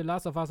 Wer sich The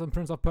Last of Us und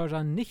Prince of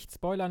Persia nicht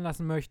spoilern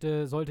lassen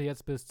möchte, sollte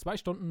jetzt bis 2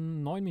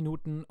 Stunden, 9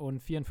 Minuten und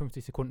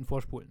 54 Sekunden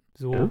vorspulen.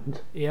 So,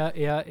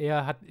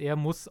 er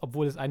muss,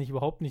 obwohl es eigentlich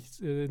überhaupt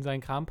nicht in seinen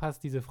Kram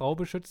passt, diese Frau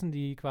beschützen,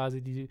 die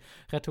quasi die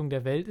Rettung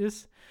der Welt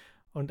ist.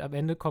 Und am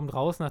Ende kommt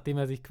raus, nachdem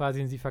er sich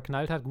quasi in sie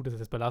verknallt hat. Gut, das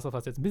ist bei Last of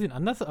Us jetzt ein bisschen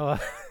anders, aber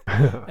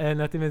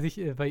nachdem er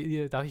sich bei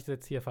ihr, darf ich das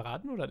jetzt hier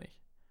verraten oder nicht?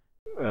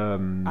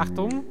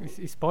 Achtung,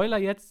 ich spoiler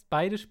jetzt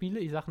beide Spiele.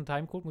 Ich sage einen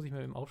Timecode, muss ich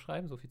mir eben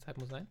aufschreiben, so viel Zeit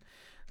muss sein.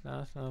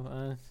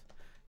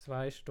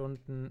 2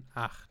 Stunden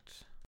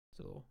 8.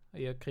 So,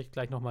 ihr kriegt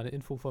gleich nochmal eine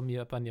Info von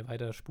mir, wann ihr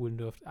weiter spulen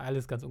dürft.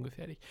 Alles ganz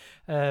ungefährlich.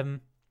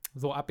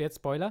 So, ab jetzt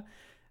Spoiler.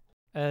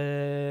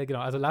 Genau,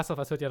 also Last of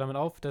Us hört ja damit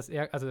auf, dass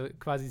er, also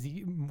quasi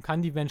sie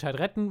kann die Menschheit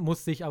retten,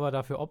 muss sich aber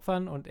dafür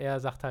opfern und er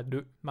sagt halt,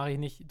 nö, mach ich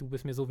nicht, du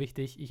bist mir so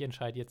wichtig, ich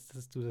entscheide jetzt,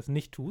 dass du das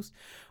nicht tust.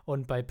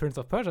 Und bei Prince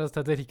of Persia ist es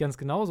tatsächlich ganz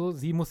genauso,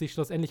 sie muss sich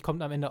schlussendlich,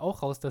 kommt am Ende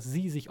auch raus, dass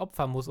sie sich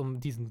opfern muss,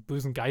 um diesen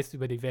bösen Geist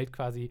über die Welt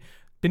quasi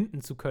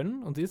binden zu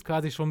können und sie ist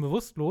quasi schon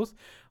bewusstlos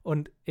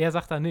und er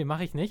sagt dann, nee,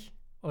 mach ich nicht.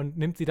 Und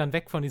nimmt sie dann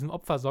weg von diesem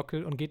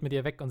Opfersockel und geht mit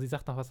ihr weg. Und sie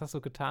sagt noch, was hast du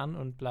getan?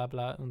 Und bla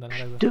bla. Und dann hat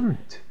er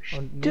gesagt,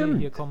 Stimmt. Nee,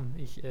 hier komm,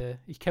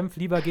 ich kämpfe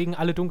lieber gegen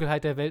alle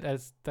Dunkelheit der Welt,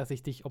 als dass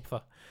ich dich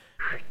opfer.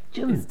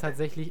 Stimmt. Ist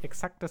tatsächlich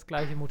exakt das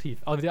gleiche Motiv.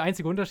 Aber der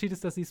einzige Unterschied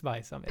ist, dass sie es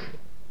weiß am Ende.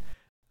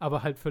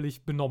 Aber halt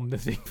völlig benommen,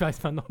 deswegen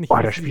weiß man noch nicht,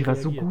 das Spiel war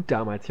so gut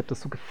damals. Ich habe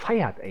das so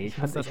gefeiert, ey. Ich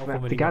fand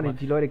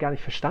die Leute gar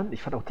nicht verstanden.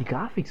 Ich fand auch die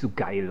Grafik so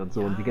geil und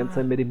so. Ja. Und die ganze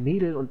Zeit mit dem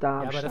Mädel und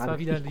da. Ja, aber das war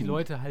wieder die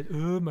Leute halt,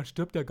 man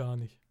stirbt ja gar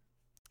nicht.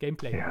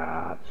 Gameplay.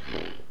 Ja.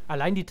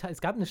 Allein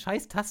es gab eine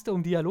scheiß Taste,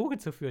 um Dialoge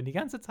zu führen. Die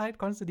ganze Zeit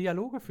konntest du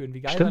Dialoge führen. Wie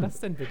geil war das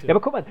denn bitte? Ja,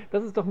 aber guck mal,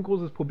 das ist doch ein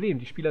großes Problem.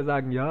 Die Spieler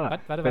sagen, ja.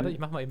 Warte, ich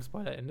mach mal eben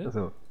Spoilerende.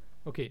 Achso.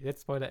 Okay,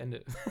 jetzt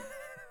Spoilerende.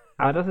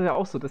 Aber das ist ja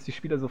auch so, dass die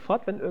Spieler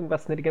sofort, wenn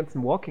irgendwas, ne, die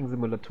ganzen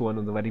Walking-Simulatoren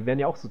und so weiter, die werden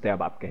ja auch so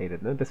derbe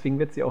abgehatet, ne? Deswegen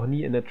wird es sie auch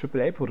nie in der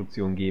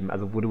AAA-Produktion geben.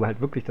 Also wo du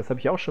halt wirklich, das habe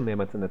ich auch schon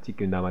mehrmals in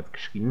Artikeln damals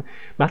geschrieben,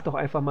 mach doch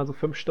einfach mal so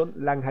 5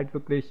 Stunden lang halt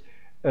wirklich,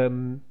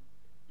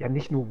 ja,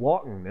 nicht nur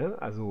walken,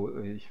 ne? Also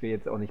ich will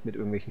jetzt auch nicht mit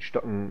irgendwelchen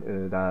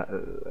Stocken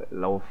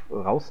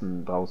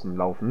draußen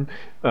laufen,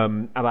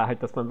 aber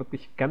halt, dass man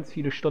wirklich ganz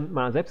viele Stunden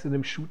mal, selbst in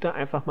einem Shooter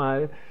einfach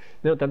mal,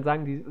 ne, und dann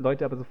sagen die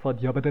Leute aber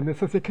sofort, ja, aber dann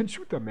ist das ja kein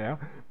Shooter mehr,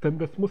 dann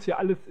das muss ja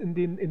alles in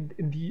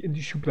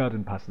die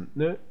Schubladen passen,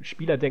 ne?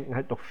 Spieler denken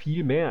halt noch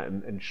viel mehr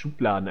in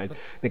Schubladen.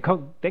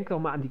 Denk doch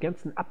mal an die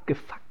ganzen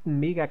abgefuckten,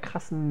 mega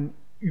krassen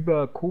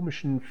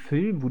überkomischen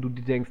Film, wo du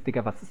dir denkst,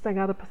 Digga, was ist da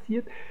gerade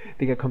passiert?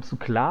 Digga, kommst du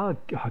klar?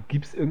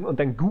 Gibt's und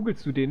dann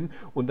googelst du den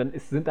und dann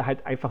sind da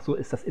halt einfach so,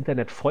 ist das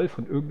Internet voll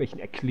von irgendwelchen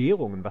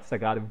Erklärungen, was da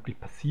gerade wirklich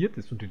passiert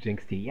ist und du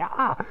denkst dir,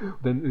 ja!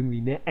 Und dann irgendwie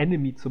eine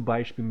Enemy zum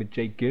Beispiel mit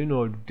Jake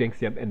Gyllenhaal und du denkst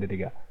dir am Ende,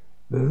 Digga,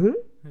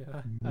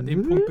 ja, an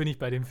dem Punkt bin ich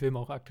bei dem Film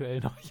auch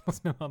aktuell noch. Ich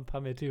muss mir mal ein paar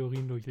mehr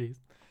Theorien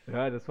durchlesen.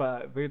 Ja, das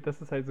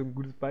ist halt so ein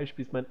gutes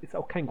Beispiel. Man ist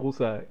auch kein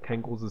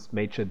großes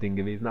Major-Ding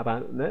gewesen,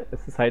 aber ne,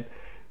 es ist halt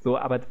so,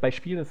 aber bei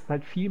Spielen ist es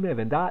halt viel mehr,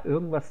 wenn da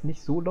irgendwas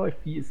nicht so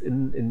läuft, wie es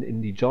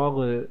in die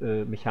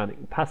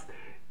Genre-Mechaniken passt,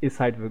 ist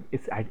halt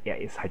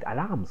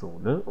Alarm so,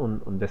 ne?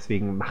 Und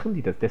deswegen machen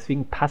die das.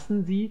 Deswegen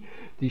passen sie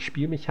die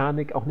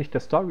Spielmechanik auch nicht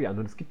der Story an.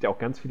 Und es gibt ja auch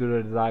ganz viele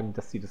Leute, die sagen,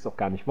 dass sie das auch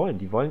gar nicht wollen.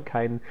 Die wollen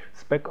keinen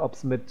Spec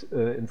Ops mit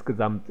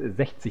insgesamt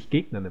 60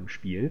 Gegnern im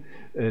Spiel,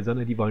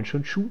 sondern die wollen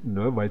schon shooten,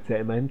 ne? Weil es ja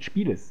immer ein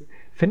Spiel ist.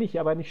 Finde ich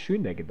aber nicht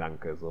schön, der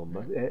Gedanke. So.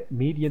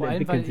 Medien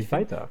entwickeln sich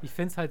weiter. Ich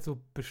finde es halt so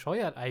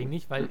bescheuert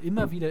eigentlich, weil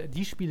immer wieder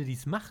die Spiele, die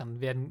es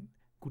machen, werden.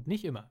 Gut,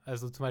 nicht immer.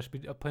 Also zum Beispiel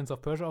Prince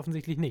of Persia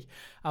offensichtlich nicht.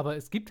 Aber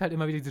es gibt halt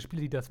immer wieder diese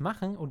Spiele, die das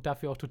machen und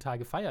dafür auch total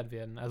gefeiert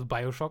werden. Also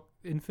Bioshock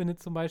Infinite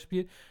zum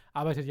Beispiel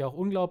arbeitet ja auch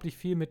unglaublich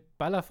viel mit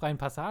ballerfreien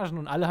Passagen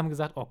und alle haben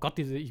gesagt, oh Gott,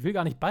 ich will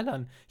gar nicht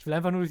ballern. Ich will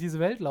einfach nur durch diese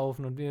Welt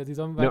laufen und sie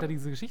sollen weiter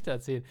diese Geschichte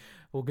erzählen.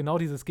 Wo genau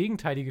dieses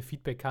gegenteilige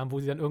Feedback kam, wo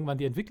sie dann irgendwann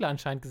die Entwickler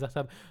anscheinend gesagt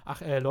haben,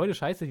 ach Leute,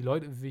 scheiße,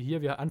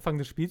 wir Anfang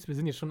des Spiels, wir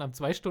sind jetzt schon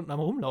 2 Stunden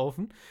am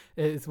Rumlaufen,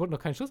 es wurde noch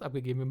kein Schuss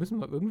abgegeben, wir müssen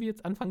mal irgendwie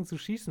jetzt anfangen zu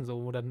schießen,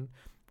 so,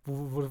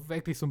 wo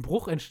wirklich so ein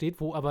Bruch entsteht,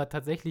 wo aber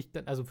tatsächlich,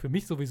 also für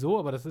mich sowieso,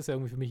 aber das ist ja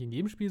irgendwie für mich in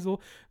jedem Spiel so,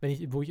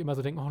 wo ich immer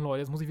so denke, oh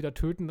Leute, jetzt muss ich wieder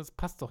töten, das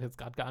passt doch jetzt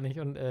gerade gar nicht.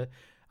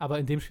 Aber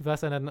in dem Spiel war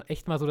es dann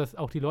echt mal so, dass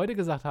auch die Leute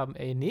gesagt haben,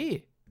 ey,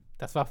 nee,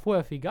 das war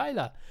vorher viel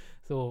geiler.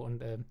 So,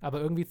 aber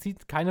irgendwie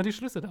zieht keiner die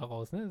Schlüsse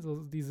daraus, ne?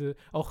 So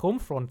auch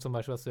Homefront zum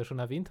Beispiel, was du ja schon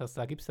erwähnt hast,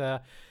 da gibt es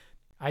ja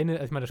ich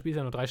meine, das Spiel ist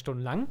ja nur 3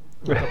 Stunden lang.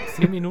 Ich glaube,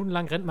 10 Minuten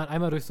lang rennt man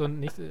einmal durch so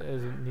ein,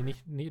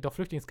 doch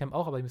Flüchtlingscamp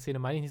auch, aber die Szene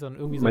meine ich nicht,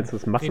 sondern irgendwie so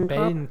ein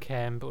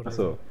Rebellencamp oder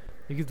so.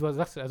 Wie du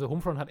sagst, also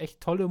Homefront hat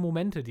echt tolle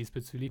Momente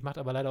diesbezüglich, macht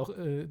aber leider auch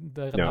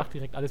danach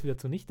direkt alles wieder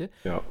zunichte.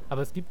 Ja.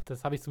 Aber es gibt,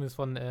 das habe ich zumindest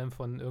von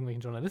irgendwelchen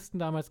Journalisten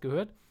damals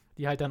gehört,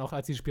 die halt dann auch,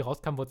 als dieses Spiel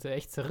rauskam, wurde es ja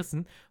echt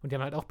zerrissen. Und die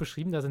haben halt auch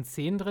beschrieben, da sind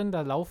Szenen drin,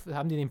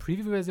 haben die in den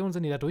Preview-Versionen,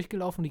 sind die da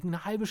durchgelaufen, die gingen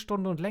eine halbe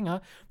Stunde und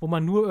länger, wo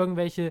man nur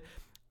irgendwelche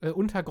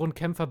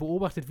Untergrundkämpfer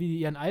beobachtet, wie die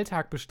ihren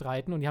Alltag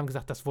bestreiten. Und die haben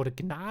gesagt, das wurde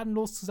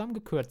gnadenlos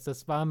zusammengekürzt.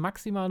 Das war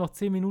maximal noch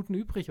 10 Minuten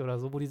übrig oder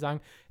so, wo die sagen,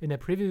 in der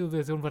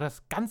Preview-Version war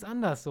das ganz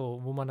anders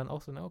so, wo man dann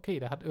auch so, na okay,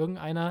 da hat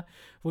irgendeiner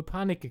wohl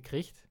Panik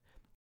gekriegt.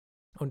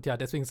 Und ja,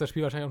 deswegen ist das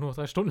Spiel wahrscheinlich auch nur noch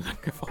 3 Stunden lang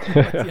geworden,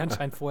 weil sie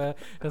anscheinend vorher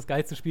das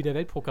geilste Spiel der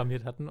Welt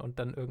programmiert hatten und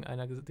dann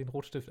irgendeiner den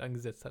Rotstift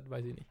angesetzt hat,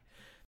 weiß ich nicht.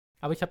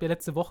 Aber ich habe ja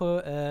letzte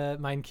Woche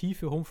meinen Key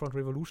für Homefront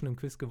Revolution im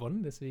Quiz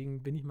gewonnen,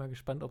 deswegen bin ich mal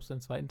gespannt, ob es im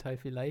zweiten Teil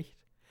vielleicht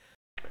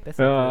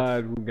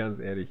besser wird. Du, ganz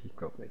ehrlich, ich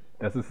glaube nicht.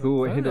 Das ist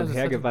so hin und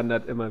her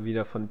gewandert, immer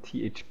wieder von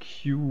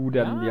THQ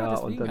dann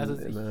deswegen, und dann also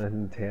immer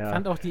hin und her. Ich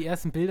fand auch die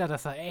ersten Bilder,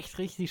 das sah echt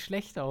richtig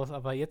schlecht aus,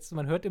 aber jetzt,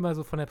 man hört immer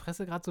so von der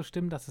Presse gerade so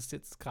Stimmen, dass es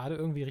jetzt gerade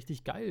irgendwie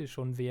richtig geil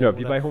schon wäre. Ja,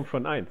 wie bei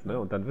Homefront 1, ne?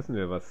 Und dann wissen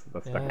wir, was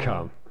da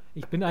kam.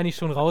 Ich bin eigentlich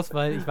schon raus,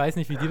 weil ich weiß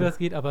nicht, wie dir das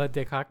geht, aber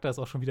der Charakter ist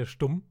auch schon wieder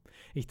stumm.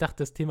 Ich dachte,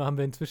 das Thema haben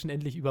wir inzwischen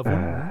endlich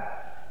überwunden.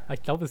 Aber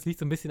ich glaube, es liegt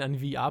so ein bisschen an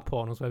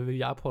VR-Pornos, weil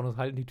VR-Pornos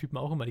halten die Typen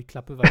auch immer die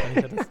Klappe.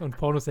 Und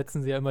Pornos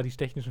setzen sie ja immer die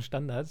technischen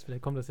Standards.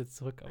 Vielleicht kommt das jetzt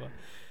zurück, aber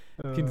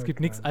ich finde, es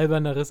gibt nichts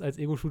Alberneres als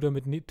Ego-Shooter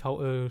mit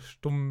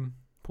stummen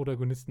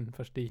Protagonisten.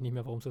 Verstehe ich nicht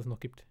mehr, warum es das noch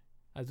gibt.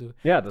 Also,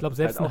 ich glaube,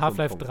 selbst halt in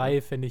Half-Life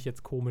 3 fände ich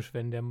jetzt komisch,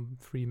 wenn der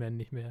Freeman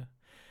nicht mehr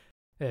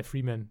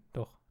Freeman,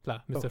 doch.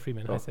 Klar, Mr.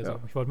 Freeman heißt er so.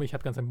 Ich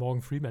hatte ganz am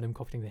Morgen Freeman im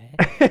Kopf. Ich denke, hä?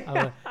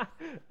 Aber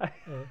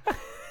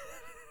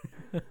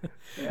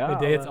wenn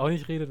der jetzt auch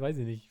nicht redet, weiß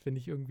ich nicht. Finde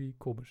ich irgendwie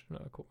komisch. Na,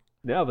 gucken.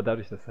 Ja, aber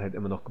dadurch, dass es halt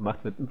immer noch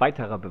gemacht wird, ein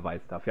weiterer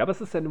Beweis dafür. Aber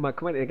es ist ja nun mal,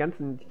 guck mal, die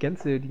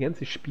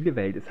ganze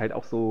Spielewelt ist halt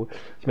auch so,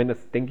 ich meine,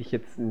 das denke ich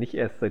jetzt nicht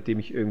erst, seitdem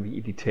ich irgendwie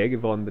elitär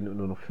geworden bin und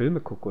nur noch Filme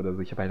gucke oder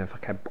so. Ich habe halt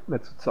einfach keinen Bock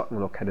mehr zu zocken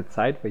und auch keine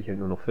Zeit, weil ich halt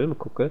nur noch Filme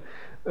gucke.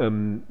 Ich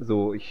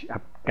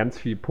habe ganz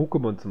viel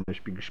Pokémon zum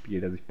Beispiel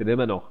gespielt. Also ich bin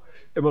immer noch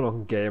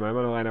ein Gamer,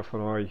 immer noch einer von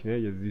euch, ne,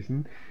 ihr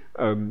Süßen.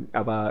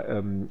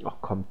 Ach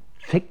komm,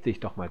 fick dich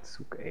doch mal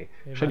Zug, ey.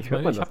 Wahrscheinlich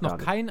hört man das gar nicht. Ich habe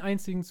noch keinen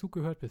einzigen Zug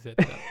gehört bis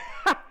jetzt.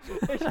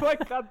 Ich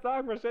wollte gerade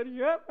sagen, wahrscheinlich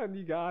hört man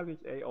die gar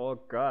nicht, ey. Oh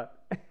Gott.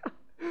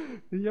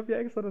 Ich habe ja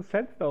extra das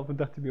Fenster auf und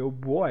dachte mir, oh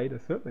boy,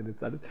 das hört man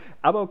jetzt alles.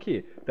 Aber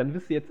okay, dann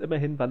wisst ihr jetzt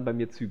immerhin, wann bei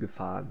mir Züge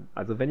fahren.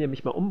 Also wenn ihr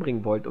mich mal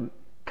umbringen wollt und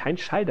keinen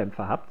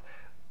Schalldämpfer habt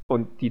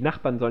und die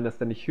Nachbarn sollen das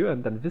dann nicht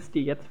hören, dann wisst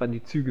ihr jetzt, wann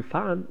die Züge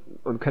fahren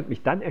und könnt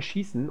mich dann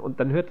erschießen und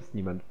dann hört es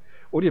niemand.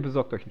 Oder ihr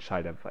besorgt euch einen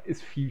Schalldämpfer.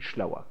 Ist viel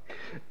schlauer.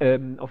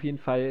 Auf jeden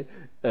Fall,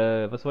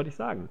 was wollte ich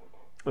sagen?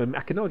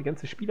 Ach genau, die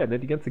ganze Spieler, ne,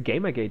 die ganze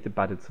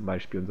Gamergate-Debatte zum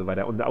Beispiel und so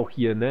weiter. Und auch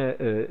hier,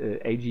 ne,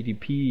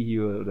 AGDP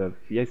hier, oder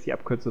wie heißt die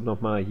Abkürzung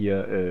nochmal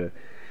hier,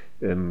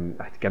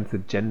 die ganze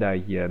Gender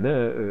hier,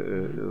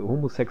 ne,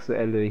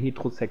 Homosexuelle,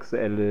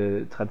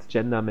 Heterosexuelle,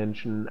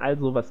 Transgender-Menschen, all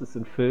sowas ist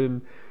in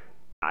Filmen.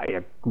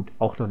 Ja gut,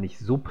 auch noch nicht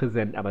so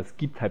präsent, aber es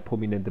gibt halt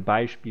prominente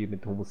Beispiele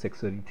mit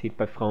Homosexualität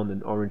bei Frauen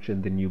in Orange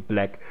is the New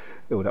Black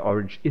oder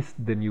Orange is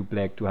the New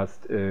Black. Du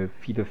hast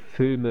viele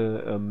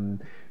Filme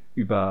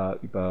über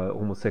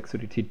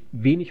Homosexualität,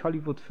 wenig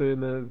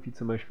Hollywood-Filme, wie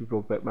zum Beispiel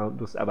Brokeback Mountain,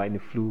 du hast aber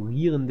eine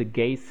florierende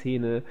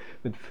Gay-Szene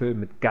mit Filmen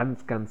mit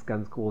ganz, ganz,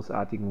 ganz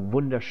großartigen,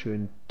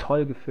 wunderschönen,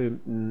 toll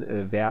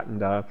gefilmten Werken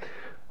da.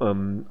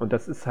 Und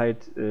das ist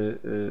halt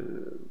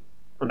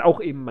und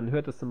auch eben, man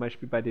hört das zum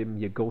Beispiel bei dem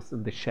hier Ghost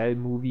in the Shell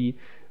Movie,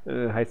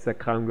 heißt der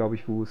Kram, glaube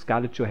ich, wo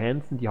Scarlett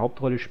Johansson die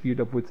Hauptrolle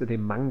spielt, obwohl es in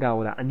dem Manga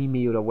oder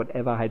Anime oder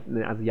whatever halt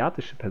eine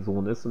asiatische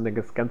Person ist. Und dann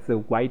das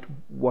ganze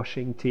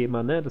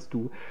Whitewashing-Thema, ne, dass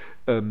du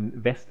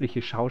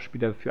westliche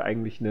Schauspieler für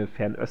eigentlich eine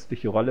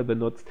fernöstliche Rolle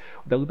benutzt.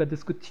 Und darüber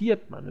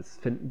diskutiert man. Es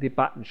finden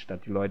Debatten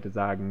statt. Die Leute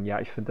sagen, ja,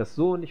 ich finde das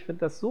so und ich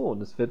finde das so.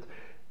 Und es wird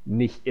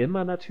nicht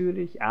immer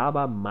natürlich,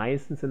 aber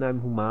meistens in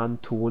einem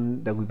humanen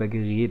Ton darüber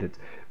geredet.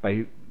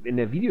 Weil in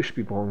der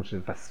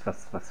Videospielbranche,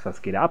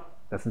 was geht ab?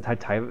 Das sind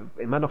halt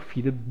immer noch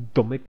viele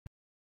dumme.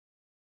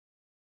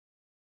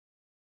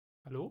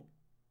 Hallo?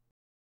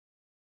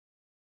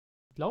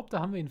 Ich glaube,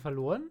 da haben wir ihn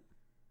verloren.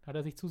 Hat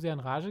er sich zu sehr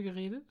in Rage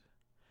geredet?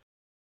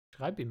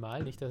 Schreib ihm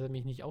mal, nicht, dass er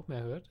mich nicht auch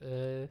mehr hört.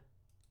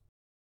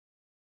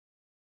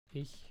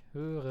 Ich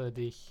höre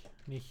dich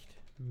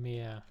nicht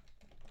mehr,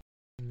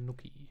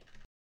 Nuki.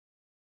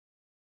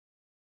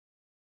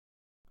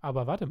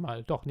 Aber warte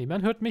mal, doch, nee,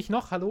 man hört mich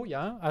noch, hallo,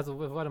 ja, also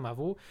warte mal,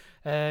 wo?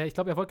 Ich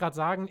glaube, er wollte gerade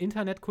sagen,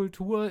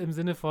 Internetkultur im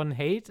Sinne von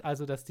Hate,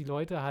 also dass die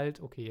Leute halt,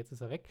 okay, jetzt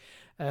ist er weg,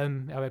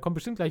 aber er kommt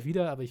bestimmt gleich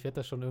wieder, aber ich werde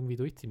das schon irgendwie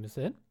durchziehen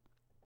müssen.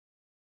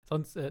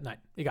 Sonst, nein,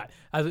 egal.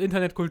 Also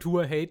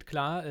Internetkultur, Hate,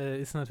 klar,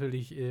 ist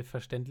natürlich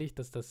verständlich,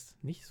 dass das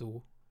nicht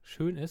so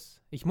schön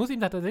ist. Ich muss ihm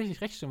da tatsächlich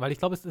recht stimmen, weil ich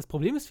glaube, das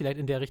Problem ist vielleicht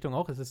in der Richtung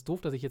auch, es ist doof,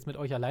 dass ich jetzt mit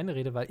euch alleine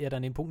rede, weil er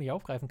dann den Punkt nicht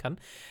aufgreifen kann,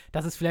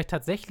 dass es vielleicht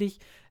tatsächlich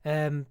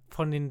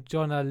von den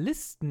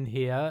Journalisten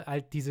her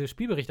halt diese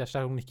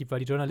Spielberichterstattung nicht gibt,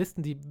 weil die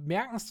Journalisten, die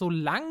merken es so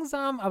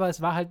langsam, aber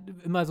es war halt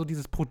immer so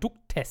dieses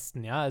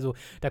Produkttesten, ja, also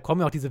da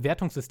kommen ja auch diese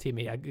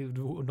Wertungssysteme her,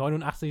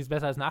 89 ist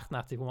besser als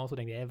 88, wo man auch so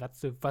denkt,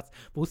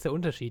 wo ist der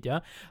Unterschied,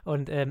 ja,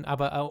 und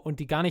und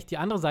die gar nicht die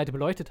andere Seite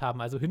beleuchtet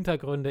haben, also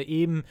Hintergründe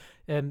eben,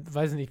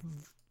 weiß ich nicht,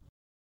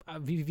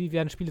 wie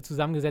werden Spiele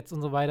zusammengesetzt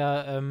und so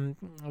weiter,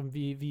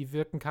 wie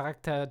wirken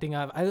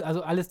Charakterdinger,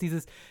 also alles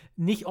dieses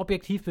nicht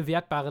objektiv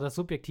Bewertbare, das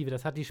Subjektive,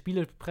 das hat die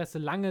Spielepresse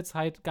lange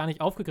Zeit gar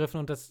nicht aufgegriffen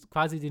und das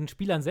quasi den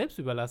Spielern selbst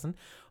überlassen.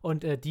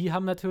 Und die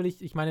haben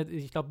natürlich, ich meine,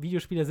 ich glaube,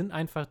 Videospieler sind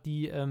einfach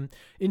die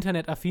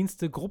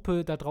internetaffinste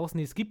Gruppe da draußen,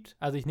 die es gibt.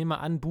 Also ich nehme mal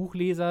an,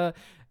 Buchleser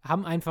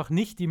haben einfach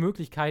nicht die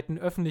Möglichkeiten,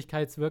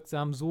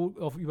 öffentlichkeitswirksam so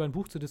über ein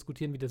Buch zu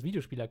diskutieren, wie das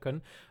Videospieler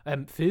können.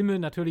 Filme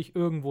natürlich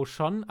irgendwo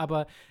schon,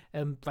 aber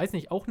weiß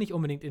nicht, auch nicht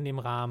unbedingt in dem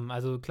Rahmen.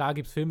 Also klar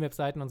gibt es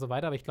Filmwebseiten und so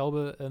weiter, aber ich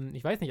glaube,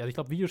 ich weiß nicht, also ich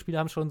glaube, Videospiele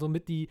haben schon so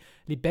mit die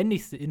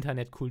lebendigste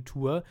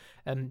Internetkultur,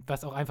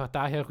 was auch einfach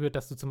daher rührt,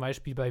 dass du zum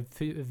Beispiel bei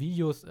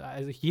Videos,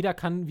 also jeder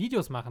kann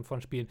Videos machen von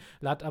Spielen.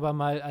 Lad aber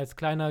mal als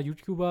kleiner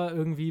YouTuber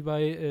irgendwie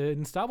bei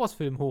einen Star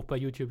Wars-Film hoch bei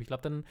YouTube. Ich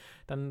glaube,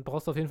 dann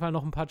brauchst du auf jeden Fall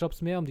noch ein paar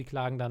Jobs mehr, um die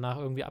Klagen danach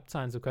irgendwie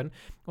abzahlen zu können.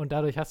 Und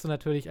dadurch hast du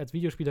natürlich als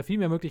Videospieler viel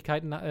mehr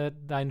Möglichkeiten,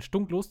 deinen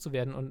Stunk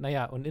loszuwerden. Und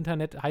naja, und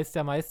Internet heißt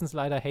ja meistens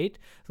leider Hate.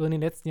 So in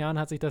den letzten Jahren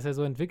hat sich das ja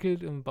so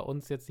entwickelt. Und bei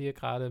uns jetzt hier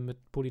gerade mit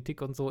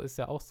Politik und so ist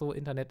ja auch so,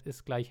 Internet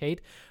ist gleich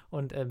Hate.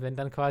 Und wenn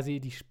dann quasi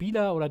die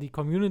Spieler oder die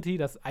Community,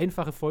 das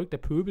einfache Volk, der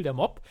Pöbel, der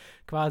Mob,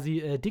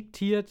 quasi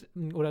diktiert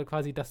oder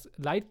quasi das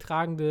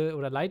leidtragende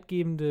oder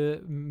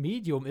leidgebende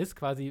Medium ist,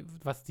 quasi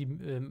was die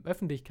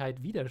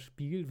Öffentlichkeit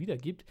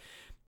wiedergibt,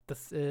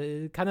 das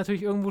kann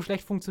natürlich irgendwo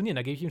schlecht funktionieren.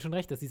 Da gebe ich ihm schon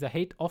recht, dass dieser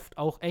Hate oft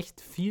auch echt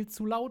viel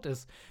zu laut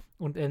ist.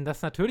 Und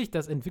das natürlich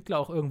das Entwickler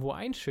auch irgendwo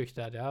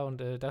einschüchtert, ja.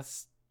 Und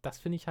das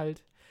finde ich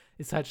halt,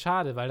 ist halt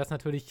schade, weil das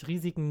natürlich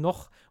Risiken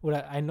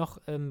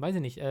weiß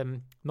ich nicht,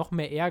 noch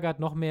mehr ärgert,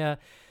 noch mehr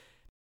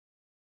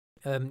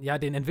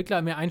den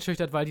Entwickler mehr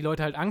einschüchtert, weil die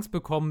Leute halt Angst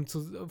bekommen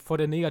vor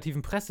der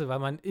negativen Presse, weil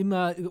man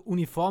immer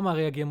uniformer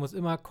reagieren muss,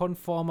 immer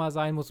konformer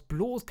sein muss,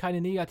 bloß keine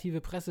negative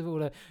Presse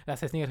oder,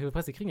 das heißt negative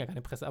Presse, die kriegen ja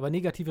keine Presse, aber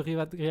negative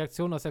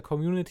Reaktionen aus der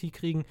Community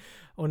kriegen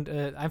und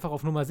einfach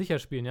auf Nummer sicher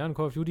spielen, ja, und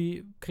Call of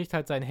Duty kriegt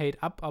halt seinen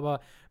Hate ab, aber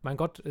mein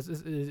Gott,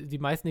 die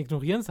meisten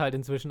ignorieren es halt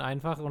inzwischen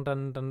einfach und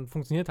dann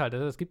funktioniert halt,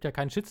 es gibt ja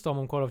keinen Shitstorm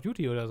um Call of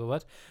Duty oder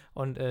sowas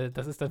und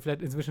das ist dann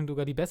vielleicht inzwischen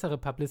sogar die bessere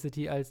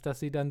Publicity, als dass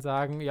sie dann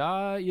sagen,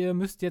 ja, ihr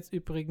müsst jetzt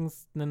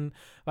übrigens einen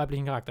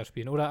weiblichen Charakter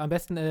spielen. Oder am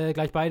besten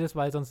gleich beides,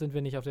 weil sonst sind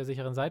wir nicht auf der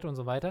sicheren Seite und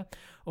so weiter.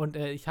 Und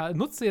ich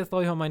nutze jetzt,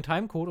 glaube ich, mal meinen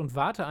Timecode und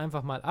warte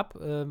einfach mal ab,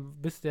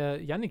 bis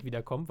der Jannick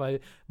wiederkommt,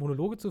 weil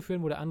Monologe zu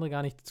führen, wo der andere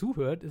gar nicht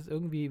zuhört, ist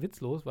irgendwie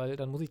witzlos, weil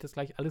dann muss ich das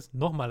gleich alles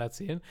nochmal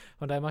erzählen.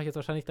 Von daher mache ich jetzt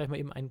wahrscheinlich gleich mal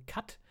eben einen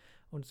Cut.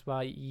 Und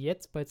zwar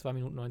jetzt bei 2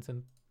 Minuten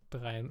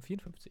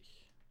 19:54.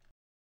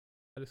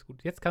 Alles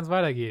gut. Jetzt kann es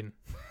weitergehen.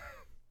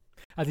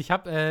 Also ich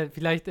habe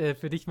vielleicht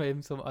für dich mal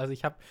eben also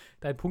ich habe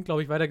deinen Punkt,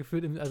 glaube ich,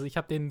 weitergeführt, also ich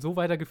habe den so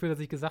weitergeführt, dass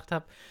ich gesagt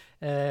habe,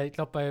 ich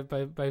glaube,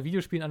 bei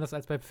Videospielen, anders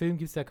als bei Filmen,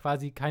 gibt es ja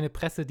quasi keine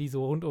Presse, die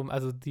so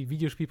also die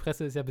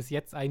Videospielpresse ist ja bis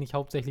jetzt eigentlich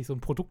hauptsächlich so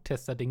ein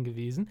Produkttester-Ding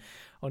gewesen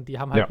und die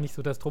haben halt nicht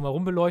so das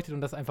Drumherum beleuchtet und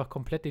das einfach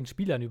komplett den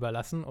Spielern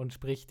überlassen und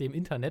sprich dem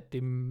Internet,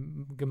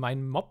 dem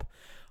gemeinen Mob.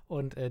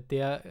 Und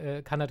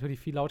der kann natürlich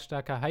viel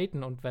lautstärker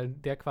haten und weil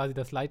der quasi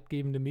das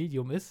leitgebende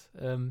Medium ist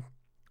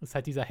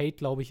halt dieser Hate,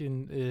 glaube ich,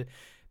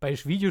 bei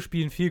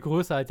Videospielen viel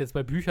größer als jetzt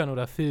bei Büchern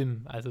oder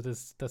Filmen. Also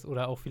das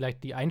oder auch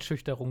vielleicht die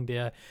Einschüchterung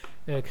der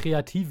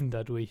Kreativen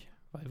dadurch.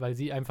 Weil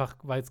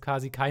es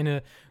quasi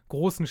keine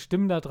großen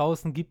Stimmen da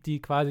draußen gibt,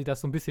 die quasi das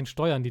so ein bisschen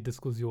steuern, die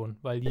Diskussion.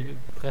 Weil die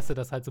Presse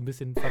das halt so ein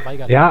bisschen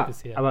verweigert hat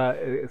bisher. Ja, aber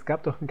es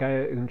gab doch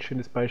ein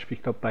schönes Beispiel,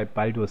 ich glaube bei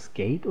Baldur's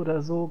Gate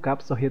oder so,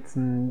 gab es doch jetzt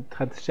einen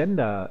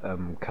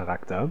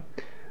Transgender-Charakter.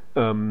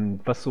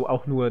 Was so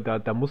auch nur,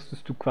 da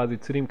musstest du quasi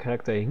zu dem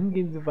Charakter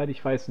hingehen, soweit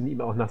ich weiß, und ihm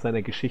auch nach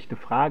seiner Geschichte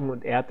fragen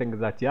und er hat dann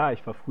gesagt, ja,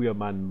 ich war früher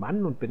mal ein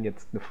Mann und bin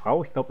jetzt eine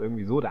Frau, ich glaube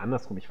irgendwie so oder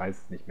andersrum, ich weiß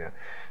es nicht mehr.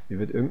 Mir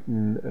wird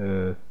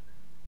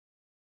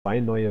zwei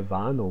neue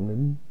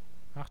Warnungen.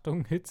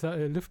 Achtung,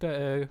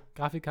 Lüfter,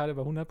 Grafikkarte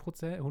bei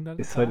 100%, 100%.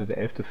 Ist heute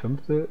der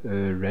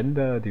 11.05.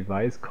 Render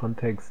Device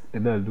Context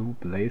Inner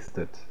Loop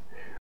Lasted.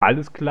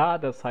 Alles klar,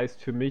 das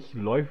heißt für mich,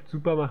 läuft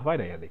super, mach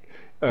weiter, Jannick.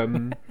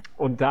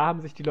 Und da haben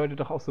sich die Leute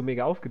doch auch so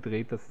mega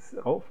aufgeregt,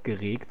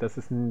 dass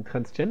es einen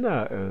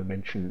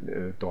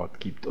Transgender-Menschen dort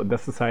gibt. Und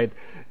das ist halt,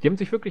 die haben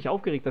sich wirklich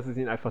aufgeregt, dass es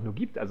ihn einfach nur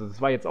gibt. Also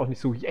es war jetzt auch nicht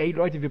so, ey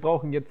Leute, wir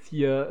brauchen jetzt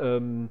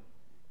hier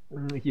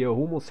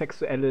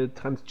homosexuelle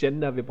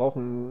Transgender, wir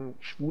brauchen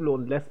Schwule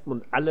und Lesben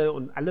und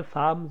alle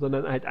Farben,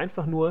 sondern halt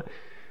einfach nur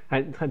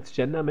halt einen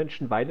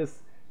Transgender-Menschen, weil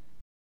es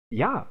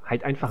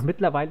halt einfach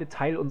mittlerweile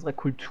Teil unserer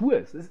Kultur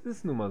ist. Es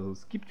ist nun mal so.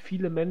 Es gibt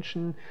viele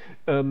Menschen,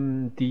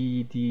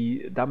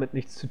 die damit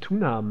nichts zu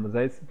tun haben.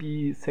 Sei es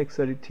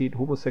Bisexualität,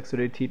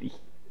 Homosexualität. Ich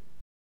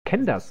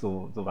kenne das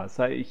sowas.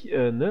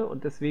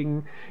 Und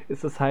deswegen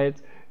ist es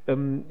halt,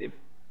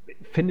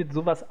 findet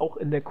sowas auch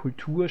in der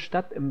Kultur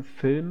statt, im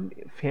Film,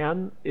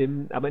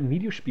 aber in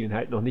Videospielen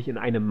halt noch nicht in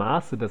einem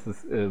Maße, dass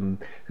es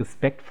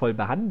respektvoll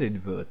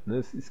behandelt wird. Ne?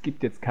 Es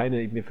gibt jetzt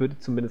mir würde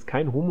zumindest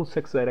kein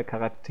homosexueller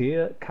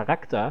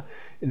Charakter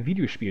in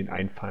Videospielen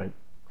einfallen.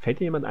 Fällt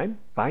dir jemand ein?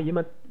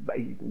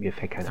 Mir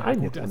fällt keiner ein.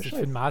 Gut, also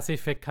für den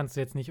Maßeffekt kannst du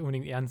jetzt nicht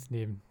unbedingt ernst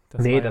nehmen.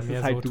 Das war ist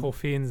mehr halt so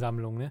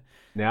Trophäensammlung, ne?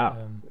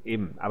 Ja,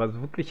 eben. Aber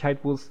so wirklich halt,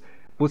 wo es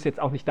wo es jetzt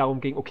auch nicht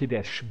darum ging, okay,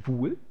 der ist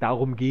schwul,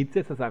 darum geht es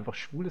jetzt, dass er einfach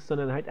schwul ist,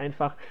 sondern halt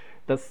einfach,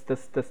 dass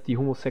die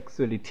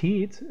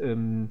Homosexualität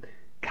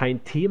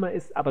kein Thema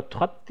ist, aber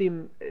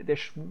trotzdem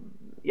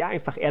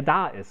einfach er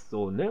da ist,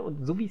 so, ne?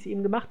 Und so wie es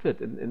eben gemacht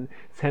wird. In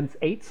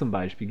Sense8 zum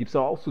Beispiel gibt es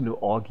auch so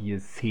eine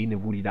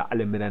Orgie-Szene, wo die da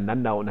alle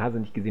miteinander und hast du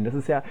nicht gesehen. Das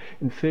ist ja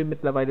in Filmen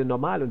mittlerweile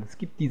normal und es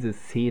gibt diese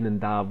Szenen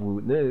da, wo,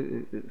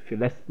 ne, für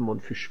Lesben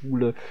und für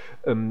Schwule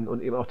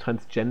und eben auch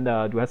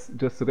Transgender. Du hast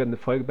sogar eine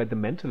Folge bei The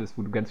Mentalist,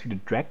 wo du ganz viele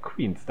Drag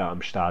Queens da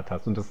am Start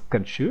hast und das ist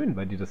ganz schön,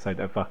 weil die das halt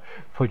einfach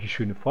voll die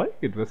schöne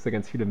Folge. Du hast da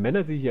ganz viele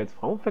Männer, die sich als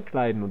Frauen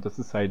verkleiden und das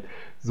ist halt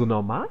so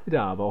normal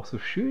da, aber auch so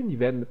schön. Die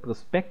werden mit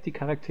Respekt die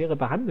Charaktere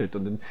behandelt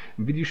und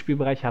im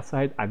Videospielbereich hast du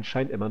halt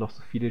anscheinend immer noch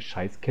so viele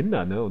scheiß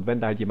Kinder, ne? Und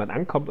wenn da halt jemand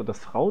ankommt und das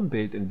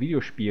Frauenbild in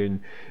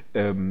Videospielen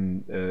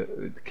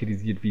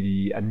kritisiert, wie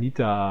die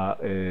Anita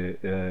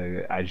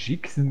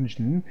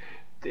Ajiksen,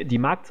 die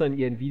mag zwar in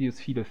ihren Videos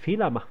viele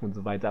Fehler machen und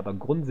so weiter, aber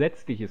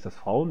grundsätzlich ist das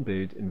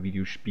Frauenbild in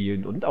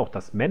Videospielen und auch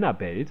das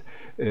Männerbild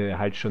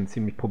halt schon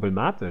ziemlich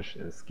problematisch.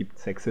 Es gibt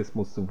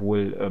Sexismus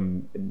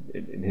sowohl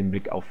in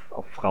Hinblick auf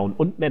Frauen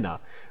und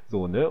Männer.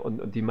 So, ne?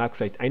 Und die mag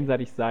vielleicht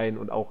einseitig sein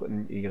und auch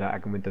in ihrer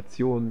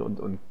Argumentation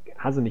und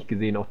hast du nicht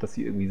gesehen, auch dass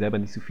sie irgendwie selber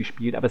nicht so viel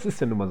spielt, aber es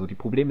ist ja nun mal so, die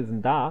Probleme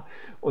sind da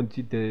und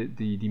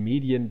die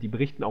Medien, die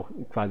berichten auch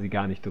quasi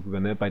gar nicht darüber,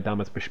 ne?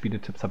 Damals bei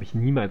Spieletipps habe ich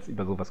niemals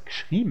über sowas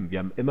geschrieben. Wir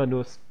haben immer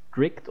nur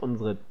strikt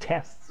unsere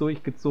Tests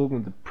durchgezogen,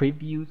 unsere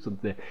Previews und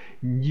unsere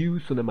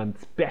News und immer ein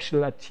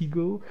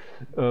Special-Artikel.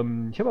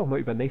 Ich habe auch mal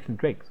über Nathan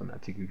Drake so einen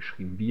Artikel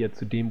geschrieben, wie er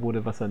zu dem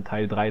wurde, was er in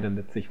Teil 3 dann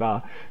letztlich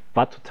war.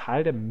 War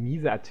total der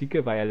miese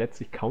Artikel, weil er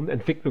letztlich kaum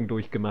Entwicklung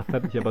durchgemacht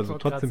hat. Ich aber so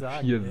trotzdem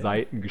 4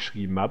 Seiten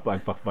geschrieben habe,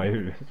 einfach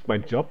weil es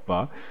mein Job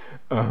war.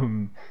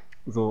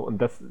 So,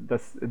 und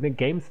eine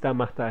GameStar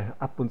macht da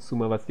ab und zu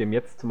mal was. Die haben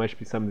jetzt zum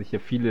Beispiel, es haben sich ja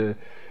viele,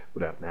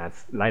 oder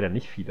leider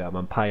nicht viele, aber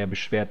ein paar ja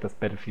beschwert, dass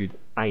Battlefield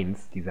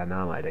 1, dieser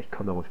Name, Alter, ich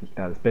komme darauf nicht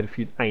klar, dass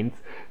Battlefield 1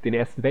 den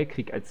Ersten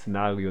Weltkrieg als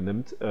Szenario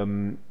nimmt.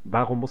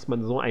 Warum muss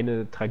man so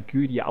eine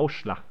Tragödie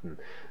ausschlachten?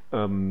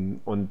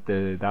 Und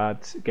da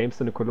hat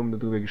GameStar eine Kolumne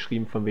drüber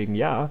geschrieben, von wegen,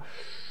 ja,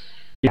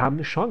 wir haben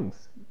eine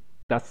Chance,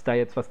 dass da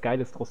jetzt was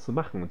Geiles draus zu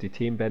machen. Und die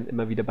Themen werden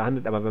immer wieder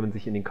behandelt, aber wenn man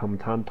sich in den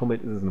Kommentaren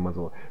tummelt, ist es nun mal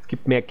so. Es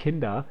gibt mehr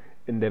Kinder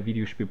in der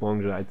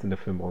Videospielbranche als in der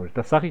Filmbranche.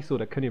 Das sage ich so,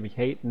 da könnt ihr mich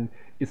haten,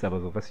 ist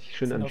aber so. Was ich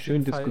schön an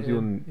schönen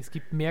Diskussionen... es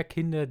gibt mehr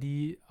Kinder,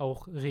 die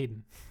auch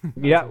reden.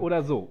 Ja,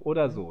 also,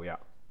 oder so, ja.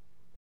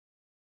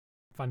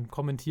 Wann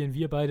kommentieren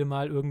wir beide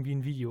mal irgendwie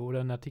ein Video oder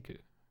einen Artikel?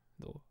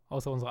 So,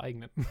 außer unsere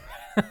eigenen.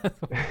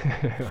 So.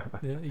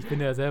 Ja, ich bin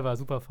ja selber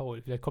super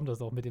faul. Vielleicht kommt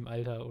das auch mit dem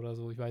Alter oder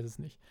so, ich weiß es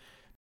nicht.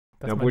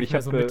 Dass man nicht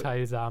mehr so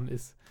mitteilsam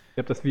ist. Ich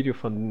habe das Video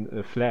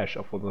von Flash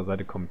auf unserer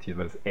Seite kommentiert,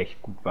 weil es echt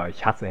gut war.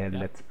 Ich hasse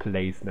Let's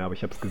Plays, ne, aber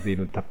ich habe es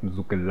gesehen und habe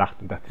so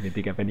gelacht und dachte mir,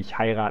 Digga, wenn ich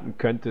heiraten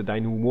könnte,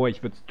 dein Humor,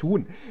 ich würde es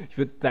tun. Ich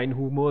würde deinen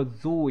Humor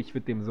ich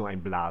würde dem so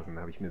einblasen,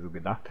 habe ich mir so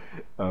gedacht.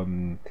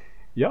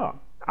 Ja,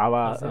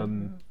 aber also,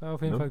 war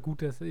auf jeden Fall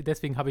gut.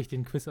 Deswegen habe ich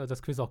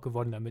das Quiz auch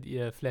gewonnen, damit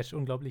ihr Flash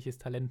unglaubliches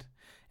Talent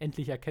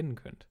endlich erkennen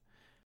könnt.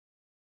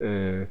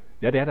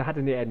 Ja, der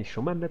hatte er nicht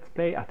schon mal ein Let's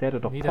Play? Ach, der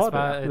hatte doch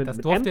Portal. Das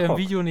durfte er im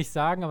Video nicht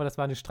sagen, aber das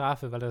war eine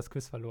Strafe, weil er das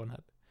Quiz verloren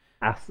hat.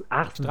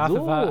 Ach die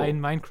Strafe war,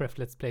 ein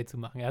Minecraft-Let's Play zu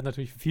machen. Er hat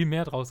natürlich viel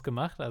mehr draus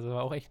gemacht, also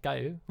war auch echt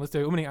geil. Müsst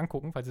ihr euch unbedingt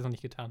angucken, falls ihr es noch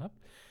nicht getan habt.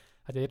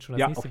 Hat er jetzt schon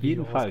das nächste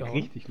Video rausgehauen. Ja, auf jeden Fall,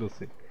 richtig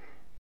lustig.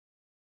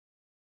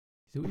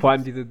 So vor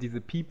allem diese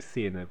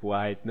Piep-Szene, wo er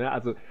halt, ne,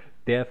 also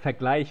der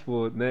Vergleich,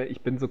 wo, ne,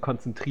 ich bin so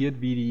konzentriert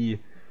wie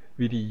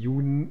die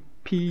Juden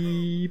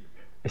Piep.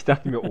 Ich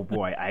dachte mir, oh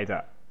boy,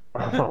 Alter.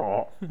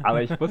 Oh,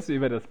 aber ich musste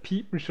über das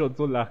Piepen schon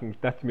so lachen. Ich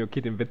dachte mir,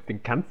 okay, den Witz,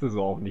 den kannst du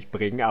so auch nicht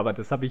bringen, aber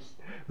das habe ich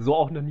so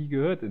auch noch nie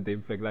gehört in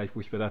dem Vergleich, wo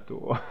ich mir dachte,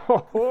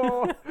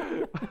 oh,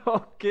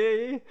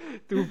 okay,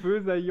 du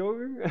böser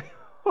Junge.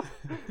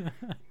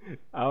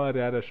 Aber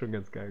der hat das schon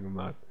ganz geil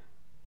gemacht.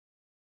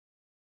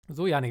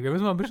 So, Jannick, wir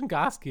müssen mal ein bisschen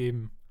Gas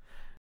geben.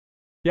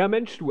 Ja,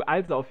 Mensch, du,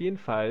 also auf jeden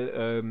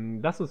Fall,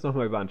 lass uns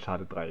nochmal über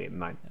Uncharted 3 reden.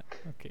 Nein.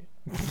 Ja, okay.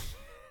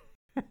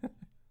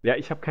 Ja,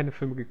 ich habe keine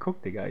Filme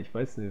geguckt, Digga. Ich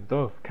weiß nicht.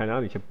 Doch, keine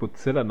Ahnung. Ich habe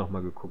Godzilla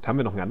nochmal geguckt. Haben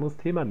wir noch ein anderes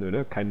Thema? Nö,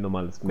 ne? Kein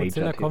normales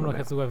Major-Thema. Godzilla kommt doch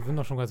jetzt sogar, wir sind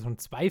doch schon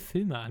 2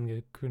 Filme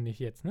angekündigt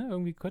jetzt, ne?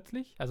 Irgendwie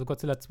kürzlich. Also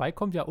Godzilla 2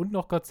 kommt ja und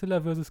noch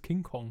Godzilla vs.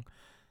 King Kong.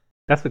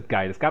 Das wird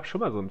geil. Es gab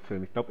schon mal so einen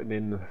Film. Ich glaube in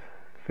den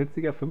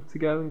 40er,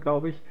 50ern,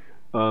 glaube ich.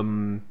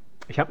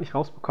 Ich habe nicht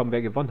rausbekommen,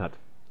 wer gewonnen hat.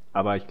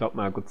 Aber ich glaube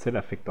mal,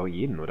 Godzilla fickt doch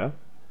jeden, oder?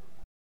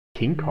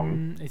 King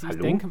Kong? Ich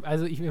denke,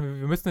 also wir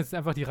müssen jetzt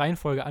einfach die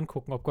Reihenfolge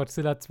angucken, ob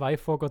Godzilla 2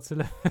 vor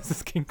Godzilla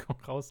vs. King Kong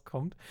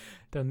rauskommt,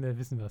 dann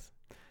wissen wir es.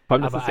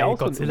 Aber ist ja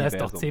Godzilla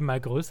ist doch 10-mal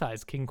größer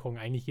als King Kong,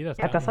 eigentlich jeder.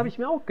 Ja, das habe ich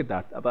mir auch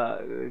gedacht,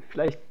 aber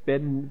vielleicht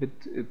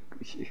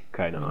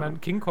keine Ahnung. Ich meine,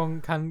 King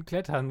Kong kann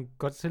klettern,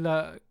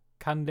 Godzilla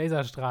kann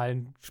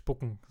Laserstrahlen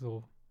spucken,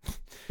 so.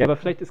 Ja, aber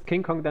vielleicht ist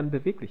King Kong dann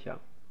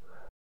beweglicher.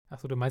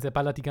 Achso, du meinst, er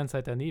ballert die ganze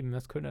Zeit daneben,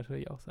 das könnte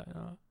natürlich auch sein,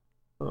 ja.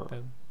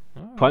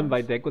 Vor allem,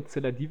 weil der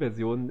Godzilla, die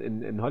Version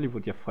in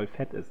Hollywood ja voll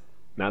fett ist.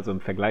 Na, also im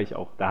Vergleich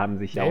auch. Da haben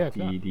sich ja auch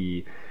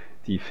die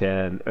die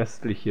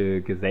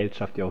fernöstliche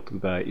Gesellschaft ja auch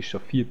drüber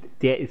echauffiert.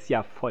 Der ist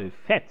ja voll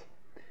fett.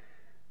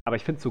 Aber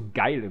ich finde es so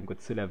geil im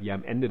Godzilla, wie er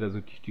am Ende da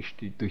so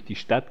durch die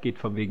Stadt geht,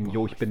 von wegen,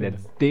 ich bin der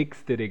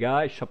Dickste,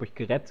 Digga, ich hab euch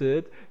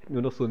gerettet.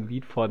 Nur noch so ein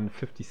Lied von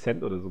 50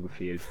 Cent oder so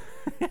gefehlt.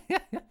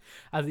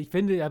 Also ich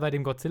finde ja bei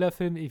dem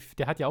Godzilla-Film,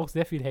 der hat ja auch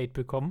sehr viel Hate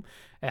bekommen.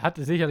 Er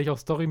hatte sicherlich auch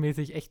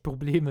storymäßig echt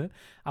Probleme,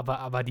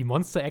 aber die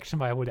Monster-Action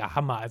war ja wohl der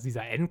Hammer. Also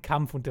dieser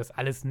Endkampf und das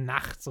alles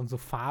nachts und so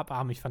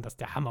farbarm, ich fand das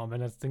der Hammer. Und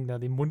wenn das Ding da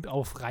den Mund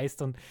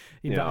aufreißt und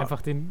ihm da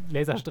einfach den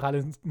Laserstrahl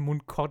in den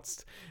Mund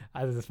kotzt,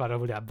 also das war da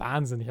wohl der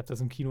Wahnsinn. Ich habe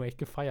das im Kino echt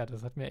gefeiert.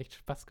 Das hat mir echt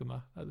Spaß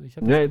gemacht. Also ich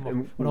habe das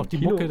gemacht. Und auch die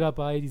Kino. Mucke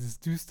dabei, dieses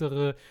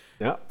düstere,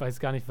 weiß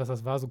gar nicht, was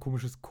das war, so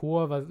komisches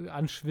Chor, was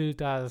anschwillt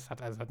da. Das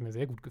hat mir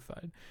sehr gut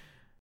gefallen.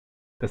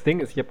 Das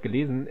Ding ist, ich habe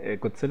gelesen,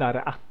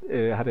 Godzilla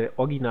hatte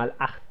original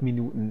 8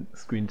 Minuten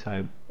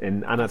Screentime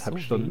in 1,5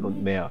 Stunden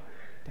und mehr.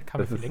 Der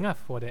kam viel länger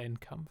vor, der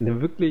Endkampf.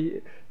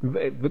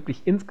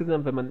 Wirklich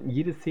insgesamt, wenn man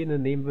jede Szene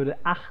nehmen würde,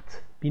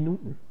 8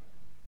 Minuten.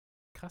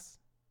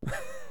 Krass.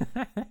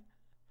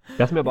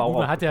 Das ist mir aber auch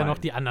man hat ja noch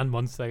die anderen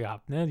Monster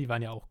gehabt, ne? Die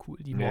waren ja auch cool.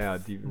 Die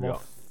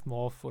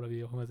Morph oder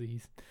wie auch immer sie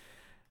hieß.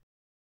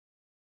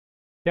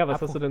 Ja,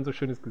 was hast du denn so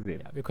Schönes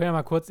gesehen? Ja, wir können ja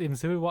mal kurz eben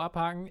Civil War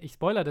abhaken. Ich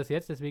spoilere das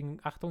jetzt, deswegen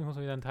Achtung, ich muss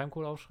mal wieder einen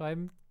Timecode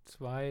aufschreiben.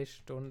 2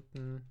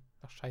 Stunden.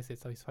 Ach scheiße,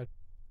 jetzt habe ich es falsch.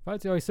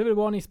 Falls ihr euch Civil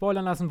War nicht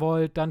spoilern lassen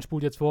wollt, dann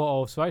spult jetzt vor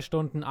auf 2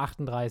 Stunden,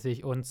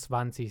 38 und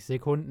 20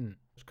 Sekunden.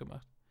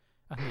 Gemacht.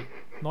 Ach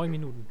nee, 9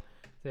 Minuten.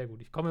 Sehr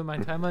gut. Ich komme mit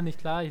meinem Timer nicht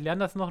klar. Ich lerne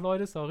das noch,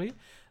 Leute, sorry.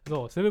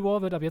 So, Civil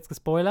War wird ab jetzt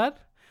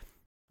gespoilert.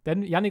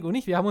 Denn Jannick und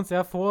ich, wir haben uns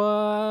ja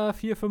vor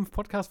 4, 5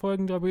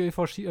 Podcast-Folgen darüber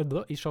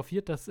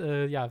echauffiert, dass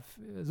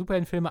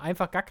Superheldenfilme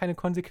einfach gar keine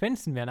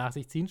Konsequenzen mehr nach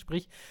sich ziehen.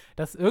 Sprich,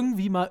 dass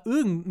irgendwie mal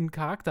irgendein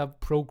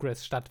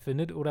Charakter-Progress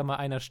stattfindet oder mal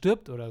einer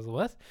stirbt oder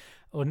sowas.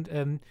 Und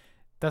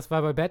das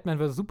war bei Batman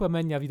vs.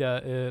 Superman ja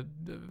wieder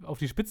auf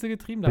die Spitze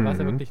getrieben. Da war es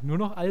ja wirklich nur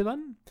noch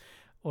albern.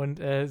 Und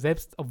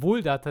selbst,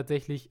 obwohl da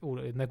tatsächlich,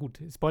 na gut,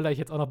 spoilere ich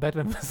jetzt auch noch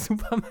Batman vs.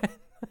 Superman.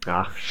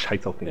 Ach,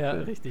 scheiß auf den Film. Ja,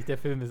 richtig, der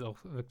Film ist auch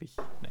wirklich,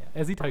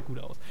 er sieht halt gut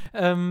aus.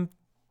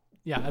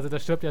 Also da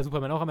stirbt ja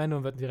Superman auch am Ende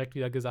und wird direkt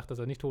wieder gesagt, dass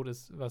er nicht tot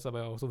ist, was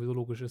aber auch sowieso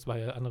logisch ist,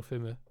 weil ja andere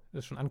Filme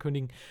das schon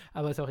ankündigen.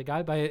 Aber ist auch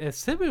egal. Bei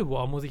Civil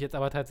War muss ich jetzt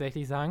aber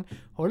tatsächlich sagen,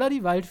 Holla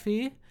die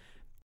Waldfee,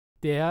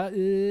 der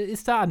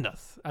ist da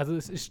anders. Also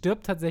es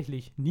stirbt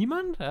tatsächlich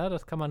niemand, ja,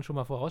 das kann man schon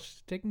mal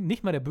vorausstecken.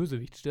 Nicht mal der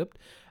Bösewicht stirbt.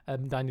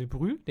 Daniel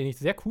Brühl, den ich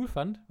sehr cool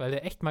fand, weil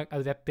der echt mal,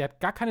 also der hat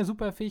gar keine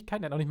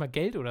Superfähigkeiten, der hat auch nicht mal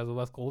Geld oder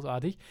sowas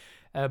großartig.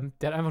 Der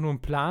hat einfach nur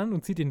einen Plan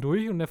und zieht den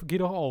durch und der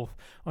geht auch auf.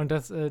 Und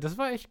das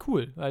war echt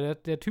cool, weil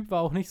der Typ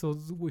war auch nicht so,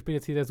 ich bin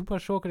jetzt hier der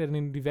Superschurke, der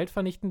die Welt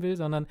vernichten will,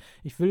 sondern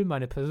ich will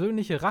meine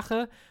persönliche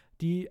Rache,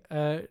 die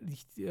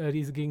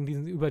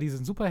über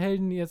diesen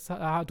Superhelden jetzt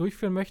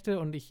durchführen möchte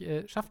und ich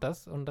schaffe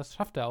das und das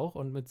schafft er auch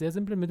und mit sehr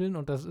simplen Mitteln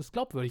und das ist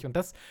glaubwürdig und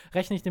das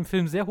rechne ich dem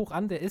Film sehr hoch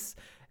an, der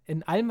ist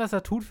in allem, was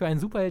er tut, für einen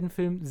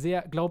Superheldenfilm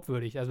sehr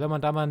glaubwürdig. Also wenn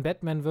man da mal einen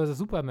Batman vs.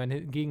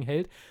 Superman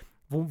gegenhält,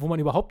 wo man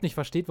überhaupt nicht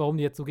versteht, warum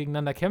die jetzt so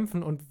gegeneinander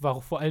kämpfen und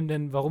vor allem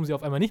denn, warum sie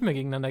auf einmal nicht mehr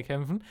gegeneinander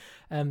kämpfen,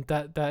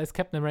 da ist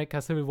Captain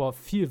America Civil War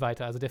viel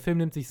weiter. Also der Film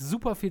nimmt sich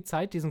super viel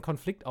Zeit, diesen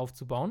Konflikt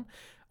aufzubauen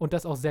und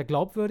das auch sehr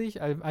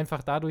glaubwürdig,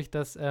 einfach dadurch,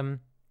 dass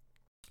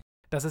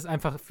es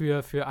einfach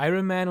für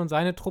Iron Man und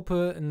seine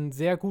Truppe einen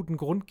sehr guten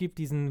Grund gibt,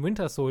 diesen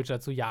Winter Soldier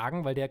zu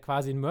jagen, weil der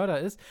quasi ein Mörder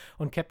ist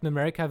und Captain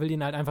America will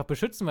ihn halt einfach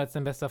beschützen, weil es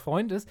sein bester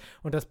Freund ist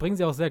und das bringen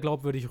sie auch sehr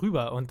glaubwürdig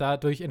rüber und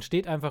dadurch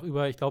entsteht einfach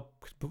ich glaube,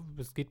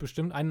 es geht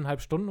bestimmt 1,5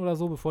 Stunden oder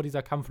so, bevor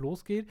dieser Kampf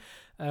losgeht,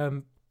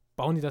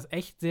 bauen die das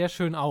echt sehr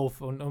schön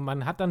auf und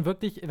man hat dann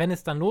wirklich, wenn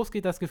es dann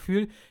losgeht, das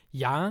Gefühl,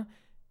 ja,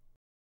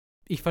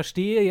 ich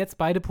verstehe jetzt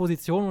beide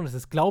Positionen und es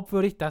ist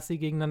glaubwürdig, dass sie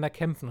gegeneinander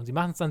kämpfen. Und sie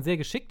machen es dann sehr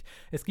geschickt.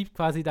 Es gibt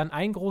quasi dann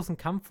einen großen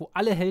Kampf, wo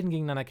alle Helden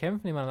gegeneinander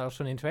kämpfen, den man auch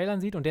schon in den Trailern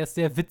sieht. Und der ist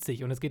sehr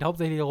witzig. Und es geht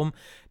hauptsächlich darum,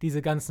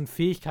 diese ganzen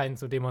Fähigkeiten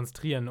zu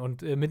demonstrieren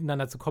und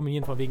miteinander zu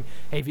kombinieren. Von wegen,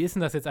 hey, wie ist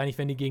denn das jetzt eigentlich,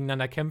 wenn die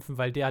gegeneinander kämpfen?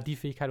 Weil der hat die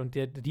Fähigkeit und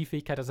der die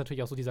Fähigkeit. Das ist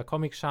natürlich auch so dieser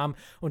Comic-Charme.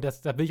 Und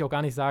da will ich auch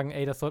gar nicht sagen,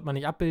 ey, das sollte man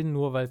nicht abbilden,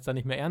 nur weil es dann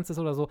nicht mehr ernst ist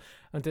oder so.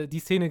 Und die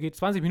Szene geht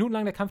 20 Minuten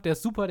lang, der Kampf. Der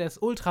ist super, der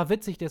ist ultra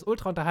witzig, der ist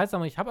ultra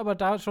unterhaltsam. Und ich habe aber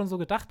da schon so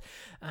gedacht,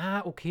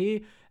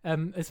 okay,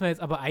 ist man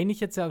jetzt aber eigentlich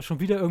jetzt ja schon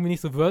wieder irgendwie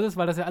nicht so versus,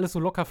 weil das ja alles so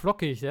locker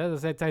flockig, ja,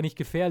 das ist jetzt ja nicht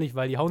gefährlich,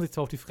 weil die hauen sich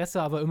zwar auf die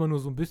Fresse, aber immer nur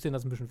so ein bisschen,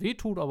 dass es ein bisschen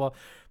wehtut, aber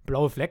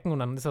blaue Flecken und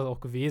dann ist das auch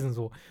gewesen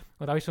so.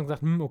 Und da habe ich schon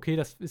gesagt, okay,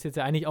 das ist jetzt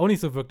ja eigentlich auch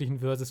nicht so wirklich ein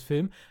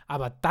Versus-Film,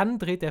 aber dann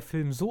dreht der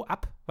Film so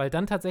ab, weil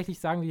dann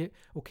tatsächlich sagen die,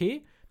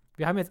 okay,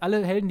 wir haben jetzt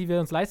alle Helden, die wir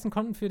uns leisten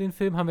konnten für den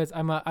Film, haben wir jetzt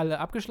einmal alle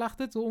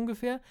abgeschlachtet, so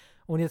ungefähr,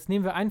 und jetzt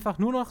nehmen wir einfach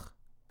nur noch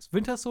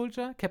Winter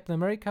Soldier, Captain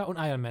America und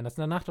Iron Man. Das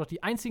sind danach doch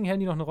die einzigen Helden,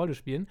 die noch eine Rolle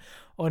spielen.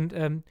 Und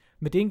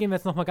mit denen gehen wir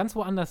jetzt noch mal ganz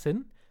woanders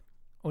hin.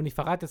 Und ich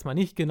verrate jetzt mal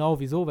nicht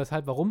genau, wieso,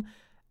 weshalb, warum.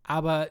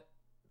 Aber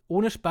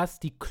ohne Spaß,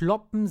 die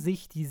kloppen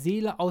sich die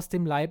Seele aus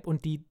dem Leib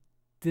und die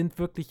sind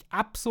wirklich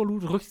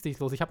absolut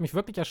rücksichtslos. Ich habe mich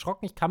wirklich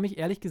erschrocken. Ich kann mich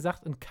ehrlich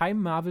gesagt in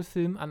keinem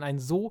Marvel-Film an einen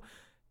so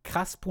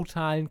krass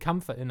brutalen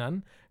Kampf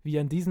erinnern, wie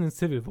an diesen in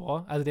Civil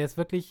War. Also der ist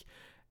wirklich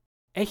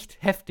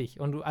echt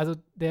heftig. Und also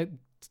der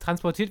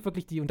transportiert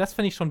wirklich und das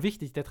finde ich schon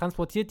wichtig, der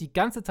transportiert die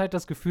ganze Zeit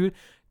das Gefühl,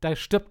 da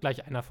stirbt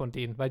gleich einer von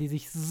denen, weil die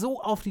sich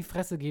so auf die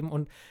Fresse geben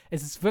und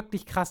es ist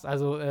wirklich krass,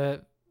 also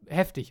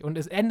heftig. Und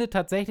es endet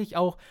tatsächlich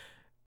auch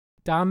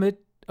damit,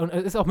 und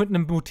es ist auch mit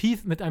einem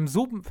Motiv, mit einem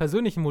so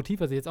persönlichen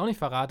Motiv, was ich jetzt auch nicht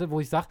verrate, wo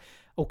ich sage,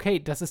 okay,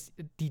 das ist,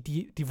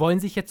 die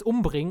wollen sich jetzt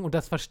umbringen und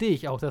das verstehe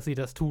ich auch, dass sie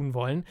das tun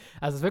wollen.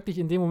 Also es ist wirklich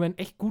in dem Moment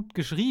echt gut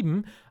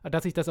geschrieben,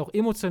 dass ich das auch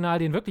emotional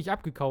denen wirklich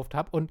abgekauft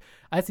habe. Und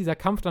als dieser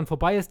Kampf dann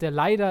vorbei ist, der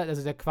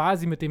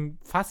quasi mit dem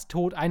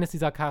Fasttod eines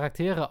dieser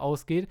Charaktere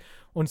ausgeht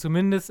und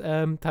zumindest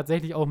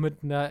tatsächlich auch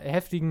mit einer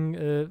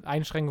heftigen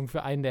Einschränkung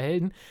für einen der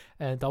Helden,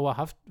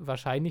 dauerhaft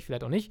wahrscheinlich,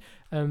 vielleicht auch nicht,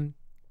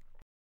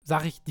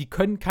 sage ich, die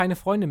können keine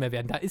Freunde mehr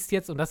werden. Da ist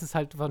jetzt, und das ist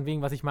halt von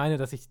wegen, was ich meine,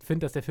 dass ich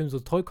finde, dass der Film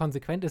so toll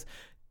konsequent ist,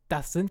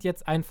 das sind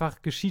jetzt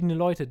einfach geschiedene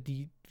Leute,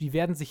 die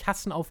werden sich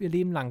hassen auf ihr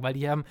Leben lang, weil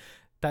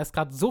da ist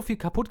gerade so viel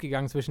kaputt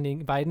gegangen zwischen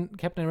den beiden,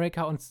 Captain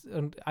America und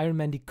Iron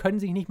Man, die können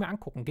sich nicht mehr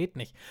angucken, geht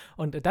nicht.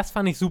 Und das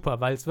fand ich super,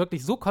 weil es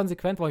wirklich so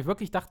konsequent war, wo ich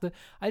wirklich dachte,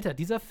 Alter,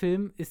 dieser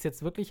Film ist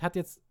jetzt wirklich, hat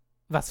jetzt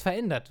was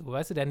verändert.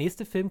 Weißt du, der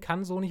nächste Film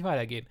kann so nicht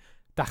weitergehen.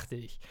 Dachte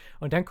ich.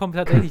 Und dann kommen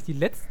tatsächlich die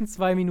letzten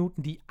 2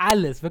 Minuten, die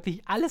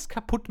wirklich alles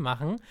kaputt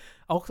machen.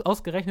 Auch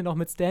ausgerechnet auch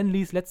mit Stan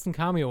Lees letzten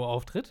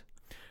Cameo-Auftritt.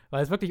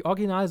 Weil es wirklich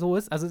original so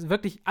ist. Also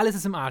wirklich, alles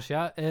ist im Arsch,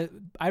 ja.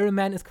 Iron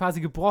Man ist quasi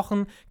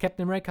gebrochen,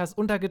 Captain America ist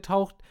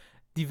untergetaucht,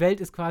 die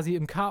Welt ist quasi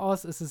im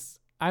Chaos, es ist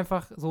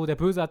einfach so, der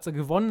Böse hat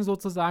gewonnen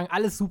sozusagen,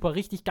 alles super,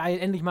 richtig geil,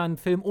 endlich mal ein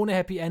Film ohne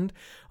Happy End.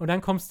 Und dann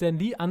kommt Stan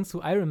Lee an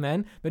zu Iron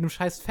Man mit einem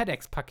scheiß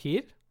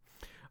FedEx-Paket.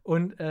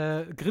 Und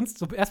grinst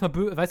so erstmal,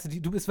 weißt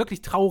du, du bist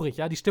wirklich traurig,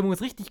 ja, die Stimmung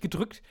ist richtig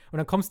gedrückt und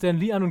dann kommt Stan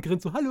Lee an und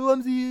grinst so, hallo,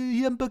 haben Sie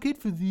hier ein Paket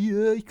für Sie,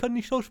 ich kann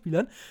nicht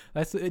schauspielern,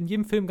 weißt du, in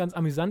jedem Film ganz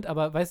amüsant,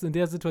 aber weißt du, in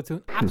der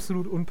Situation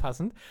absolut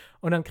unpassend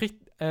und dann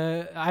kriegt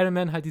Iron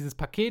Man halt dieses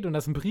Paket und da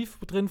ist ein Brief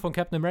drin von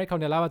Captain America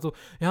und der labert so,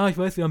 ja, ich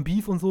weiß, wir haben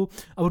Beef und so,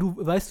 aber du,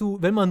 weißt du,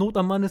 wenn mal Not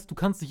am Mann ist, du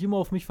kannst dich immer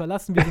auf mich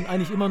verlassen, wir sind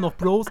eigentlich immer noch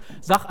Bros,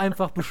 sag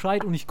einfach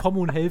Bescheid und ich komme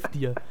und helfe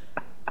dir.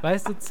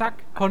 Weißt du,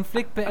 zack,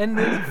 Konflikt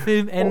beendet,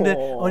 Filmende.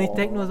 Und ich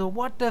denke nur so,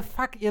 what the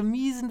fuck, ihr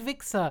miesen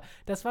Wichser.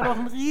 Das war doch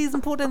ein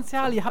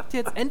Riesenpotenzial. Ihr habt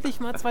jetzt endlich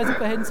mal 2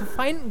 Superhelden zu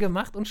Feinden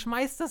gemacht und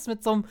schmeißt das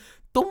mit so einem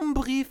dummen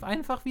Brief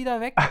einfach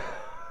wieder weg.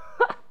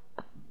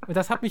 Und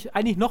das hat mich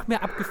eigentlich noch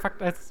mehr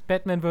abgefuckt als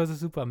Batman vs.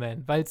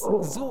 Superman. Weil es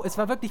es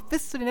war wirklich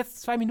bis zu den letzten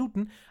 2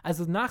 Minuten,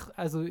 also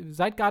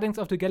seit Guardians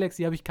of the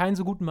Galaxy habe ich keinen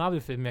so guten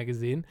Marvel-Film mehr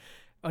gesehen.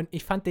 Und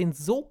ich fand den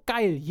so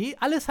geil.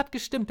 Alles hat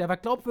gestimmt. Der war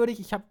glaubwürdig.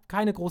 Ich habe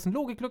keine großen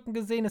Logiklücken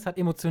gesehen. Es hat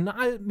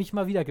emotional mich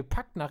mal wieder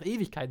gepackt nach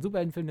Ewigkeit.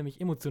 Superheldenfilm, der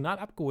mich emotional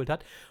abgeholt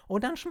hat.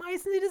 Und dann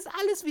schmeißen sie das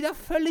alles wieder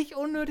völlig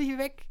unnötig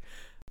weg.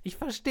 Ich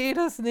verstehe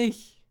das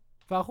nicht.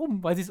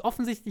 Warum? Weil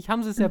offensichtlich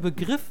haben sie es ja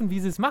begriffen, wie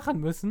sie es machen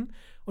müssen.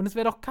 Und es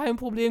wäre doch kein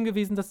Problem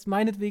gewesen, das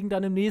meinetwegen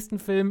dann im nächsten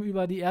Film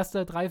über die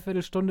erste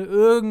Dreiviertelstunde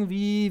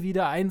irgendwie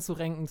wieder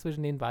einzurenken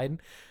zwischen den beiden.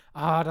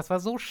 Das war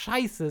so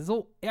scheiße,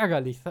 so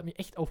ärgerlich. Das hat mich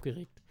echt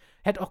aufgeregt.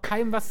 Hat doch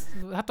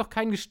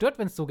keinen gestört,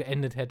 wenn es so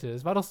geendet hätte.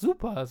 Es war doch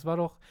super. Es war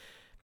doch,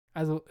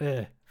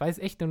 weiß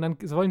echt. Und dann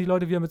sollen die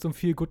Leute wieder mit so einem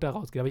viel Good da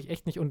rausgehen. Aber ich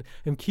echt nicht. Und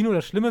im Kino,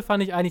 das Schlimme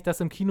fand ich eigentlich, dass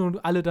im Kino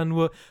alle dann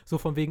nur so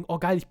von wegen, oh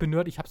geil, ich bin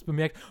Nerd, ich hab's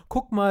bemerkt.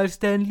 Guck mal,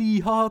 Stan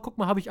Lee, guck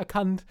mal, hab ich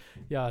erkannt.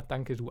 Ja,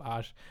 danke, du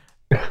Arsch.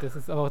 Das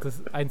ist aber auch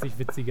das einzig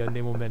Witzige in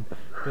dem Moment.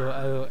 So,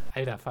 also,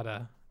 alter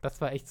Vater. Das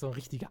war echt so ein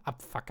richtiger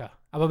Abfucker.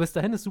 Aber bis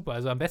dahin ist super.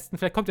 Also am besten,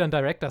 vielleicht kommt ja ein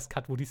Director's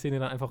Cut, wo die Szene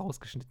dann einfach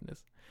rausgeschnitten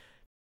ist.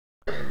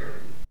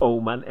 Oh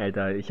Mann,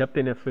 Alter, ich habe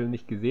den ja Film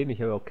nicht gesehen,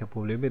 ich habe auch kein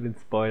Problem mit den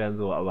Spoilern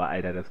so, aber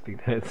Alter, das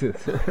klingt halt so.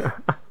 Das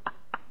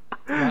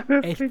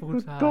war echt brutal.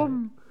 So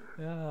dumm.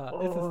 Ja,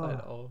 ist es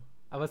halt auch.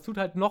 Aber es tut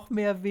halt noch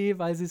mehr weh,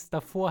 weil sie es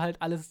davor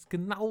halt alles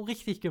genau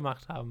richtig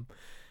gemacht haben.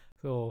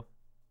 So.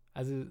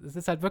 Also es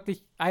ist halt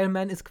wirklich, Iron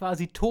Man ist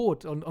quasi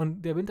tot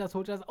und der Winter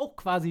Soldier ist auch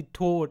quasi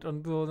tot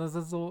und so, das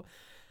ist so.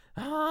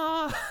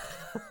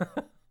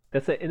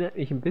 Das erinnert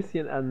mich ein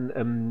bisschen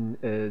an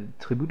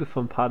Tribute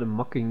von Panem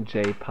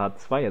Mockingjay Part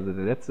 2, also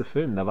der letzte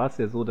Film. Da war es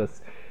ja so,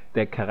 dass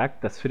der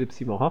Charakter, dass Philip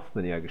Seymour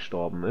Hoffman ja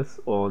gestorben ist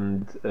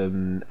und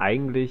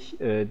eigentlich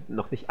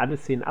noch nicht alle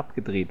Szenen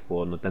abgedreht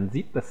wurden. Und dann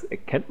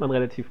erkennt man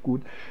relativ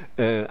gut.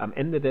 Am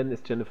Ende dann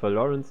ist Jennifer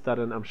Lawrence da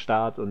dann am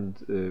Start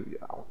und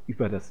auch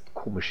über das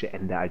komische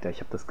Ende, Alter. Ich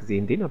habe das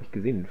gesehen, den habe ich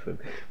gesehen, den Film.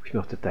 Wo ich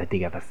mir dachte,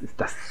 Digga, was ist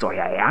das? Ist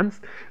euer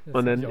Ernst? Das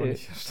und dann ich auch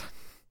nicht verstanden.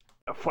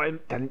 Vor allem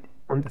dann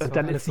und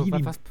dann ist sie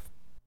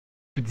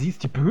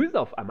ist die Böse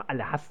auf einmal.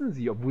 Alle hassen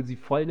sie, obwohl sie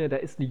da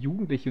ist eine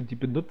Jugendliche und die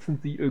benutzen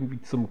sie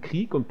irgendwie zum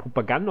Krieg und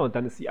Propaganda und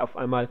dann ist sie auf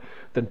einmal,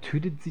 dann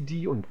tötet sie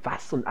die und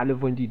was und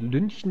alle wollen die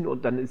lynchen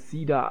und dann ist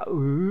sie da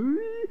und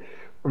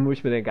wo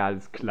ich mir denke,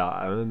 alles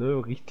klar,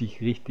 ne?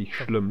 Richtig, richtig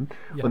schlimm.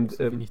 Ja, und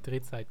wenig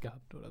Drehzeit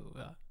gehabt oder so,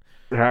 ja.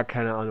 Ja,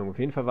 keine Ahnung. Auf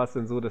jeden Fall war es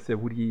dann so, dass ja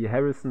Woody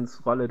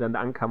Harrisons Rolle dann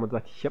ankam und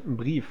sagte, ich habe einen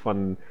Brief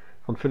von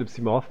Philip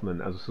Seymour Hoffman,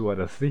 also so hat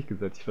er das nicht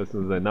gesagt, ich weiß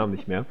nur seinen Namen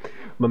nicht mehr.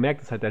 Und man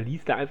merkt es halt, da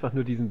liest er einfach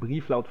nur diesen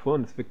Brief laut vor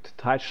und es wirkt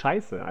total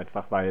scheiße,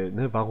 einfach weil,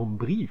 ne, warum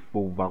Brief?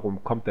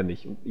 Warum kommt er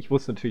nicht? Und ich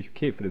wusste natürlich,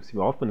 okay, Philip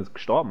Seymour Hoffman ist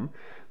gestorben,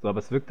 so, aber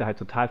es wirkte halt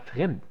total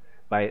fremd,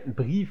 weil einen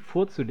Brief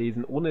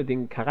vorzulesen ohne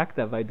den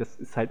Charakter, weil das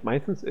ist halt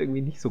meistens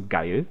irgendwie nicht so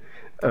geil.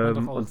 Kann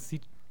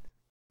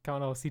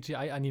man auch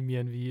CGI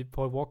animieren wie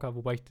Paul Walker,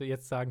 wobei ich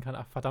jetzt sagen kann,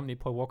 ach verdammt, nee,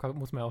 Paul Walker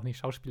muss man ja auch nicht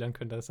schauspielern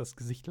können, da ist das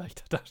Gesicht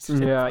leichter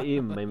darstellbar. Ja,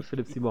 eben, beim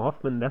Philipp Seymour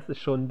Hoffman, das ist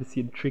schon ein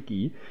bisschen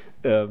tricky.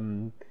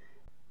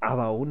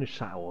 Aber ohne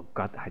oh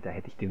Gott, Alter,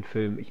 hätte ich den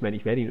Film, ich meine,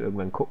 ich werde ihn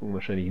irgendwann gucken,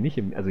 wahrscheinlich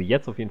nicht also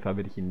jetzt auf jeden Fall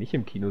werde ich ihn nicht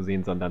im Kino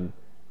sehen, sondern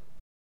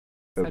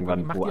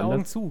irgendwann mach woanders. die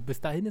Augen zu,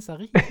 bis dahin ist er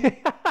richtig.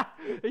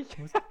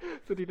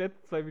 So die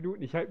letzten 2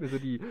 Minuten, ich halte mir so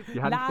die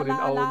Hand vor den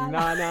Augen.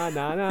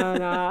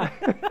 Na.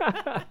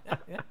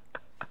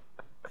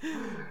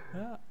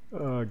 Ja.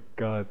 Oh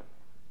Gott.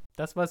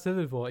 Das war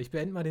Civil War. Ich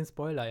beende mal den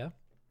Spoiler, ja?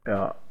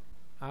 Ja.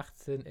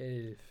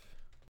 1811.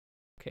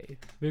 Okay.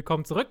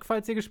 Willkommen zurück,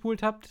 falls ihr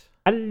gespult habt.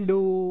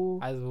 Hallo.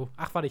 Also,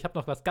 warte, ich habe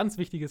noch was ganz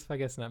Wichtiges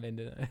vergessen am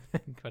Ende.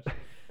 Quatsch.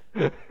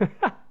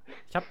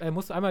 Ich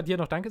musste einmal dir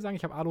noch Danke sagen.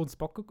 Ich habe Arlo und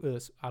Spock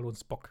geguckt.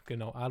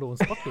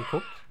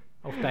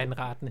 Auf deinen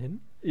Raten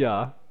hin.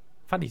 Ja.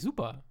 Fand ich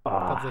super,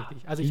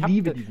 tatsächlich. Also ich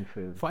liebe diesen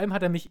Film. Vor allem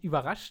hat er mich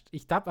überrascht.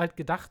 Ich habe halt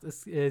gedacht,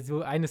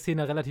 so eine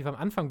Szene relativ am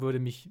Anfang würde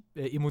mich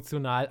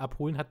emotional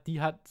abholen. Die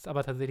hat es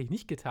aber tatsächlich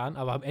nicht getan.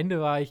 Aber am Ende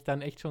war ich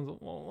dann echt schon so,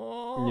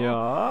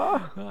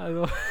 ja,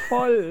 also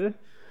voll.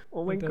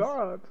 Oh mein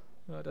Gott.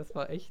 Ja, das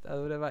war echt,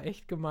 also der war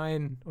echt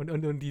gemein. Und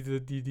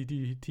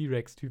die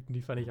T-Rex-Typen,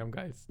 die fand ich am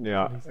geilsten.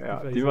 Ja,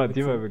 die war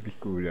wirklich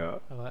gut, ja.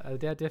 Aber also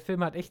der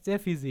Film hat echt sehr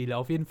viel Seele.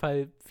 Auf jeden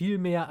Fall viel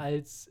mehr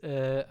als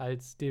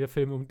der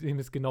Film, um den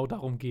es genau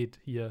darum geht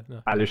hier.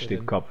 Ne? Alles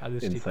steht Kopf,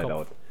 Inside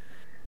Out.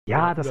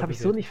 Ja, das habe ich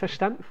so nicht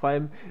verstanden. Vor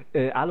allem,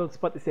 Arlo und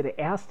Spot ist ja der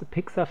erste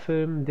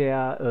Pixar-Film,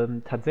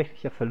 der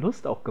tatsächlich ja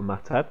Verlust auch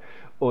gemacht hat.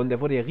 Und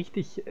er wurde ja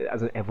richtig,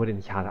 also er wurde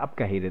nicht hart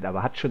abgehatet,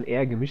 aber hat schon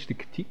eher gemischte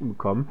Kritiken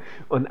bekommen.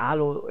 Und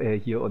Arlo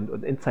hier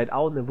und Inside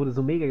Out, der wurde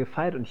so mega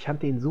gefeiert und ich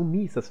fand den so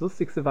mies. Das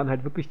Lustigste waren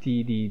halt wirklich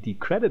die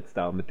Credits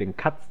da mit den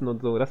Katzen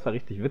und so. Das war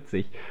richtig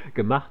witzig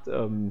gemacht.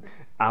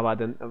 Aber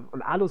dann,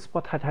 und Arlo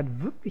Spot hat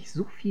halt wirklich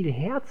so viel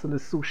Herz und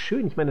ist so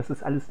schön. Ich meine, das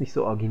ist alles nicht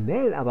so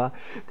originell, aber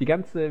die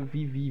ganze,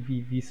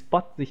 wie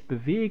Spot sich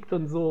bewegt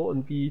und so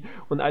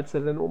und als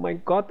er dann, oh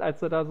mein Gott,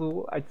 als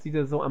die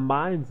da so am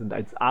Malen sind,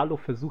 als Arlo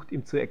versucht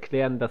ihm zu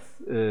erklären,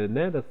 dass,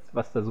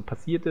 was da so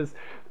passiert ist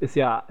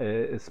ja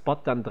Spot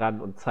dann dran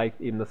und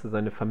zeigt eben, dass er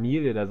seine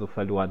Familie da so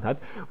verloren hat.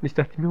 Und ich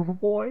dachte mir,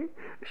 boy,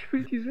 ich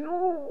will diesen,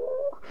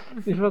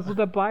 ich war so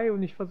dabei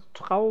und ich war so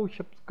traurig, ich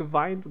habe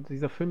geweint und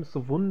dieser Film ist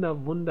so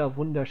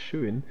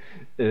wunderschön.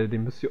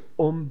 Den müsst ihr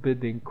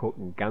unbedingt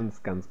gucken.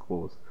 Ganz, ganz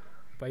groß.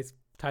 Weil ich es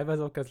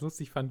teilweise auch ganz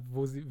lustig fand,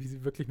 wie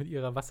sie wirklich mit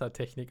ihrer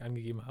Wassertechnik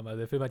angegeben haben. Also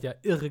der Film hat ja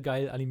irre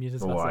geil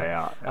animiertes Wasser.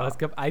 Ja. Aber es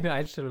gab eine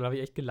Einstellung, da habe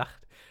ich echt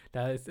gelacht.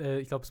 Da ist,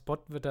 ich glaube,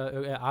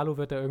 Arlo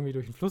wird da irgendwie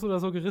durch den Fluss oder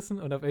so gerissen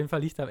und auf jeden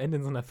Fall liegt er am Ende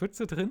in so einer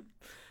Pfütze drin.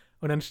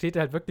 Und dann steht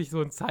er halt wirklich so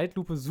in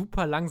Zeitlupe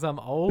super langsam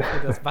auf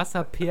und das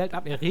Wasser perlt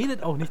ab. Er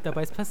redet auch nicht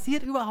dabei, es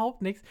passiert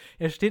überhaupt nichts.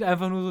 Er steht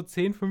einfach nur so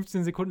 10,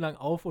 15 Sekunden lang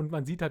auf und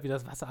man sieht halt, wie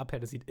das Wasser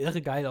abperlt. Das sieht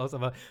irre geil aus,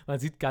 aber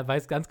man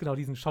weiß ganz genau,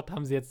 diesen Shot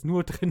haben sie jetzt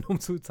nur drin, um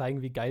zu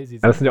zeigen, wie geil sie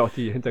sind. Das sind ja auch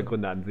die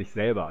Hintergründe an sich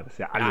selber. Das ist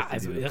ja alles. Ja,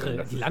 also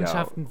irre. Die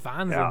Landschaften,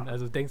 Wahnsinn. Ja.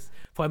 Also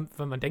vor allem,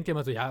 man denkt ja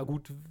immer so, ja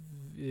gut,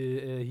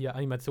 hier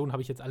Animationen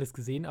habe ich jetzt alles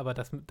gesehen, aber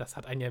das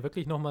hat einen ja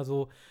wirklich nochmal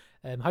so,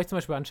 habe ich zum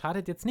Beispiel bei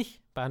Uncharted jetzt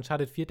nicht. Bei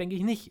Uncharted 4 denke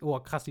ich nicht, oh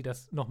krass, sieht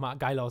das nochmal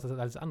geiler aus als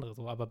alles andere.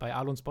 So. Aber bei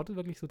Arlo und Spot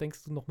wirklich so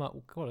denkst du nochmal,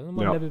 oh Gott,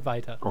 nochmal ein Level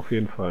weiter. Auf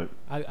jeden Fall.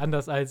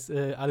 Anders als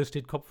alles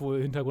steht Kopf, wo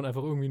im Hintergrund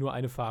einfach irgendwie nur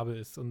eine Farbe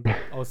ist und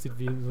aussieht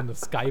wie so eine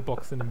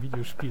Skybox in einem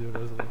Videospiel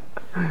oder so.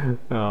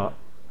 Ja.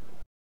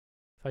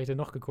 Was habe ich denn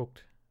noch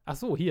geguckt? Ach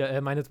so,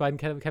 hier, meine beiden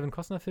Kevin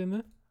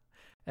Costner-Filme.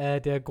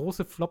 Der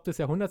große Flop des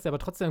Jahrhunderts, der aber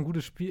trotzdem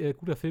ein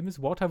guter Film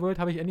ist. Waterworld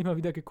habe ich endlich mal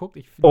wieder geguckt.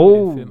 Ich finde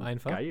den Film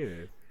einfach.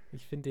 Geil.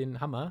 Ich finde den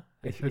Hammer.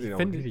 Ich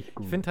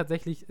finde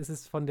tatsächlich, es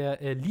ist von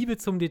der Liebe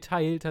zum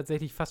Detail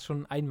tatsächlich fast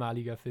schon ein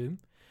einmaliger Film.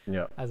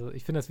 Ja. Also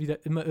ich finde das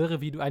wieder immer irre,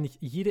 wie du eigentlich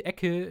jede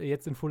Ecke,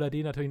 jetzt in Full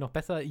HD natürlich noch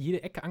besser,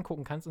 jede Ecke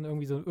angucken kannst und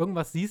irgendwie so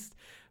irgendwas siehst,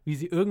 wie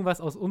sie irgendwas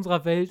aus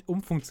unserer Welt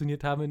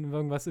umfunktioniert haben in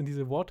irgendwas in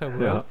diese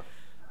Waterworld. Ja.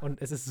 Und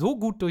es ist so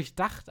gut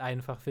durchdacht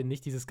einfach, finde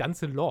ich, dieses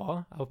ganze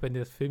Lore, auch wenn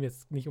der Film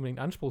jetzt nicht unbedingt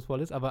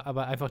anspruchsvoll ist, aber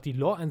einfach die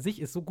Lore an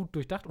sich ist so gut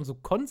durchdacht und so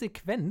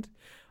konsequent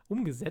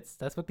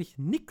umgesetzt, da ist wirklich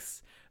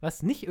nichts,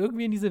 was nicht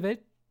irgendwie in diese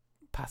Welt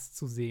passt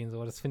zu sehen.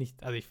 So, das finde ich,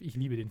 also ich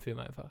liebe den Film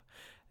einfach.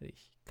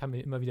 Ich kann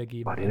mir immer wieder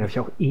geben. Boah, den habe ich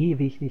auch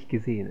ewig nicht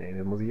gesehen, ey.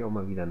 Den muss ich auch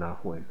mal wieder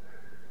nachholen.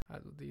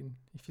 Also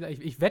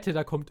ich wette,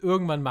 da kommt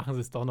irgendwann, machen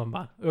sie es doch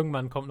nochmal.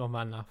 Irgendwann kommt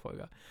nochmal ein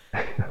Nachfolger.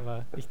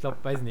 Aber ich glaube,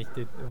 weiß nicht,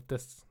 ob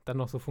das dann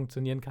noch so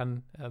funktionieren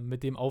kann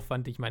mit dem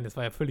Aufwand. Ich meine, das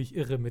war ja völlig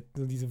irre, mit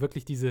so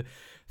diese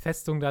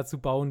Festung da zu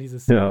bauen,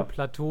 dieses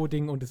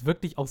Plateau-Ding und es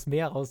wirklich aufs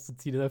Meer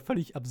rauszuziehen. Das ist ja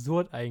völlig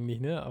absurd eigentlich,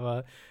 ne?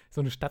 Aber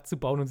so eine Stadt zu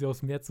bauen und sie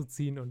aufs Meer zu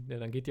ziehen und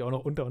dann geht die auch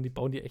noch unter und die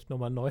bauen die echt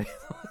nochmal neu.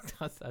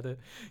 Krass, Alter.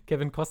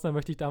 Kevin Costner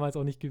möchte ich damals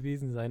auch nicht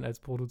gewesen sein als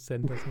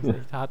Produzent. Das muss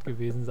echt hart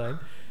gewesen sein.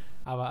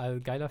 Aber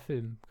geiler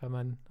Film, kann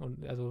man,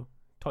 also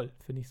toll,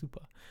 finde ich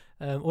super.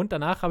 Und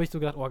danach habe ich so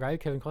gedacht, oh geil,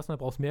 Kevin Costner,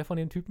 brauchst mehr von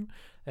den Typen.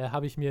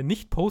 Habe ich mir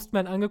nicht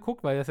Postman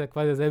angeguckt, weil das ja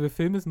quasi derselbe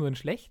Film ist, nur in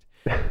schlecht.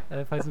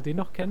 Falls du den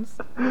noch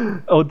kennst.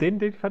 Oh,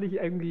 den fand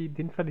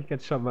ich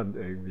ganz charmant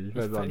irgendwie. Ich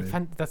weiß auch nicht.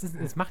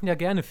 Das machen ja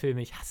gerne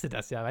Filme. Ich hasse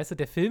das ja. Weißt du,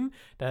 der Film,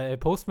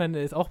 Postman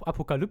ist auch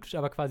apokalyptisch,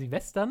 aber quasi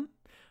Western.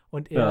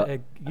 Und er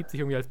gibt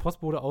sich irgendwie als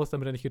Postbote aus,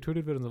 damit er nicht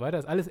getötet wird und so weiter.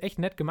 Das ist alles echt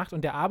nett gemacht.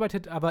 Und der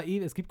arbeitet aber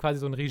es gibt quasi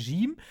so ein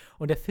Regime.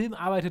 Und der Film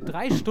arbeitet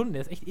 3 Stunden,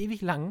 der ist echt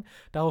ewig lang,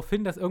 darauf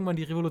hin, dass irgendwann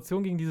die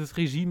Revolution gegen dieses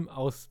Regime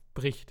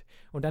ausbricht.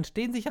 Und dann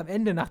stehen sich am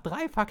Ende nach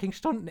 3 fucking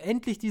Stunden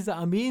endlich diese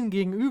Armeen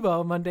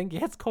gegenüber. Und man denkt,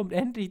 jetzt kommt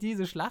endlich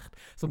diese Schlacht.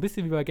 So ein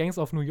bisschen wie bei Gangs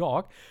of New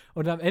York.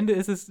 Und am Ende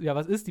ist es, ja,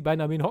 was ist? Die beiden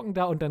Armeen hocken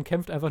da und dann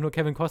kämpft einfach nur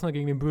Kevin Costner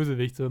gegen den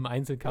Bösewicht, so im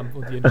Einzelkampf.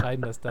 Und die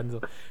entscheiden das dann so.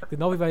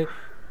 Genau wie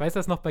weißt du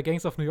das noch bei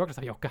Gangs of New York? Das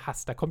habe ich auch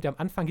gehasst. Da kommt ja am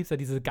Anfang, gibt es ja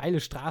diese geile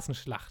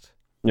Straßenschlacht.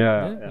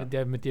 Ja, ne? ja.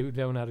 Der mit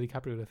Leonardo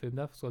DiCaprio, der Film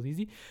da,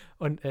 Scorsese.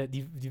 Und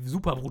die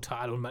super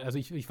brutal. Und also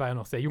ich war ja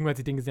noch sehr jung, als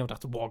ich den gesehen habe und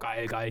dachte so, boah,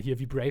 geil, hier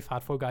wie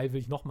Braveheart, voll geil, will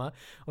ich nochmal.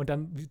 Und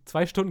dann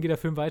 2 Stunden geht der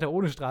Film weiter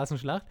ohne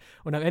Straßenschlacht.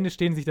 Und am Ende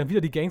stehen sich dann wieder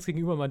die Gangs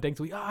gegenüber und man denkt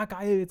so, ja,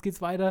 geil, jetzt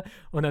geht's weiter.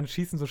 Und dann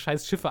schießen so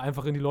scheiß Schiffe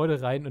einfach in die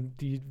Leute rein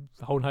und die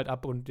hauen halt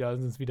ab und ja,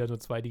 dann sind es wieder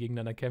nur 2, die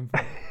gegeneinander kämpfen.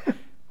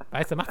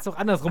 Weißt du, macht's doch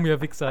andersrum,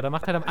 ihr Wichser. Da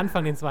macht halt am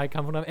Anfang den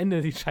Zweikampf und am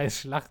Ende die scheiß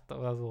Schlacht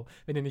oder so.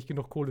 Wenn ihr nicht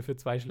genug Kohle für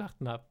 2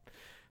 Schlachten habt.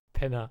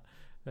 Penner.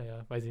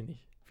 Naja, weiß ich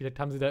nicht. Vielleicht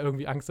haben sie da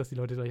irgendwie Angst, dass die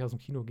Leute gleich aus dem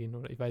Kino gehen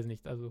oder ich weiß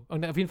nicht. Also,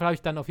 und auf jeden Fall habe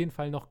ich dann auf jeden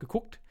Fall noch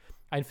geguckt.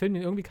 Ein Film,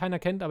 den irgendwie keiner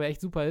kennt, aber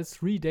echt super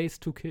ist. 3 Days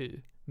to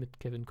Kill mit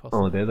Kevin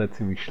Costner. Oh, der soll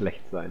ziemlich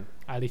schlecht sein.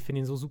 Also ich finde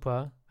ihn so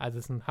super. Also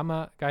es ist ein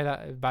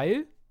hammergeiler,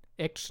 weil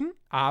Action,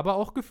 aber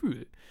auch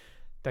Gefühl.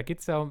 Da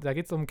geht's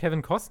um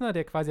Kevin Costner,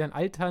 der quasi ein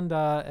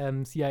alternder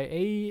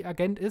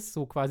CIA-Agent ist,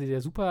 so quasi der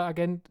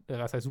Superagent,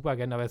 was heißt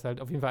Superagent, aber er ist halt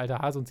auf jeden Fall alter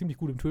Hase und ziemlich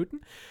gut im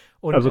Töten.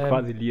 Und, also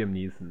quasi Liam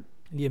Neeson.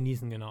 Liam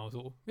Neeson, genau,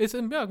 so. Ist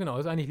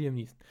eigentlich Liam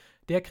Neeson.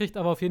 Der kriegt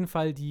aber auf jeden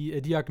Fall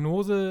die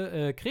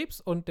Diagnose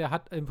Krebs und der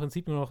hat im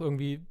Prinzip nur noch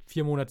irgendwie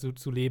 4 Monate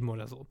zu leben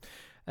oder so.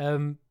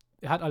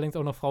 Er hat allerdings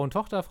auch noch Frau und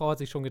Tochter. Frau hat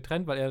sich schon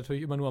getrennt, weil er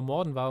natürlich immer nur am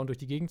Morden war und durch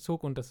die Gegend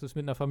zog. Und das ist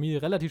mit einer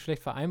Familie relativ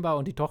schlecht vereinbar.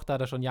 Und die Tochter hat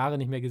er schon Jahre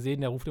nicht mehr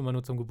gesehen. Der ruft immer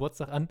nur zum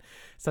Geburtstag an.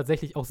 Ist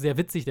tatsächlich auch sehr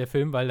witzig, der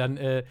Film, weil dann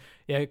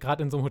er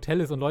gerade in so einem Hotel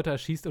ist und Leute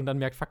erschießt und dann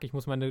merkt, fuck, ich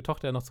muss meine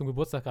Tochter noch zum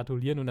Geburtstag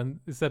gratulieren. Und dann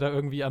ist er da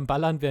irgendwie am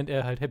Ballern, während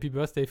er halt Happy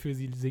Birthday für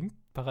sie singt,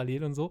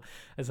 parallel und so.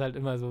 Es ist halt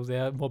immer so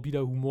sehr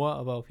morbider Humor,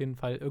 aber auf jeden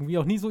Fall irgendwie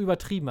auch nie so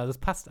übertrieben. Also es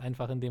passt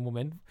einfach in dem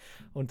Moment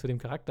und zu dem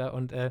Charakter.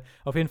 Und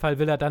auf jeden Fall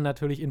will er dann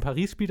natürlich in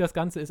Paris spielt das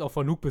Ganze, ist auch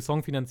von Luc Besson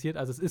finanziert.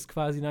 Also es ist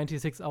quasi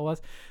 96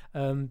 Hours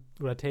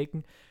oder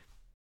Taken.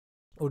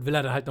 Und will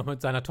er dann halt noch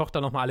mit seiner Tochter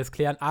noch mal alles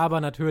klären.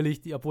 Aber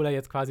natürlich, obwohl er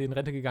jetzt quasi in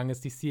Rente gegangen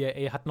ist, die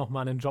CIA hat noch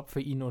mal einen Job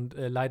für ihn und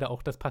leider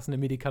auch das passende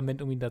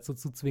Medikament, um ihn dazu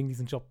zu zwingen,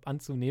 diesen Job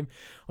anzunehmen.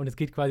 Und es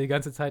geht quasi die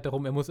ganze Zeit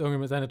darum, er muss irgendwie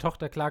mit seiner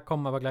Tochter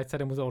klarkommen, aber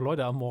gleichzeitig muss er auch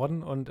Leute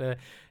ermorden. Und der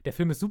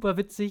Film ist super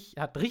witzig,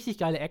 hat richtig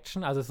geile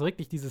Action. Also es ist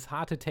wirklich dieses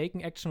harte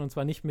Taken-Action und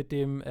zwar nicht mit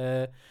dem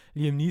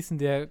Liam Neeson,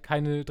 der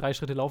keine 3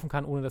 Schritte laufen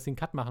kann, ohne dass sie einen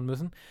Cut machen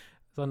müssen,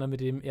 sondern mit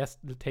dem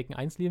ersten Taken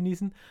 1 Liam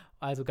Neeson.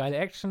 Also geile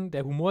Action,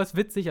 der Humor ist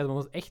witzig, also man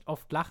muss echt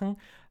oft lachen.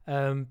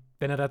 Wenn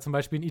er da zum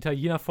Beispiel einen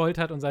Italiener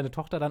foltert und seine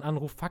Tochter dann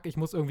anruft, fuck, ich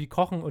muss irgendwie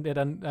kochen und er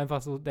dann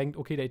einfach so denkt,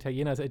 okay, der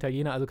Italiener ist der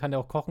Italiener, also kann der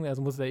auch kochen,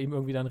 also muss er ihm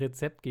irgendwie dann ein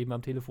Rezept geben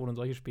am Telefon und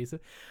solche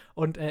Späße.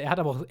 Und er hat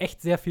aber auch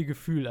echt sehr viel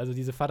Gefühl, also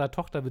diese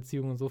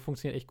Vater-Tochter-Beziehung und so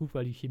funktioniert echt gut,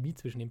 weil die Chemie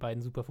zwischen den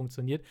beiden super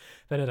funktioniert,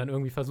 wenn er dann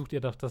irgendwie versucht, ihr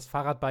doch das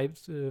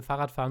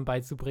Fahrradfahren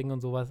beizubringen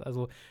und sowas.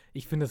 Also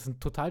ich finde, das ist ein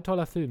total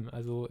toller Film,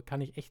 also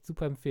kann ich echt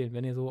super empfehlen,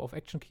 wenn ihr so auf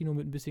Action-Kino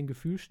mit ein bisschen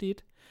Gefühl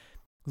steht,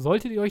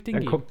 solltet ihr euch den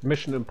Dann geben. guckt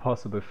Mission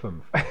Impossible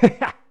 5.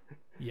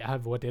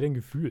 Ja, wo hat der denn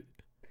Gefühl?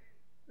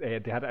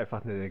 Der hat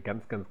einfach eine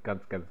ganz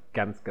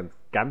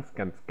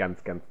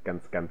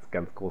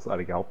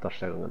großartige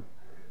Hauptdarstellerin.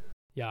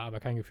 Ja, aber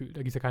kein Gefühl. Da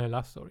gibt es ja keine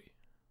Love Story.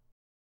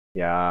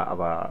 Ja,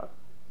 aber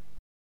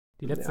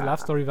die letzte Love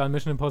Story war in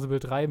Mission Impossible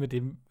 3 mit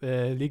dem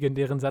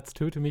legendären Satz,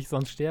 töte mich,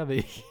 sonst sterbe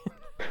ich.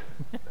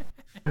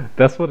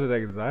 Das wurde da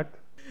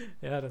gesagt?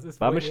 Ja, das ist,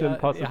 war Mission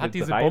Impossible 3 er hat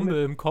diese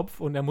Bombe im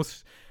Kopf und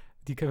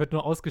die wird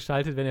nur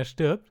ausgeschaltet, wenn er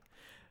stirbt.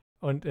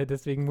 Und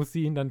deswegen muss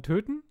sie ihn dann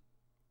töten.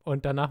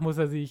 Und danach muss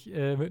sie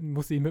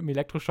ihn mit dem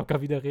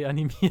Elektroschocker wieder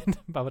reanimieren.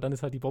 Aber dann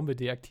ist halt die Bombe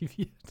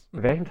deaktiviert.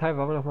 In welchem Teil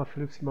war man nochmal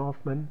Philipp Seymour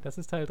Hoffman? Das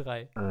ist Teil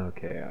 3. Ah,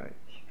 okay, ja,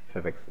 ich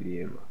verwechsel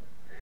die immer.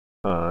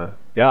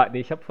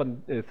 Ich habe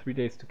von 3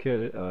 Days to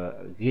Kill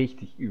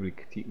richtig übel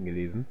Kritiken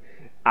gelesen.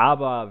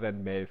 Aber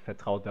wenn Melf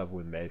vertraut da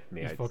wohl Melf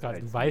mehr als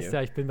du weißt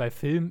ja, ich bin bei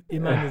Filmen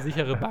immer eine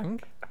sichere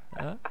Bank.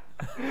 Ja?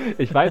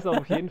 Ich weiß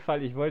auf jeden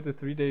Fall, ich wollte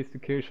 3 Days to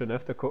Kill schon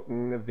öfter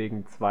gucken,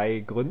 wegen 2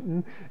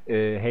 Gründen.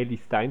 Hailey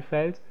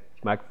Steinfeld,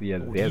 ich mag sie ja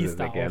sehr, sehr,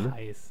 sehr gerne. Die ist auch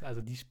heiß.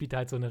 Also die spielt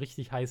halt so eine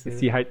richtig heiße... Ist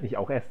sie halt nicht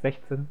auch erst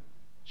 16?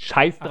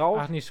 Scheiß drauf.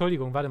 Ach nee,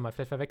 Entschuldigung, warte mal,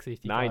 vielleicht verwechsel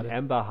ich die Nein, gerade.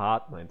 Amber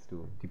Hart meinst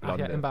du, die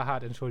Blonde. Ach ja, Amber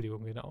Hart,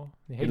 Entschuldigung, genau.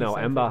 Genau,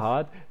 Amber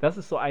Hart. Das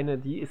ist so eine,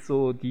 die ist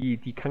so,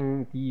 die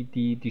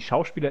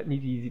Schauspielerin,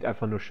 die sieht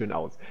einfach nur schön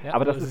aus. Ja,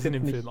 aber das ist in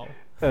jetzt dem nicht, Film auch.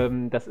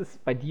 Das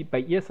ist bei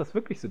ihr ist das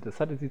wirklich so. Das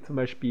hatte sie zum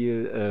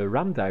Beispiel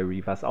Rum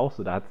Diary, war es auch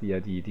so. Da hat sie ja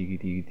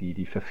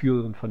die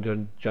Verführerin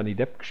von Johnny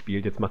Depp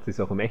gespielt. Jetzt macht sie es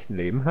auch im echten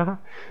Leben.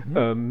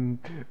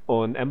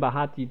 Und Amber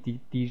Hart,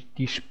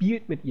 die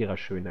spielt mit ihrer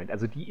Schönheit.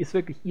 Also die ist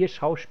wirklich, ihr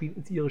Schauspiel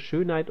ist ihre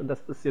Schönheit und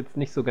das ist jetzt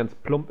nicht so ganz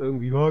plump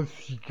irgendwie, oh,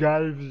 ist sie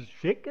geil, wie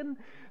schicken,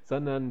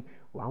 sondern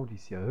wow, die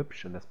ist ja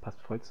hübsch und das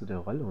passt voll zu der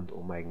Rolle und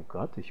oh mein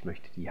Gott, ich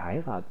möchte die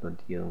heiraten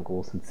und ihren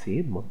großen Zeh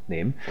im Mund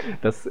nehmen.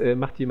 Das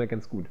macht die immer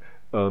ganz gut.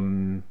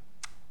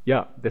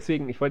 Ja,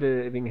 deswegen, ich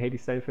wollte wegen Hailee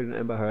Steinfeld und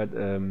Amber Heard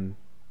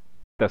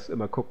das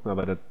immer gucken,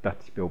 aber da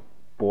dachte ich mir, oh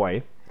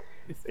boy,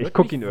 ich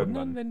gucke ihn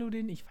irgendwann. Wenn du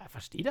ich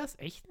verstehe das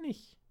echt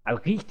nicht.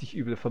 Also richtig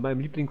übel. Von meinem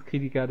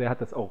Lieblingskritiker, der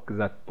hat das auch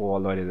gesagt, boah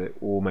Leute,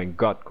 oh mein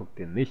Gott, guckt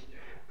den nicht.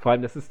 Vor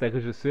allem, der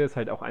Regisseur ist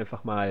halt auch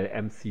einfach mal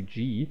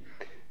MCG,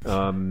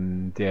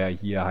 der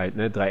hier halt,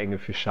 3 Engel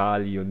für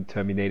Charlie und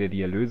Terminator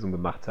die Erlösung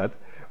gemacht hat.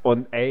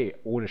 Und ey,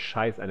 ohne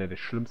Scheiß, einer der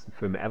schlimmsten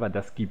Filme ever,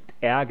 das gibt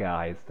Ärger,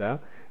 heißt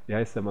er. Wie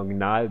heißt der im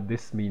Original?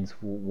 This Means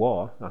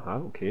War. Aha,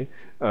 okay.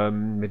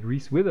 Mit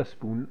Reese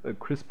Witherspoon,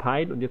 Chris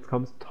Pine und jetzt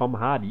kommt Tom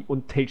Hardy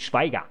und Til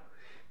Schweiger.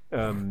 Vor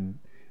allem,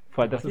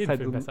 das ist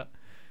halt so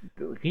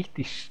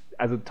richtig,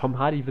 also Tom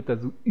Hardy wird da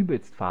so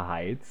übelst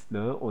verheizt,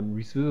 ne? Und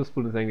Reese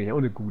Witherspoon ist eigentlich auch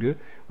eine gute.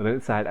 Und dann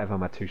ist da halt einfach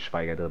mal Til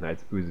Schweiger drin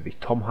als Bösewicht.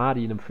 Tom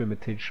Hardy in einem Film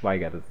mit Til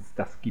Schweiger,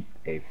 das gibt,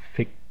 ey,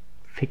 fick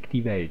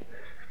die Welt.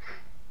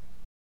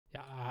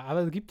 Ja,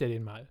 aber gibt ja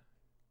den mal.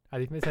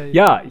 Also ich meine,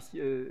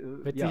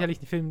 wird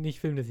sicherlich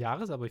nicht Film des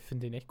Jahres, aber ich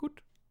finde den echt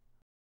gut.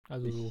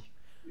 Also ich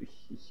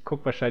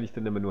gucke wahrscheinlich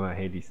dann immer nur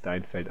Hailee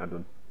Steinfeld an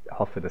und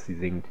hoffe, dass sie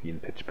singt wie in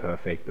Pitch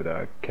Perfect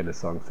oder Can a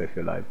Song Save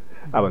Your Life.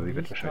 Aber sie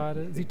wird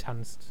wahrscheinlich sie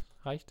tanzt.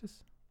 Reicht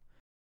es?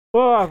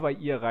 Boah, bei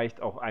ihr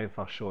reicht auch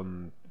einfach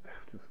schon.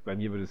 Bei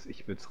mir würde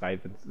es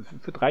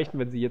reichen,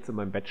 wenn sie jetzt in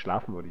meinem Bett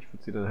schlafen würde. Ich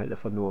würde sie dann halt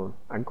einfach nur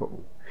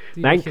angucken.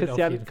 Nein,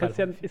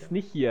 Christian ist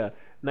nicht hier.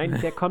 Nein,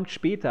 der kommt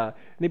später.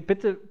 Nee,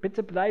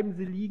 bitte bleiben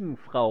Sie liegen,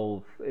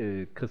 Frau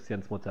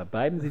Christians Mutter.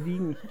 Bleiben Sie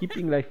liegen, ich gebe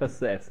Ihnen gleich was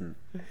zu essen.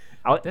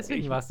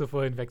 Deswegen warst du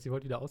vorhin weg, sie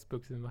wollte wieder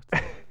ausbüchsen.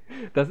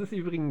 Das ist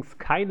übrigens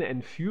keine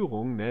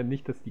Entführung, ne?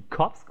 Nicht, dass die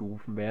Cops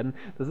gerufen werden.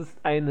 Das ist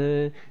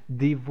eine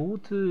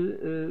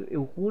devote,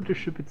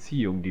 erotische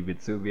Beziehung, die wir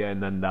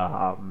zueinander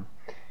haben.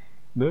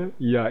 Ne?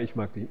 Ja, ich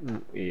mag dich.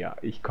 Ja,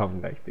 ich komme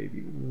gleich,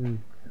 Baby.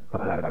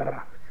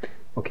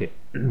 Okay.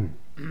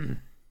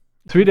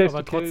 3 Days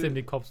aber trotzdem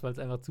die Cops, weil es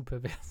einfach zu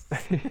pervers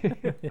ist.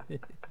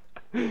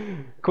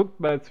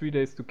 Guckt mal 3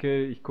 Days to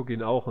Kill, ich gucke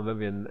ihn auch und wenn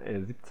wir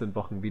in 17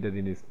 Wochen wieder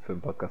den nächsten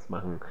Film-Podcast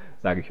machen,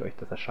 sage ich euch,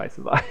 dass er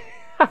scheiße war.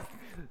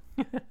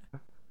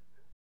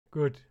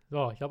 Gut,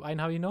 so, ich glaube,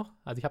 einen habe ich noch.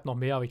 Also ich habe noch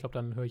mehr, aber ich glaube,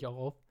 dann höre ich auch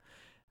auf.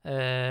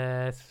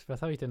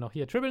 Was habe ich denn noch?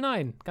 Hier,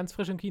 999, ganz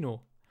frisch im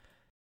Kino.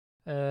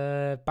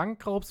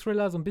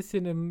 Bankraub-Thriller, so ein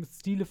bisschen im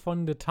Stile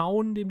von The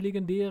Town, dem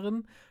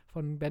legendären,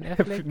 von Ben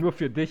Affleck. Nur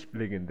für dich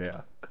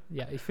legendär.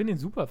 Ja, ich finde ihn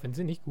super. Findest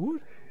du ihn nicht gut?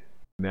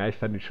 Na, ich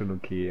fand ihn schon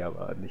okay,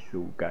 aber nicht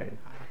so geil.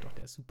 Doch,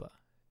 der ist super.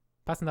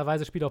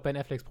 Passenderweise spielt auch Ben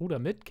Afflecks Bruder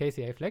mit,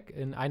 Casey Affleck,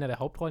 in einer der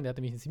Hauptrollen. Der hat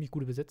nämlich eine ziemlich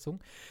gute Besetzung.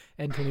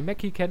 Anthony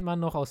Mackie kennt man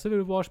noch, aus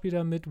Civil War spielt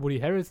er mit. Woody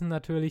Harrelson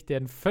natürlich, der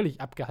einen völlig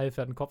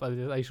abgehalfterten Kopf, also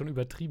der ist eigentlich schon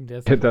übertrieben.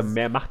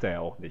 Mehr macht er ja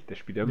auch nicht. Der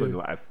spielt ja immer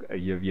nur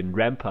hier wie ein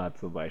Rampart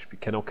zum Beispiel.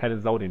 Kennt auch keine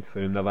Sau den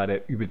Film, da war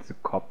der übelste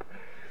Kopf.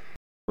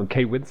 Und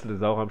Kate Winslet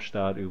ist auch am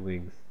Start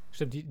übrigens.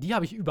 Stimmt, die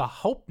habe ich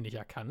überhaupt nicht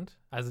erkannt.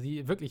 Also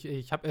die wirklich,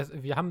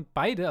 wir haben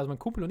beide, also mein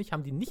Kumpel und ich,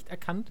 haben die nicht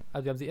erkannt.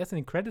 Also wir haben sie erst in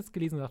den Credits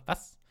gelesen und gedacht,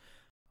 was?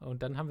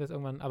 Und dann haben wir es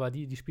irgendwann, aber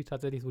die spielt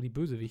tatsächlich so die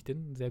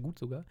Bösewichtin, sehr gut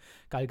sogar.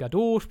 Gal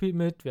Gadot spielt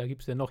mit, wer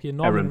gibt's denn noch hier?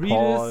 Norman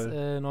Reedus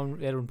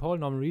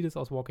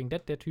aus Walking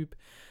Dead, der Typ,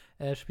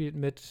 spielt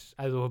mit.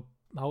 Also,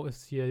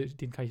 ist hier,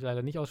 den kann ich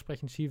leider nicht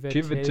aussprechen.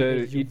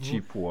 Chiwetel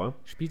Ejiofor.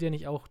 Spielt er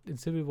nicht auch in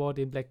Civil War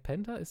den Black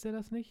Panther? Ist er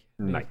das nicht?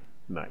 Nein.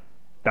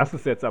 Das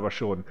ist jetzt aber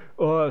schon,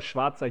 oh,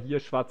 Schwarzer hier,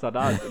 Schwarzer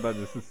da.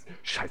 Das ist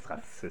scheiß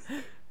Rassist.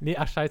 Nee,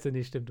 ach scheiße,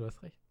 nee, stimmt, du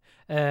hast recht.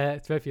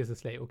 12 Years a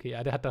Slave, okay,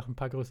 ja, der hat doch ein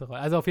paar größere.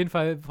 Also auf jeden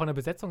Fall von der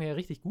Besetzung her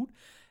richtig gut.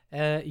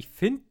 Ich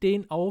finde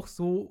den auch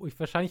so,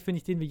 wahrscheinlich finde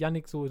ich den wie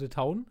Jannick so The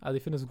Town. Also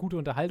ich finde das eine gute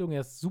Unterhaltung,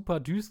 er ist super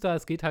düster.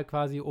 Es geht halt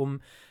quasi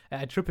um,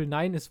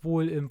 999 ist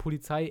wohl im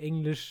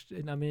Polizei-Englisch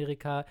in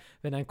Amerika,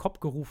 wenn ein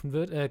Cop gerufen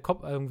wird,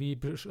 Cop irgendwie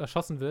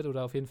erschossen wird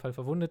oder auf jeden Fall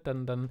verwundet,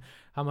 dann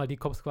haben halt die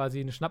Cops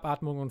quasi eine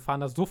Schnappatmung und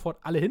fahren da sofort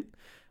alle hin.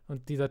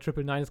 Und dieser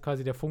 999 ist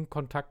quasi der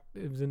Funkkontakt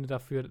im Sinne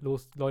dafür,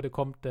 Leute,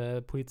 kommt,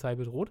 der Polizei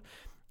bedroht.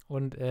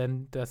 Und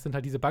das sind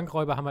halt diese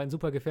Bankräuber, haben halt einen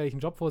super gefährlichen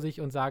Job vor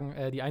sich und sagen,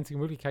 die einzige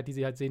Möglichkeit, die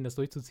sie halt sehen, das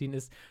durchzuziehen,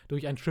 ist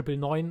durch ein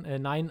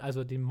 999,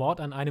 also den Mord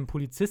an einem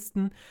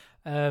Polizisten,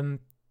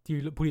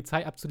 die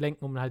Polizei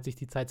abzulenken, um halt sich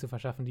die Zeit zu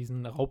verschaffen,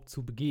 diesen Raub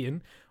zu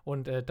begehen.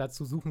 Und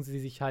dazu suchen sie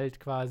sich halt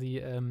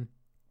quasi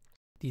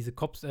diese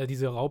Cops,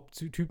 diese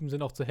Raubtypen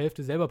sind auch zur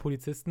Hälfte selber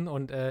Polizisten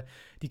und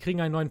die kriegen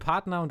einen neuen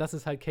Partner und das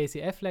ist halt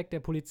Casey Affleck, der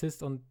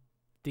Polizist, und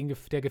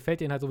der gefällt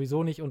denen halt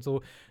sowieso nicht und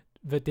so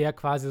wird der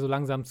quasi so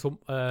langsam zum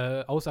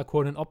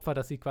auserkorenen Opfer,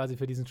 das sie quasi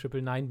für diesen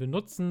 999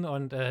 benutzen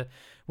und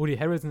Woody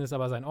Harrelson ist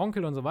aber sein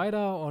Onkel und so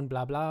weiter und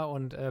bla bla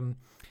und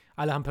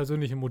alle haben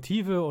persönliche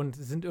Motive und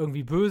sind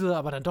irgendwie böse,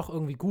 aber dann doch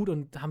irgendwie gut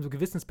und haben so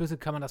Gewissensbisse,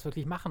 kann man das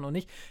wirklich machen und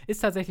nicht.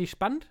 Ist tatsächlich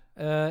spannend,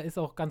 ist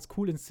auch ganz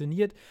cool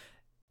inszeniert.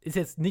 Ist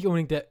jetzt nicht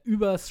unbedingt der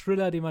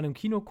Über-Thriller, den man im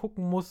Kino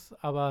gucken muss,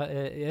 aber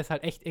er ist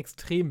halt echt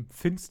extrem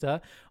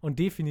finster und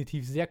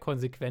definitiv sehr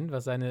konsequent,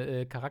 was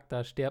seine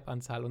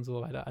Charaktersterbanzahl und so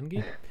weiter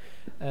angeht.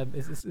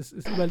 Es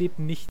überlebt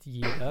nicht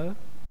jeder.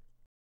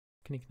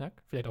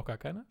 Knickknack. Vielleicht auch gar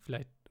keiner.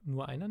 Vielleicht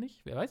nur einer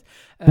nicht. Wer weiß.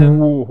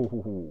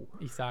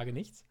 Ich sage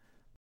nichts.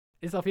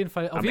 Ist auf jeden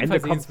Fall Am Ende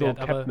kommt so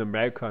Captain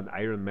America und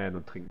Iron Man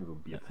und trinken so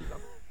ein Bier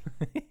zusammen.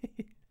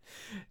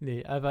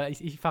 Nee, aber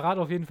ich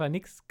verrate auf jeden Fall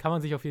nichts. Kann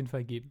man sich auf jeden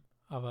Fall geben.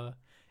 Aber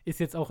ist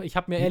jetzt auch, ich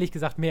habe mir ehrlich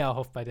gesagt mehr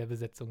erhofft bei der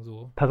Besetzung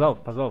so. Pass auf.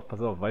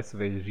 Weißt du,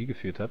 wer Regie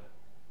geführt hat?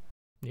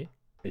 Nee.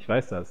 Ich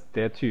weiß das.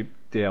 Der Typ,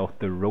 der auch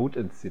The Road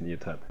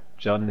inszeniert hat.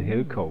 John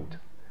Hillcoat.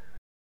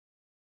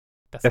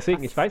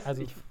 Deswegen, ich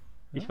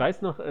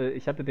weiß noch,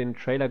 ich hatte den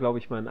Trailer, glaube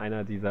ich, mal in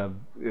einer dieser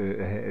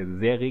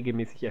sehr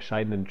regelmäßig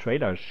erscheinenden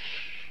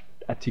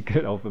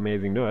Trailer-Artikel auf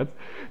Amazing Nerds.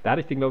 Da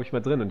hatte ich den, glaube ich, mal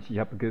drin und ich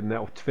habe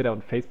auf Twitter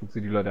und Facebook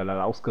sind die Leute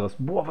alle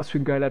ausgerastet. Boah, was für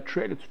ein geiler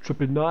Trailer zu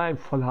Triple Nine,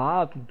 voll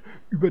hart und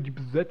über die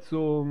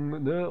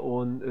Besetzung, ne?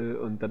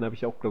 Und dann habe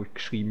ich auch, glaube ich,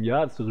 geschrieben,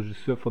 ja, das ist der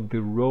Regisseur von The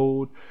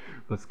Road,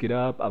 was geht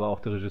ab, aber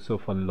auch der Regisseur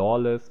von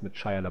Lawless mit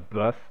Shia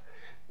LaBeouf.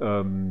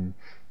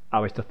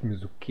 Aber ich dachte mir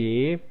so,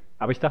 okay.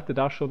 Aber ich dachte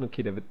da schon,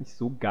 okay, der wird nicht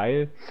so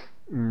geil.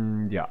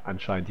 Ja,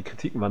 anscheinend. Die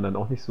Kritiken waren dann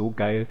auch nicht so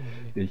geil.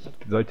 Ich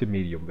sollte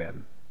Medium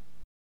werden.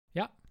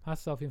 Ja,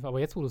 hast du auf jeden Fall. Aber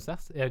jetzt, wo du es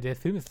sagst, der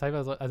Film ist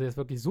teilweise, also er ist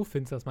wirklich so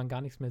finster, dass man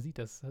gar nichts mehr sieht.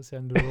 Das ist ja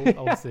in The Road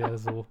auch sehr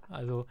so.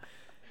 Also,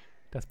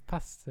 das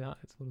passt, ja,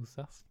 jetzt, wo du es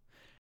sagst.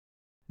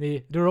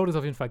 Nee, The Road ist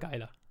auf jeden Fall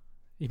geiler.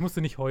 Ich musste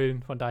nicht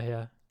heulen, von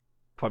daher.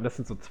 Vor allem, das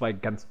sind so zwei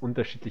ganz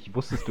unterschiedliche.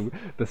 Wusstest du,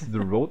 dass The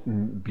Road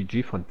ein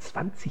Budget von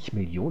 $20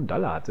 Millionen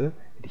hatte?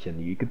 Hätte ich ja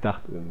nie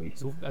gedacht irgendwie.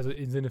 So, also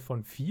im Sinne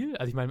von viel?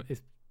 Also ich meine,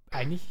 ist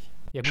eigentlich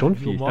ja, gut, schon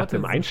viel. Ich dachte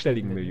im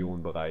einstelligen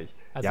Millionenbereich.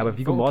 Also, ja, aber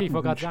Viggo Mortensen. Okay, ich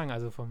wollte gerade sagen,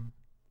 also vom.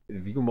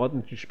 Viggo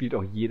Mortensen spielt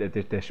auch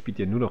der spielt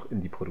ja nur noch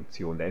in die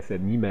Produktion. Der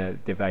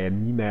war ja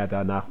nie mehr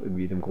danach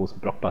irgendwie in einem großen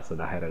Blockbuster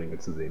nach Herr der Ringe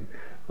zu sehen.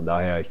 Von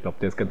daher, ich glaube,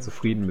 der ist ganz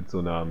zufrieden mit so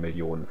einer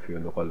Million für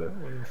eine Rolle.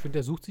 Ich finde,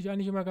 der sucht sich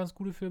eigentlich immer ganz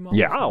gute Filme aus.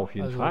 Ja, auf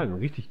jeden Fall. Ein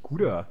richtig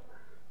guter.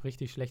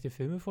 Richtig schlechte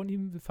Filme von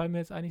ihm fallen mir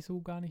jetzt eigentlich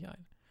so gar nicht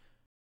ein.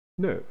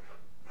 Nö,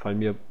 fallen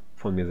mir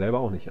von mir selber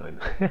auch nicht ein.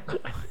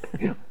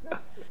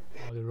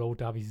 The Road,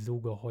 da habe ich so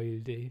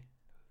geheult, ey.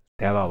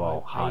 Der war aber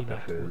auch hart,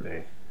 der Film,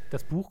 ey.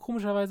 Das Buch,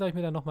 komischerweise, habe ich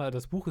mir dann nochmal,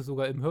 das Buch ist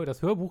sogar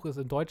das Hörbuch ist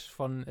in Deutsch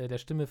von der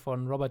Stimme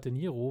von Robert De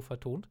Niro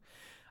vertont.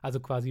 Also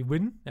quasi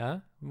Win,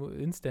 ja,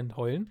 Instant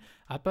heulen.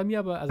 Hat bei mir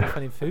aber, also ich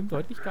fand den Film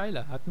deutlich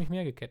geiler, hat mich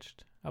mehr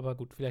gecatcht. Aber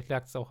gut, vielleicht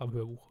lag es auch am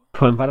Hörbuch.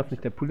 Vor allem war das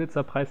nicht der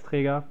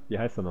Pulitzer-Preisträger? Wie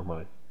heißt er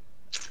nochmal?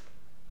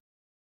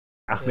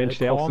 Ach Mensch,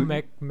 der auch so...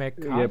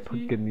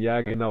 McCarthy?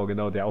 Ja,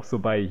 genau, der auch so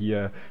bei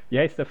hier... Wie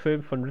heißt der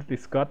Film von Ridley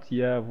Scott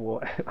hier,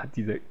 wo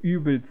dieser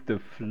übelste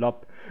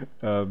Flop...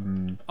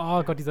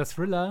 oh Gott, dieser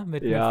Thriller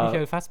mit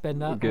Michael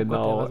Fassbender. Genau,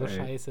 oh Gott, der war so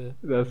scheiße.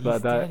 Das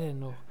war da,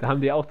 da haben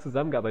die auch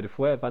zusammengearbeitet.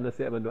 Vorher waren das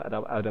ja immer nur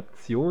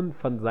Adaptionen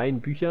von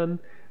seinen Büchern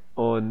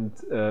und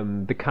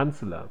The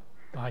Counselor.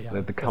 Ah ja,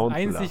 das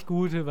einzig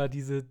Gute war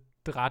diese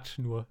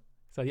Drahtschnur.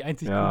 Das war die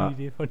einzig gute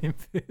Idee von dem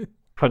Film.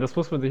 Das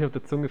muss man sich auf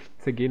der Zunge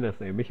zergehen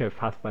lassen, ey. Michael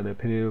Fassbender,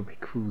 Penelope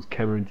Cruz,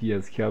 Cameron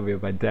Diaz,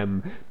 Javier Van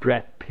Damme,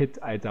 Brad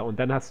Pitt, Alter. Und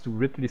dann hast du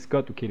Ridley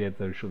Scott, okay, der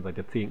hat schon seit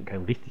Jahrzehnten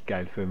keinen richtig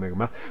geilen Film mehr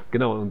gemacht.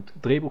 Genau, und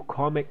Drehbuch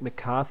Cormac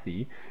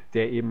McCarthy,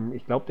 der eben,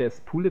 ich glaube, der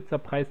ist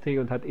Pulitzer-Preisträger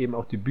und hat eben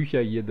auch die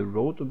Bücher hier The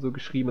Road und so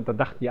geschrieben. Und dann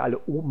dachten die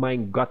alle, oh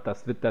mein Gott,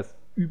 das wird das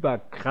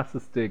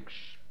überkrasseste,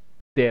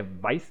 der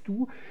weißt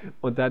du.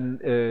 Und dann,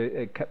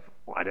 der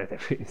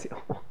Film ist ja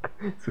auch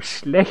so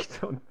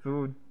schlecht und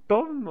so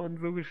dumm und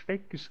so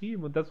schlecht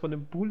geschrieben und das von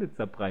einem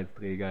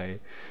Pulitzer-Preisträger, ey.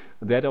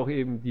 Und der hat auch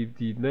eben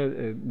die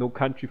No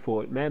Country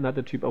for Old Men hat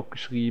der Typ auch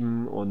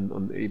geschrieben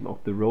und eben auch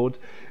The Road.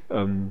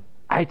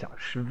 Alter,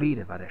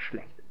 Schwede war der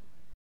schlecht.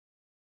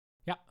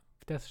 Ja,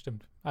 das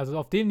stimmt. Also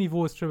auf dem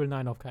Niveau ist Triple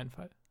Nine auf keinen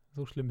Fall.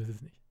 So schlimm ist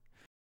es nicht.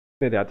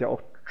 Ne, der hat ja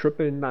auch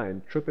Triple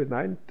Nine. Triple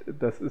Nine,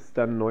 das ist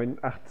dann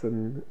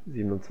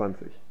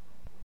 1827.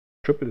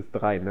 Triple ist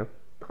 3, ne?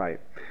 3.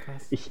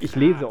 Krass. Ich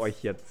lese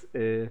euch jetzt.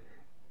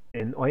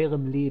 In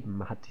eurem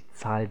Leben hat die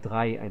Zahl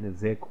 3 eine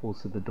sehr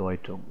große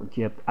Bedeutung und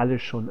ihr habt alle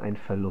schon einen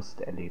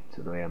Verlust erlebt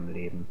in eurem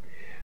Leben.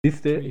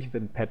 Siehste, ich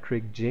bin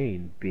Patrick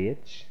Jane,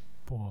 Bitch.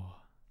 Boah.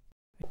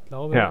 Ich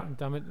glaube,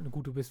 damit,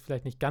 gut, du bist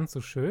vielleicht nicht ganz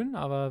so schön,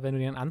 aber wenn du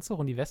dir einen Anzug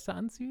und die Weste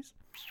anziehst.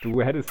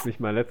 Du hättest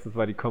mich mal letztens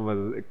die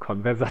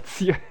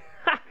Konversation,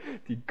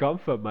 die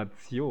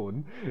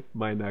Konfirmation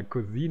meiner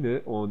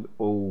Cousine und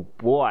oh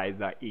boy,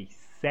 sah ich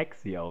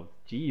sexy aus.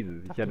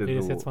 Jesus. Du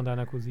redest jetzt von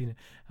deiner Cousine,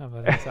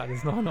 aber das ist ja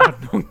alles noch in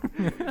Ordnung.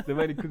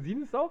 Meine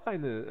Cousine ist auch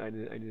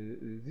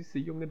eine süße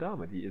junge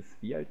Dame. Die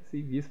ist, wie alt ist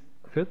sie? Wie ist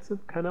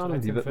 14? Keine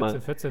Ahnung. 13, die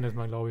wird 14 ist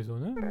man, glaube ich, so,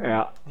 ne?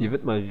 Ja, die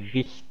wird mal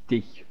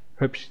richtig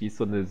hübsch. Die ist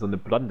so eine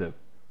Blonde.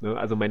 Ne?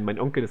 Also mein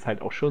Onkel ist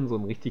halt auch schon so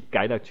ein richtig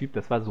geiler Typ.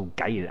 Das war so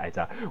geil,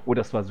 Alter. Oh,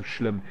 das war so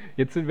schlimm.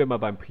 Jetzt sind wir mal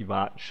beim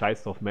Privaten.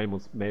 Scheiß drauf,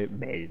 Melf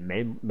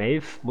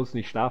muss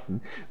nicht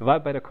schlafen. War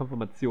bei der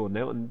Konfirmation,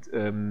 ne? Und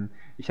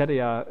ich hatte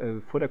ja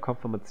vor der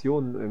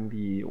Konfirmation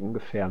irgendwie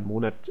ungefähr einen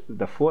Monat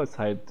davor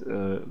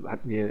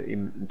hatten wir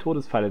eben einen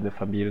Todesfall in der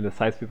Familie. Das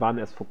heißt, wir waren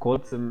erst vor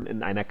kurzem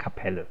in einer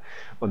Kapelle.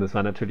 Und es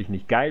war natürlich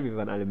nicht geil. Wir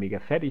waren alle mega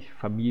fertig.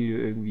 Familie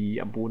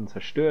irgendwie am Boden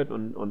zerstört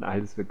und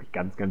alles wirklich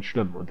ganz, ganz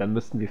schlimm. Und dann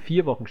müssten wir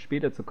 4 Wochen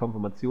später zur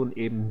Konfirmation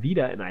eben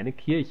wieder in eine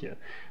Kirche.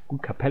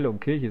 Gut, Kapelle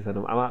und Kirche ist ja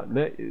noch, aber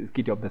ne, es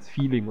geht ja um das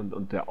Feeling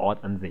und der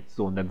Ort an sich.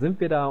 So, und dann sind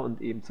wir da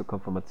und eben zur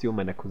Konfirmation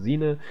meiner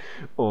Cousine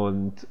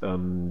und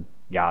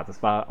ja,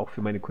 das war auch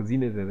für meine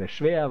Cousine sehr, sehr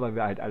schwer, weil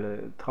wir halt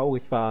alle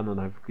traurig waren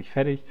und halt wirklich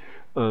fertig.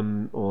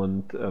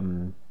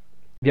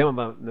 Wir haben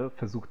aber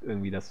versucht,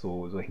 irgendwie das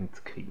so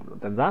hinzukriegen.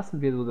 Und dann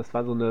saßen wir so, das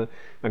war so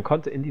man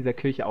konnte in dieser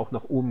Kirche auch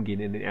nach oben gehen,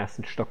 in den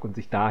ersten Stock und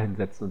sich da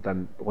hinsetzen und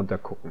dann runter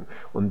gucken.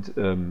 Und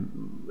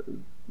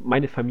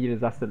meine Familie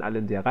saß dann alle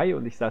in der Reihe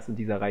und ich saß in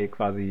dieser Reihe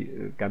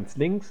quasi ganz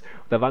links.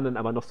 Und da waren dann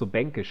aber noch so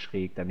Bänke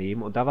schräg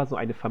daneben und da war so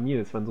eine Familie,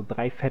 das waren so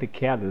 3 fette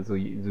Kerle, so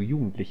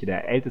Jugendliche.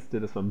 Der Älteste,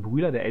 das war ein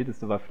Bruder, der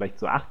Älteste war vielleicht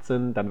so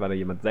 18, dann war da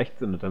jemand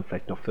 16 und dann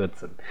vielleicht noch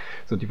 14.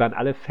 So, die waren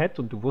alle fett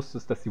und du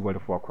wusstest, dass die World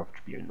of Warcraft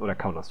spielen oder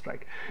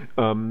Counter-Strike.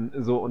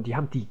 Und die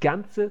haben die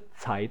ganze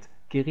Zeit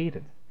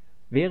geredet.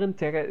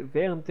 Während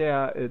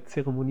der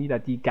Zeremonie da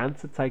die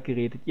ganze Zeit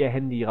geredet, ihr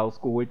Handy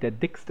rausgeholt, der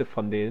dickste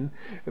von denen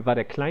war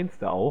der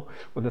kleinste auch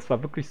und das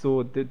war wirklich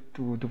so,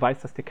 du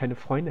weißt, dass der keine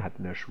Freunde hat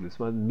in der Schule, es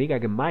war mega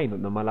gemein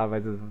und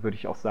normalerweise würde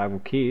ich auch sagen,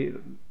 okay,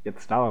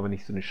 jetzt da aber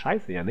nicht so eine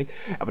Scheiße, Jannick,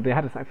 aber der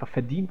hat es einfach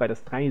verdient, weil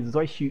das 3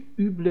 solche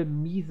üble,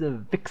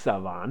 miese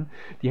Wichser waren,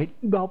 die halt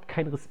überhaupt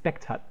keinen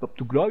Respekt hatten, ob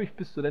du gläubig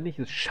bist oder nicht,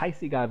 ist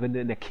scheißegal, wenn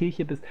du in der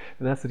Kirche bist,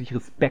 dann hast du dich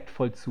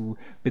respektvoll zu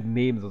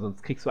benehmen, so,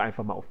 sonst kriegst du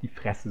einfach mal auf die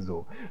Fresse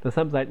so.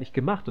 Das haben sie halt nicht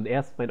gemacht und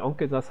erst mein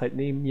Onkel saß halt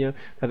neben mir,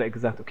 da hat er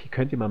gesagt, okay,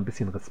 könnt ihr mal ein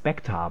bisschen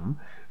Respekt haben?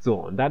 So,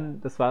 und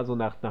dann, das war so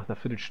nach einer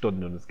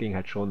Viertelstunde und es ging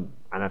halt schon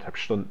 1,5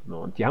 Stunden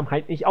und die haben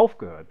halt nicht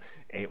aufgehört.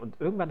 Ey, und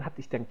irgendwann hatte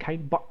ich dann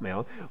keinen Bock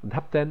mehr und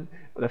hab dann,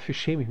 und dafür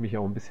schäme ich mich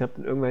auch ein bisschen, hab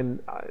dann irgendwann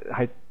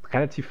halt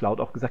relativ laut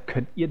auch gesagt,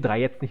 könnt ihr 3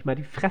 jetzt nicht mal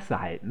die Fresse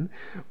halten?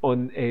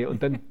 Und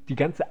dann die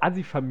ganze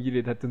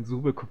Assi-Familie hat dann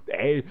so geguckt,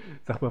 ey,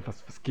 sag mal,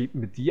 was geht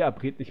mit dir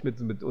ab? Red nicht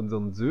mit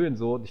unseren Söhnen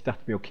so. Und ich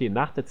dachte mir, okay,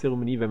 nach der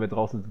Zeremonie, wenn wir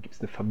draußen sind, gibt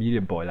es eine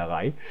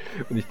Familienbeulerei.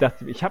 Und ich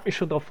dachte mir, ich habe mich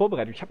schon darauf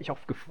vorbereitet. Ich habe mich auch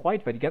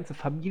gefreut, weil die ganze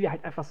Familie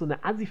halt einfach so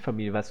eine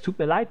Assi-Familie war. Es tut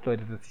mir leid,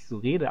 Leute, dass ich so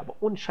rede, aber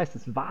ohne Scheiß,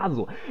 das war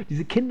so.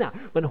 Diese Kinder,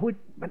 man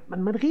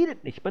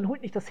redet nicht, man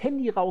holt nicht das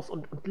Handy raus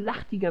und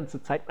lacht die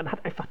ganze Zeit. Man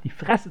hat einfach die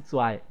Fresse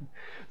zu halten.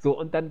 So,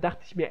 und dann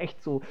dachte ich mir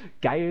echt so,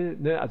 geil,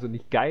 ne, also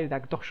nicht geil, da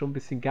doch schon ein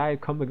bisschen geil,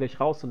 kommen wir gleich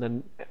raus und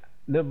dann,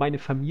 meine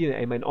Familie,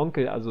 ey, mein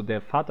Onkel, also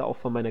der Vater auch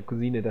von meiner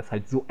Cousine, das ist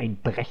halt so ein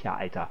Brecher,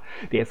 Alter.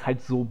 Der ist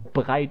halt so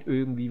breit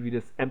irgendwie wie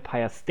das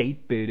Empire State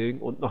Building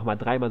und nochmal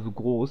 3-mal so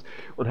groß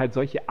und halt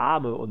solche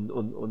Arme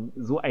und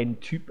so ein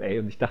Typ, ey.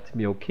 Und ich dachte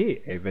mir,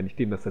 okay, ey, wenn ich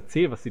dem das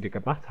erzähle, was die da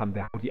gemacht haben,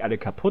 der haut die alle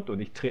kaputt und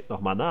ich trete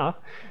nochmal nach.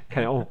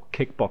 Kann ja auch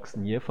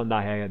Kickboxen hier, von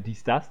daher ja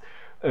dies, das.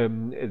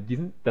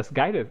 Das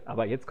Geile ist,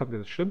 aber jetzt kommt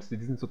das Schlimmste,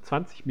 die sind so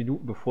 20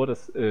 Minuten bevor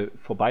das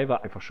vorbei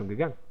war, einfach schon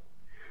gegangen.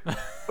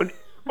 Und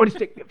ich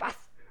denke mir,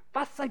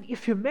 was seid ihr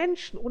für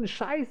Menschen? Ohne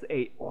Scheiß,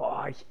 ey.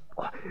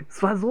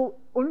 Es war so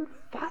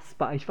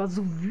unfassbar. Ich war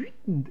so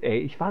wütend,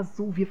 ey.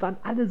 Wir waren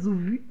alle so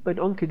wütend. Mein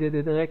Onkel, der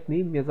direkt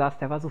neben mir saß,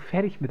 der war so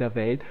fertig mit der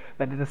Welt,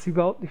 weil er das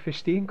überhaupt nicht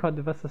verstehen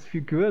konnte, was das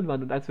für Gören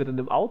waren. Und als wir dann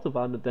im Auto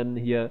waren und dann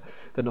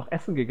noch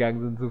essen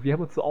gegangen sind, so, wir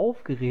haben uns so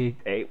aufgeregt,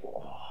 ey.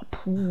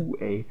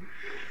 Ey.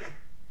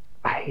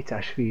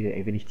 Alter Schwede,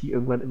 ey, wenn ich die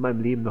irgendwann in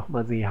meinem Leben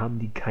nochmal sehe, haben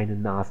die keine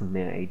Nasen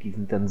mehr, ey. Die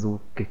sind dann so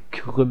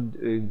gekrümmt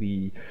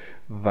irgendwie,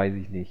 weiß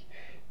ich nicht.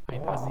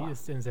 Ein Assi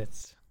ist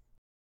entsetzt.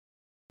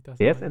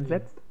 Wer ist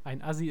entsetzt?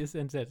 Ein Assi ist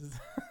entsetzt.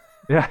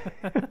 Ja.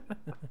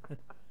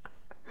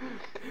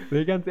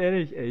 Nee, ganz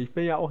ehrlich, ey, ich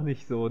bin ja auch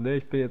nicht so, ne?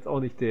 Ich bin jetzt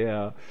auch nicht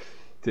der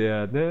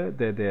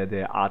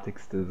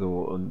Artigste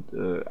so und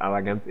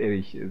aber ganz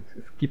ehrlich,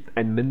 es gibt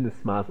ein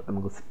Mindestmaß an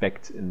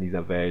Respekt in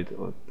dieser Welt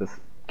und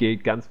das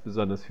gilt ganz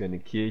besonders für eine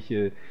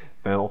Kirche,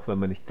 weil auch wenn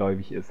man nicht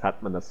gläubig ist,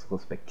 hat man das zu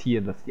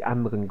respektieren, dass die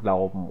anderen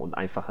glauben und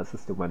einfach, es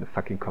ist immer eine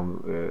fucking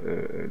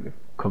eine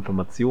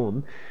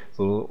Konfirmation.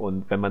 So,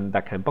 und wenn man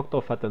da keinen Bock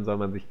drauf hat, dann soll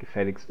man sich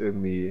gefälligst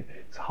irgendwie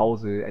zu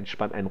Hause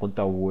entspannt einen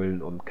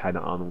runterholen und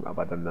keine Ahnung,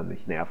 aber dann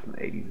nicht nerven,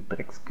 ey, diese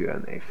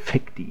Drecksgören, ey,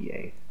 fick die,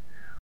 ey.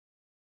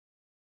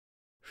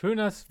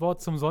 Schönes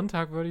Wort zum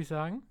Sonntag, würde ich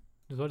sagen.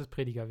 Du solltest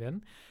Prediger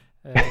werden.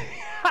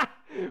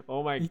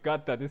 Oh mein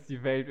Gott, dann ist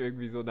die Welt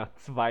irgendwie so nach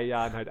 2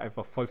 Jahren halt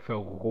einfach voll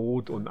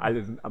verroht und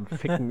alle sind am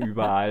Ficken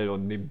überall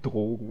und nehmen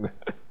Drogen.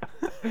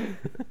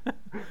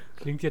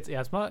 Klingt jetzt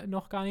erstmal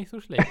noch gar nicht so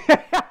schlecht.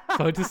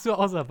 Solltest du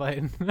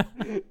ausarbeiten.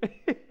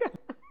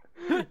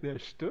 Ja,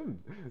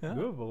 stimmt. Ja.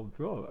 Ne, warum?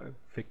 Ja,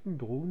 Ficken,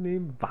 Drogen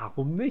nehmen,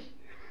 warum nicht?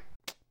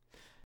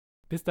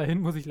 Bis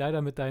dahin muss ich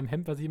leider mit deinem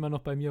Hemd, was ich immer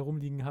noch bei mir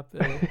rumliegen habe,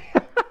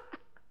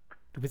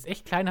 Du bist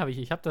echt klein, habe ich.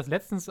 Ich habe das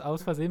letztens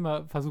aus Versehen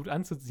mal versucht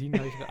anzuziehen. Da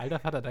habe ich gedacht, alter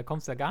Vater, da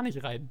kommst du ja gar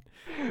nicht rein.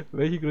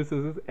 Welche Größe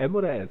ist es? M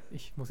oder S?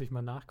 Muss ich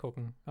mal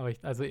nachgucken. Aber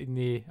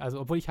nee. Also,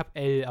 obwohl ich habe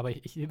L, aber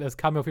das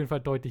kam mir auf jeden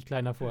Fall deutlich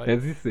kleiner vor. Ja,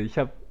 siehst du, ich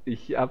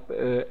hab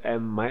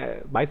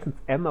meistens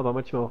M, aber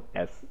manchmal auch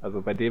S.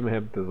 Also bei dem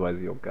Hemd, das weiß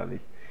ich auch gar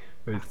nicht.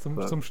 Ach,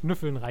 zum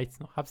Schnüffeln reicht's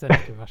noch. Hab's ja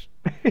nicht gewaschen.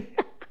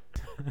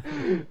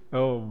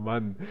 Oh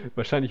Mann.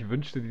 Wahrscheinlich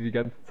wünschte dir die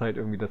ganze Zeit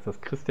irgendwie, dass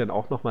das Christian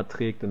auch nochmal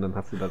trägt und dann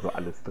hast du da so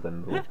alles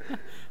drin. So.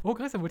 Oh,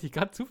 Christian, wollte ich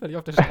gerade zufällig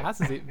auf der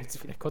Straße sehen. Willst du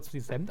vielleicht kurz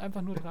dieses Hemd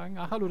einfach nur tragen?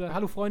 Ach,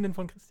 hallo Freundin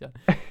von Christian.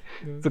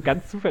 So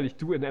ganz zufällig,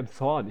 du in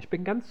Emshorn. Ich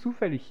bin ganz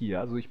zufällig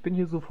hier. Also ich bin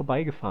hier so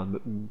vorbeigefahren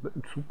mit einem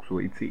Zug,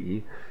 so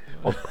ICE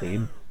aus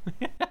Bremen.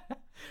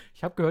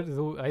 Ich habe gehört,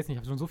 weiß nicht, ich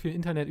habe schon so viel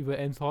Internet über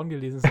Elmshorn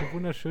gelesen. So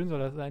wunderschön soll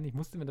das sein. Ich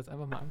musste mir das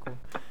einfach mal angucken.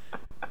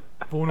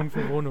 Wohnung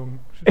für Wohnung.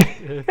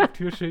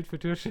 Türschild für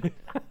Türschild.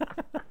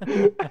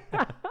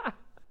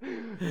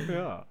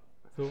 Ja.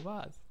 So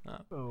war's.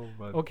 Ja. Oh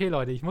Mann. Okay,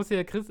 Leute, ich muss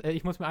mir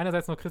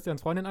einerseits noch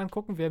Christians Freundin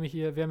angucken, wer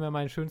mir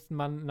meinen schönsten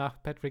Mann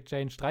nach Patrick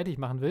Jane streitig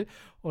machen will.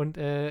 Und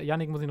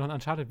Jannick muss ich noch ein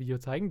Uncharted-Video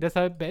zeigen.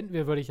 Deshalb beenden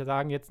wir, würde ich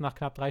sagen, jetzt nach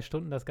knapp 3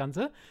 Stunden das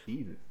Ganze.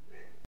 Jesus.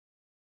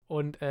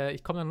 Und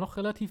ich komme dann noch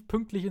relativ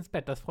pünktlich ins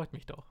Bett. Das freut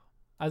mich doch.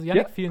 Also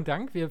Jannick, vielen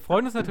Dank. Wir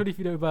freuen uns natürlich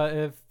wieder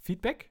über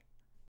Feedback.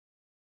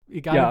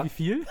 Egal wie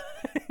viel.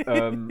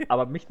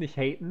 Aber mich nicht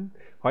haten.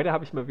 Heute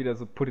habe ich mal wieder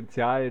so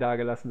Potenzial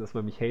dagelassen, dass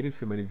man mich hatet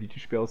für meine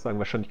Videospielaussagen.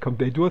 Wahrscheinlich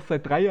kommt, du hast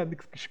seit 3 Jahren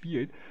nichts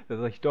gespielt. Da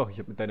sage ich doch, ich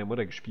habe mit deiner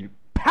Mutter gespielt.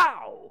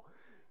 Pow!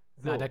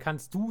 So. Ja, da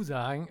kannst du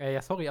sagen,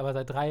 ja sorry, aber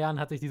seit 3 Jahren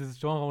hat sich dieses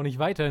Genre auch nicht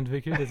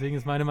weiterentwickelt, deswegen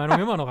ist meine Meinung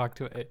immer noch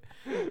aktuell.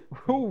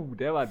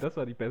 Das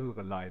war die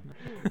bessere Line.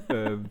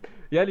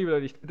 Ja, liebe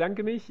Leute, ich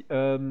bedanke mich.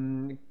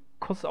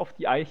 Kuss auf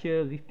die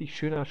Eiche, richtig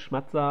schöner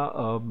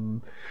Schmatzer.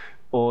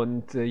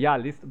 Und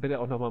lest bitte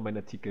auch nochmal meinen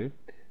Artikel.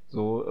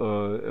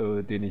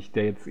 So,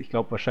 ich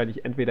glaube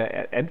wahrscheinlich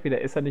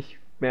entweder ist er nicht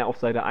mehr auf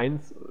Seite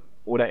 1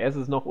 oder er ist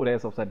es noch oder er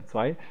ist auf Seite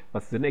 2,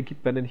 was Sinn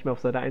ergibt, wenn er nicht mehr auf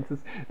Seite 1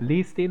 ist.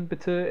 Lest den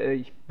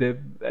bitte. Der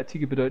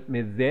Artikel bedeutet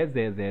mir sehr,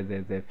 sehr, sehr,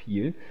 sehr, sehr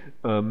viel.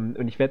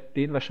 Und ich werde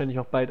den wahrscheinlich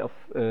auch bald auf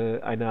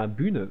einer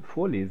Bühne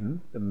vorlesen,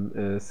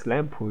 im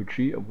Slam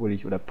Poetry,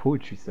 oder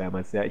Poetry Slam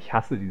heißt ja. Ich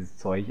hasse dieses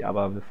Zeug,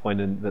 aber eine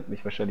Freundin wird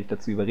mich wahrscheinlich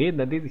dazu überreden.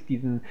 Dann lese ich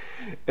diesen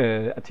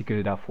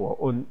Artikel da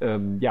vor. Und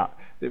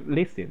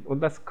lest den.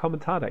 Und lasst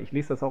Kommentar da. Ich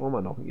lese das auch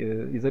immer noch.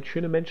 Ihr seid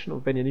schöne Menschen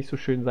und wenn ihr nicht so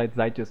schön seid,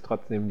 seid ihr es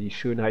trotzdem. Die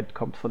Schönheit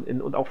kommt von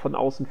innen und auch von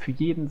außen. Für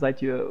jeden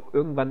seid ihr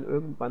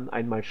irgendwann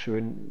einmal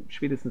schön.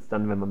 Spätestens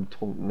dann, wenn man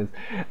betrunken ist.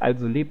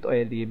 Also lebt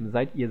euer Leben,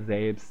 seid ihr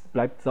selbst.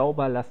 Bleibt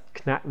sauber, lasst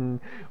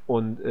knacken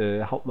und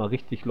haut mal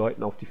richtig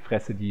Leuten auf die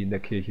Fresse, die in der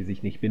Kirche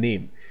sich nicht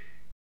benehmen.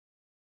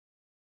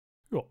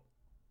 Ja.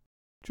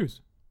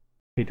 Tschüss.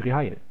 Petri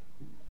Heil.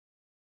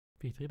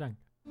 Petri Dank.